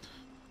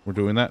 We're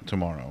doing that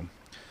tomorrow.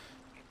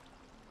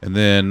 And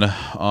then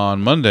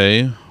on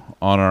Monday,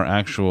 on our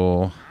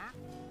actual,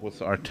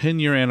 with our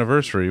 10-year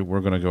anniversary,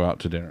 we're going to go out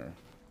to dinner.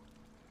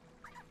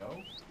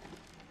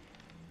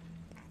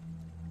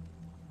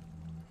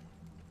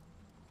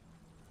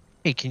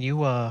 Hey, can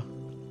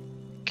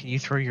you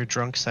throw your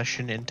drunk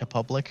session into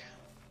public?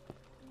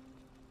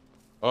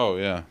 Oh,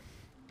 yeah.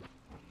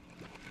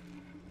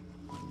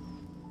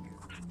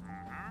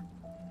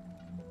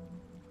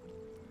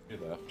 She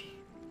left.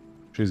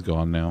 She's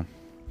gone now.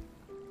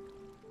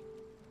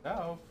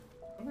 Elf.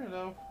 Come here,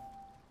 Elf.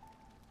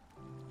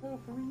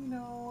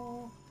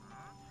 Elfarino.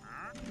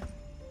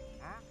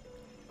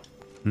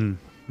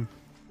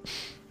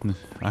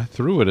 I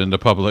threw it into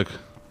public.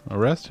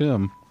 Arrest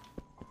him.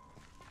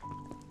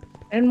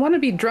 I didn't want to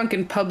be drunk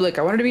in public.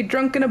 I wanted to be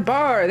drunk in a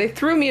bar. They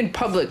threw me in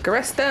public.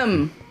 Arrest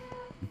them.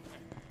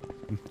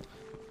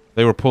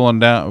 They were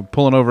pulling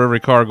over every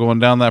car going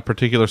down that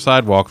particular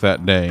sidewalk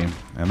that day.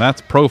 And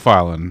that's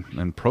profiling.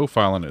 And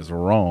profiling is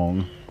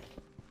wrong.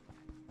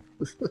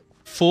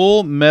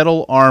 Full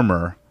metal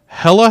armor.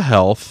 Hella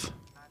health.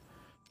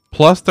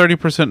 Plus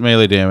 30%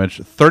 melee damage.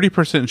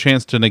 30%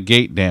 chance to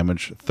negate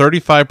damage.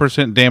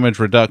 35% damage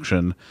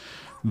reduction.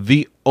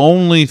 The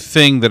only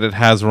thing that it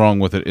has wrong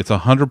with it, it's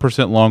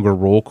 100% longer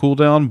roll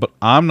cooldown. But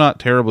I'm not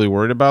terribly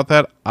worried about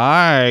that.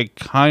 I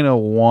kind of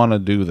want to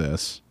do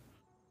this.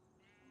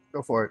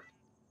 Go for it.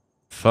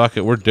 Fuck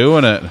it, we're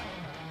doing it.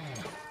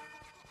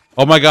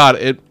 Oh my god,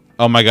 it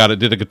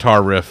did a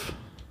guitar riff.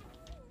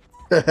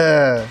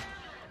 Oh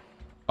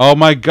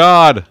my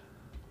god.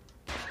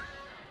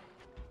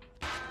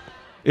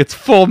 It's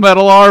full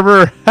metal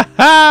armor.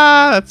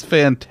 That's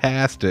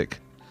fantastic.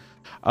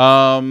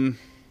 There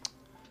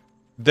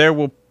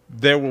will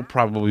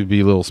probably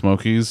be Little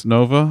Smokies,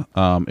 Nova.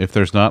 If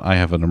there's not, I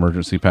have an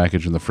emergency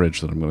package in the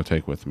fridge that I'm going to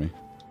take with me.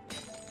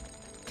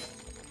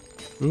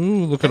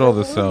 Ooh, look at all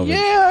this salvage.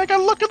 Yeah, I got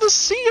a look at the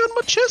sea on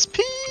my chest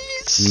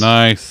piece.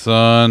 Nice,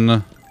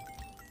 son.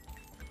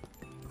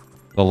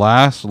 The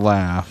last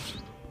laugh.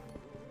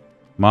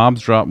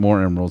 Mobs drop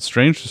more emeralds.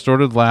 Strange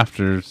distorted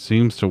laughter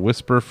seems to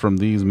whisper from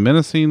these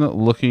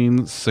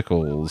menacing-looking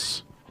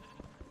sickles.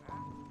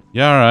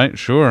 Yeah, alright,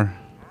 sure.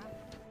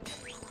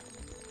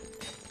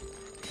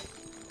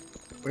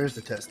 Where's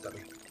the test dummy?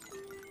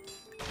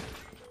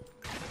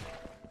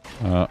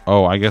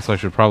 Oh, I guess I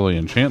should probably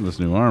enchant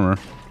this new armor.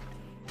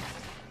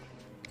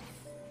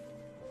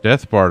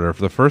 Death barter.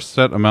 For the first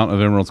set amount of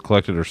emeralds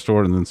collected or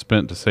stored and then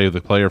spent to save the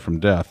player from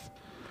death.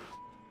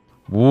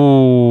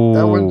 Whoa.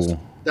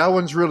 That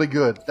one's really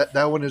good.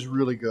 That one is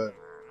really good.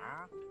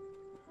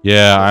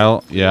 Yeah,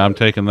 I'm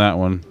taking that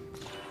one.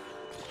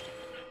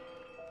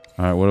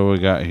 All right, what do we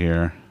got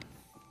here?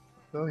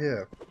 Oh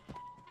yeah.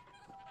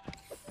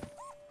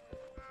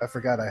 I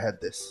forgot I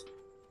had this.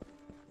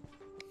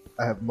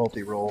 I have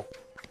multi-roll.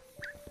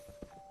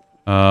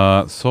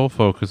 Soul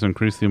focus.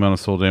 Increase the amount of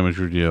soul damage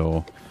you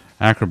deal.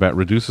 Acrobat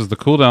reduces the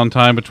cooldown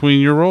time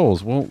between your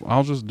rolls. Well,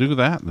 I'll just do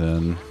that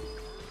then.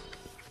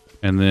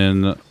 And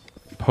then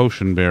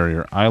potion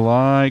barrier. I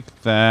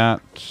like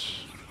that.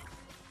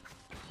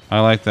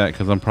 I like that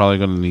because I'm probably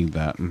going to need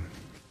that.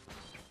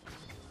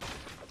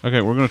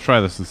 Okay, we're going to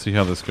try this and see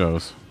how this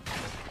goes.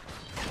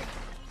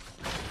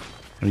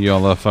 Are you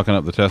all fucking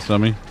up the test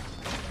dummy?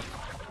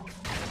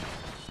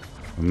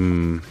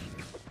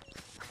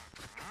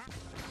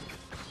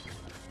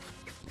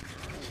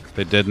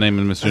 They dead name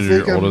and Mr.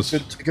 Your oldest.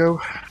 Good to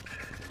go.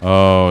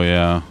 Oh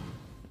yeah.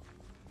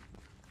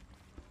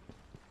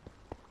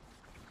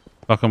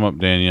 Fuck them up,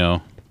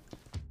 Danielle.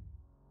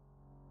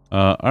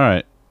 All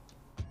right.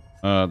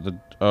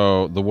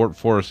 The warp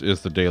forest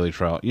is the daily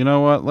trial. You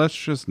know what? Let's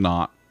just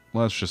not.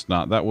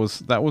 That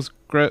was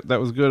great. That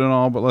was good and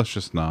all, but let's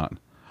just not.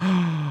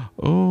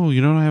 Oh,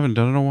 you know what I haven't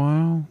done in a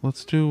while?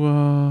 Let's do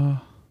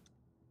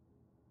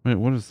wait,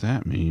 what does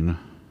that mean?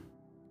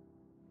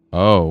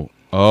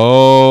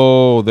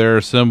 Oh, there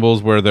are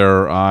symbols where there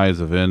are eyes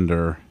of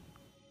Ender.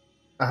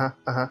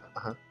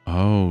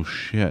 Oh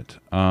shit.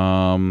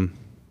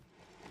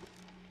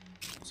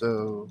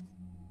 So.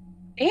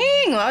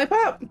 Dang,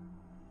 lollipop.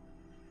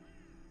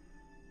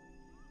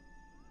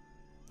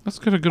 Let's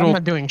get a good I'm old.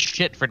 not doing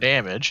shit for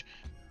damage.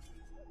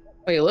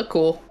 Oh, you look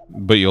cool.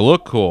 But you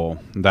look cool.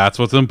 That's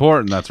what's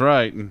important. That's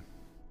right.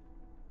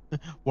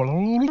 We're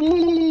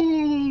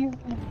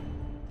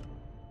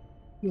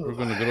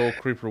going to good old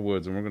Creeper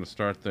Woods, and we're going to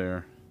start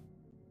there.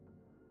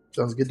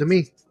 Sounds good to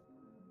me.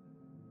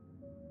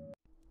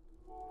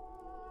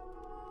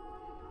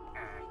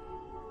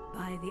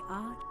 By the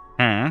art.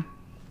 Huh?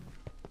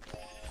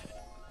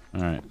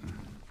 All right.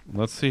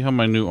 Let's see how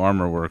my new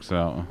armor works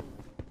out.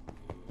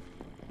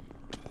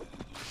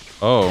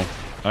 Oh,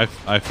 I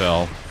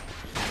fell.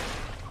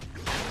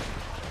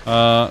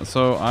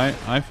 So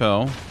I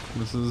fell.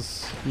 This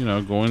is,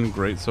 going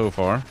great so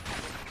far.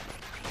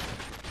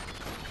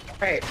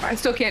 Alright, I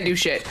still can't do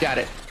shit. Got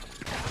it.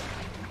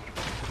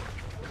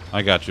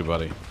 I got you,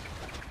 buddy.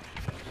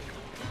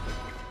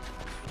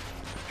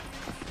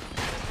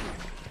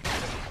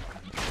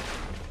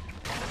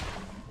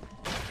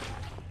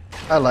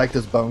 I like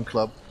this bone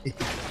club.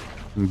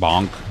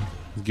 Bonk.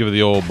 Give it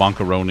the old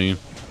bonkaroni.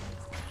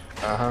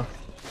 Uh-huh.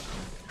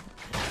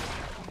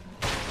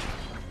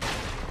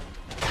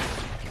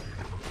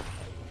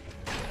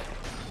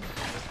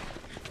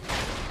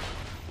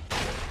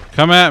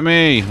 Come at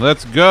me.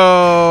 Let's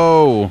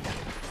go.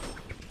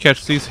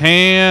 Catch these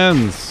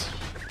hands.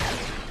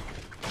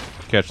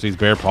 Catch these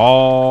bare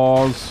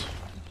paws.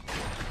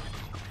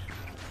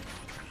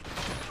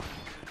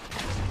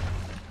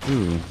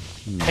 Ooh.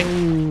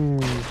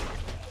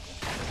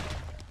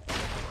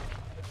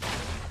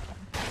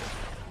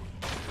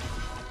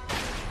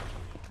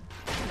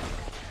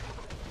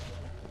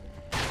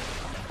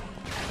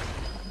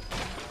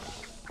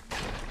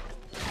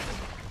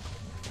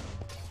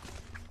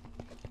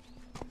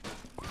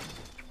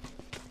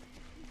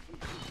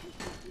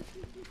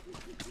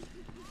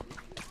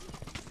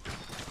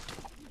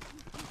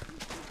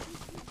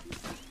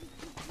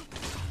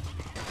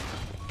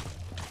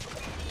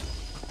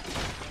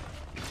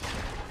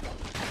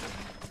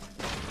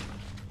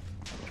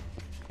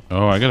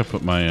 Oh, I gotta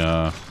put my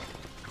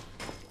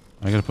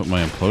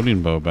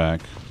imploding bow back.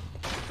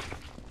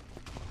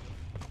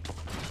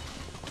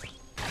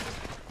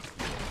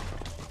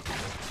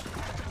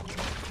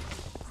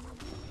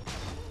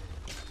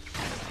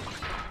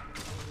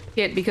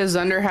 Kit, because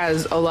Zunder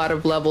has a lot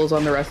of levels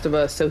on the rest of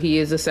us, so he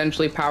is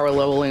essentially power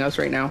leveling us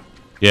right now.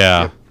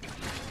 Yeah.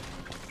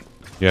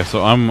 Yeah,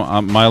 so I'm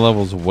my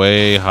level's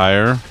way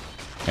higher,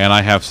 and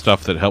I have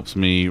stuff that helps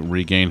me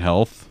regain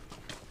health.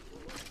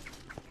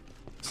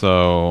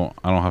 So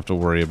I don't have to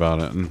worry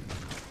about it. And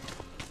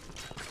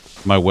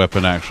my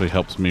weapon actually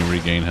helps me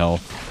regain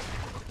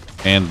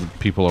health, and the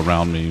people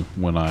around me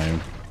when I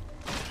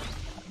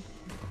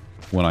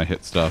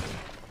hit stuff.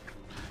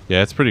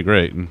 Yeah, it's pretty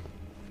great.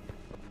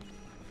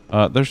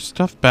 There's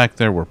stuff back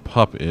there where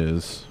Pup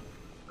is.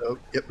 Oh,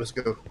 yep, let's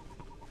go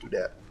do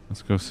that.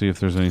 Let's go see if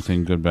there's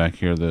anything good back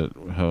here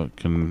that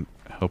can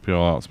help you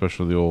all out,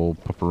 especially the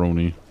old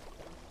pepperoni.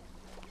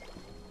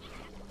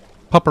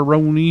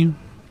 Pepperoni.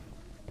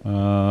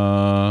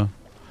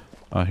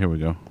 Here we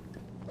go.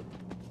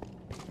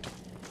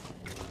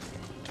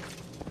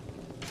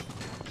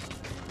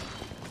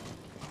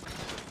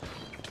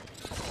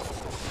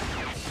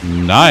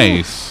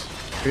 Nice.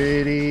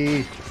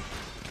 Pretty.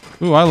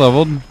 Ooh, I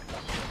leveled.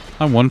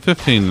 I'm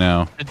 115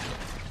 now.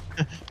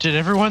 Did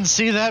everyone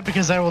see that?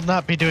 Because I will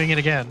not be doing it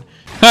again.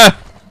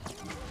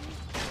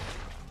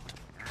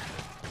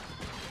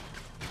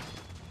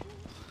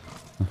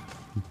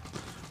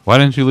 Why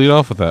didn't you lead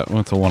off with that?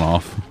 Well, it's a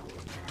one-off.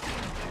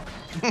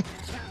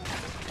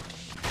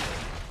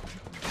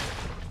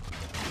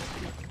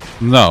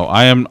 No,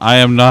 I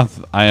am not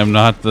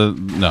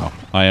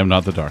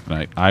the Dark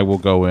Knight. I will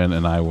go in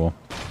and I will.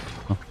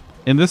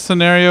 In this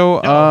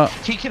scenario,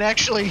 he can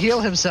actually heal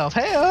himself.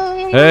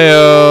 Heyo.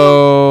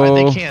 Heyo.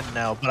 They can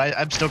now, but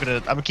I'm still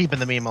gonna. I'm keeping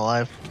the meme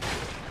alive.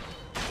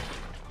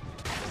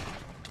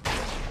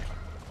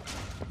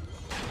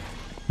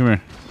 Come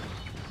here.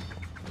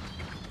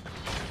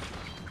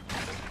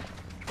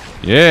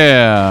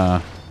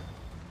 Yeah.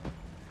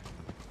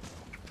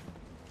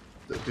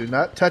 Do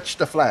not touch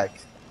the flag.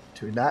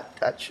 Do not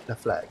touch the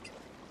flag.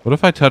 What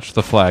if I touch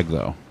the flag,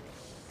 though?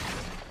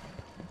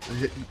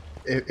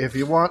 If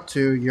you want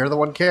to, you're the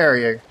one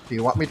carrying. Do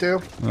you want me to?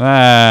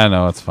 Ah,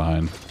 no, it's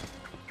fine.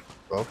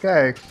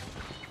 Okay.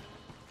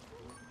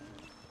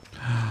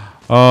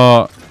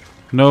 Oh,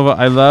 Nova,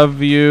 I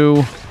love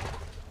you.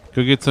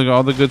 Go get some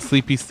all the good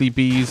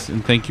sleepies,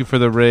 and thank you for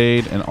the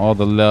raid and all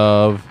the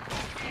love.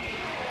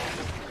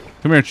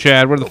 Come here,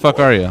 Chad. Where the fuck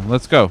are you?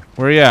 Let's go.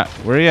 Where are you at?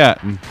 Where are you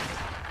at?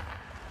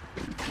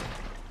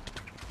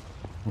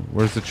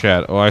 Where's the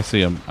Chad? Oh, I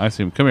see him. I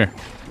see him. Come here.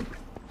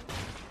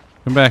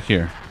 Come back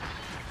here.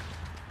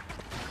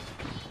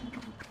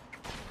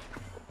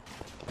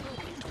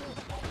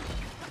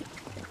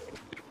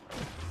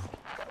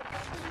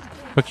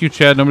 Fuck you,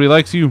 Chad. Nobody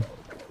likes you.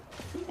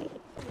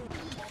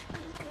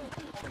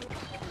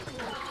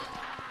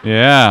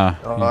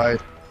 Yeah.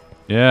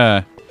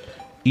 Yeah.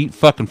 Eat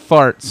fucking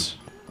farts.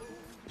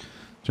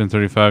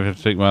 10:35. Have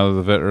to take Milo to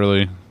the vet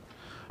early.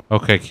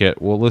 Okay,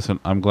 Kit. Well, listen.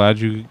 I'm glad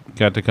you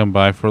got to come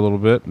by for a little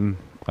bit, and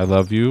I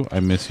love you. I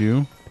miss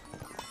you.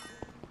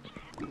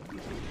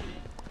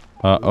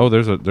 Oh,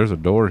 there's a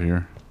door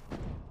here.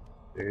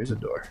 There's a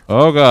door.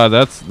 Oh God,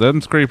 that's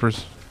them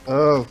creepers.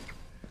 Oh.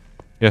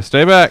 Yeah,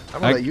 stay back.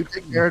 I'm gonna let you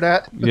take care of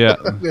that. Yeah.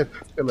 I'm gonna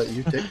let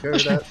you take care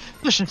of that.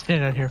 Let's just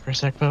stand out here for a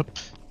sec, Pup.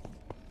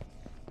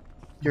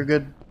 You're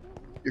good.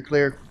 You're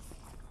clear.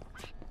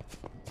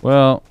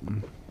 Well.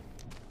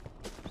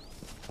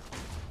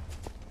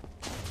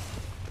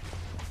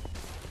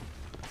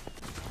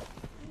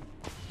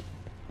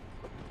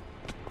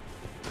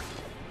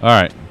 All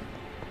right.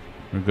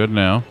 We're good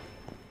now.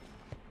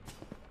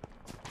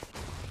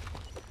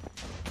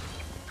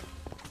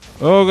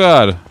 Oh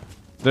God.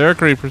 There are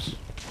creepers.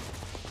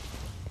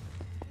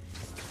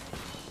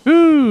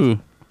 Woo!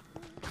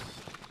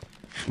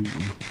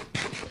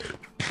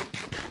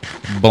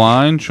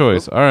 Blind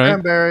choice. All right.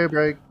 Cranberry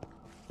break.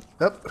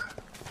 Up.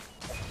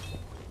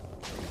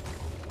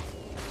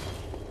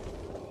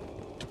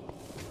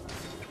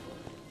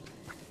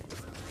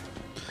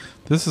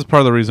 This is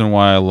part of the reason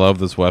why I love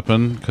this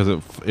weapon, because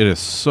it is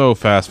so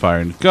fast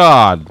firing.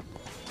 God.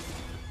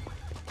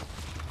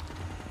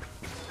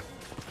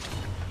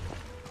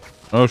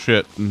 Oh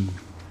shit.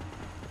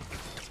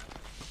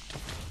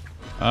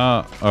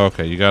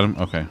 Okay, you got him?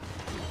 Okay.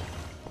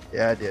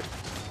 Yeah, I did.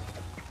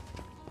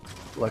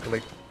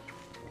 Luckily.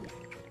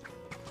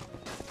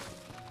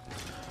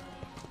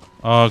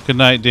 Oh, good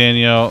night,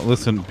 Danielle.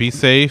 Listen, be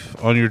safe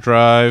on your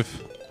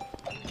drive.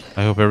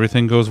 I hope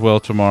everything goes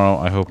well tomorrow.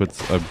 I hope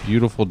it's a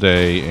beautiful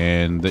day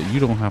and that you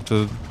don't have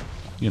to,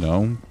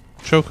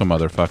 choke a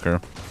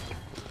motherfucker.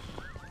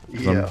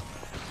 Yeah.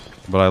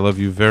 But I love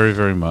you very,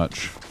 very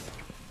much.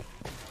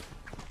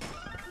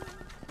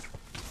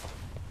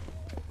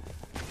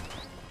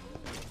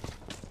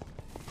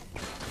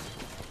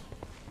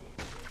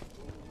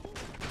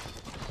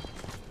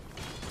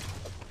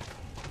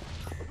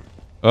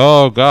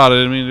 Oh God, I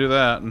didn't mean to do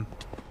that.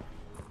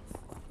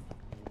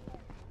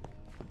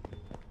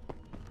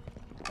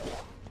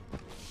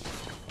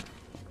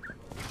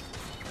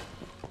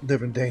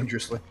 Living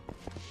dangerously.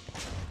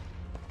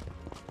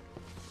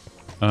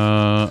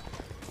 Oh,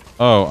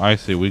 I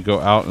see. We go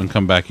out and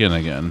come back in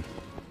again.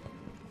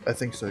 I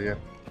think so, yeah.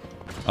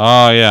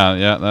 Oh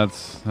yeah,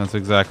 that's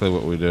exactly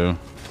what we do.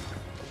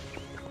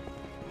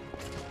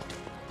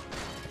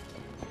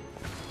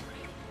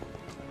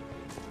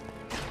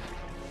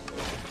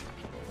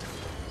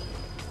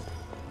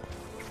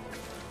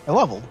 I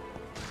leveled.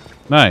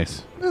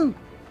 Nice. Ooh.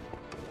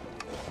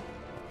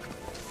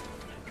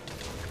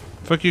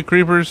 Fuck you,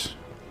 creepers.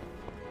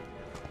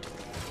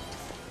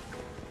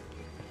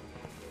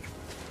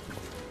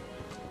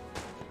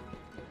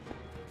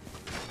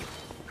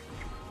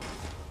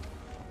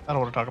 I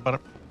don't want to talk about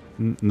it.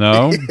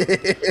 No.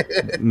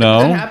 No.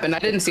 That happened. I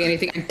didn't see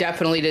anything. I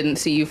definitely didn't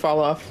see you fall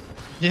off.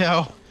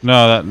 Yeah.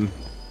 No, that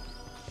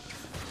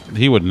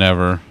he would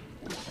never.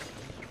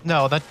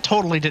 No, that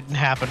totally didn't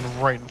happen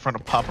right in front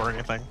of Pup or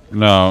anything.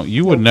 No,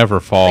 you would never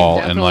fall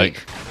and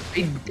like.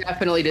 I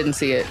definitely didn't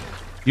see it.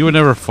 You would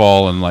never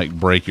fall and like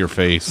break your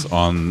face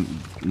on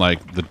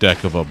like the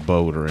deck of a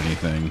boat or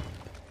anything.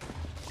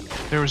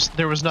 There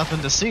was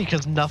nothing to see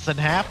because nothing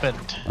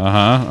happened.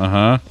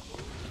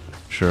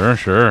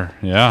 Sure,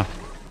 yeah.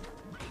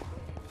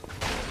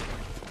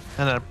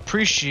 And I'd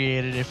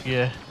appreciate it if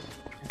you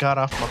got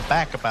off my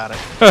back about it.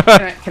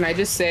 Can I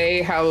just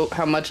say how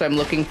much I'm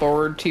looking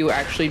forward to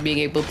actually being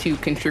able to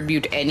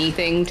contribute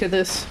anything to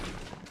this?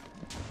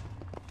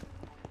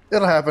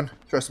 It'll happen.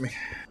 Trust me.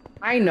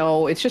 I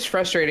know, it's just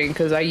frustrating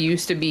because I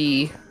used to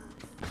be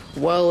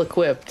well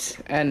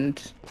equipped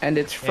and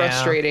it's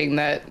frustrating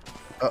that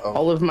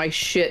all of my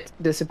shit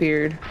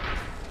disappeared.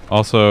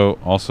 Also,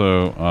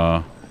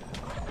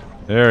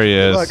 there he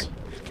is. Look.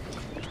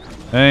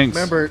 Thanks.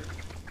 Remember,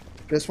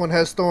 this one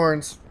has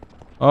thorns.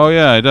 Oh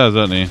yeah, he does,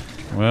 doesn't he?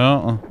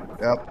 Well.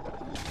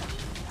 Yep.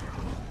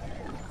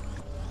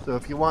 So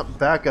if you want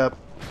backup,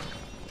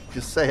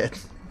 just say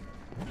it.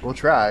 We'll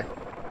try.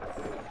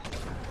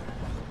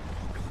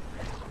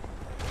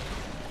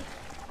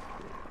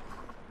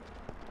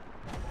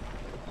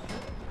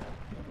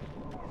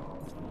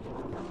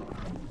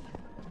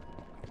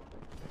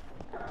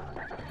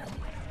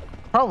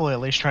 Probably at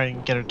least try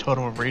and get a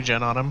totem of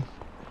regen on him.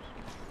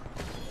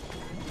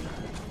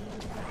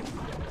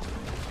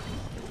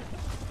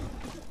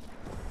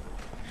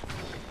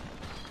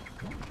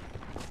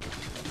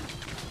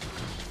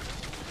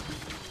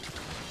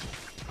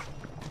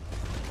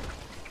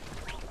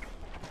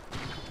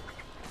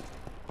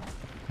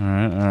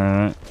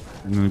 Alright.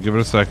 I'm gonna give it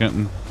a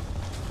second.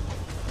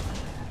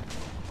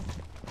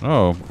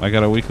 Oh, I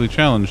got a weekly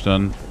challenge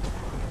done.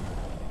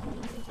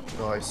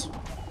 Nice.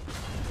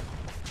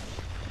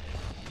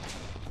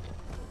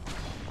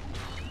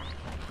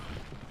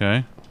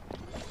 Okay.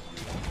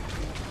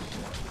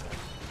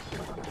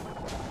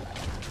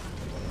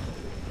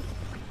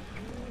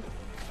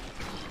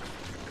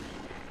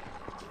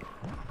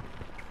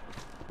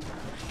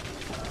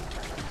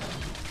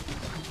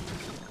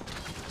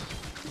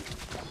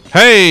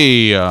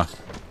 Hey! Yeah.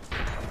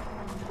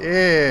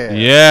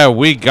 Yeah,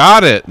 we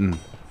got it.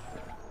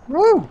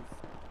 Woo!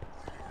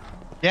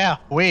 Yeah,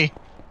 we.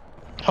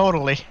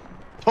 Totally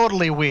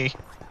we.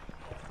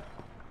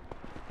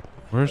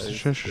 Where's the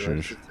shush?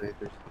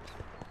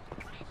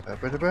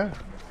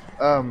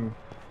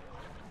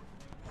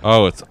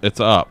 Oh, it's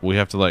up. We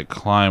have to like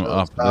climb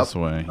up this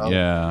way. Up.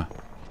 Yeah.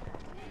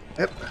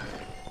 Yep.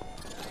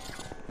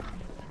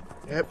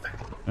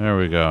 There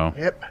we go.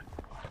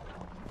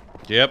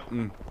 Yep.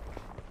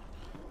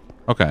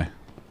 Okay.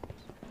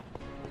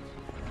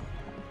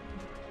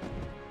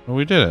 Well,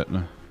 we did it.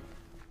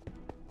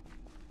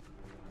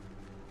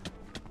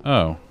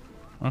 Oh.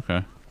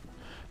 Okay.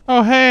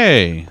 Oh,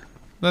 hey!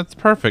 That's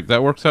perfect.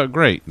 That works out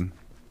great.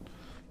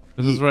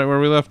 This is right where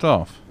we left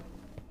off.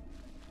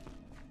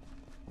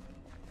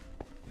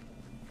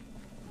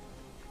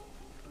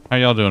 How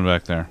y'all doing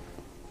back there?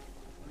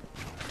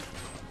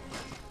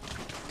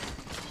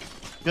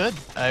 Good.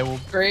 I will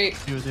Great.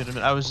 do it in a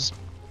minute.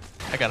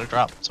 I got a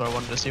drop, so I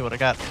wanted to see what I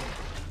got.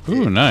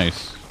 Ooh,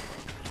 nice.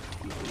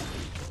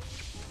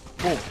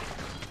 Whoa.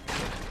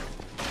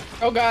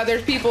 Oh god,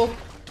 there's people.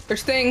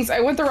 There's things.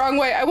 I went the wrong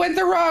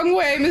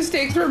way.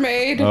 Mistakes were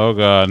made. Oh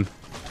god.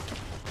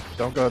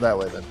 Don't go that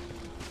way then.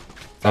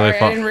 Sorry,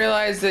 I didn't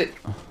realize that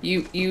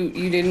you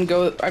didn't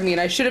go. I mean,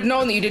 I should have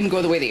known that you didn't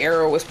go the way the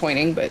arrow was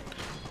pointing, but.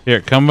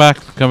 Here, come back,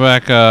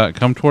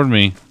 come toward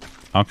me.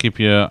 I'll keep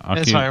you.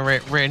 That's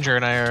fine. Ranger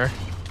and I are.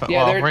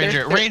 Yeah, well,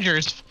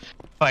 Ranger's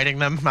fighting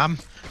them. I'm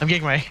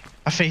getting my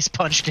face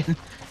punched in.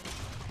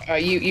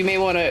 You may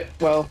want to.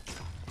 Well.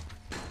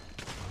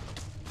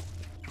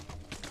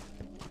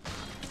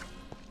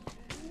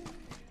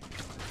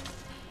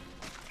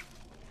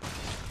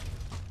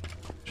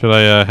 Should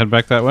I head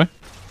back that way?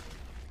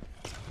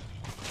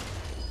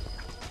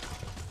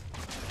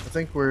 I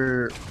think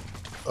we're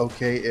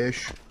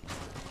okay-ish.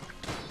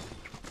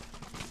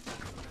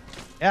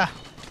 Yeah,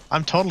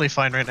 I'm totally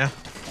fine right now.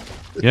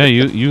 Yeah,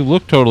 you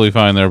look totally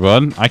fine there,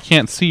 bud. I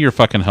can't see your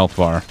fucking health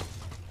bar.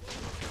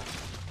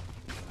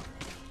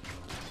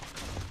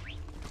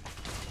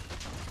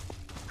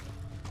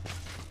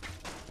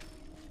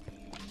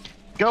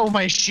 Go,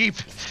 my sheep!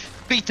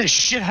 Beat the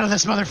shit out of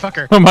this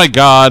motherfucker! Oh my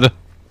god.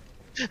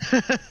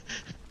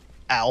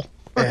 Ow.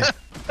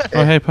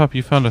 Oh, hey, pup,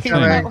 you found a He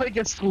thing. got like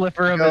a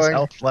sliver of his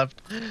health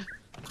left.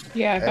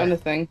 Yeah, I found a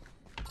thing.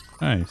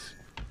 Nice.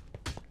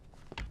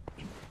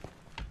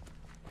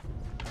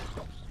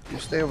 You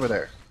stay over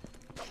there.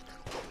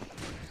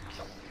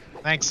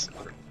 Thanks.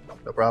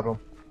 No problem.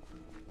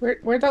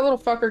 Where'd that little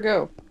fucker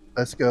go?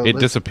 Let's go. It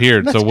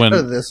disappeared. Let's So when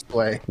go this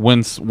way.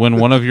 when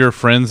one of your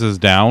friends is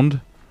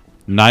downed,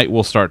 night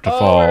will start to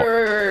fall,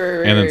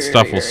 and then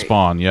stuff will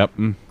spawn. Yep.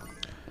 And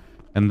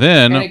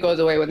then And it goes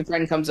away when the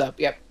friend comes up.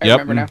 Yep, I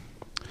remember now.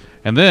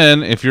 And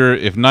then if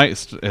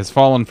night has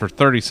fallen for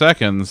 30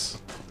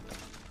 seconds,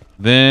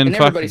 then And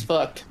everybody's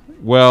fucked.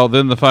 Well,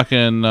 then the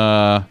fucking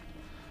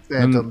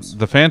phantoms.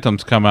 The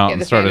phantoms come out Yeah,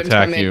 and the start phantoms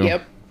come attacking in, you.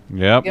 yep.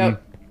 Yep.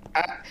 Yep.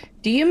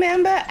 Do you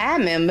remember? I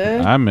remember.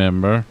 I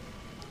remember.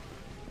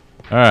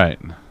 All right.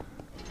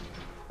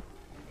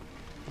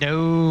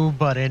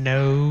 Nobody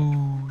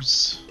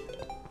knows.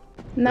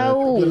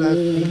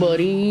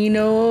 Nobody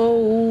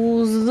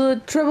knows the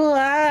trouble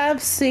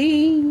I've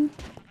seen.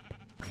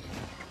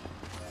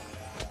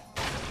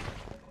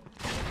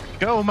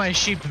 Go, my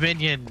sheep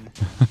minion.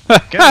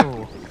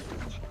 Go.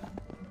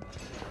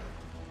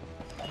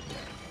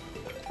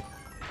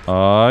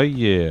 Oh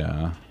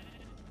yeah.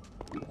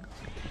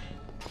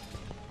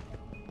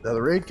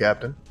 Another raid,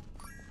 Captain.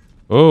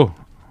 Oh.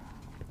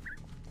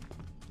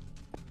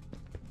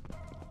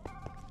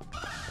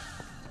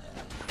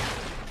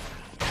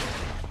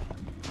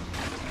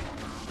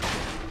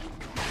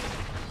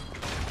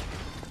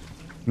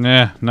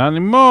 Nah, not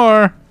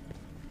anymore.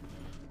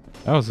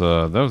 That was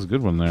a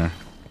good one there.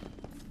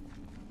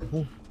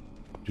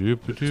 Doop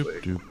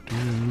doop doop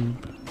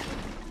doop.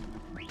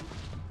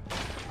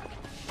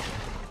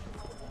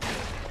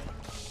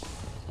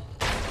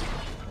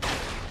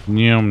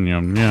 Yum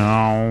yum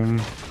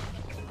yum.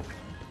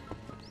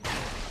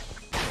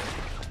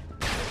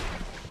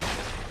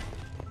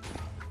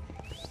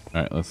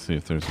 All right, let's see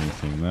if there's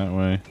anything that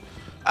way.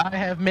 I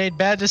have made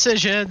bad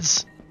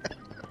decisions.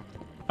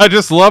 I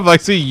just love. I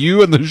see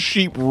you and the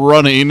sheep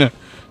running,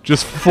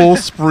 just full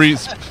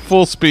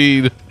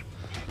speed,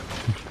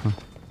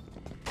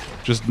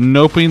 just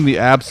noping the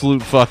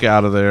absolute fuck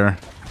out of there.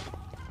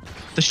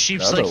 The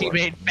sheep's like, he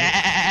made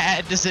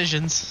bad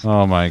decisions.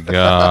 Oh my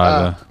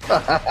god.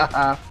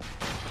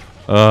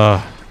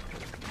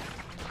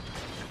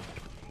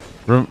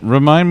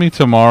 Remind me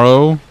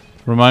tomorrow.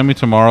 Remind me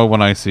tomorrow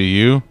when I see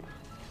you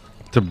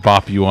to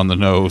bop you on the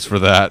nose for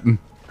that.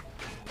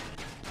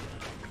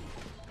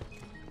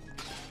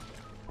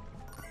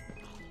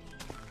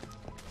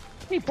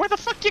 Hey, where the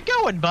fuck you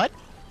going, bud?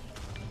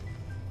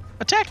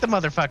 Attack the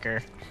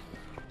motherfucker.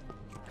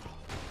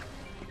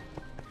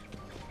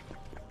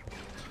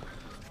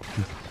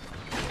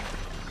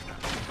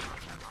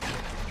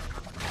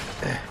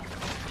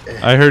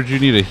 I heard you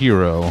need a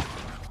hero.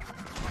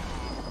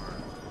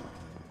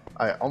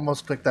 I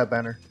almost clicked that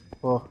banner.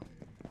 Well,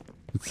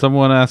 Did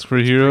someone ask for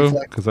a hero?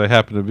 Because I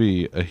happen to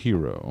be a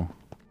hero.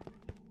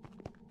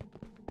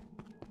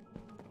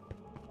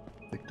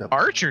 picked up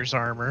Archer's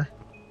armor.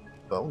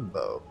 bone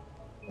bow.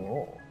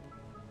 Oh.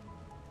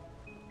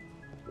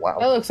 Wow.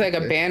 That looks like a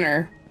Okay.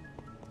 banner.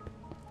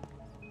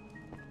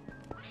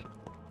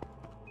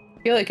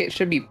 I feel like it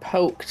should be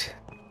poked.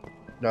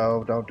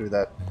 No, don't do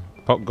that.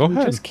 Go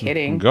ahead. Just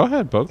kidding. Go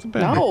ahead, poke the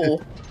banner. No.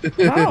 Good,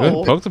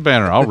 No. poke the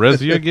banner. I'll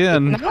res you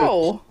again.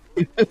 No.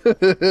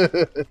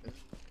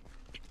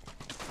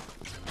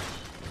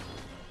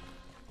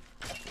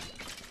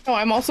 No,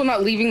 I'm also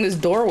not leaving this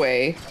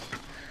doorway.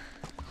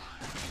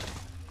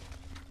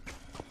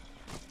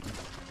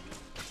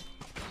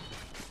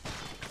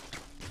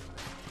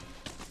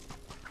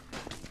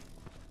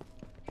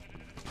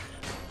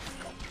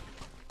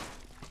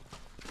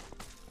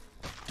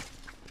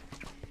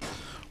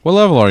 What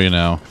level are you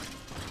now?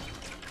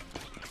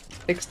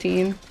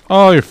 16.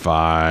 Oh, you're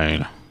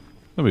fine.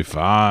 You'll be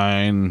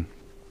fine.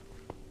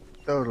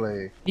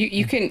 Totally.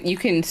 You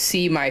can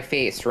see my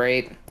face,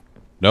 right?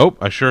 Nope,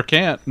 I sure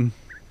can't.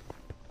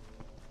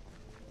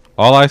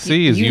 All I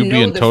see is you know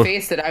being the totally.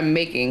 face that I'm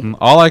making.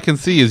 All I can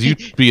see is you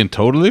being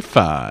totally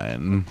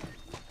fine.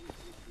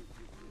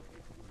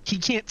 He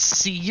can't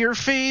see your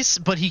face,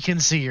 but he can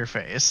see your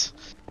face.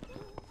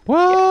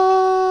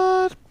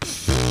 What?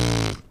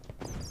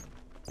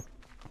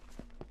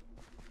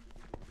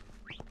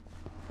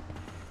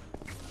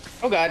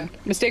 Oh god,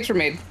 mistakes were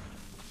made.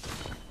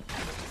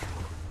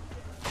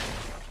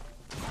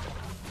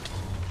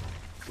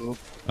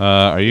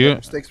 Are you?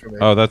 Mistakes were made.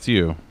 Oh, that's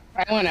you.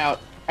 I went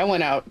out. I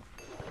went out.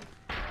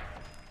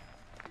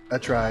 I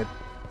tried.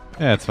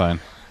 Yeah, it's fine.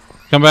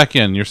 Come back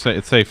in. You're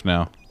it's safe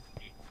now.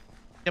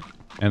 Yep.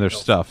 And there's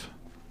stuff.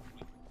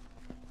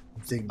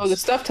 Things. Oh, the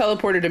stuff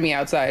teleported to me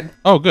outside.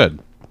 Oh, good.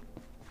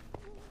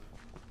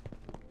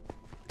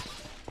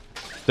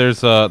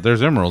 There's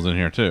emeralds in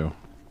here too.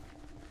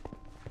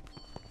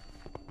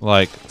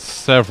 Like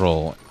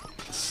several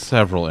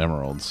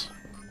emeralds.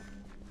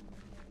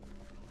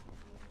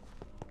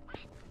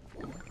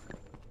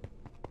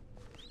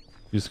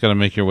 You just gotta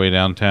make your way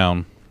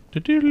downtown.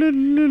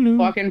 Do-do-do-do-do.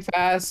 Walking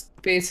fast,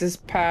 faces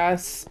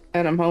pass,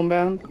 and I'm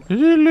homebound.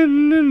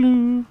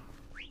 Do-do-do-do-do.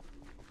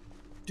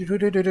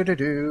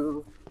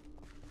 Do-do-do-do-do-do.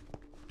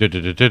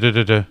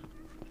 Du-du-du-du-du-du.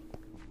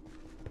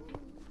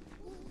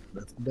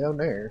 Nothing down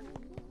there.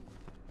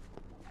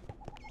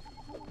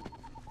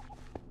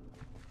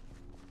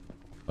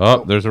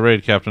 Oh, there's a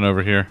raid captain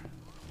over here.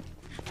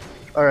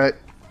 Alright.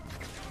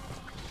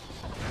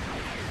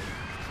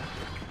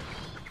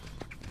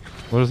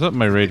 What is up,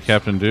 my raid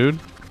captain dude?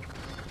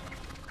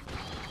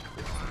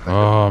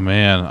 Oh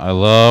man, I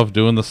love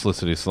doing the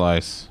Slicity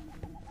Slice.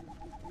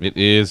 It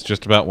is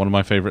just about one of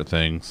my favorite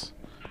things.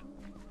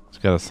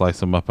 Just gotta slice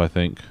them up, I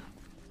think.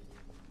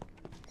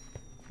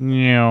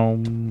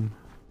 Nyam.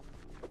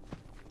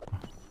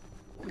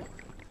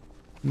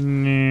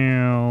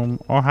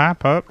 Nyam. Oh, hi,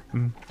 pup.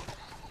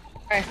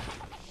 Hi.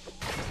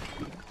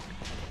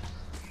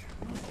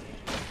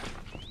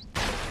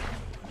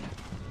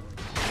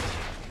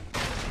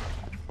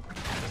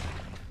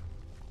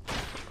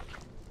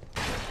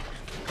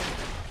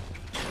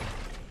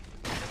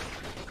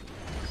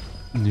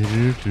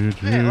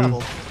 Hey,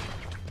 level.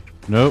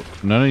 Nope,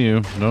 none of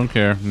you. Don't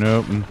care.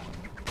 Nope.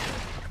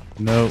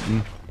 Nope.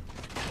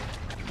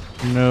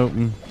 Nope.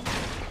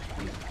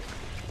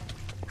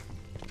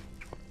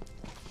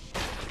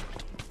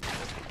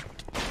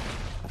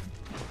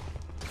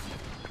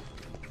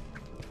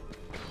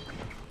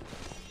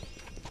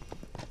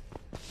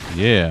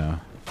 Yeah.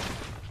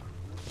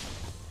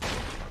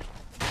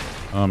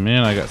 Oh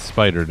man, I got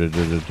spidered.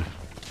 You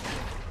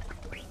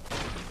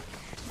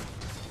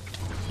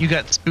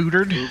got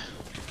spootered?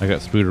 I got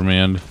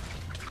Spooderman.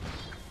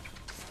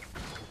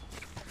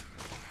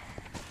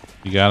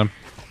 You got him?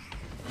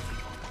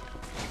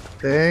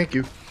 Thank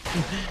you.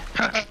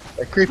 That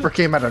creeper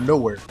came out of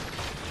nowhere.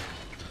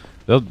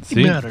 They'll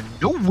see. Out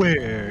of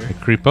nowhere. They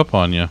creep up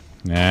on you.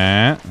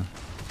 Nah.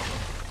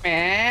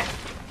 Eh.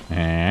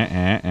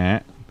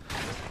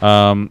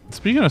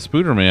 Speaking of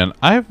Spooderman,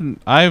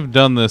 I've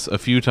done this a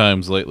few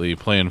times lately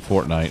playing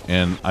Fortnite,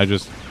 and I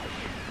just,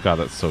 God,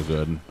 that's so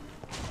good.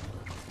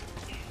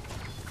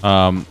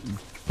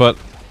 But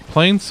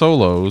playing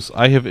solos,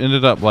 I have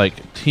ended up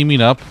like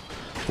teaming up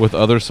with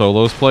other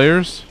solos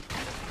players,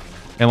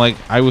 and like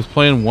I was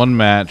playing one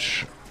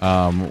match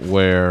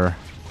where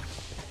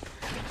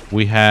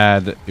we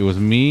had, it was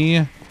me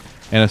and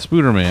a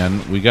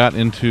Spooderman. We got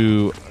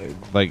into,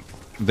 like,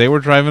 they were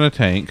driving a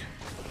tank,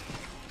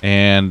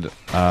 and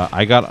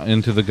I got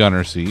into the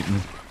gunner seat,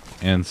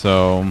 and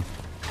so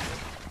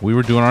we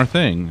were doing our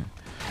thing,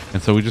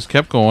 and so we just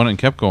kept going and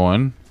kept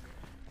going,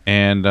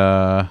 and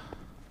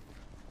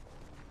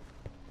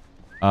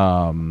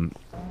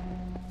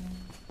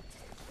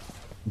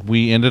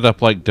we ended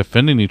up like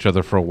defending each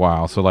other for a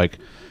while. So like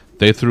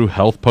they threw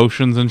health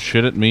potions and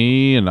shit at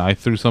me, and I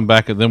threw some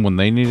back at them when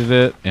they needed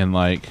it, and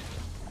like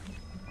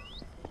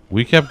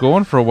we kept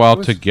going for a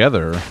while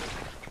together.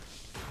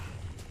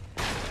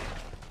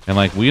 And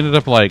like we ended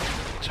up like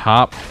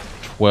top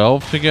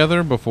 12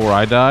 together before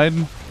I died.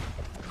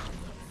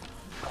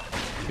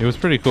 It was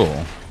pretty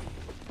cool.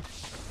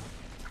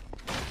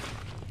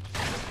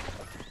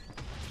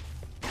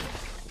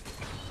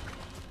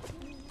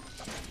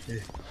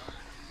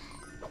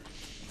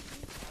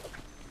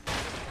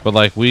 But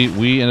like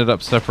we ended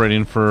up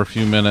separating for a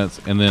few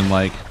minutes, and then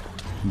like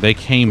they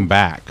came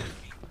back,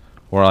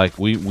 or like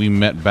we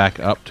met back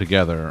up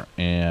together,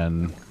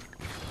 and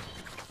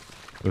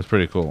it was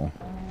pretty cool.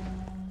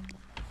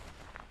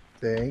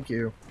 Thank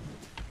you.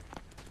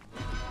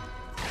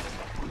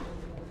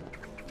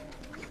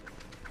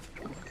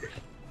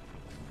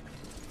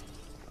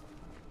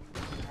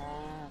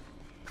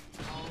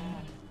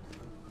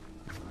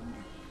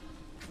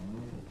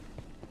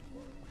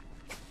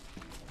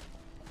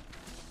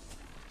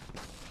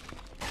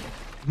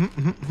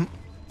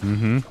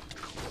 Mm-hmm.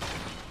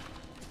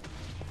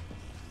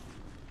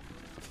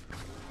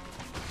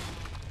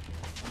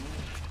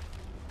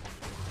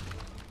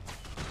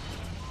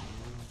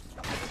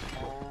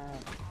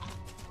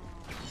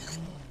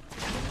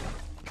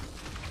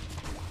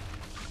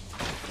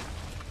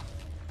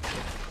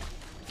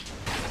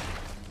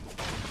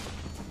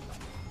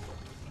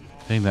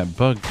 Dang, that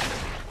bug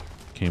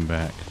came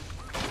back.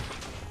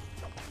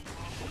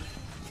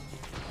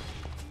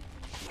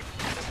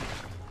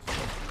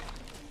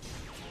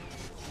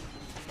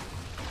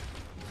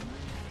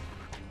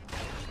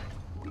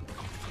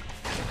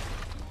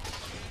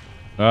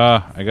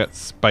 Ah, I got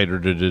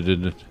spider.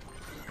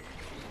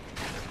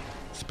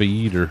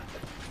 Speeder.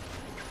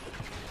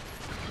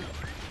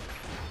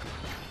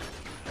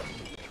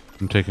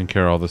 I'm taking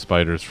care of all the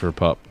spiders for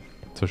Pup,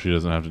 so she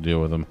doesn't have to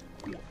deal with them.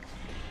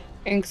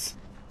 Thanks.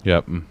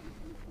 Yep.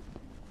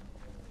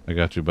 I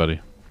got you, buddy.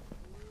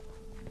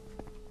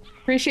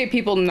 Appreciate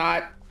people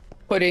not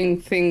putting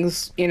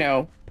things, you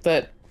know,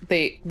 that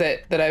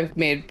I've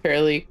made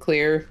fairly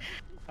clear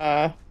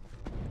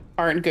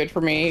aren't good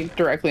for me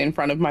directly in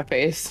front of my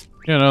face.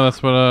 Yeah, no,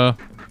 that's what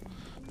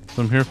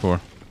I'm here for.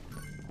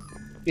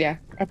 Yeah,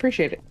 I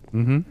appreciate it.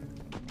 Mm-hmm.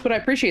 That's what I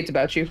appreciate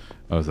about you.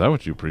 Oh, is that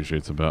what you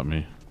appreciates about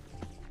me?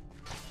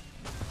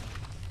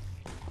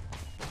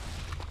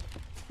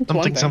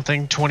 Something,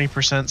 something, 20%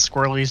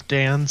 Squirrely's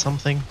Dan,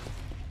 something.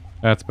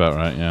 That's about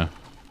right, yeah.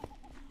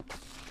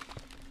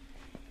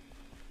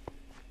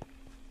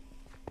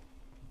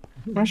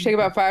 Why don't you take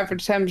about 5 to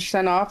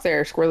 10% off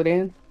there, Squirrely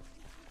Dan?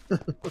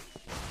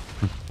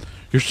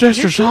 Your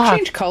sister's Did you hot.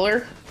 change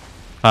color?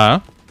 Huh?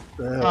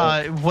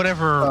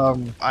 Whatever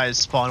I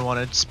spawn one,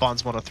 it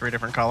spawns one of 3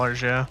 different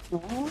colors, yeah.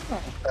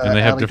 And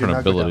they have different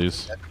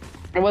abilities.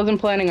 I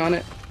wasn't planning on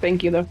it.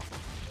 Thank you, though.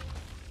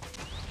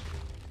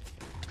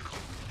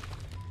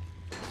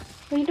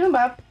 What are you doing,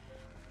 Bob?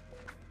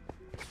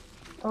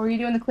 Or are you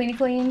doing the cleany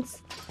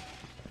cleans?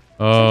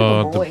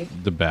 Oh, boy.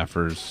 the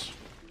baffers.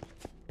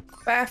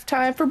 Bath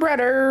time for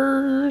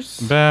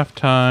breaders. Bath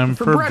time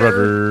for brother.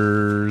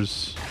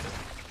 brothers.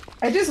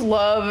 I just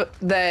love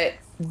that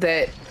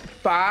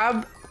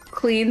Bob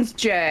cleans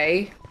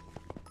Jay,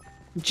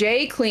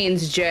 Jay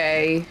cleans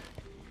Jay,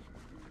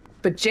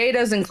 but Jay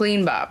doesn't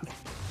clean Bob.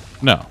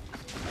 No.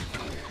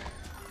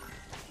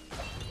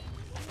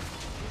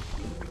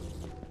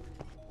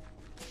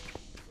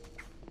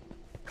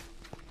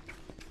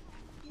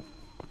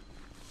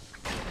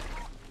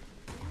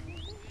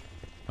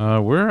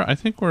 I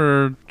think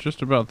we're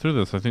just about through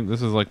this. I think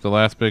this is like the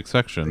last big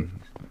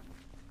section.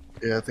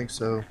 Yeah, I think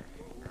so.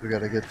 We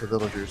gotta get the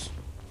villagers.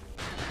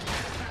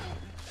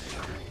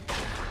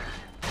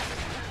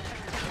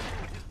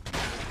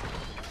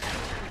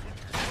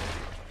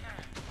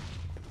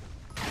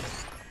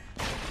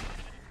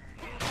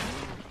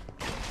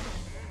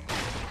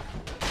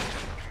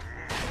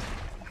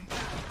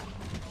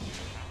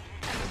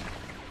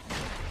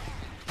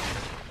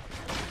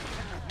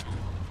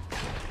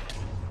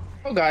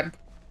 Oh God,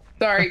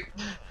 sorry.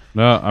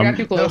 No, I got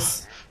too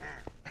close.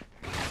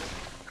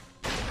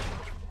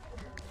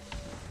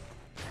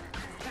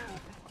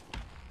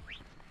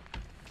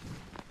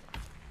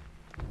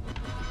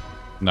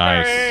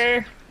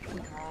 Nice.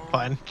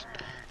 Fine.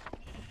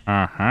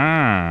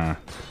 Uh-huh.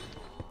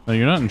 No,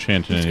 you're not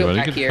enchanting Let's go anybody.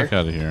 back Get the here. fuck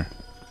out of here.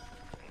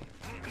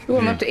 Ooh,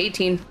 I'm up to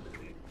 18.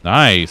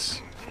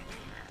 Nice.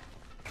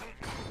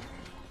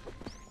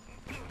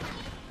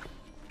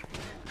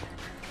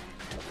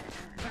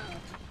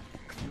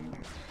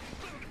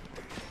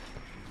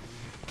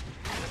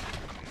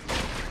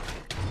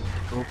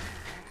 No,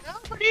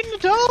 we're needing a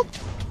dope.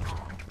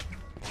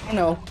 Oh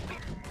no.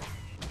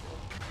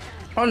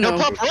 Oh No, no.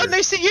 Pop, run!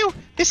 They see you!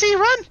 They see you,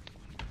 run!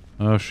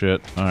 Oh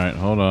shit. Alright,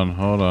 hold on,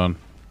 hold on.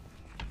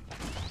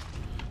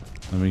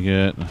 Let me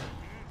get...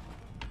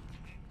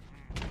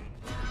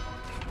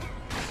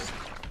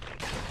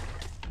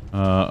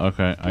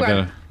 okay, I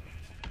gotta...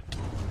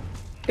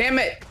 Damn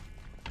it.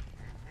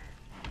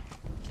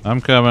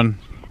 I'm coming.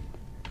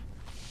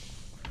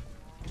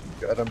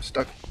 God, I'm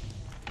stuck.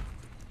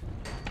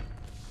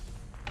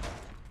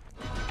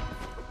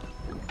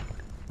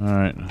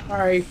 Alright.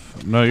 Sorry.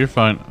 No, you're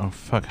fine. Oh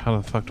fuck, how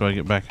the fuck do I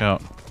get back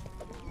out?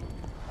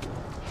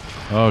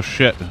 Oh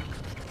shit.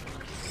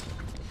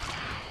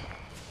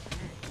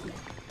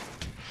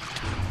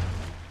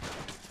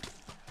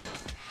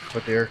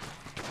 What dear?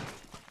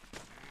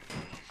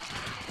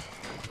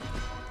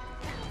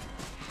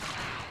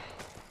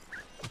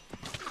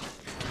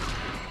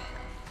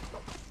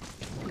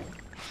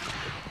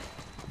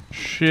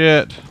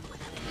 Shit.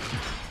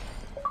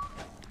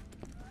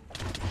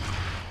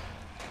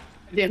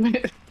 Damn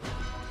it.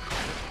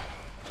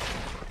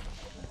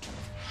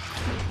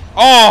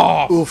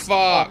 Oh,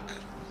 fuck.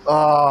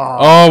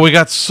 Oh, we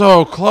got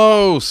so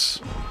close.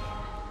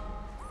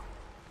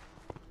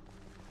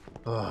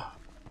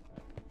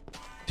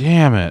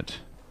 Damn it.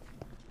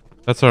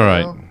 That's all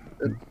right.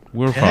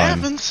 We're It fine.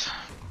 happens.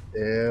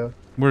 Yeah.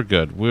 We're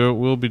good.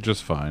 We'll be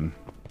just fine.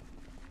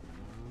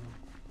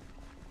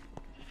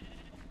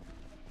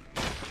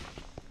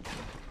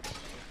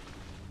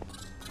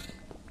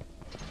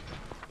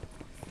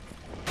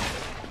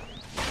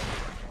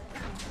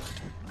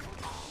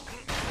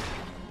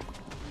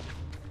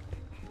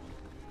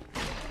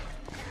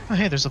 Oh,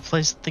 hey, there's a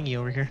place thingy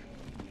over here.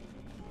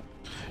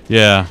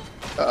 Yeah.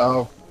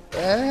 Uh-oh.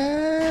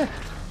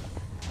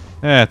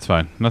 Yeah, it's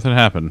fine. Nothing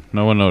happened.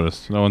 No one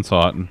noticed. No one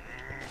saw it.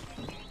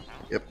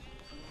 Yep.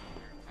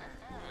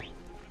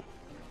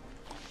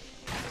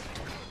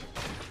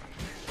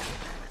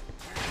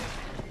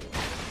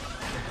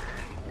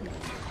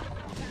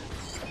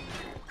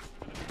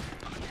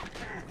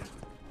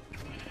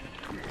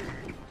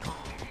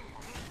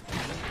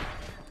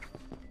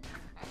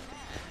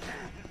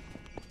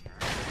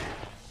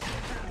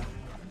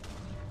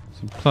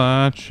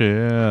 Supply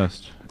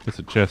chest. It's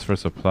a chest for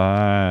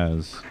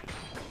supplies.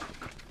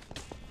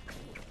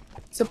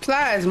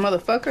 Supplies,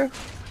 motherfucker.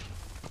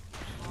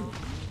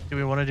 Do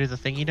we want to do the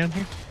thingy down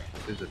here?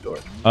 There's a door.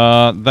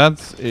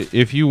 That's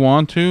if you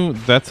want to.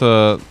 That's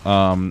a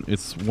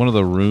it's one of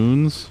the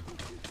runes.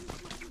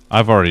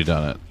 I've already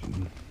done it.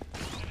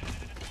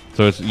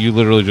 So it's you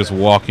literally just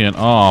walk in.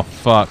 Oh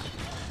fuck.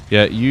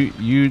 Yeah,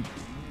 you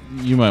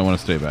might want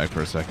to stay back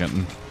for a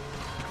second.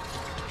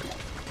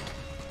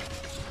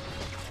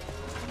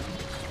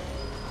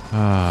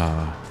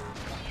 Ah.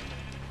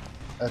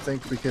 I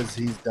think because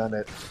he's done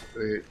it,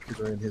 because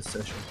we're in his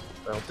session.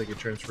 I don't think it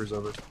transfers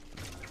over.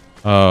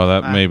 Oh,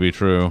 that may be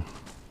true.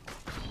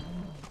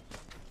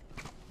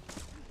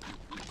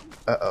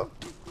 Uh-oh.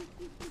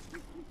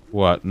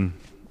 What?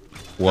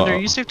 What? Are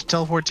you safe to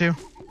teleport to?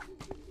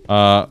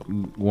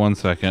 1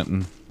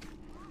 second.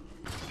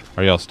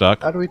 Are y'all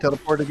stuck? How do we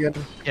teleport again?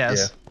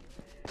 Yes.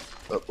 Yeah.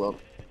 Oh, well,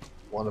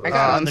 one of I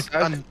us.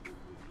 got on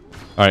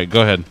All right,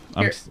 go ahead.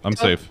 I'm Here,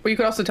 safe. Well, you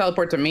could also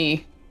teleport to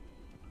me.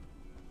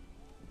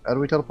 How do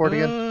we teleport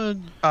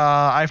again?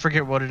 I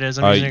forget what it is.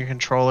 I'm using a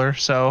controller,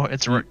 so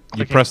it's you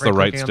press the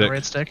right on stick. the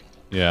right stick.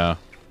 Yeah.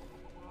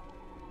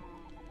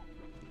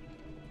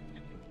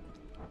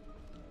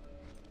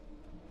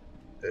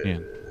 Yeah.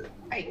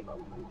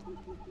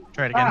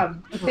 Try it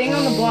again. The thing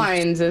on the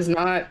blinds is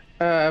not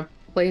a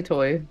play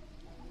toy,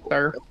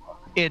 sir.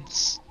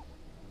 It's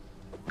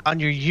on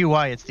your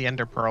UI. It's the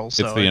Ender Pearl.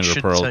 So It's the it Ender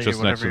should Pearl tell you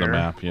just next to the whatever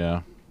map,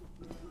 yeah.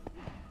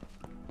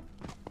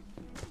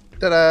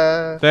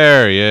 Ta-da!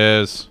 There he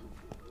is.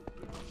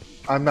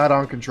 I'm not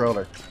on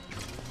controller.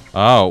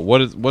 Oh,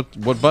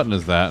 what button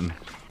is that?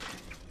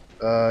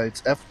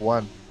 It's F1.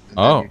 And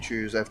Oh. then you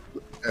choose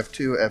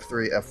F2,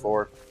 F3,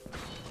 F4.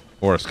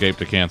 Or escape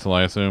to cancel,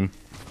 I assume.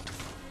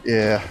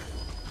 Yeah.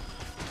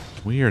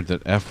 Weird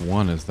that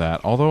F1 is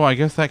that. Although I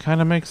guess that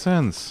kind of makes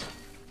sense.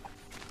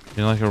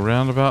 In like a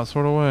roundabout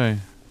sort of way.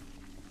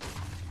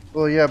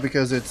 Well, yeah,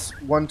 because it's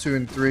 1, 2,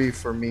 and 3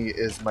 for me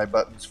is my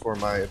buttons for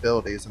my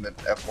abilities, and then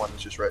F1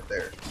 is just right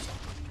there.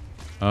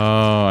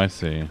 Oh, I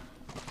see.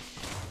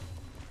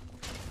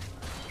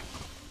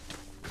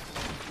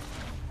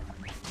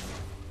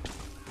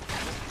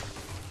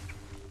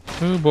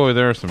 Oh boy,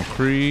 there are some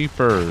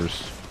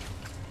creepers.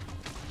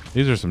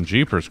 These are some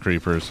jeepers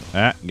creepers.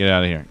 Ah, get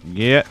out of here.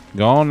 Get.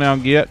 Go on now,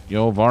 get. You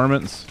old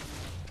varmints.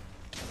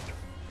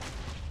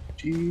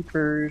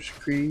 Jeepers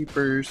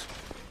creepers.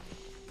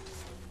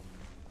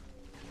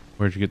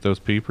 Where'd you get those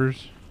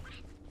peepers?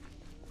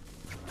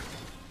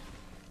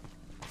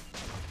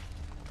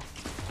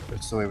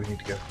 That's the way we need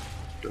to go.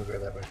 Don't go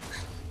that way.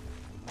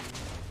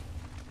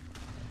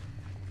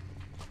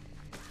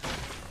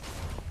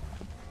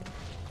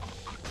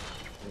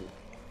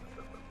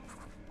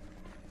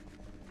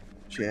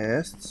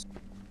 Chests.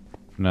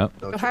 Nope.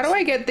 No So how do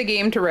I get the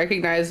game to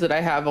recognize that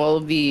I have all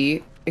of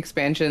the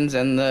expansions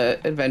and the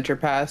adventure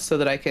pass so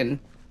that I can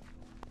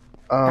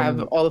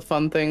have all the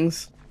fun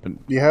things?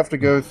 You have to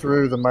go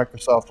through the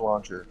Microsoft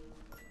launcher.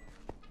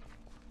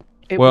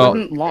 It Well,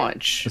 wouldn't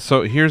launch.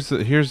 So here's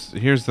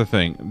the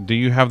thing. Do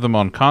you have them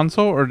on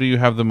console or do you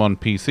have them on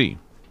PC?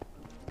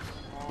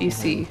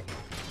 PC.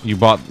 You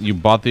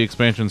bought the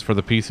expansions for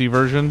the PC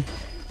version?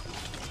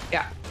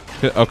 Yeah.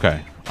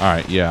 Okay. All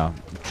right. Yeah.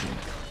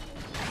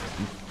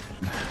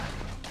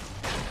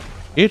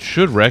 It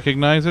should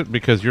recognize it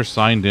because you're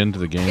signed into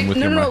the game with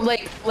your. No,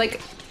 like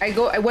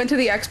I went to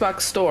the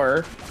Xbox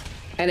store,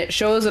 and it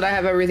shows that I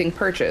have everything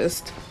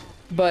purchased,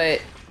 but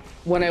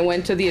when I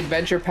went to the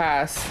adventure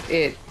pass,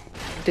 it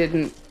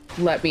didn't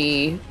let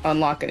me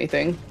unlock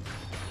anything.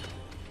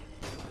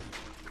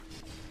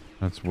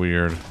 That's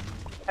weird.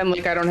 And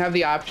like I don't have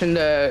the option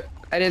to.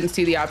 I didn't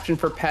see the option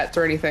for pets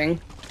or anything.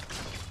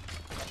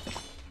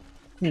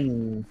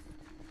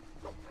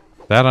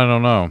 That I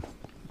don't know.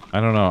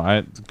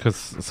 Because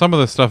some of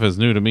this stuff is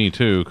new to me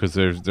too. Because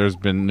there's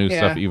been new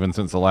stuff even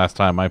since the last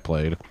time I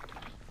played.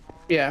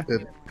 Yeah.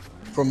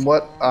 From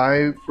what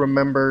I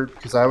remember,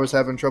 because I was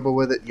having trouble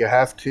with it, you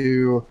have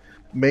to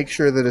make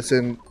sure that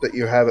that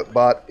you have it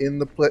bought in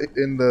the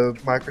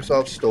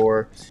Microsoft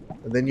Store,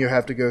 and then you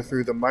have to go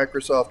through the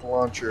Microsoft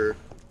launcher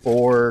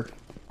for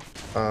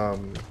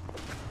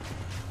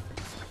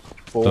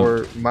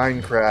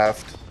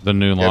Minecraft. The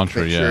new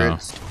launcher, yeah.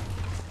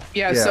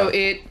 Yeah, so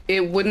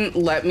it wouldn't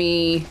let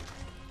me.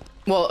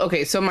 Well,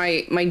 okay, so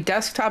my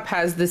desktop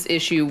has this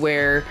issue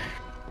where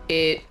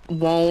it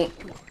won't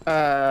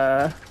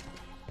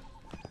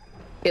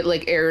it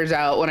like errors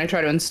out when I try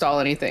to install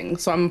anything.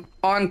 So I'm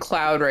on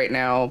cloud right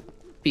now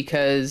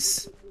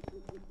because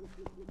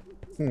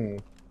All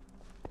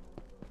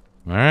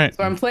right.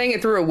 so I'm playing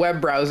it through a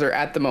web browser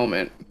at the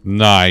moment.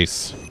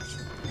 Nice.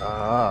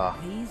 Ah.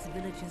 These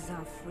villages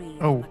are free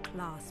Oh. from the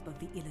clasp of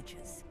the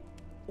illagers.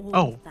 All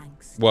Oh.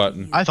 thanks. What?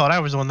 I thought I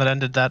was the one that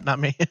ended that, not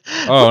me.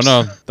 Oh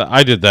no,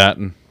 I did that.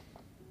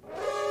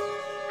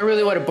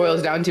 Really, what it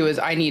boils down to is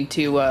I need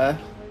to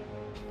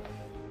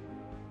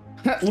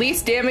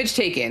least damage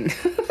taken.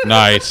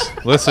 Nice.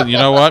 Listen, you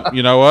know what? I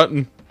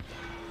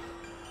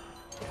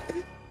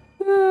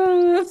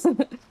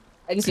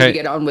just need to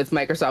get on with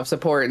Microsoft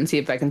support and see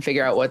if I can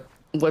figure out what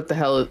the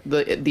hell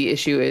the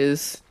issue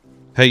is.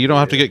 Hey, you don't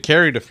have to get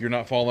carried if you're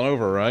not falling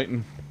over, right?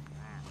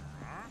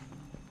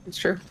 It's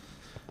true.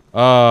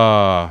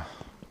 All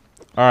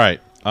right.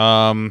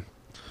 Well,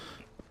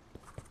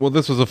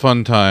 this was a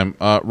fun time.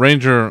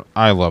 Ranger,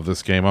 I love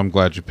this game. I'm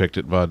glad you picked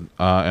it, bud.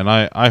 And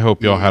I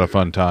hope y'all had a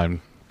fun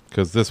time,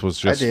 because this was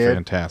just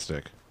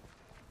fantastic.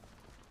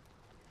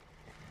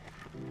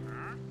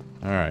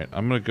 All right,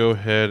 I'm going to go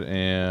ahead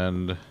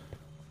and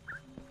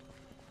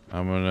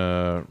I'm going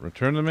to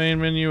return to the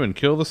main menu and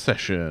kill the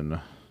session.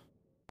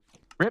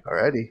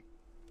 Alrighty.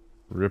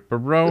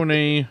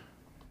 Ripperoni.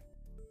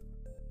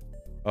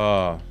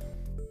 That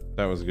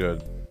was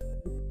good.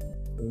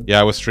 Yeah,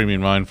 I was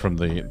streaming mine from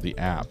the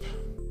app.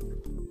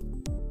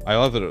 I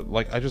love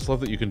that. I just love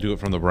that you can do it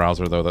from the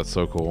browser, though. That's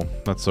so cool.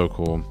 That's so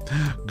cool.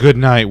 Good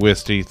night,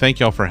 Wisty. Thank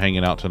y'all for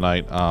hanging out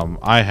tonight.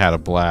 I had a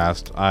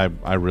blast. I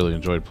really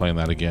enjoyed playing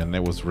that again.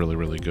 It was really,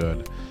 really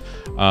good.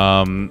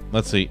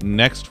 Let's see.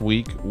 Next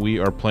week we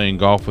are playing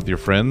golf with your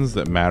friends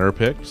that Matter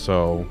picked.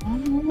 So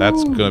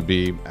that's gonna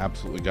be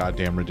absolutely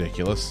goddamn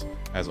ridiculous,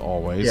 as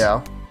always.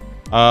 Yeah.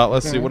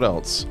 Let's see what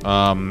else.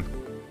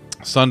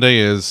 Sunday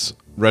is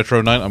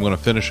retro night. I'm gonna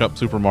finish up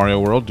Super Mario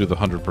World, do the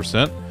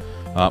 100%.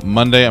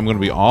 Monday I'm going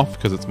to be off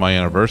because it's my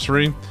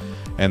anniversary,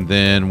 and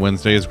then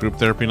Wednesday is group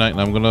therapy night, and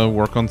I'm going to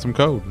work on some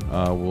code.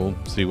 We'll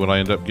see what I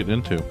end up getting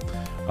into.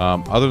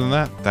 Other than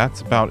that,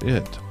 that's about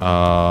it.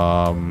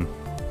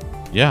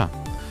 Yeah,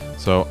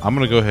 so I'm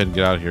going to go ahead and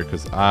get out of here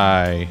because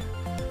I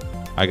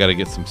got to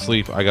get some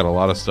sleep. I got a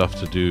lot of stuff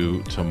to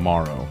do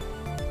tomorrow.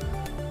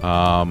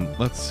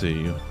 Let's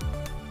see.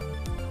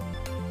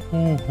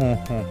 Who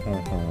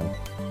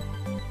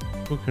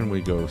can we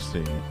go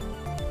see?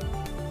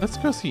 Let's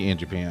go see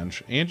Angie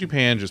Pange. Angie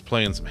Pange is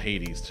playing some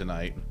Hades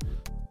tonight.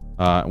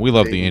 We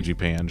love the Angie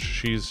Pange.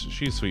 She's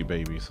sweet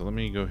baby. So let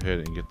me go ahead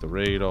and get the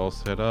raid all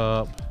set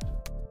up.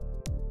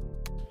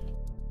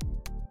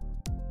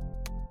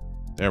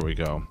 There we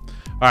go.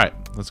 All right,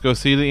 let's go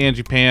see the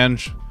Angie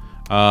Pange.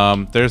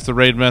 There's the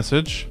raid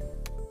message.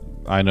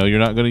 I know you're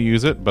not going to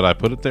use it, but I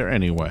put it there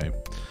anyway.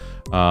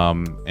 Yeah,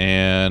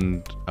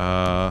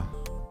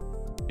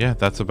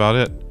 that's about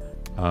it.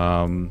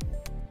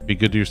 Be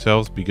good to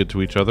yourselves. Be good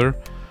to each other.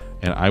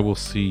 And I will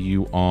see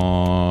you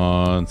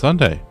on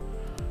Sunday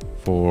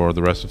for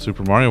the rest of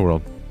Super Mario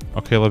World.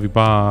 Okay, love you.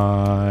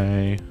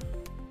 Bye.